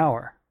 For an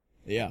hour.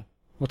 Yeah.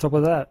 What's up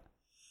with that?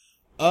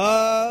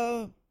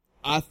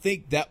 I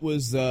think that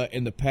was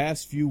in the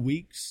past few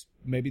weeks,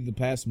 maybe the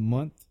past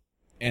month.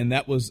 And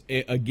that was,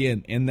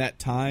 again, in that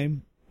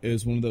time, it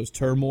was one of those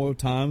turmoil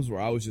times where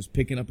I was just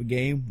picking up a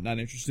game, not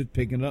interested,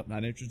 picking it up,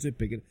 not interested,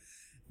 picking it up.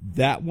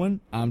 That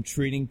one, I'm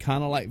treating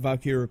kind of like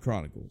Valkyria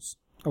Chronicles.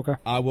 Okay.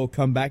 I will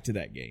come back to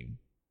that game.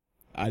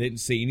 I didn't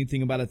see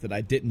anything about it that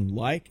I didn't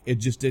like. It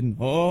just didn't,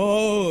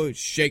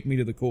 shake me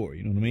to the core.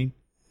 You know what I mean?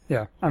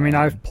 Yeah. I mean,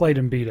 I've played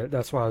and beat it.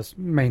 That's why I was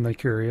mainly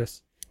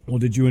curious. Well,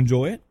 did you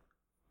enjoy it?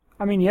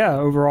 I mean, yeah,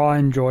 overall I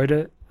enjoyed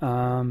it.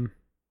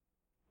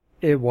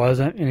 It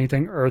wasn't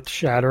anything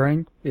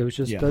earth-shattering. It was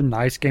just a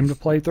nice game to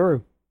play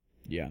through.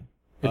 Yeah.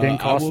 It didn't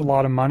cost a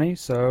lot of money,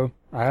 so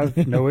I have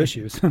no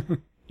issues.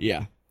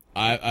 Yeah.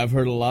 I've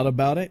heard a lot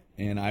about it,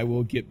 and I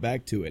will get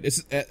back to it.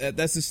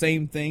 That's the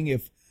same thing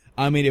if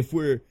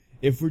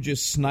we're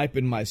just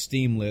sniping my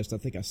Steam list. I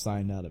think I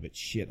signed out of it.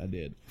 Shit, I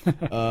did.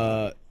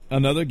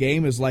 Another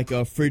game is like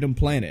Freedom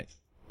Planet.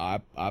 I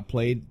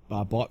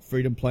bought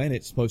Freedom Planet.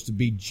 It's supposed to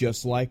be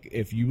just like,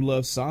 if you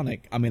love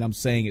Sonic, I mean, I'm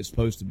saying it's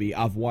supposed to be.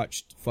 I've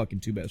watched fucking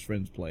Two Best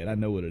Friends play it. I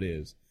know what it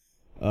is.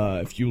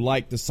 If you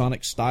like the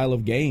Sonic style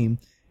of game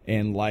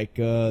and like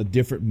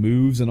different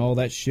moves and all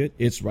that shit,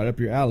 it's right up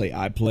your alley.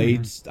 I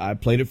played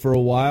it for a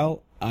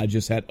while. I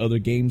just had other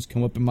games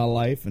come up in my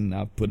life, and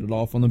I've put it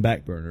off on the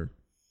back burner.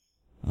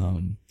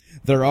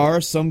 There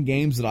are some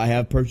games that I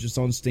have purchased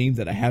on Steam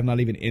that I have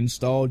not even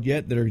installed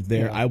yet that are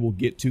there. Yeah. I will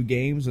get to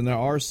games, and there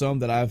are some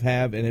that I've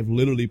and have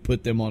literally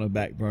put them on a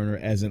back burner,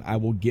 as in I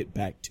will get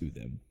back to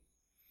them.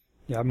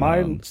 Yeah,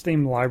 my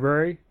Steam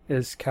library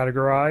is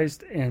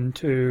categorized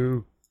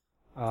into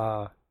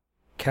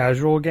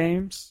casual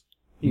games.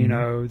 You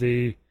know,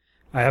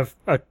 I have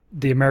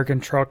the American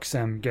Truck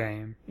Sim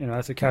game. You know,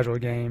 that's a casual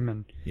game,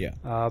 and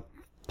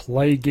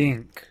Plague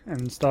Inc.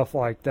 and stuff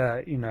like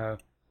that. You know.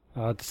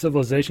 The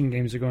Civilization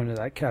games are going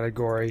into that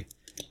category.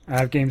 I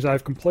have games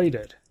I've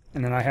completed.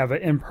 And then I have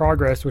an in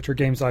progress, which are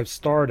games I've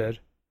started.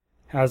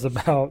 Has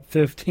about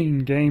 15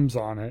 games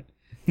on it.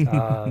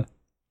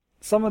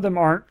 Some of them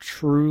aren't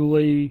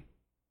truly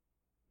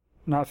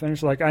not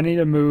finished. Like, I need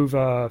to move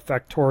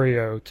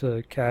Factorio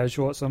to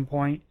casual at some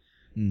point.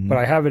 But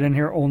I have it in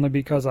here only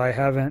because I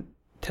haven't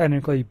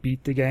technically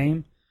beat the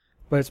game.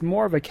 But it's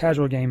more of a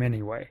casual game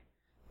anyway.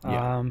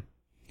 Yeah.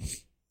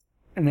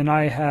 And then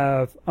I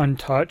have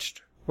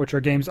Untouched, which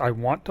are games I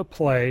want to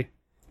play,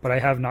 but I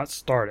have not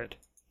started.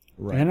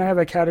 Right. And then I have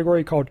a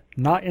category called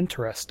Not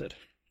Interested.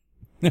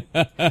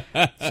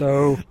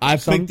 So I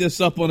picked this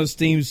up on a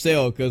Steam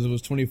sale because it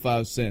was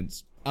 25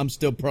 cents. I'm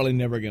still probably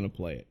never going to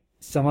play it.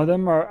 Some of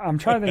them are, I'm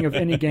trying to think of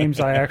any games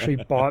I actually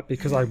bought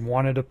because I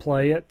wanted to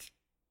play it,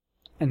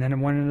 and then it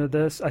went into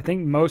this. I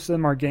think most of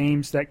them are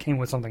games that came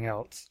with something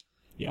else.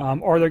 Yeah.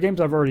 Or they're games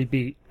I've already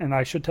beat, and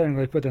I should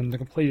technically put in the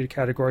completed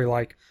category,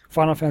 like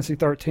Final Fantasy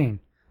 13.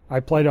 I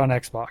played it on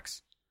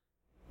Xbox.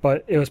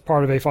 But it was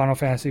part of a Final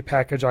Fantasy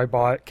package I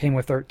bought. Came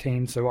with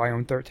 13, so I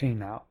own 13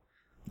 now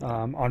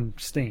on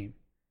Steam.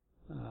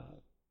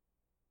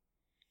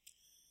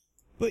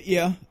 But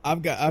yeah,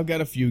 I've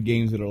got a few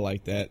games that are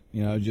like that.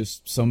 You know,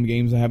 just some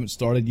games I haven't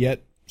started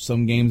yet.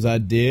 Some games I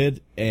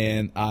did,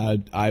 and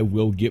I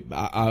will get.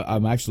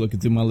 I'm actually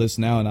looking through my list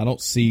now, and I don't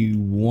see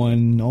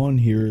one on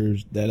here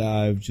that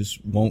I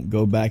just won't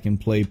go back and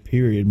play.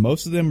 Period.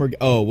 Most of them are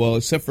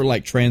except for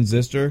like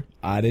Transistor.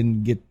 I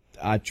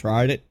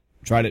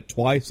tried it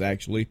twice,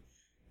 actually.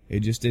 It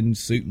just didn't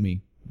suit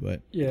me.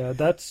 But yeah,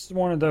 that's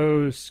one of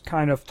those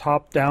kind of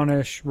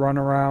top-down-ish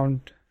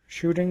run-around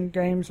shooting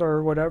games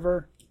or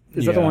whatever.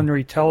 Is that the one where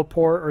you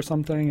teleport or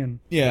something? And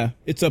yeah,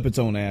 it's up its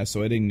own ass,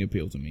 so it didn't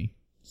appeal to me.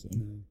 So.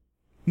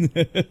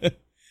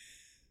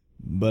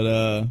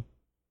 But,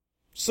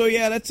 so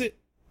yeah, that's it.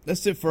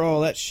 That's it for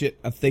all that shit.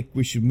 I think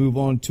we should move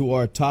on to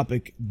our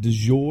topic du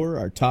jour,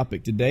 our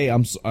topic today.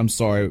 I'm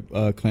sorry,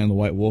 Clan of the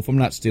White Wolf. I'm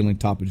not stealing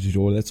topic du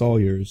jour. That's all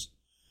yours.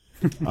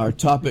 Our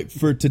topic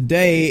for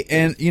today,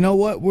 and you know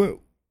what?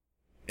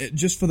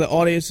 Just for the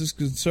audience's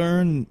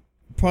concern,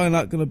 probably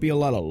not going to be a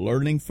lot of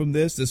learning from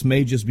this. This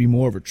may just be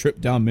more of a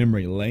trip down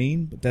memory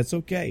lane, but that's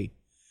okay.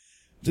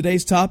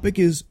 Today's topic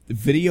is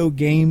video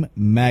game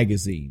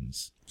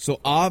magazines. So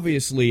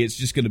obviously it's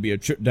just going to be a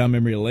trip down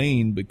memory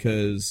lane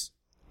because,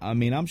 I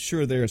mean, I'm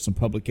sure there are some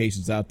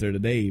publications out there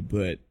today,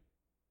 but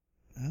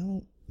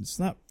it's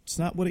not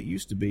what it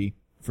used to be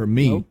for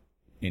me. Nope.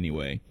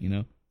 Anyway, you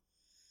know.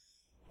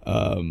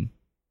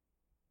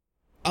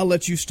 I'll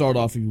let you start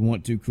off if you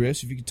want to,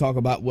 Chris. If you could talk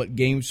about what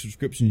game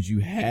subscriptions you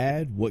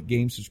had, what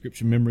game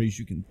subscription memories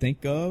you can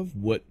think of,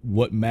 what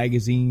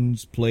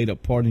magazines played a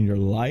part in your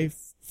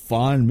life,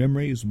 fond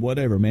memories,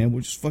 whatever, man.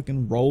 We'll just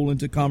fucking roll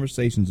into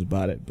conversations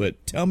about it.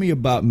 But tell me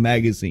about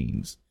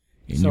magazines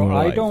in your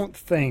life. So I don't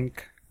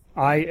think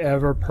I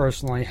ever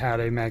personally had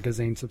a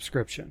magazine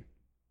subscription.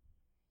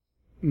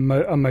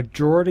 A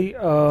majority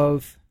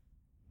of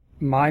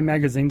my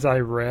magazines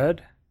I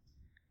read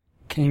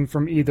came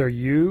from either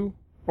you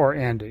or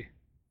Andy.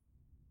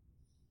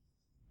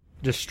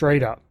 Just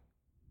straight up.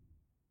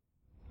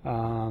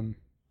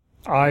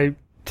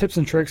 Tips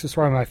and Tricks is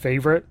probably my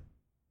favorite.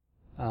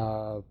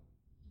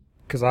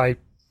 Because I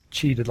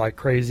cheated like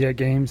crazy at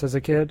games as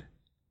a kid.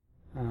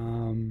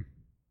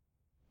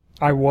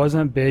 I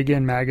wasn't big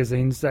in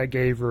magazines that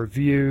gave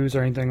reviews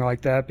or anything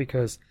like that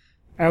because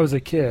I was a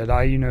kid.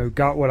 I,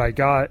 got what I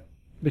got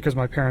because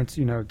my parents,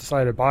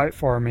 decided to buy it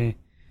for me.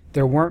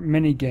 There weren't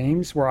many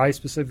games where I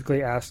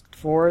specifically asked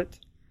for it.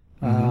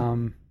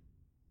 Mm-hmm.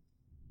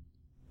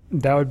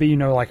 That would be,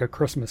 like a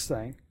Christmas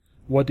thing.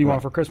 What do you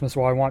want for Christmas?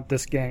 Well, I want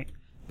this game.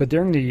 But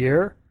during the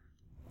year,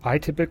 I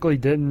typically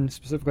didn't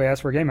specifically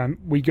ask for a game.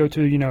 We'd go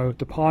to,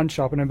 the pawn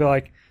shop and I'd be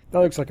like, that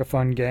looks like a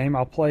fun game.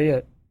 I'll play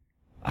it.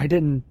 I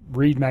didn't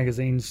read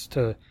magazines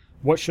to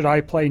what should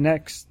I play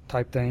next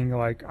type thing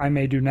like I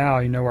may do now,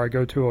 where I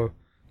go to a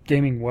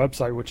gaming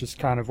website, which is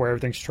kind of where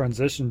everything's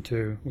transitioned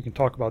to. We can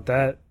talk about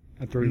that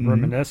after we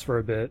reminisce for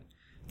a bit.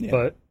 Yeah.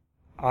 But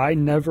I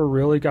never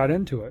really got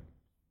into it.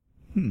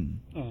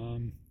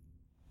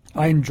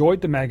 I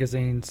enjoyed the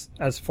magazines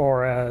as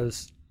far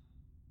as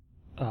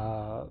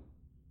guides,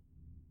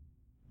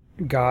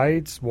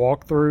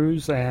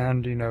 walkthroughs,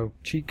 and,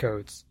 cheat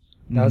codes.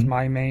 That was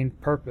my main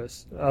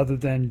purpose, other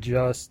than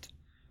just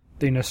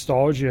the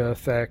nostalgia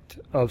effect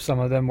of some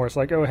of them where it's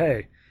like, oh,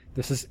 hey,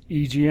 this is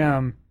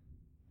EGM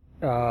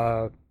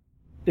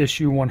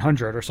issue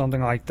 100 or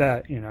something like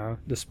that,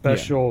 the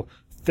special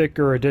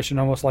thicker edition,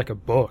 almost like a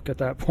book at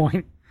that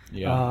point,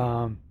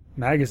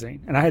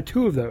 magazine. And I had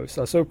 2 of those.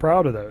 I was so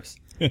proud of those.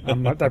 I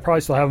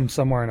probably still have them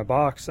somewhere in a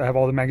box. I have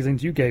all the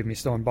magazines you gave me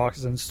still in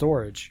boxes in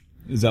storage.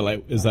 Is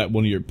that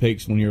one of your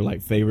picks, one of your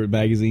favorite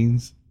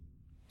magazines?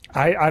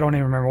 I don't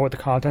even remember what the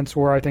contents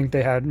were. I think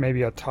they had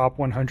maybe a top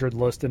 100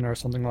 listed or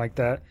something like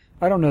that.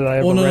 I don't know that I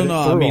ever read it through.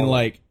 I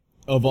mean,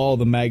 of all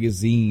the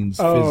magazines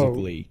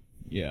physically.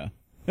 Yeah.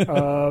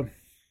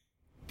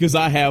 Because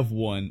I have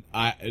one.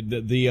 I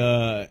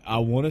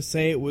want to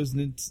say it was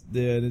the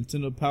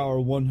Nintendo Power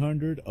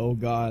 100. Oh,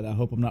 God, I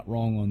hope I'm not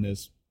wrong on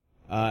this.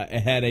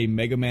 It had a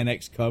Mega Man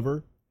X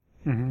cover,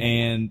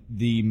 and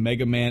the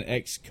Mega Man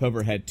X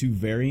cover had 2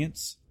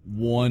 variants,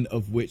 one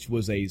of which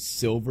was a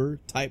silver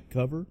type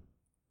cover.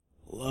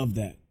 Love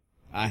that.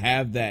 I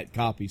have that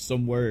copy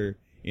somewhere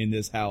in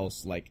this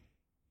house,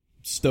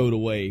 stowed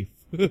away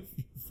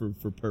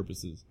for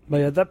purposes. But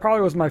yeah, that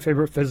probably was my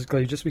favorite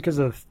physically, just because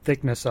of the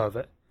thickness of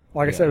it.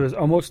 Like I said, it was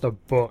almost a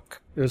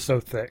book. It was so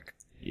thick.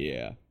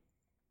 Yeah.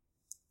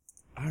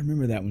 I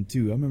remember that one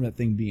too. I remember that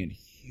thing being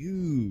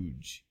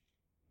huge.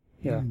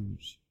 Yeah.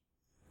 Huge.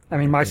 I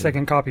mean, my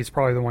second copy is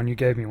probably the one you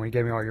gave me when you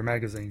gave me all your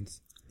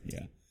magazines.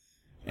 Yeah.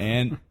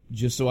 And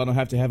just so I don't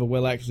have to have a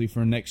well actually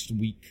for next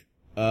week,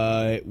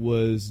 it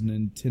was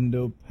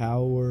Nintendo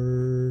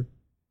Power.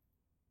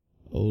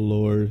 Oh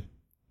Lord,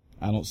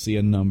 I don't see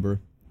a number.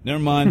 Never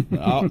mind.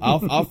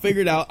 I'll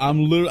figure it out.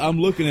 I'm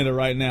looking at it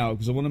right now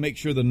because I want to make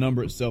sure the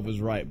number itself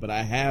is right. But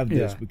I have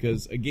this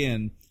because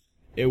again,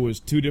 it was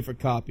 2 different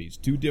copies,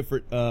 2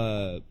 different.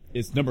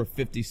 It's number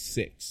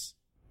 56.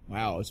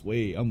 Wow,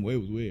 I'm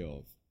way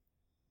off.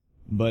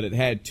 But it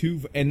had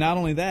 2, and not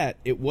only that,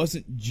 it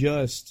wasn't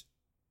just.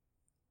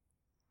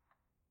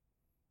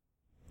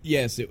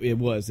 Yes, it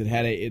was. It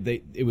had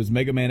it was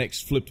Mega Man X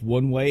flipped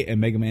one way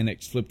and Mega Man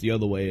X flipped the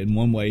other way. And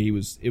one way it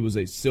was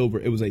a silver.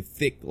 It was a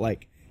thick,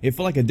 it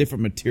felt like a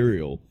different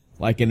material,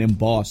 like an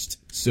embossed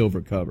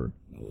silver cover.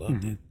 I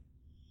loved it.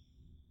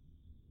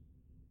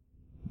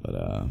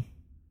 But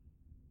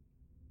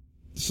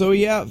so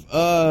yeah,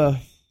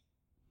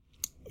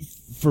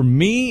 for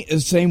me,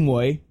 the same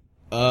way.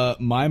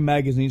 My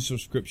magazine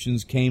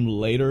subscriptions came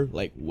later,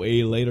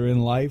 way later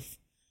in life.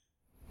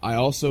 I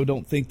also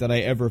don't think that I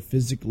ever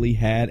physically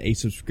had a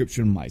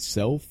subscription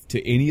myself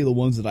to any of the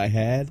ones that I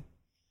had.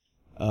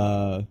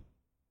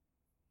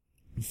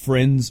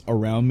 Friends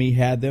around me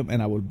had them,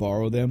 and I would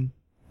borrow them,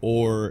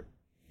 or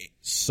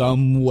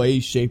some way,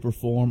 shape, or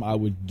form, I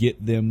would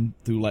get them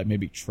through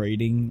maybe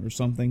trading or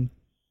something.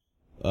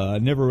 I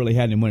never really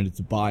had any money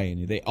to buy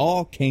any. They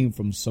all came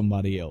from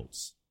somebody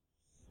else.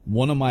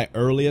 One of my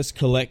earliest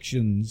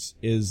collections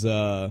is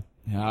I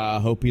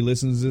hope he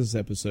listens to this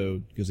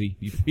episode because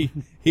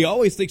he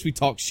always thinks we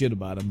talk shit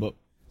about him. But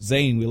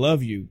Zane, we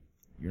love you.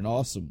 You're an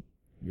awesome.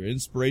 You're an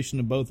inspiration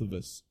to both of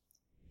us.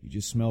 You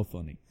just smell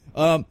funny.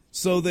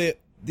 So the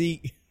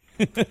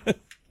that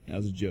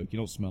was a joke. You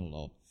don't smell at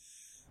all.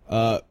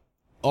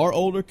 Our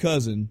older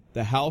cousin,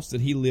 the house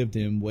that he lived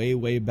in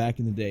way back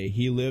in the day,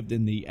 he lived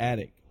in the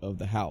attic of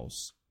the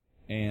house,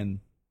 and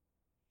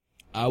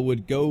I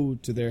would go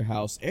to their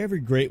house every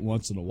great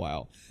once in a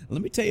while.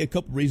 Let me tell you a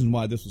couple reasons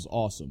why this was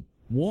awesome.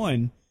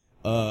 One,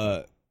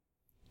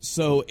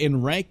 so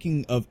in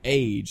ranking of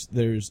age,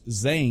 there's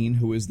Zane,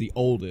 who is the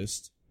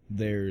oldest.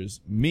 There's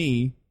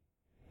me,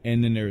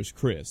 and then there's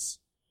Chris.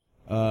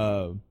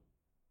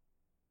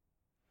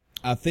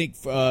 I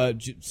think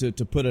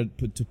to put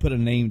a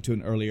name to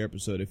an earlier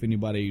episode, if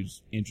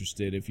anybody's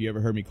interested, if you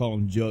ever heard me call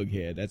him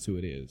Jughead, that's who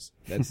it is.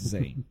 That's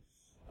Zane.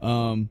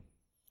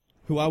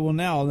 Who I will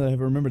now that I have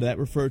remembered that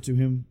refer to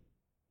him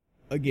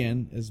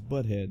again as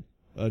Butthead,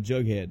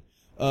 Jughead.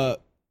 I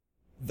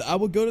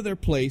would go to their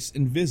place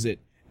and visit,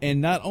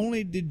 and not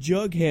only did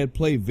Jughead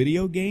play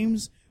video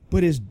games,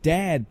 but his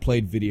dad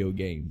played video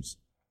games,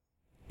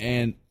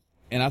 and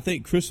I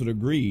think Chris would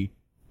agree.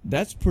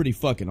 That's pretty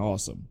fucking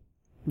awesome.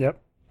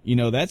 Yep. You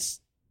know,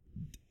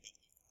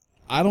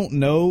 I don't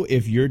know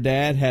if your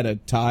dad had a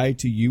tie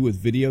to you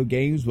with video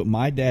games, but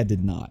my dad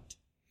did not.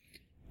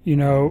 You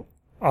know,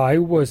 I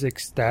was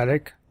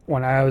ecstatic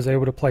when I was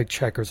able to play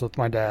checkers with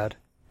my dad.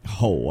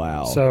 Oh,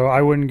 wow. So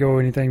I wouldn't go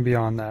anything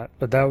beyond that.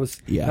 But that was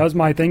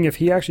my thing. If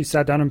he actually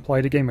sat down and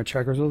played a game of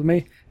checkers with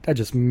me, that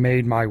just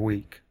made my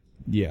week.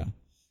 Yeah.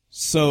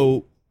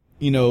 So,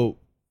 you know,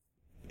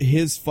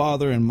 his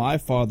father and my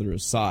father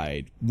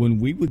aside, when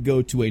we would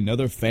go to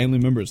another family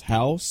member's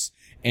house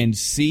and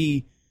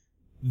see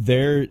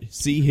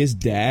his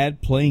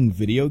dad playing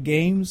video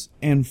games,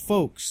 and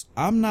folks,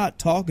 I'm not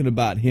talking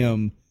about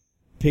him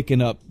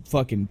picking up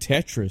fucking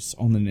Tetris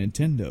on the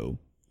Nintendo.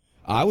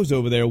 I was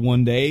over there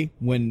one day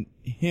when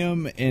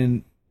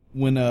Jughead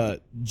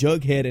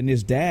and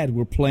his dad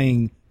were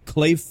playing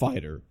Clay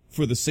Fighter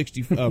for the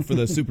for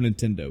the Super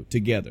Nintendo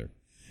together.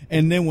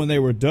 And then when they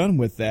were done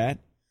with that,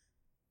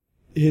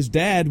 his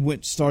dad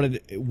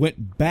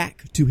went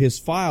back to his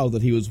file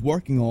that he was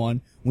working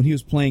on when he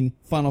was playing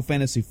Final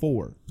Fantasy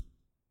IV.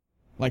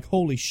 Like,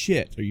 holy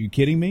shit, are you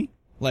kidding me?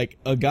 Like,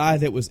 a guy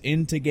that was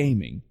into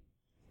gaming.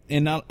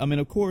 And now, I mean,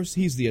 of course,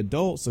 he's the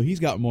adult, so he's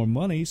got more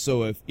money,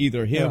 so if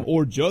either him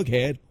or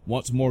Jughead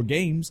wants more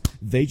games,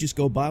 they just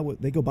go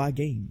buy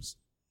games.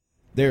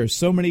 There are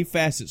so many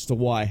facets to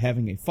why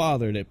having a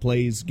father that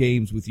plays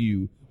games with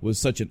you was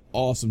such an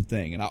awesome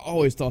thing, and I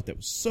always thought that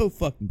was so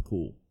fucking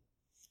cool.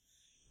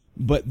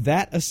 But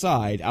that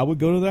aside, I would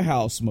go to their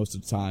house most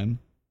of the time.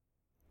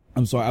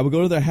 I would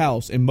go to their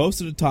house, and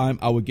most of the time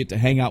I would get to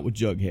hang out with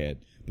Jughead.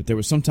 But there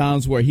were some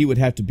times where he would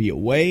have to be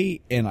away,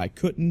 and I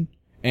couldn't,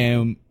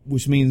 and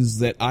which means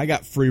that I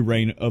got free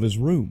reign of his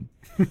room.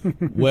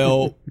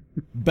 Well,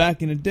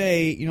 back in the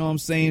day, you know what I'm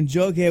saying,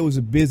 Jughead was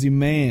a busy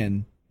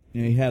man.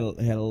 You know, he had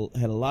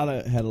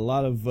a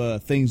lot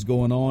of things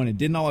going on, and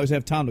didn't always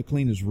have time to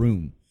clean his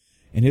room.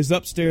 And his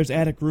upstairs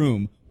attic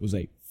room was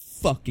a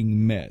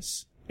fucking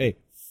mess. A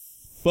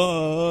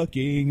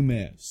fucking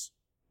mess.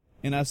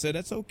 And I said,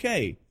 that's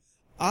okay.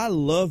 I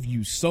love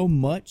you so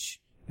much,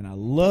 and I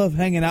love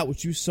hanging out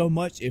with you so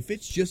much. If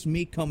it's just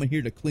me coming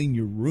here to clean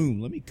your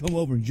room, let me come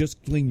over and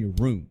just clean your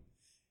room.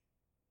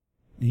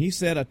 And he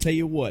said, I tell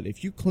you what,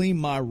 if you clean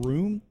my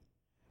room,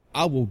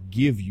 I will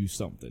give you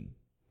something.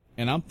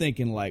 And I'm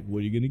thinking, like, what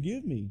are you going to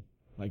give me?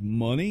 Like,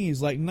 money?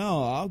 He's like,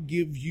 no, I'll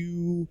give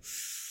you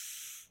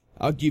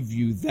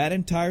that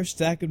entire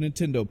stack of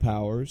Nintendo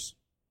Powers.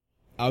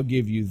 I'll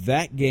give you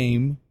that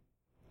game.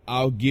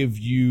 I'll give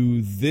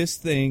you this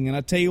thing. And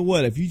I tell you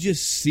what, if you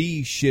just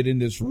see shit in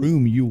this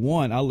room you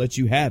want, I'll let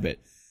you have it.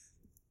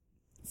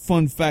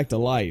 Fun fact of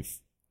life.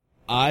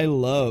 I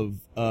love,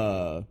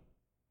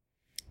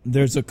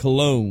 there's a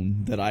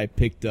cologne that I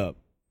picked up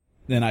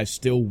that I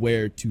still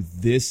wear to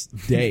this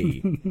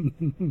day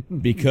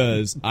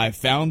because I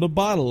found a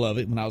bottle of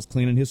it when I was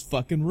cleaning his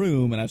fucking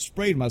room and I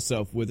sprayed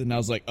myself with it and I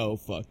was like, oh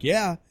fuck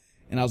yeah.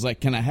 And I was like,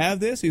 can I have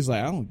this? He's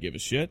like, I don't give a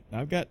shit.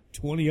 I've got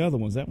 20 other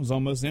ones. That one's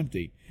almost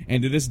empty.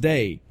 And to this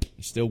day,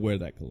 I still wear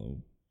that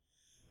cologne.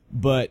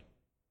 But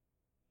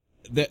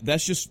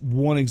that's just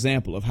one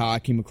example of how I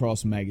came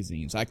across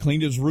magazines. I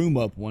cleaned his room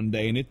up one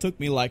day, and it took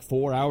me like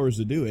 4 hours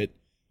to do it.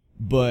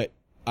 But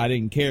I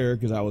didn't care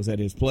because I was at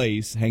his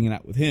place hanging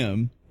out with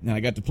him. And I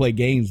got to play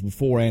games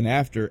before and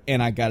after.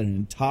 And I got an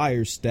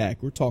entire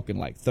stack. We're talking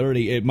like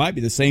 30. It might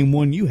be the same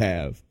one you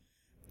have.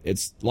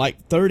 It's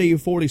like 30 or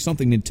 40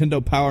 something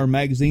Nintendo Power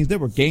magazines. There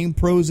were Game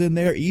Pros in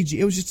there, EG.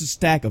 It was just a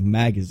stack of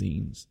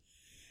magazines.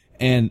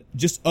 And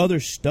just other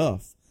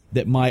stuff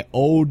that my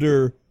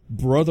older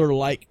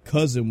brother-like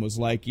cousin was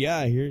like,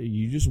 yeah, here,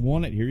 you just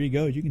want it. Here you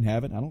go. You can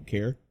have it. I don't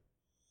care.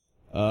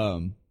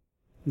 Yeah,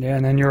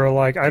 and then you're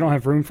like, I don't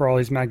have room for all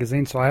these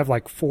magazines, so I have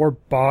like 4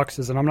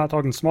 boxes, and I'm not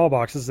talking small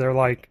boxes. They're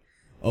like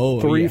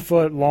 3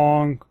 foot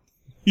long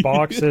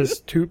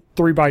boxes,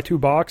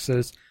 3x2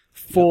 boxes.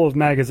 Full of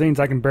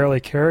magazines. I can barely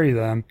carry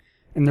them.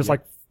 And there's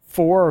like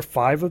 4 or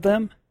 5 of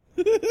them.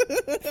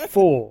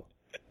 Full.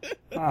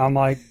 I'm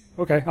like,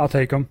 okay, I'll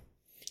take them.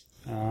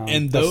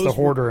 And that's the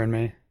hoarder in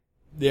me.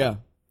 Yeah.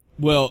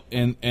 Well,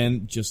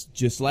 and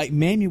just like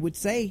Mammy would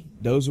say,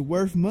 those are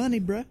worth money,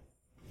 bruh.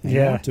 Hang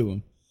on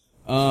to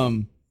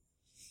them.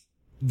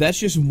 That's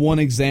just one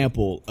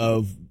example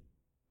of,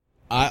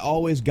 I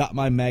always got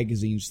my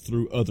magazines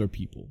through other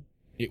people.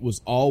 it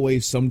was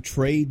always some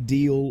trade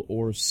deal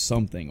or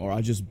something, or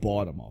I just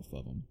bought them off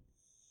of them.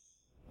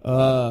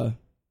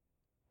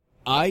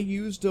 I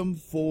used them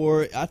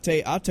for, I'll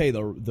tell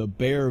you the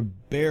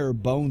bare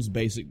bones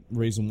basic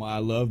reason why I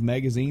love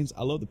magazines.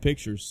 I love the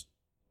pictures.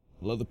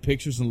 I love the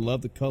pictures and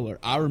love the color.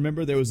 I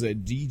remember there was a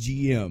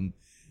DGM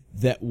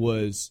that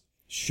was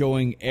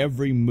showing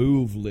every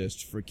move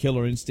list for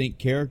Killer Instinct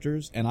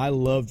characters, and I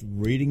loved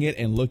reading it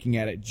and looking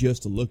at it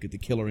just to look at the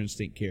Killer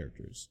Instinct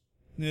characters.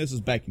 This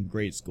is back in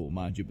grade school,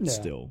 mind you, but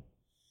still.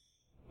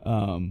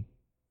 The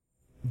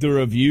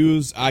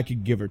reviews, I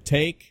could give or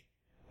take.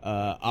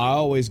 I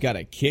always got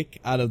a kick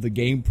out of the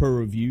GamePro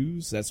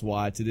reviews. That's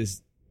why to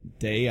this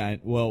day,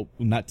 well,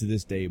 not to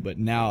this day, but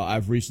now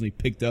I've recently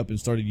picked up and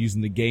started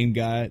using the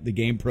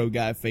GamePro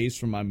guy face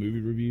for my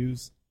movie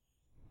reviews.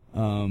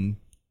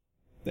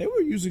 They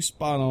were usually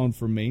spot on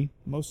for me.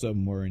 Most of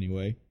them were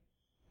anyway.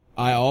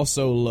 I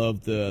also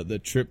love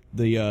the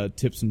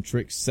tips and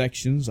tricks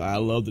sections. I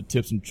love the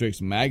Tips and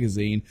Tricks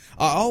magazine.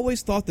 I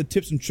always thought the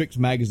Tips and Tricks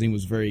magazine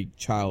was very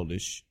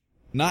childish.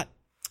 Not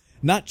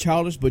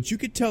childish, but you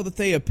could tell that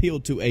they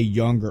appealed to a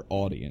younger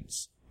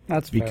audience.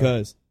 That's fair.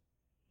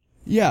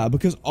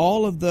 Because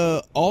all of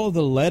the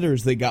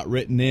letters that got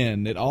written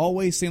in, it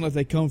always seemed like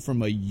they come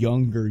from a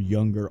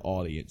younger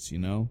audience, you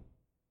know?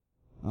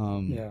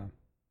 Yeah.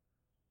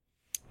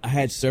 I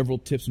had several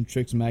Tips and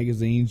Tricks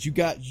magazines. You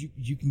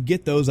can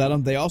get those out of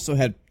them. They also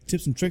had,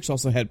 Tips and Tricks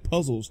also had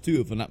puzzles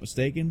too, if I'm not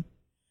mistaken.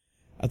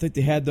 I think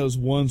they had those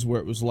ones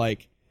where it was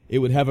like, it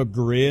would have a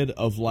grid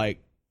of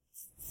like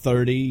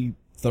 30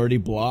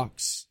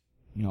 blocks,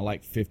 you know,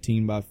 like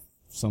 15 by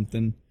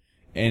something.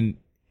 And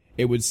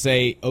it would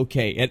say,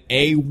 okay, at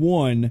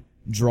A1,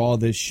 draw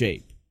this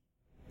shape.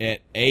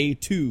 At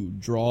A2,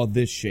 draw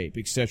this shape,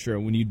 etc.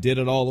 When you did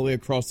it all the way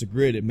across the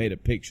grid, it made a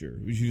picture.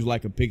 It was usually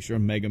like a picture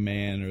of Mega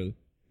Man or a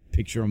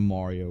picture of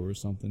Mario or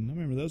something. I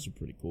remember those were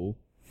pretty cool.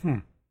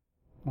 I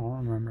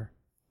don't remember.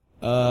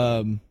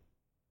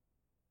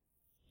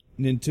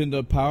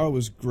 Nintendo Power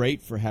was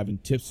great for having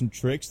tips and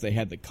tricks. They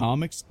had the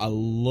comics. I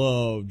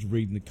loved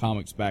reading the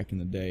comics back in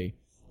the day.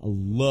 I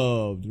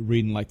loved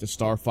reading like the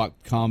Star Fox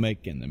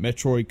comic and the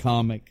Metroid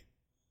comic.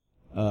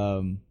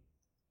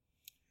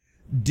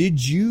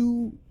 Did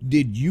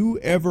you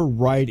ever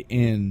write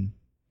in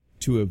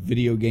to a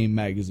video game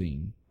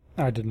magazine?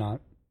 I did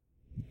not.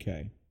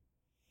 Okay.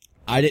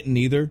 I didn't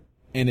either,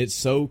 and it's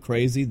so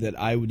crazy that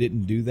I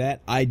didn't do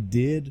that. I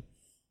did.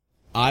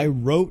 I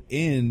wrote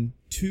in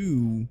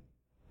to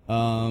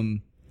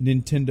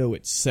Nintendo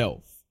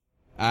itself.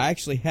 I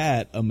actually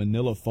had a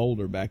manila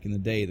folder back in the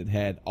day that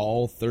had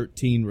all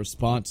 13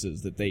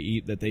 responses that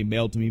they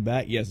mailed to me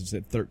back. Yes, it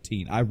said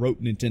 13. I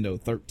wrote Nintendo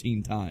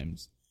 13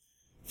 times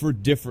for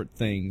different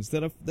things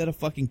that a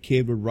fucking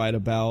kid would write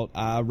about.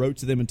 I wrote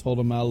to them and told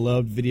them I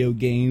loved video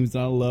games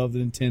and I loved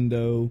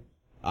Nintendo.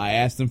 I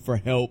asked them for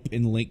help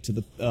in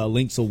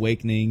Link's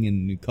Awakening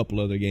and a couple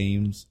other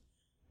games.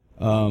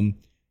 And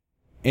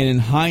in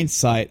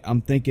hindsight,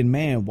 I'm thinking,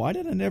 man, why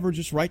did I never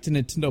just write to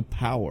Nintendo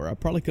Power? I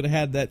probably could have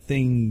had that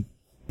thing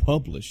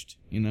published,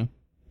 you know?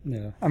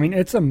 Yeah. I mean,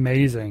 it's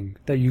amazing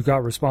that you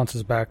got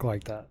responses back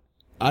like that.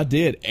 I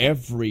did.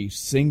 Every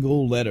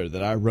single letter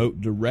that I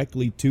wrote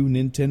directly to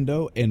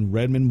Nintendo in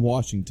Redmond,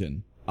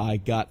 Washington, I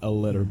got a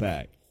letter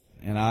back.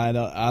 And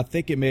I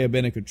think it may have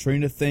been a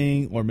Katrina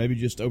thing, or maybe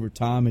just over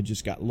time it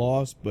just got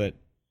lost, but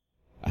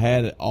I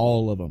had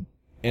all of them.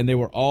 And they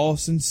were all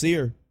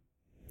sincere.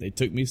 They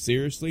took me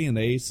seriously, and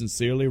they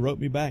sincerely wrote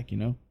me back, you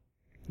know?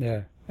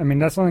 Yeah. I mean,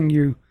 that's something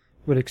you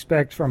would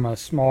expect from a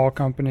small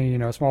company, you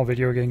know, a small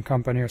video game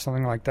company or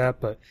something like that,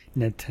 but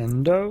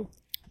Nintendo?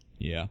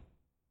 Yeah.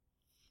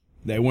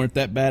 They weren't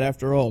that bad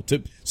after all.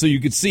 So you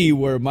could see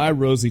where my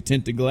rosy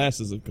tinted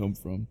glasses have come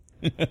from.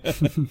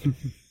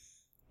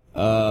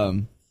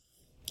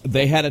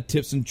 They had a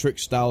tips and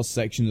tricks style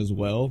section as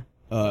well.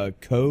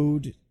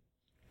 Code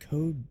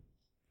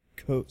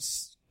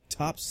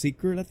Top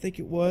Secret, I think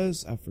it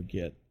was. I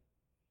forget.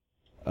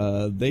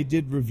 They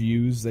did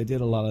reviews. They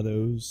did a lot of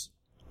those.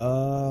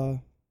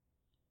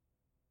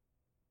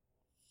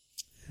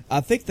 I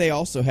think they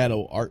also had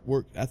an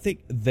artwork. I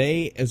think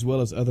they, as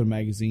well as other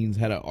magazines,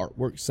 had an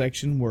artwork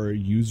section where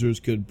users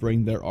could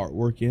bring their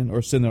artwork in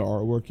or send their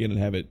artwork in and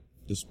have it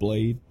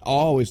displayed. I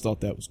always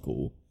thought that was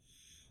cool.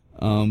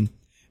 And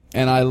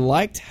I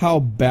liked how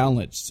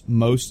balanced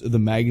most of the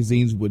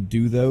magazines would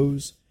do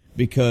those,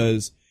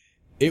 because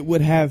it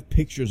would have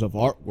pictures of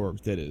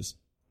artwork that is,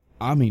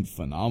 I mean,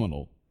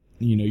 phenomenal.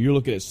 You know, you're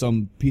looking at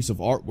some piece of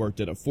artwork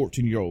that a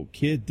 14-year-old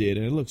kid did,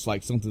 and it looks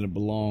like something that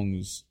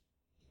belongs,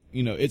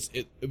 you know, it's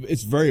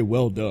very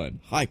well done,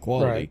 high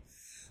quality. Right.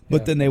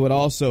 But then they would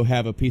also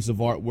have a piece of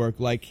artwork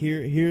like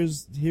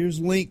here's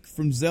Link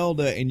from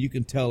Zelda, and you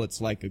can tell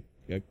it's like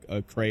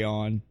a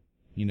crayon,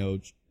 you know,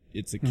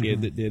 it's a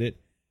kid that did it.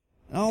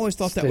 I always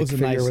thought that was a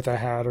nice with a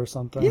hat or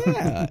something.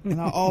 Yeah, and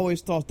I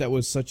always thought that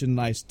was such a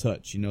nice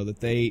touch, you know,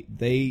 that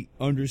they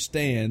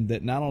understand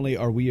that not only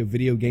are we a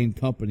video game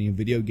company, and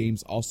video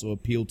games also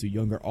appeal to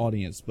younger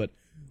audience, but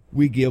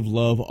we give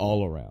love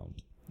all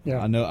around. Yeah.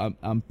 I know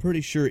I'm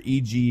pretty sure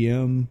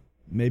EGM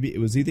maybe it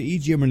was either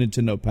EGM or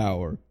Nintendo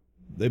Power.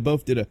 They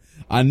both did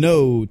I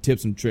know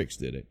Tips and Tricks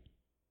did it.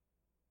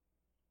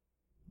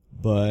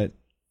 But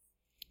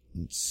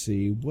let's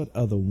see, what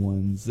other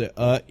ones?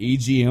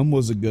 EGM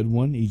was a good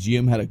one.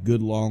 EGM had a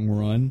good long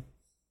run.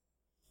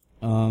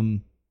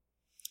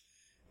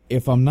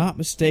 If I'm not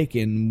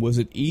mistaken, was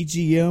it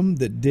EGM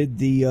that did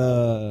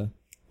the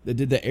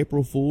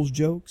April Fool's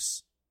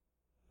jokes?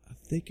 I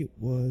think it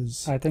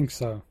was. I think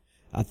so.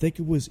 I think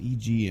it was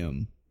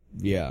EGM.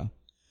 Yeah.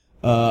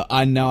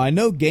 I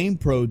know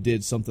GamePro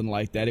did something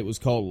like that. It was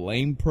called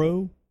Lame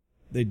Pro.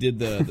 They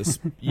did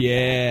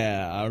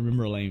yeah, I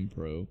remember Lame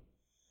Pro.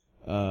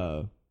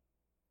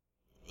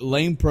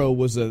 Lame Pro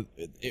was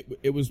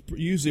it was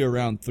usually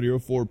around 3 or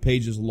 4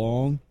 pages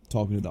long,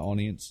 talking to the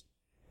audience,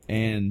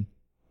 and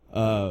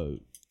it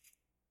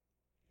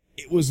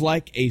was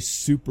like a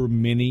super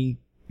mini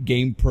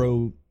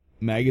GamePro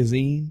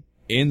magazine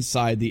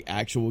inside the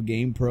actual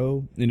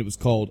GamePro, and it was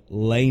called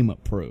Lame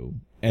Pro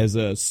as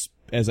a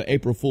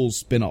April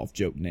Fool's spinoff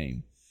joke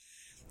name.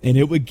 And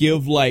it would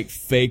give like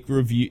fake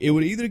review. It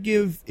would either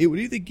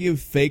give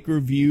fake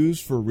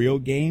reviews for real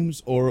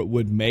games, or it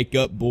would make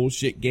up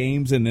bullshit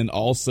games and then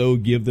also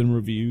give them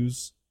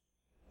reviews.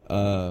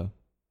 It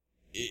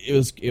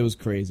was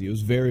crazy. It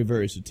was very,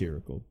 very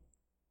satirical.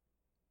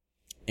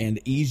 And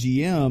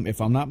EGM,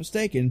 if I'm not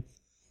mistaken,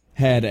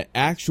 had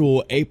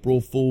actual April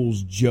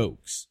Fool's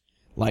jokes.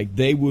 Like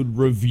they would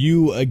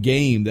review a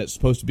game that's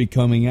supposed to be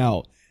coming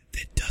out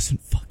that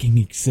doesn't fucking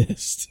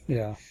exist.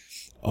 Yeah.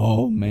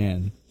 Oh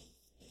man.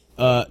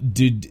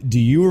 Do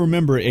you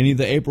remember any of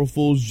the April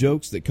Fool's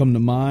jokes that come to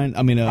mind?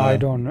 I mean, I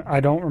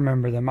don't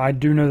remember them. I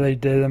do know they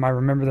did them. I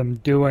remember them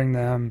doing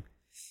them,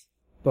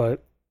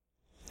 but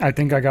I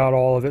think I got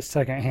all of it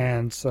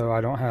secondhand, so I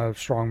don't have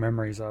strong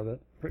memories of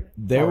it.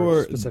 There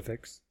were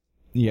specifics.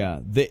 Yeah,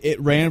 it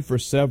ran for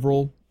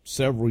several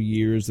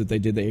years that they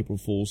did the April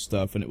Fool's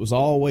stuff, and it was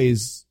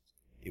always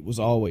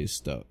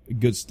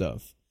good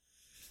stuff.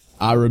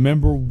 I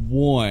remember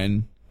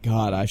one.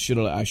 God, I should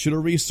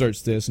have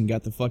researched this and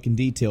got the fucking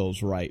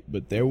details right.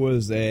 But there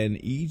was an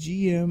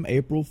EGM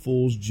April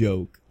Fool's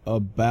joke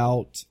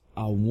about,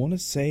 I want to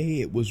say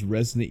it was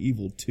Resident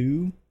Evil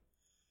 2.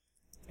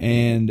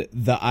 And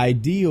the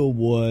idea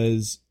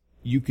was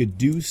you could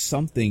do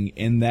something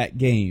in that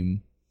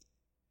game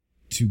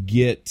to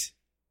get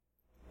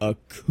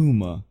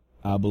Akuma,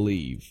 I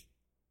believe.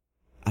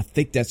 I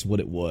think that's what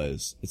it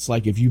was. It's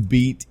like if you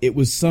it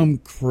was some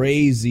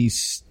crazy,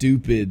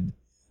 stupid,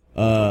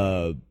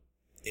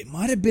 it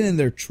might have been in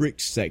their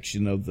tricks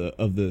section of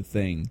the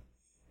thing.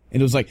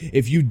 And it was like,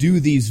 if you do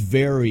these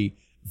very,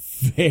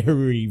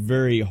 very,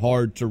 very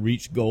hard to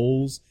reach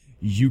goals,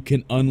 you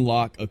can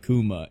unlock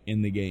Akuma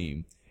in the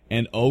game.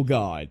 And oh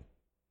god,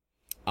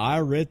 I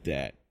read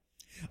that.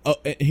 Oh,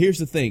 and here's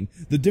the thing.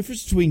 The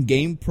difference between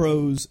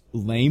GamePro's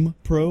Lame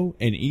Pro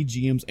and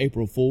EGM's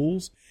April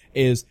Fools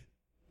is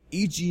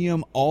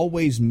EGM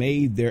always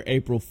made their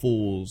April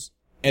Fools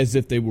as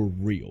if they were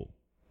real.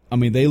 I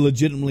mean, they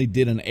legitimately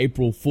did an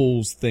April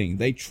Fool's thing.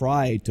 They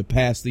tried to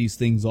pass these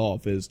things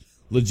off as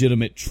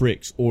legitimate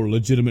tricks or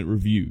legitimate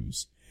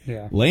reviews.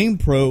 Yeah. Lame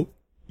Pro,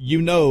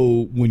 you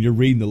know when you're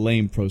reading the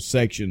Lame Pro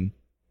section,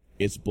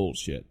 it's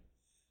bullshit.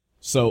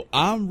 So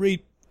I'm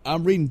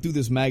reading through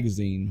this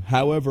magazine,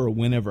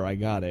 whenever I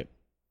got it.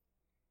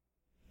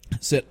 I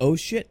said, oh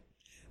shit,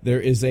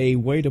 there is a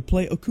way to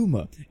play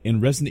Akuma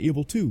in Resident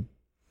Evil 2.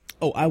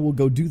 Oh, I will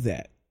go do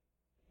that.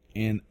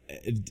 And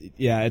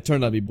it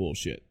turned out to be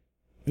bullshit.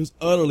 It was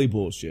utterly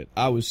bullshit.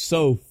 I was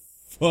so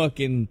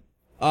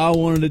I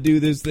wanted to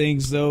do this thing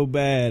so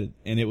bad,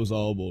 and it was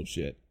all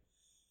bullshit.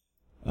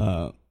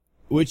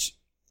 Which,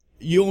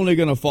 you're only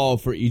gonna fall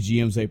for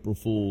EGM's April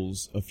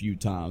Fools a few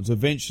times.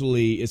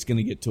 Eventually, it's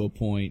gonna get to a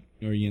point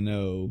where,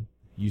 you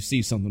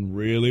see something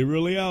really,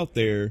 really out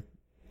there,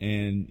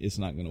 and it's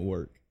not gonna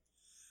work.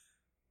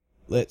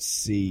 Let's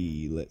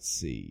see.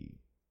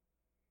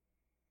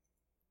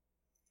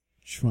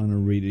 Trying to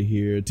read it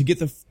here. To get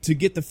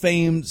the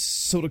famed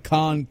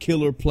Sodakan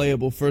Killer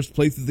playable first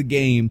playthrough of the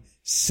game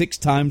 6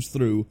 times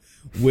through,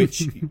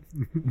 which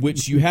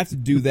you have to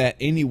do that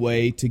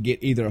anyway to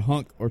get either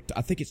Hunk or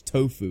I think it's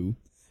Tofu.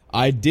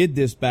 I did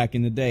this back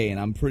in the day, and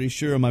I'm pretty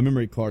sure on my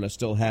memory card I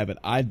still have it.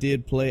 I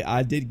did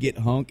get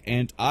Hunk,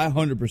 and I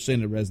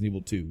 100%ed Resident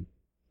Evil 2,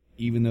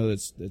 even though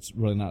that's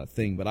really not a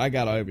thing. But I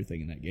got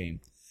everything in that game.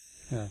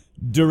 Yeah.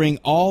 During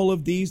all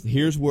of these,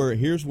 here's where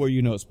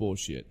you know it's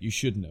bullshit. You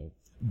should know.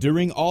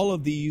 During all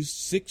of these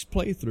 6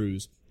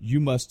 playthroughs, you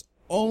must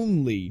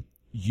only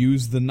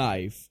use the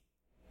knife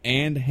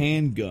and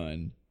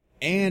handgun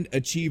and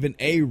achieve an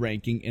A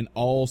ranking in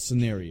all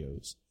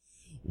scenarios.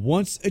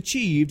 Once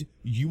achieved,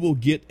 you will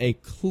get a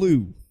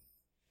clue.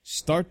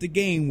 Start the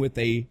game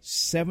a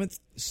seventh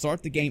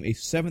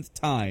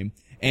time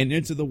and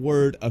enter the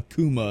word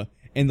Akuma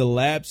in the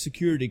lab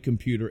security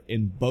computer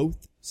in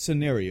both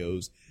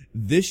scenarios.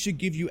 This should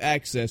give you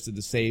access to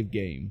the save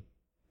game.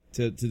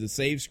 To the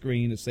save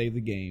screen to save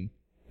the game,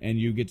 and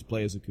you get to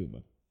play as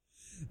Akuma.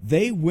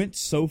 They went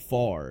so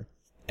far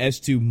as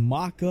to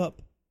mock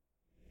up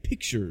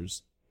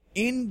pictures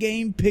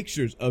in-game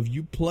pictures of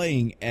you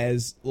playing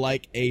as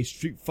like a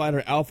Street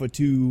Fighter Alpha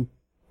 2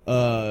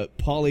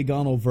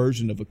 polygonal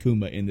version of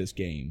Akuma in this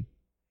game.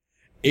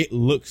 It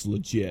looks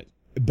legit.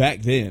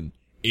 Back then,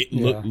 it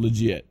looked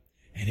legit.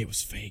 And it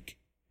was fake.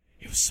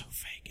 It was so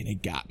fake, and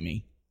it got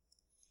me.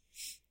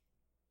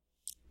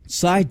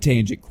 Side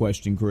tangent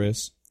question,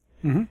 Chris.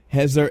 Mm-hmm.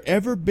 Has there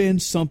ever been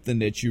something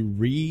that you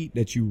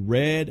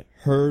read,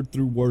 heard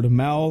through word of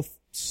mouth,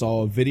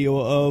 saw a video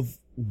of,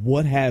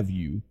 what have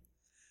you,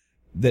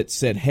 that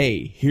said,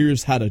 hey,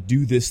 here's how to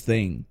do this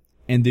thing,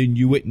 and then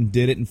you went and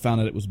did it and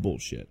found out it was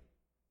bullshit?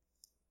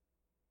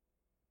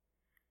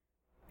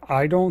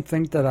 I don't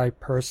think that I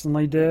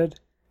personally did,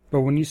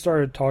 but when you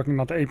started talking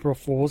about the April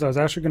Fools, I was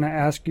actually going to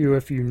ask you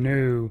if you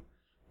knew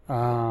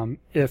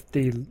if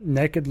the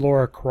naked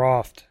Lara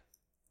Croft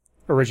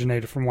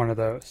originated from one of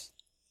those.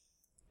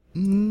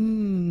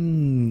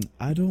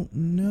 I don't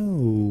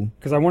know.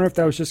 Because I wonder if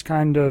that was just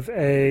kind of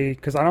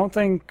because I don't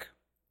think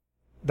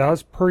that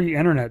was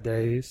pre-internet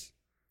days.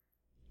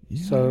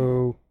 Yeah.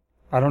 So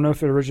I don't know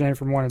if it originated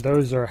from one of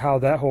those or how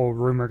that whole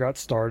rumor got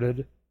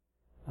started.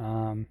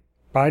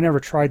 But I never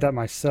tried that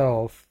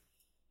myself.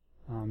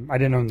 I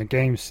didn't own the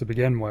games to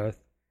begin with.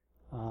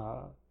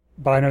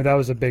 But I know that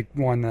was a big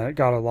one that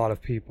got a lot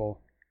of people.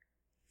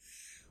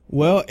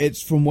 Well,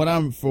 it's from what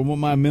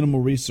my minimal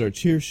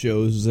research here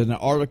shows, is an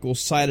article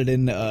cited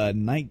in the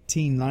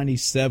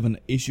 1997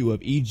 issue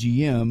of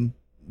EGM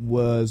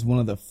was one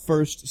of the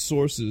first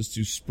sources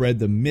to spread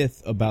the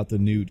myth about the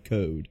nude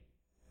code.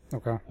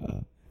 Okay.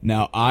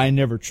 Now, I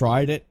never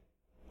tried it.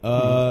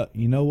 You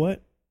know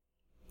what?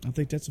 I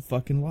think that's a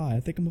fucking lie. I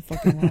think I'm a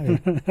fucking liar.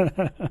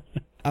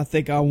 I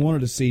think I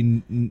wanted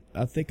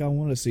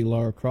to see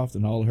Lara Croft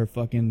in all her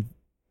fucking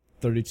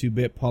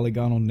 32-bit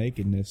polygonal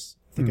nakedness.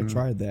 I think I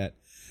tried that.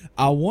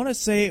 I want to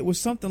say it was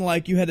something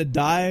like you had to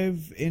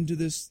dive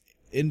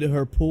into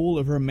her pool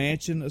of her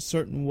mansion a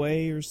certain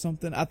way or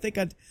something. I think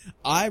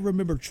I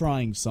remember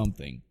trying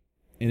something,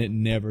 and it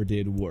never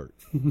did work.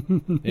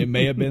 It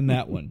may have been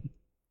that one.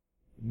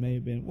 It may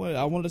have been. Well,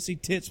 I wanted to see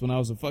tits when I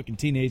was a fucking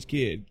teenage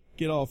kid.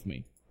 Get off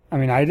me. I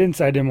mean, I didn't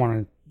say I didn't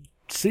want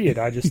to see it.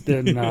 I just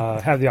didn't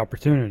have the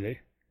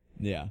opportunity.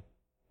 Yeah.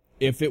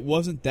 If it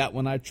wasn't that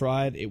one I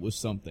tried, it was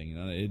something.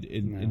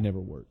 It never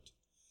worked.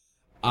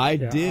 I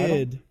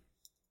did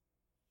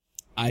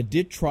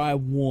try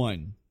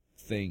one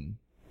thing,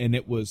 and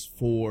it was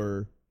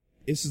for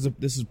this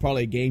is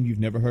probably a game you've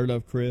never heard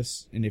of,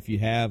 Chris, and if you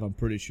have, I'm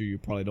pretty sure you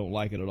probably don't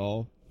like it at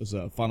all. It was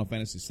Final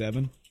Fantasy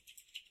VII.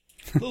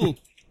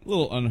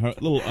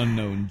 little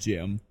unknown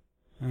gem.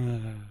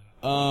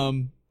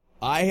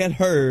 I had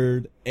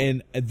heard,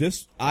 and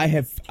I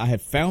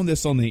have found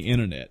this on the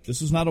internet. This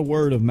was not a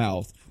word of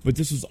mouth, but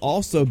this was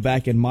also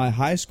back in my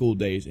high school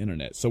days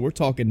internet. So we're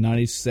talking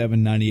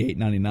 97, 98,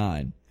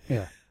 99.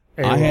 Yeah.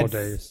 AOL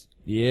days.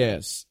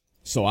 Yes.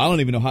 So I don't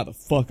even know how the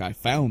fuck I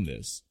found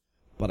this,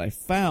 but I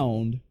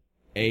found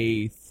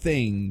a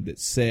thing that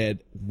said,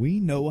 we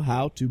know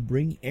how to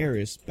bring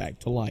Aeris back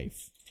to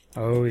life.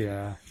 Oh,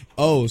 yeah.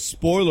 Oh,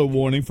 spoiler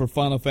warning for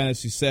Final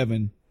Fantasy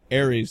VII.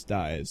 Aeris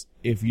dies.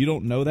 If you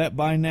don't know that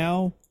by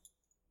now,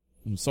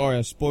 I'm sorry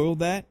I spoiled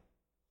that.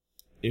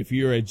 If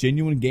you're a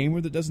genuine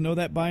gamer that doesn't know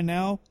that by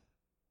now,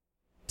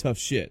 tough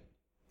shit.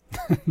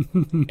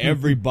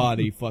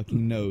 Everybody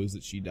fucking knows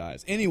that she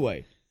dies.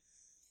 Anyway,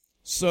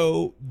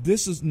 so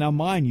this is, now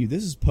mind you,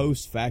 this is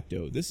post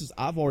facto.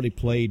 I've already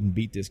played and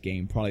beat this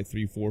game probably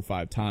 3, 4,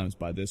 5 times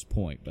by this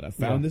point, but I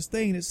found this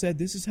thing that said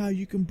this is how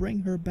you can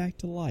bring her back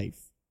to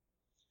life.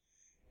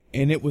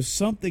 And it was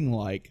something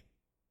like,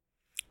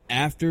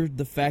 after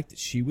the fact that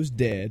she was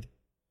dead,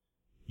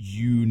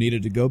 you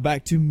needed to go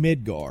back to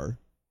Midgar,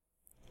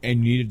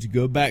 and you needed to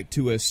go back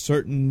to a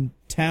certain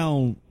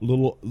town,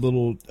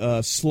 little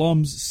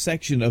slums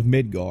section of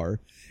Midgar,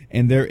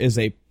 and there is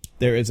a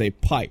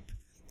pipe.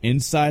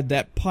 Inside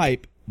that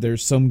pipe,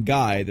 there's some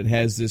guy that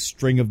has this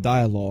string of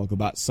dialogue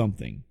about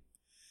something.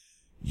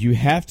 You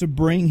have to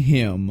bring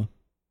him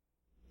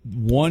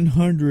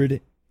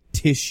 100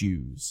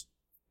 tissues.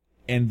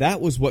 And that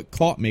was what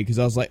caught me, because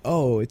I was like,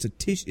 oh, it's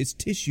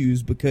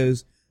tissues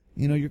because,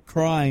 you're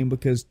crying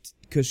because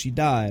she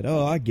died.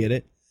 Oh, I get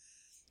it.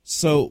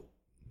 So,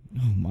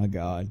 oh my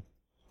God.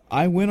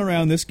 I went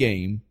around this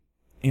game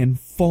and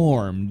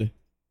farmed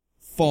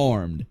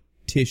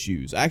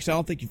tissues. Actually,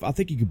 I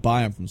think you could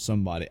buy them from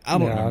somebody. I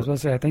don't know. I was going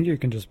to say, I think you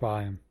can just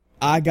buy them.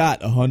 I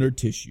got 100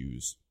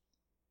 tissues.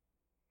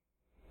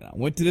 And I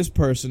went to this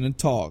person and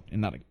talked,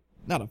 and not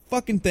a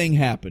fucking thing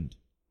happened.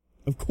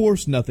 Of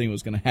course nothing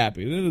was going to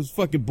happen. It was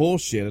fucking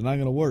bullshit and not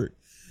going to work.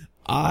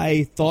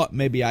 I thought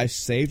maybe I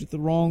saved at the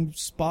wrong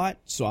spot,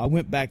 so I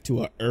went back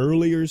to an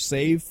earlier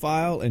save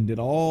file and did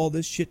all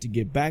this shit to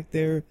get back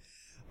there.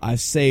 I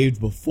saved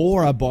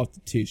before I bought the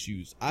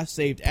tissues. I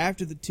saved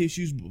after the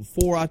tissues, but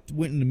before I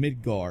went into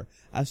Midgar.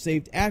 I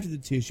saved after the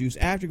tissues,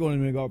 after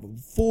going to Midgar, but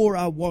before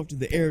I walked to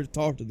the air to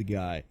talk to the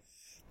guy.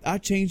 I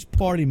changed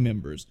party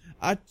members.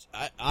 I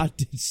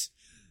did...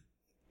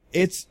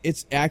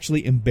 It's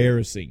actually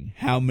embarrassing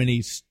how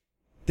many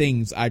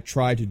things I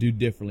tried to do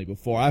differently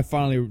before I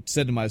finally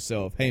said to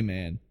myself, hey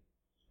man,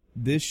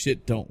 this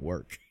shit don't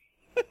work.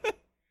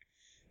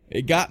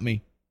 It got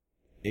me.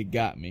 It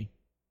got me.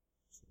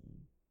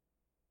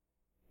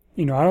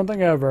 You know, I don't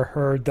think I ever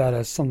heard that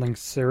as something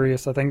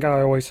serious. I think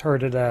I always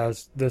heard it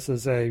as this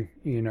is a,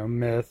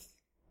 myth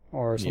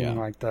or something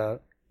like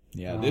that.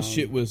 Yeah, this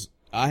shit was,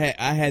 I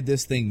had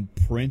this thing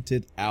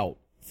printed out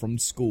from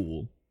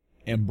school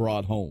and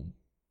brought home.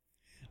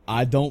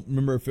 I don't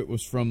remember if it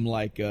was from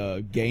like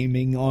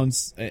gaming on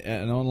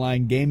an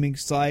online gaming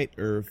site,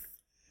 or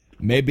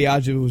maybe I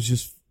was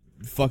just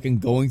fucking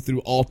going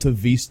through Alta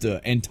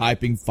Vista and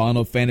typing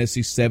Final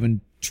Fantasy VII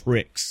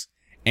tricks,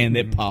 and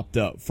it popped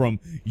up from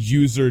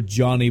user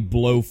Johnny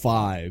Blow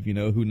 5.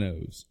 Who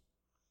knows?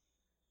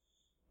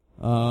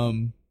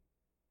 So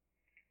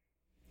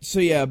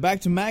yeah, back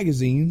to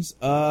magazines.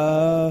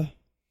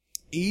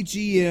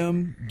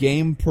 EGM,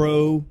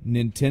 GamePro,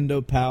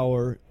 Nintendo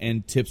Power,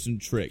 and Tips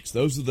and Tricks.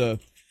 Those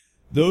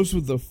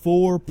were the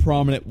four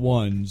prominent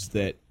ones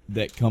that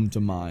come to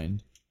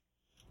mind.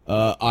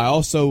 I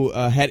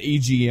also had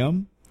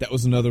EGM. That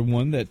was another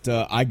one that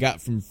I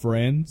got from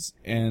friends,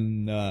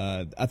 and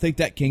I think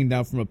that came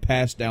down from a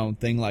pass down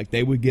thing. Like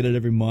they would get it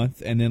every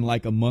month, and then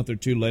like a month or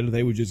two later,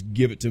 they would just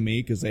give it to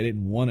me because they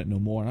didn't want it no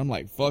more. And I'm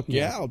like, fuck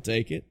yeah, I'll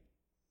take it.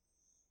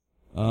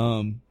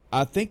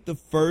 I think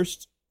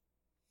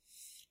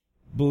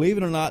believe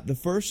it or not, the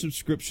first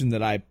subscription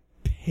that I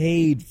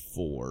paid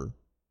for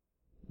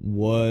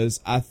was,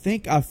 I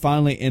think I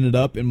finally ended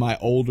up in my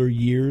older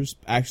years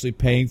actually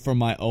paying for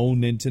my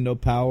own Nintendo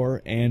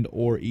Power and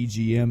or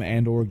EGM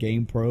and or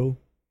GamePro.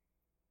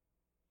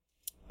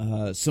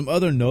 Some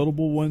other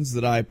notable ones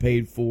that I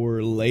paid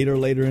for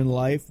later in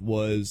life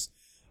was,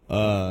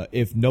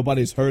 if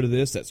nobody's heard of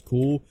this, that's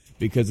cool,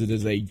 because it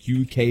is a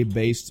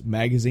UK-based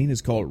magazine.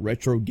 It's called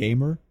Retro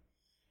Gamer.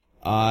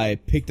 I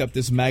picked up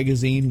this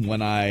magazine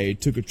when I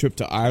took a trip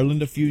to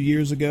Ireland a few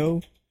years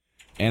ago,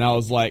 and I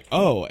was like,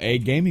 oh, a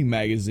gaming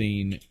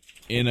magazine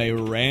in a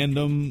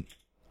random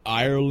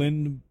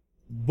Ireland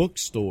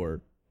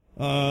bookstore.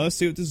 Let's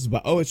see what this is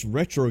about. Oh, it's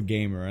Retro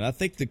Gamer, and I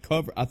think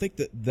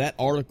that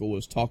article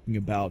was talking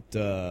about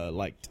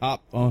like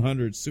top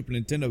 100 Super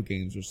Nintendo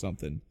games or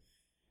something.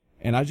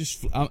 And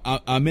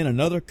I'm in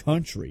another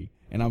country,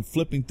 and I'm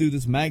flipping through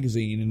this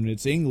magazine, and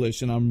it's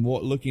English, and I'm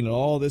looking at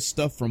all this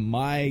stuff from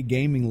my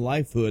gaming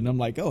lifehood, and I'm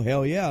like, oh,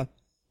 hell yeah.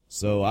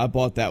 So I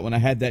bought that one. I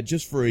had that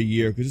just for a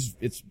year, because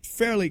it's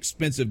fairly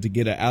expensive to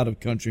get an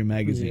out-of-country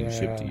magazine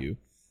shipped to you.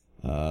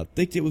 I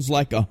think it was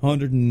like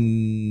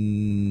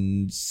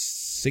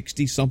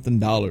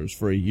 $160-something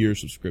for a year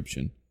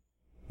subscription,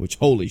 which,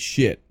 holy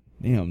shit.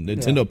 Damn,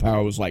 Nintendo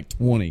Power was like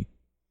 20.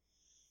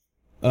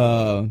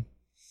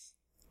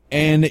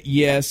 And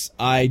yes,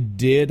 I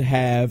did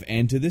have,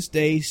 and to this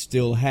day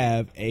still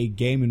have, a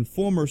Game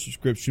Informer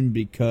subscription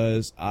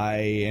because I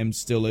am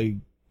still a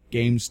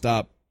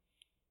GameStop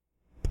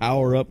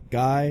power-up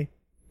guy.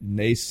 And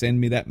they send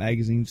me that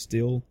magazine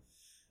still.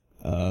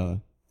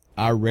 I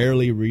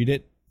rarely read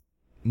it.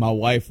 My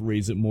wife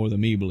reads it more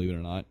than me, believe it or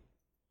not.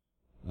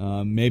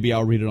 Maybe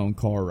I'll read it on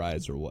car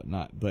rides or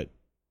whatnot, but...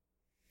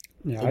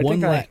 Yeah, I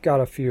think I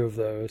got a few of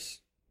those.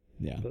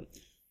 Yeah. But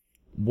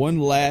one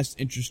last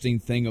interesting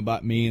thing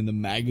about me in the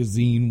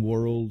magazine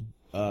world,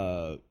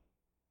 I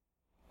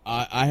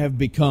have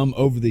become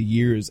over the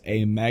years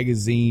a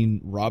magazine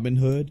Robin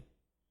Hood.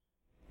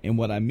 And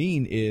what I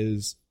mean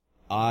is,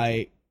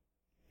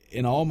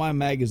 in all my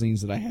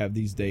magazines that I have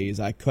these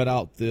days, I cut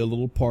out the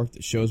little part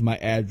that shows my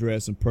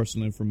address and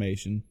personal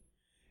information.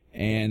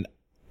 And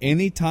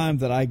any time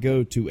that I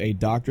go to a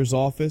doctor's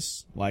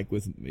office, like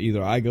with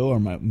either I go or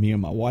me or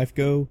my wife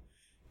go,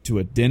 to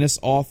a dentist's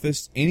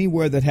office,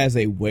 anywhere that has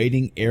a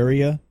waiting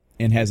area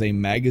and has a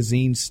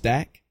magazine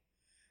stack,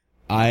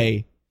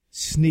 I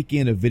sneak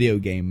in a video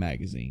game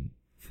magazine.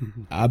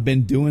 I've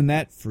been doing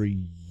that for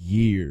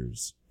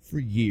years.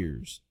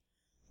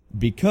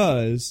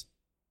 Because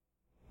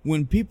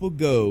when people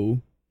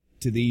go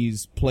to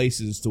these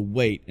places to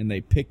wait and they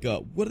pick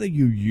up, what do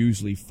you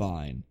usually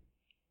find?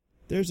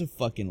 There's a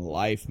fucking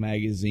Life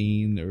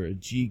magazine or a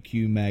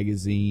GQ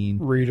magazine.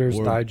 Reader's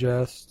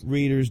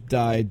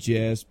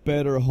Digest,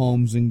 Better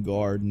Homes and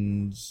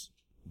Gardens,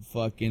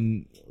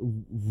 fucking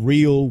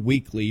Real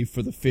Weekly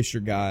for the Fisher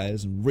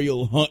guys, and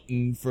Real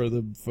Hunting for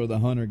the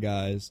Hunter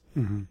guys.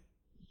 Mm-hmm.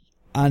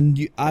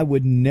 And I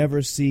would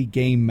never see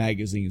game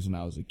magazines when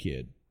I was a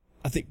kid.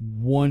 I think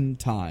one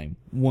time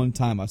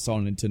I saw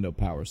Nintendo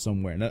Power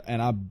somewhere,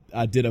 and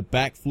I did a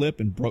backflip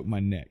and broke my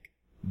neck.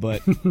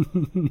 But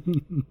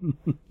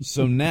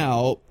so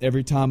now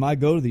every time I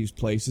go to these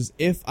places,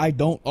 if I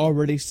don't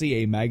already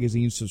see a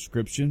magazine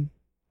subscription,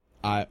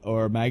 a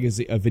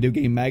video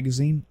game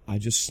magazine, I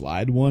just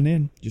slide one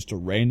in, just a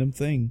random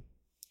thing.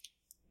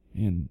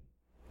 And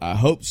I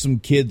hope some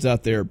kids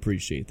out there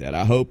appreciate that.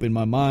 I hope in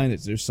my mind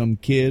that there's some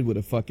kid with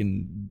a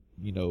fucking,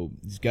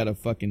 he's got a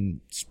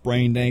fucking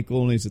sprained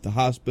ankle and he's at the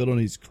hospital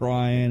and he's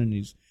crying and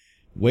he's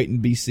waiting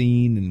to be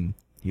seen, and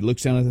he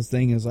looks down at this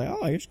thing and is like,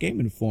 oh, here's Game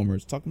Informer.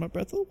 It's talking about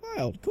Breath of the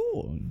Wild.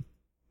 Cool. And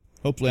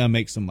hopefully I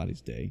make somebody's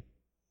day.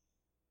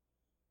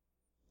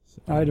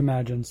 I'd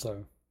imagine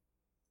so.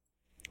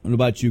 What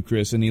about you,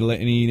 Chris?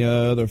 Any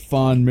other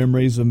fond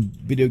memories of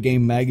video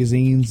game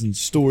magazines and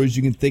stories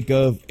you can think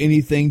of?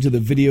 Anything to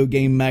the video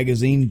game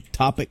magazine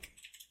topic?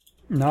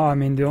 No, I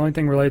mean, the only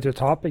thing related to the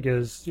topic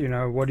is,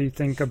 what do you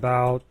think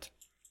about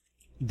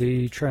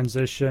the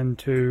transition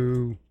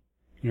to,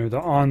 the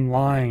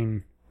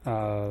online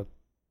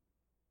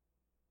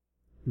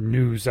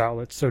news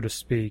outlets, so to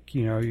speak?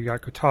 You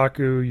got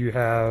Kotaku, you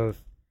have,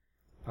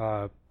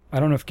 I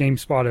don't know if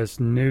GameSpot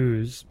is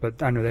news,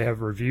 but I know they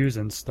have reviews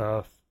and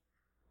stuff.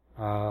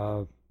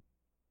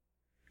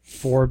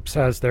 Forbes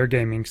has their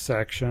gaming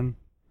section.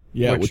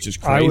 Yeah, which is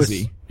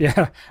crazy.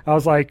 I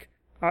was like,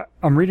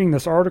 I'm reading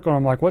this article and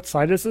I'm like, what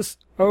site is this?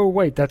 Oh,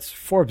 wait, that's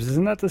Forbes.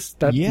 Isn't that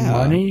that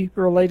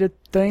money-related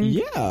thing?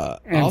 Yeah.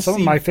 And some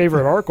of my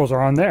favorite articles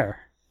are on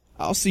there.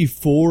 I'll see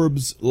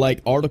Forbes,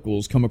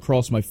 articles come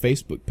across my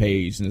Facebook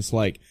page, and it's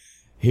like,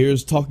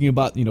 here's talking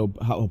about,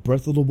 how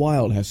Breath of the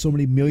Wild has so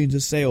many millions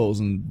of sales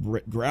and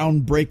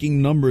groundbreaking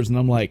numbers, and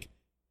I'm like,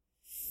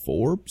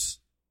 Forbes?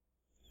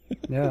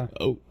 Yeah.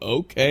 Oh,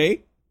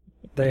 okay.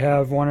 They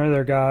have one of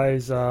their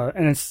guys,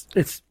 and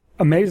it's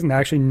amazing to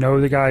actually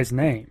know the guy's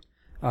name.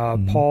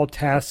 Paul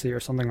Tassi or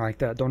something like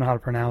that. Don't know how to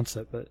pronounce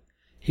it, but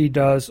he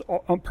does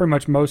pretty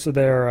much most of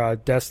their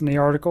Destiny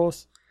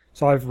articles.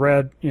 So I've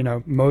read,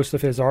 most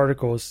of his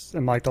articles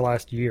in the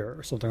last year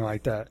or something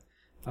like that.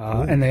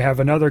 And they have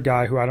another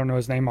guy who I don't know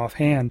his name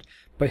offhand,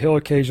 but he'll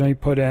occasionally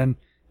put in,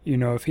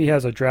 if he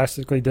has a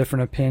drastically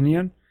different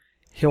opinion,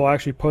 he'll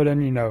actually put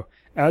in,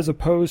 as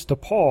opposed to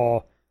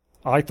Paul,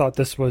 I thought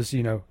this was,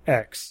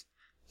 X.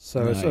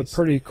 So Nice. It's a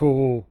pretty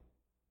cool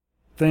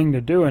thing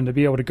to do, and to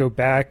be able to go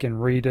back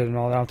and read it and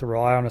all that, not to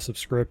rely on a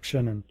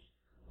subscription,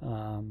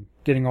 and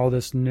getting all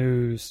this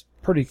news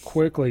pretty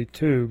quickly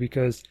too,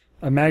 because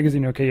a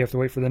magazine, okay, you have to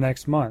wait for the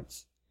next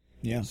month's.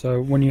 Yeah.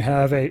 So when you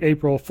have a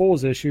April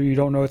Fool's issue, you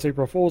don't know it's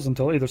April Fool's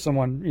until either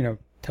someone,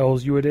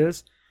 tells you it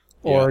is,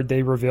 or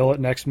they reveal it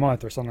next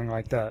month or something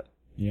like that.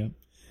 Yeah.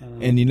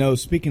 And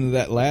speaking of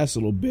that last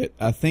little bit,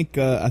 I think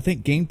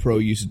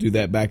GamePro used to do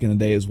that back in the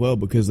day as well,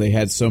 because they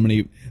had so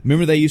many.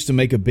 Remember, they used to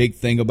make a big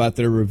thing about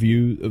their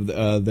review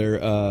of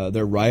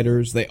their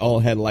writers. They all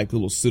had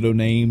little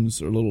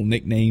pseudonames or little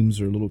nicknames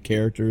or little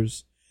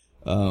characters,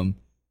 and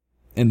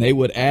they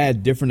would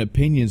add different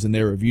opinions in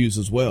their reviews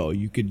as well.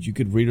 You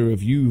could read a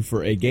review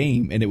for a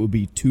game, and it would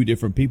be two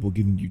different people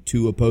giving you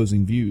two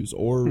opposing views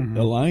or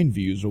aligned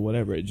views or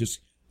whatever.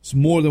 It's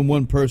more than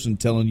one person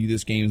telling you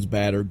this game is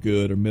bad or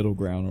good or middle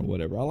ground or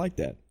whatever. I like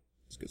that.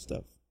 It's good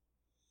stuff.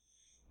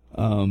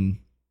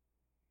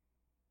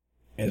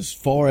 As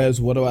far as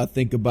what do I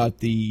think about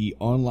the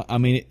online, I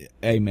mean,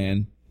 hey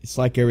man, it's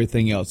like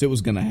everything else. It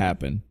was going to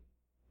happen.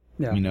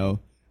 Yeah.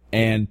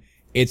 And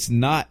it's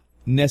not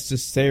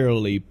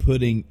necessarily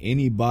putting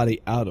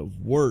anybody out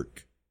of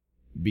work,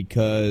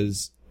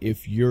 because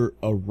if you're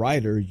a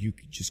writer, you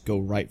could just go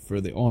write for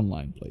the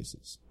online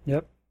places.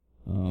 Yep.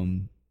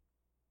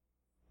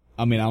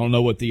 I mean, I don't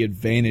know what the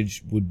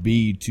advantage would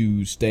be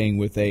to staying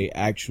with a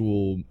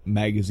actual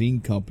magazine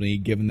company,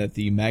 given that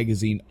the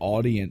magazine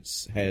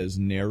audience has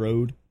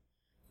narrowed,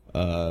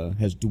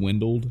 has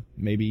dwindled,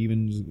 maybe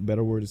even is a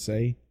better word to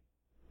say.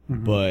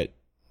 But,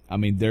 I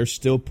mean, they're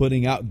still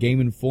putting out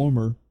Game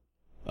Informer.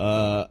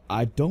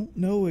 I don't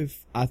know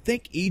I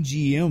think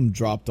EGM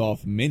dropped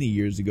off many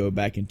years ago,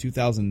 back in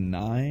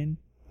 2009,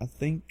 I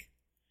think.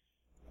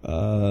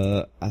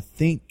 I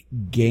think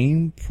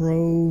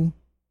GamePro.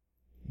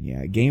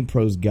 Yeah,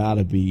 GamePro's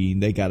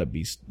they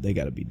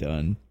gotta be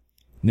done.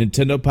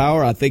 Nintendo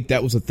Power, I think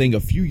that was a thing a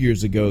few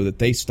years ago that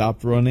they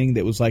stopped running.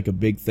 That was like a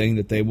big thing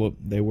that they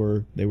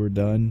were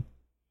done.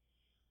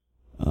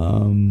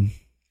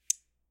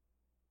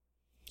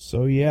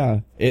 So yeah,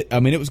 it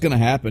was gonna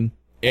happen.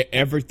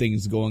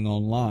 Everything's going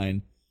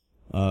online.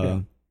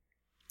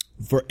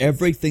 For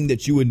everything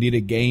that you would need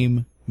a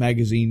game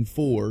magazine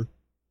for,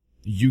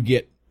 you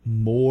get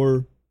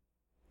more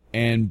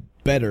and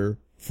better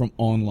from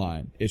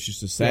online. It's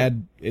just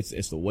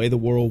it's the way the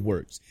world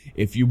works.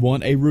 If you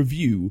want a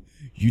review,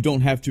 you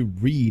don't have to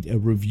read a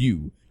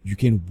review. You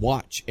can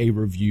watch a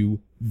review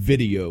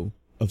video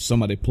of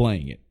somebody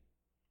playing it.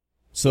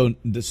 So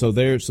there's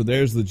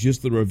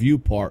just the review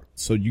part.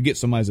 So you get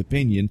somebody's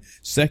opinion.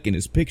 Second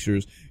is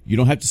pictures. You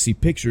don't have to see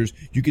pictures.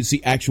 You can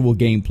see actual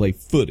gameplay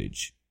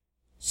footage.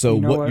 So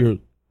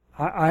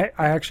I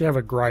actually have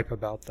a gripe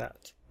about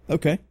that.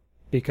 Okay.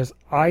 Because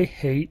I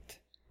hate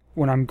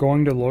when I'm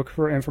going to look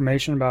for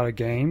information about a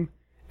game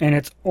and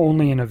it's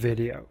only in a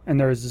video and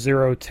there's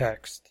zero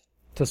text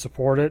to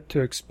support it,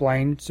 to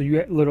explain, so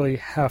you literally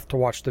have to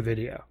watch the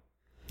video.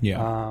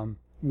 Yeah.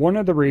 One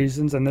of the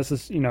reasons, and this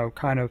is,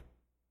 kind of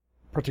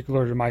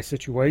particular to my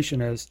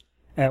situation, is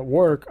at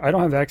work, I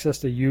don't have access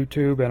to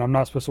YouTube and I'm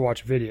not supposed to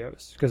watch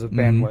videos because of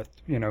bandwidth,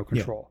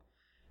 control.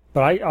 Yeah.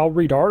 But I'll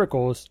read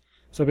articles,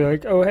 so I'll be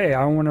like, oh, hey,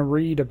 I want to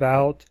read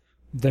about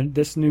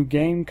this new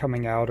game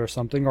coming out or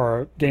something,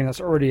 or a game that's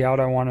already out.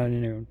 I want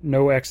to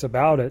know X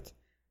about it.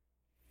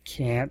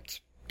 Can't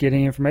get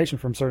any information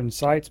from certain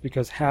sites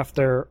because half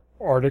their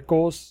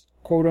articles,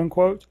 quote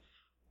unquote,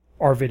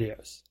 are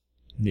videos.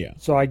 Yeah.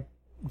 So I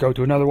go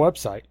to another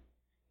website.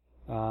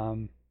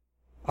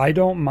 I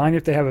don't mind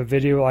if they have a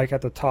video like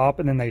at the top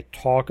and then they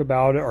talk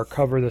about it or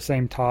cover the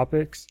same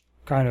topics.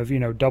 Kind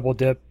of, double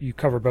dip, you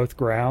cover both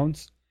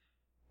grounds.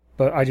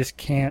 But I just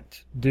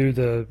can't do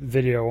the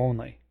video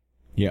only.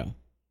 Yeah.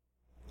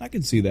 I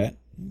can see that.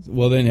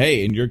 Well, then,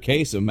 hey, in your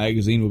case, a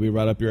magazine will be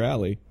right up your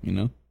alley, I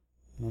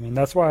mean,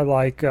 that's why I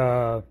like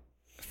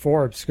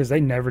Forbes, because they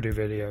never do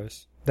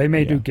videos. They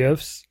may do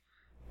GIFs,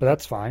 but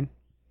that's fine.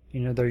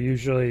 They're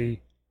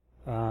usually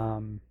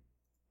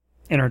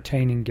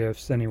entertaining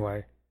GIFs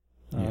anyway.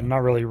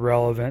 Not really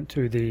relevant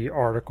to the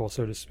article,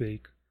 so to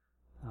speak.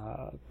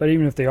 But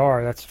even if they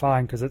are, that's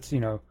fine, because it's,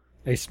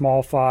 a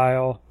small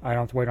file. I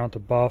don't have to wait on it to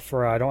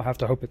buffer. I don't have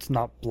to hope it's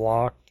not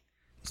blocked.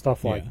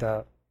 Stuff like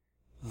that.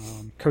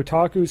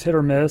 Kotaku's hit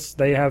or miss.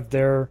 They have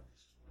their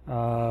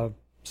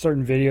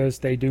certain videos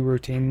they do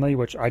routinely,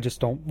 which I just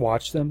don't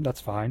watch them.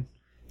 That's fine.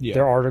 Yeah.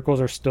 Their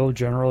articles are still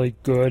generally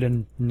good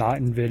and not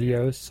in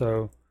videos,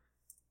 so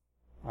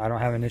I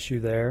don't have an issue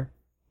there.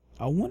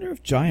 I wonder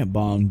if Giant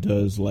Bomb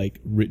does like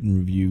written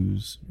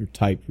reviews or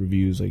typed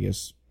reviews, I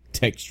guess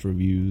text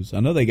reviews. I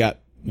know they got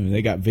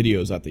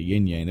videos out the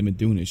yin yang. They've been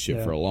doing this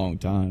shit for a long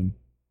time.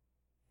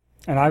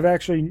 And I've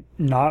actually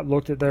not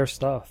looked at their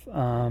stuff.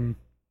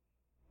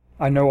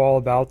 I know all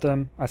about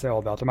them. I say all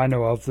about them. I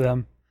know of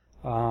them.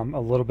 A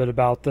little bit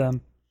about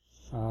them.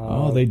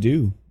 Oh, they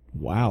do.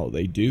 Wow,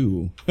 they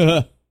do.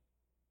 But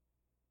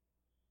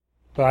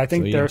I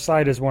think their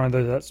site is one of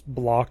those that's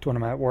blocked when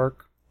I'm at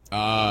work.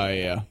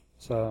 Yeah.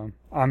 So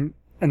and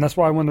that's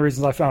why one of the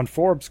reasons I found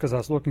Forbes, because I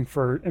was looking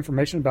for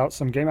information about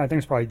some game. I think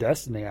it's probably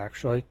Destiny,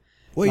 actually.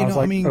 Well, I was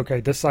like,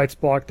 okay, this site's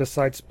blocked. This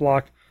site's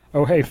blocked.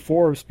 Oh, hey,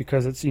 Forbes,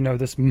 because it's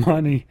this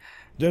money.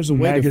 There's a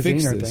way to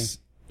fix this.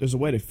 There's a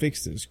way to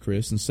fix this,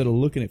 Chris. Instead of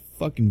looking at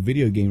fucking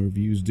video game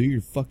reviews, do your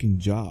fucking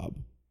job.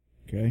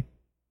 Okay?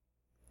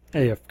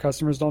 Hey, if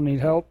customers don't need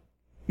help,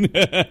 I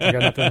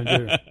got nothing to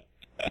do.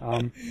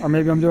 Or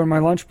maybe I'm doing my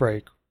lunch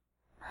break.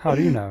 How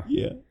do you know?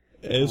 Yeah,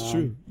 it's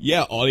true.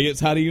 Yeah, audience,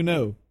 how do you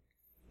know?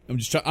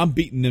 I'm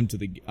beating them to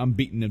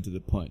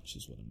the punch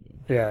is what I'm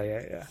doing.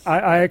 Yeah.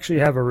 I actually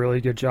have a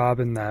really good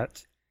job in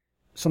that.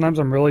 Sometimes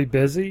I'm really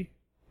busy,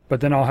 but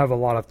then I'll have a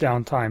lot of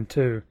downtime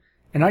too,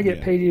 and I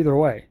get paid either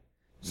way.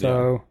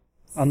 So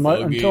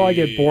until I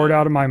get bored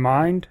out of my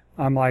mind,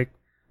 I'm like,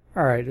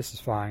 all right, this is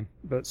fine.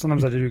 But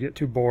sometimes I do get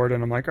too bored,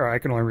 and I'm like, all right, I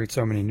can only read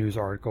so many news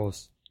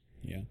articles.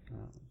 Yeah.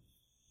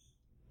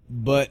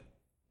 But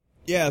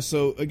yeah,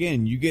 so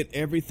again, you get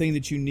everything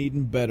that you need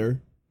and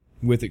better,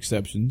 with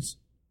exceptions,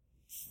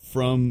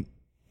 from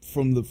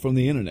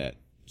the internet.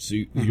 So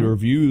your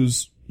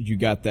reviews, you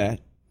got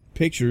that.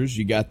 Pictures,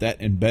 you got that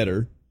and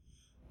better.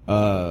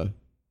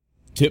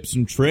 Tips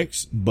and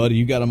tricks, buddy,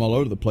 you got them all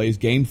over the place.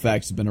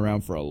 GameFAQs have been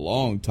around for a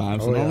long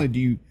time. So not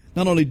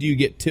only do you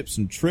get tips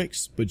and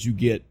tricks, but you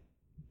get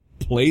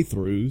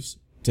playthroughs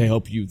to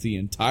help you with the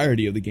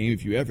entirety of the game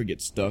if you ever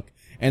get stuck.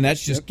 And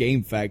that's just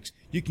GameFAQs.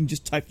 You can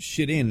just type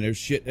shit in and there's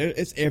shit.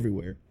 It's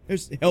everywhere.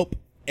 There's help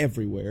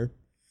everywhere.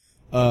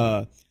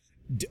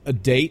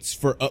 Dates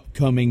for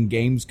upcoming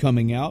games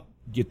coming out,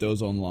 get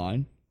those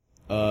online.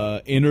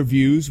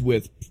 Interviews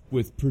with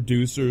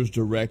producers,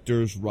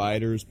 directors,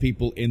 writers,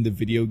 people in the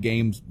video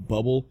games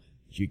bubble,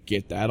 you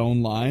get that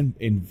online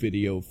in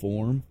video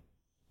form.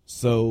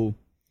 So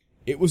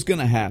it was going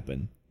to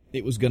happen.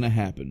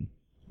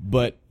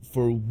 But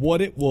for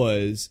what it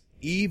was,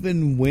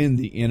 even when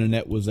the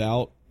internet was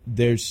out,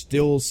 there's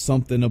still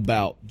something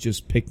about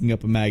just picking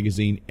up a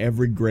magazine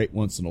every great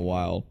once in a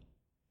while,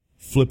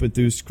 flipping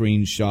through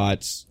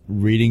screenshots,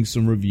 reading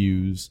some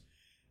reviews.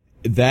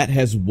 That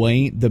has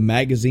waned. The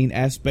magazine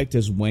aspect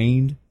has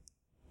waned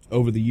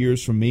over the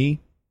years for me.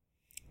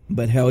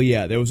 But hell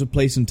yeah, there was a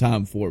place and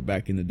time for it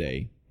back in the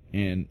day.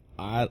 And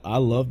I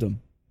loved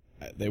them.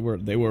 They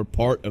were a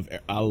part of,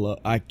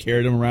 I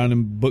carried them around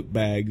in book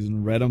bags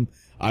and read them.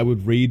 I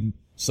would read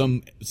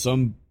some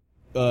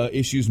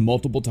issues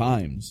multiple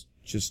times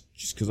just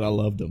because I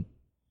loved them.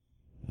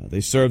 They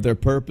served their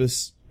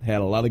purpose,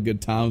 had a lot of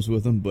good times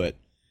with them, but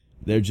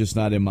they're just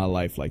not in my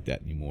life like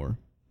that anymore.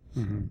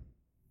 Mm-hmm.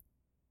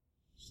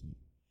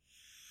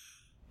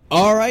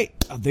 All right,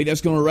 I think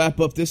that's going to wrap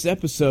up this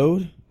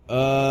episode.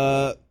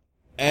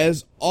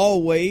 As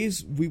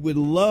always, we would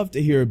love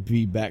to hear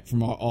feedback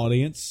from our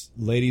audience,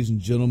 ladies and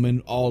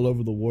gentlemen all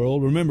over the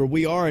world. Remember,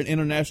 we are an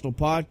international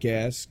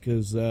podcast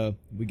because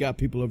we got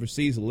people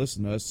overseas that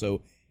listen to us,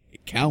 so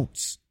it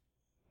counts.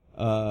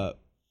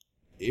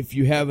 If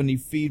you have any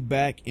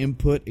feedback,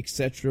 input,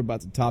 etc.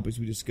 about the topics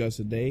we discussed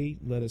today,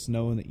 let us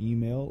know in the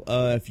email.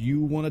 If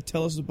you want to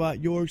tell us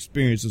about your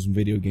experiences in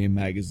video game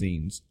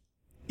magazines,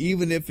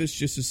 even if it's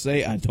just to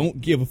say, I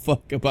don't give a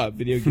fuck about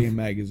video game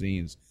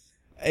magazines,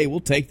 hey, we'll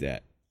take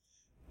that.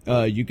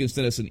 You can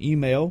send us an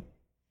email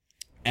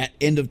at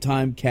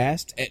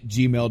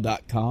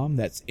endoftimecast@gmail.com.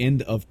 That's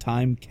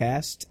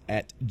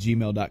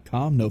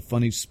endoftimecast@gmail.com. No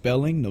funny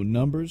spelling, no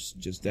numbers,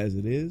 just as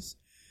it is.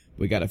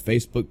 We got a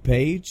Facebook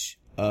page.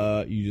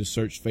 You just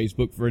search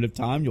Facebook for End of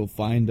Time. You'll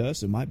find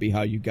us. It might be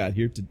how you got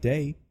here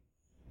today.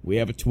 We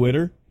have a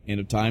Twitter, End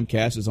of Time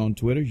Cast is on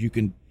Twitter. You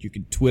can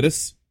twit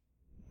us.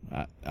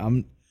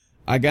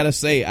 I gotta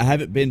say, I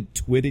haven't been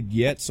twitted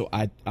yet, so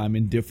I'm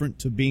indifferent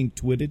to being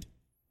twitted.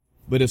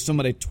 But if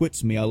somebody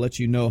twits me, I'll let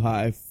you know how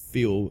I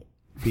feel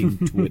being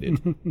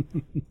twitted.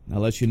 I'll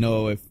let you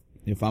know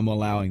if I'm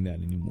allowing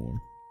that anymore.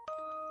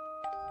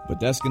 But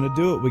that's going to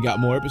do it. We got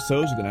more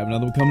episodes. We're going to have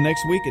another one come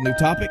next week. A new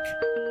topic.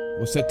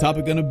 What's that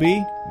topic going to be?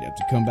 You have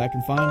to come back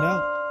and find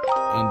out.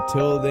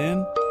 Until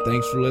then,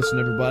 thanks for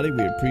listening, everybody.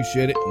 We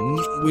appreciate it.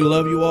 We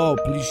love you all.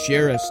 Please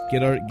share us.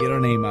 Get our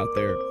name out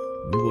there.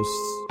 We will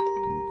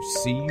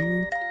see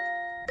you.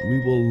 We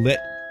will let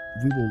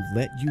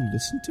you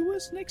listen to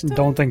us next time.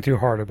 Don't think too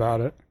hard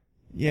about it.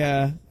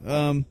 Yeah.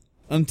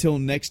 Until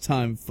next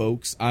time,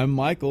 folks. I'm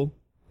Michael.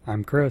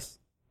 I'm Chris.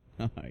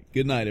 All right.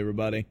 Good night,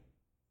 everybody.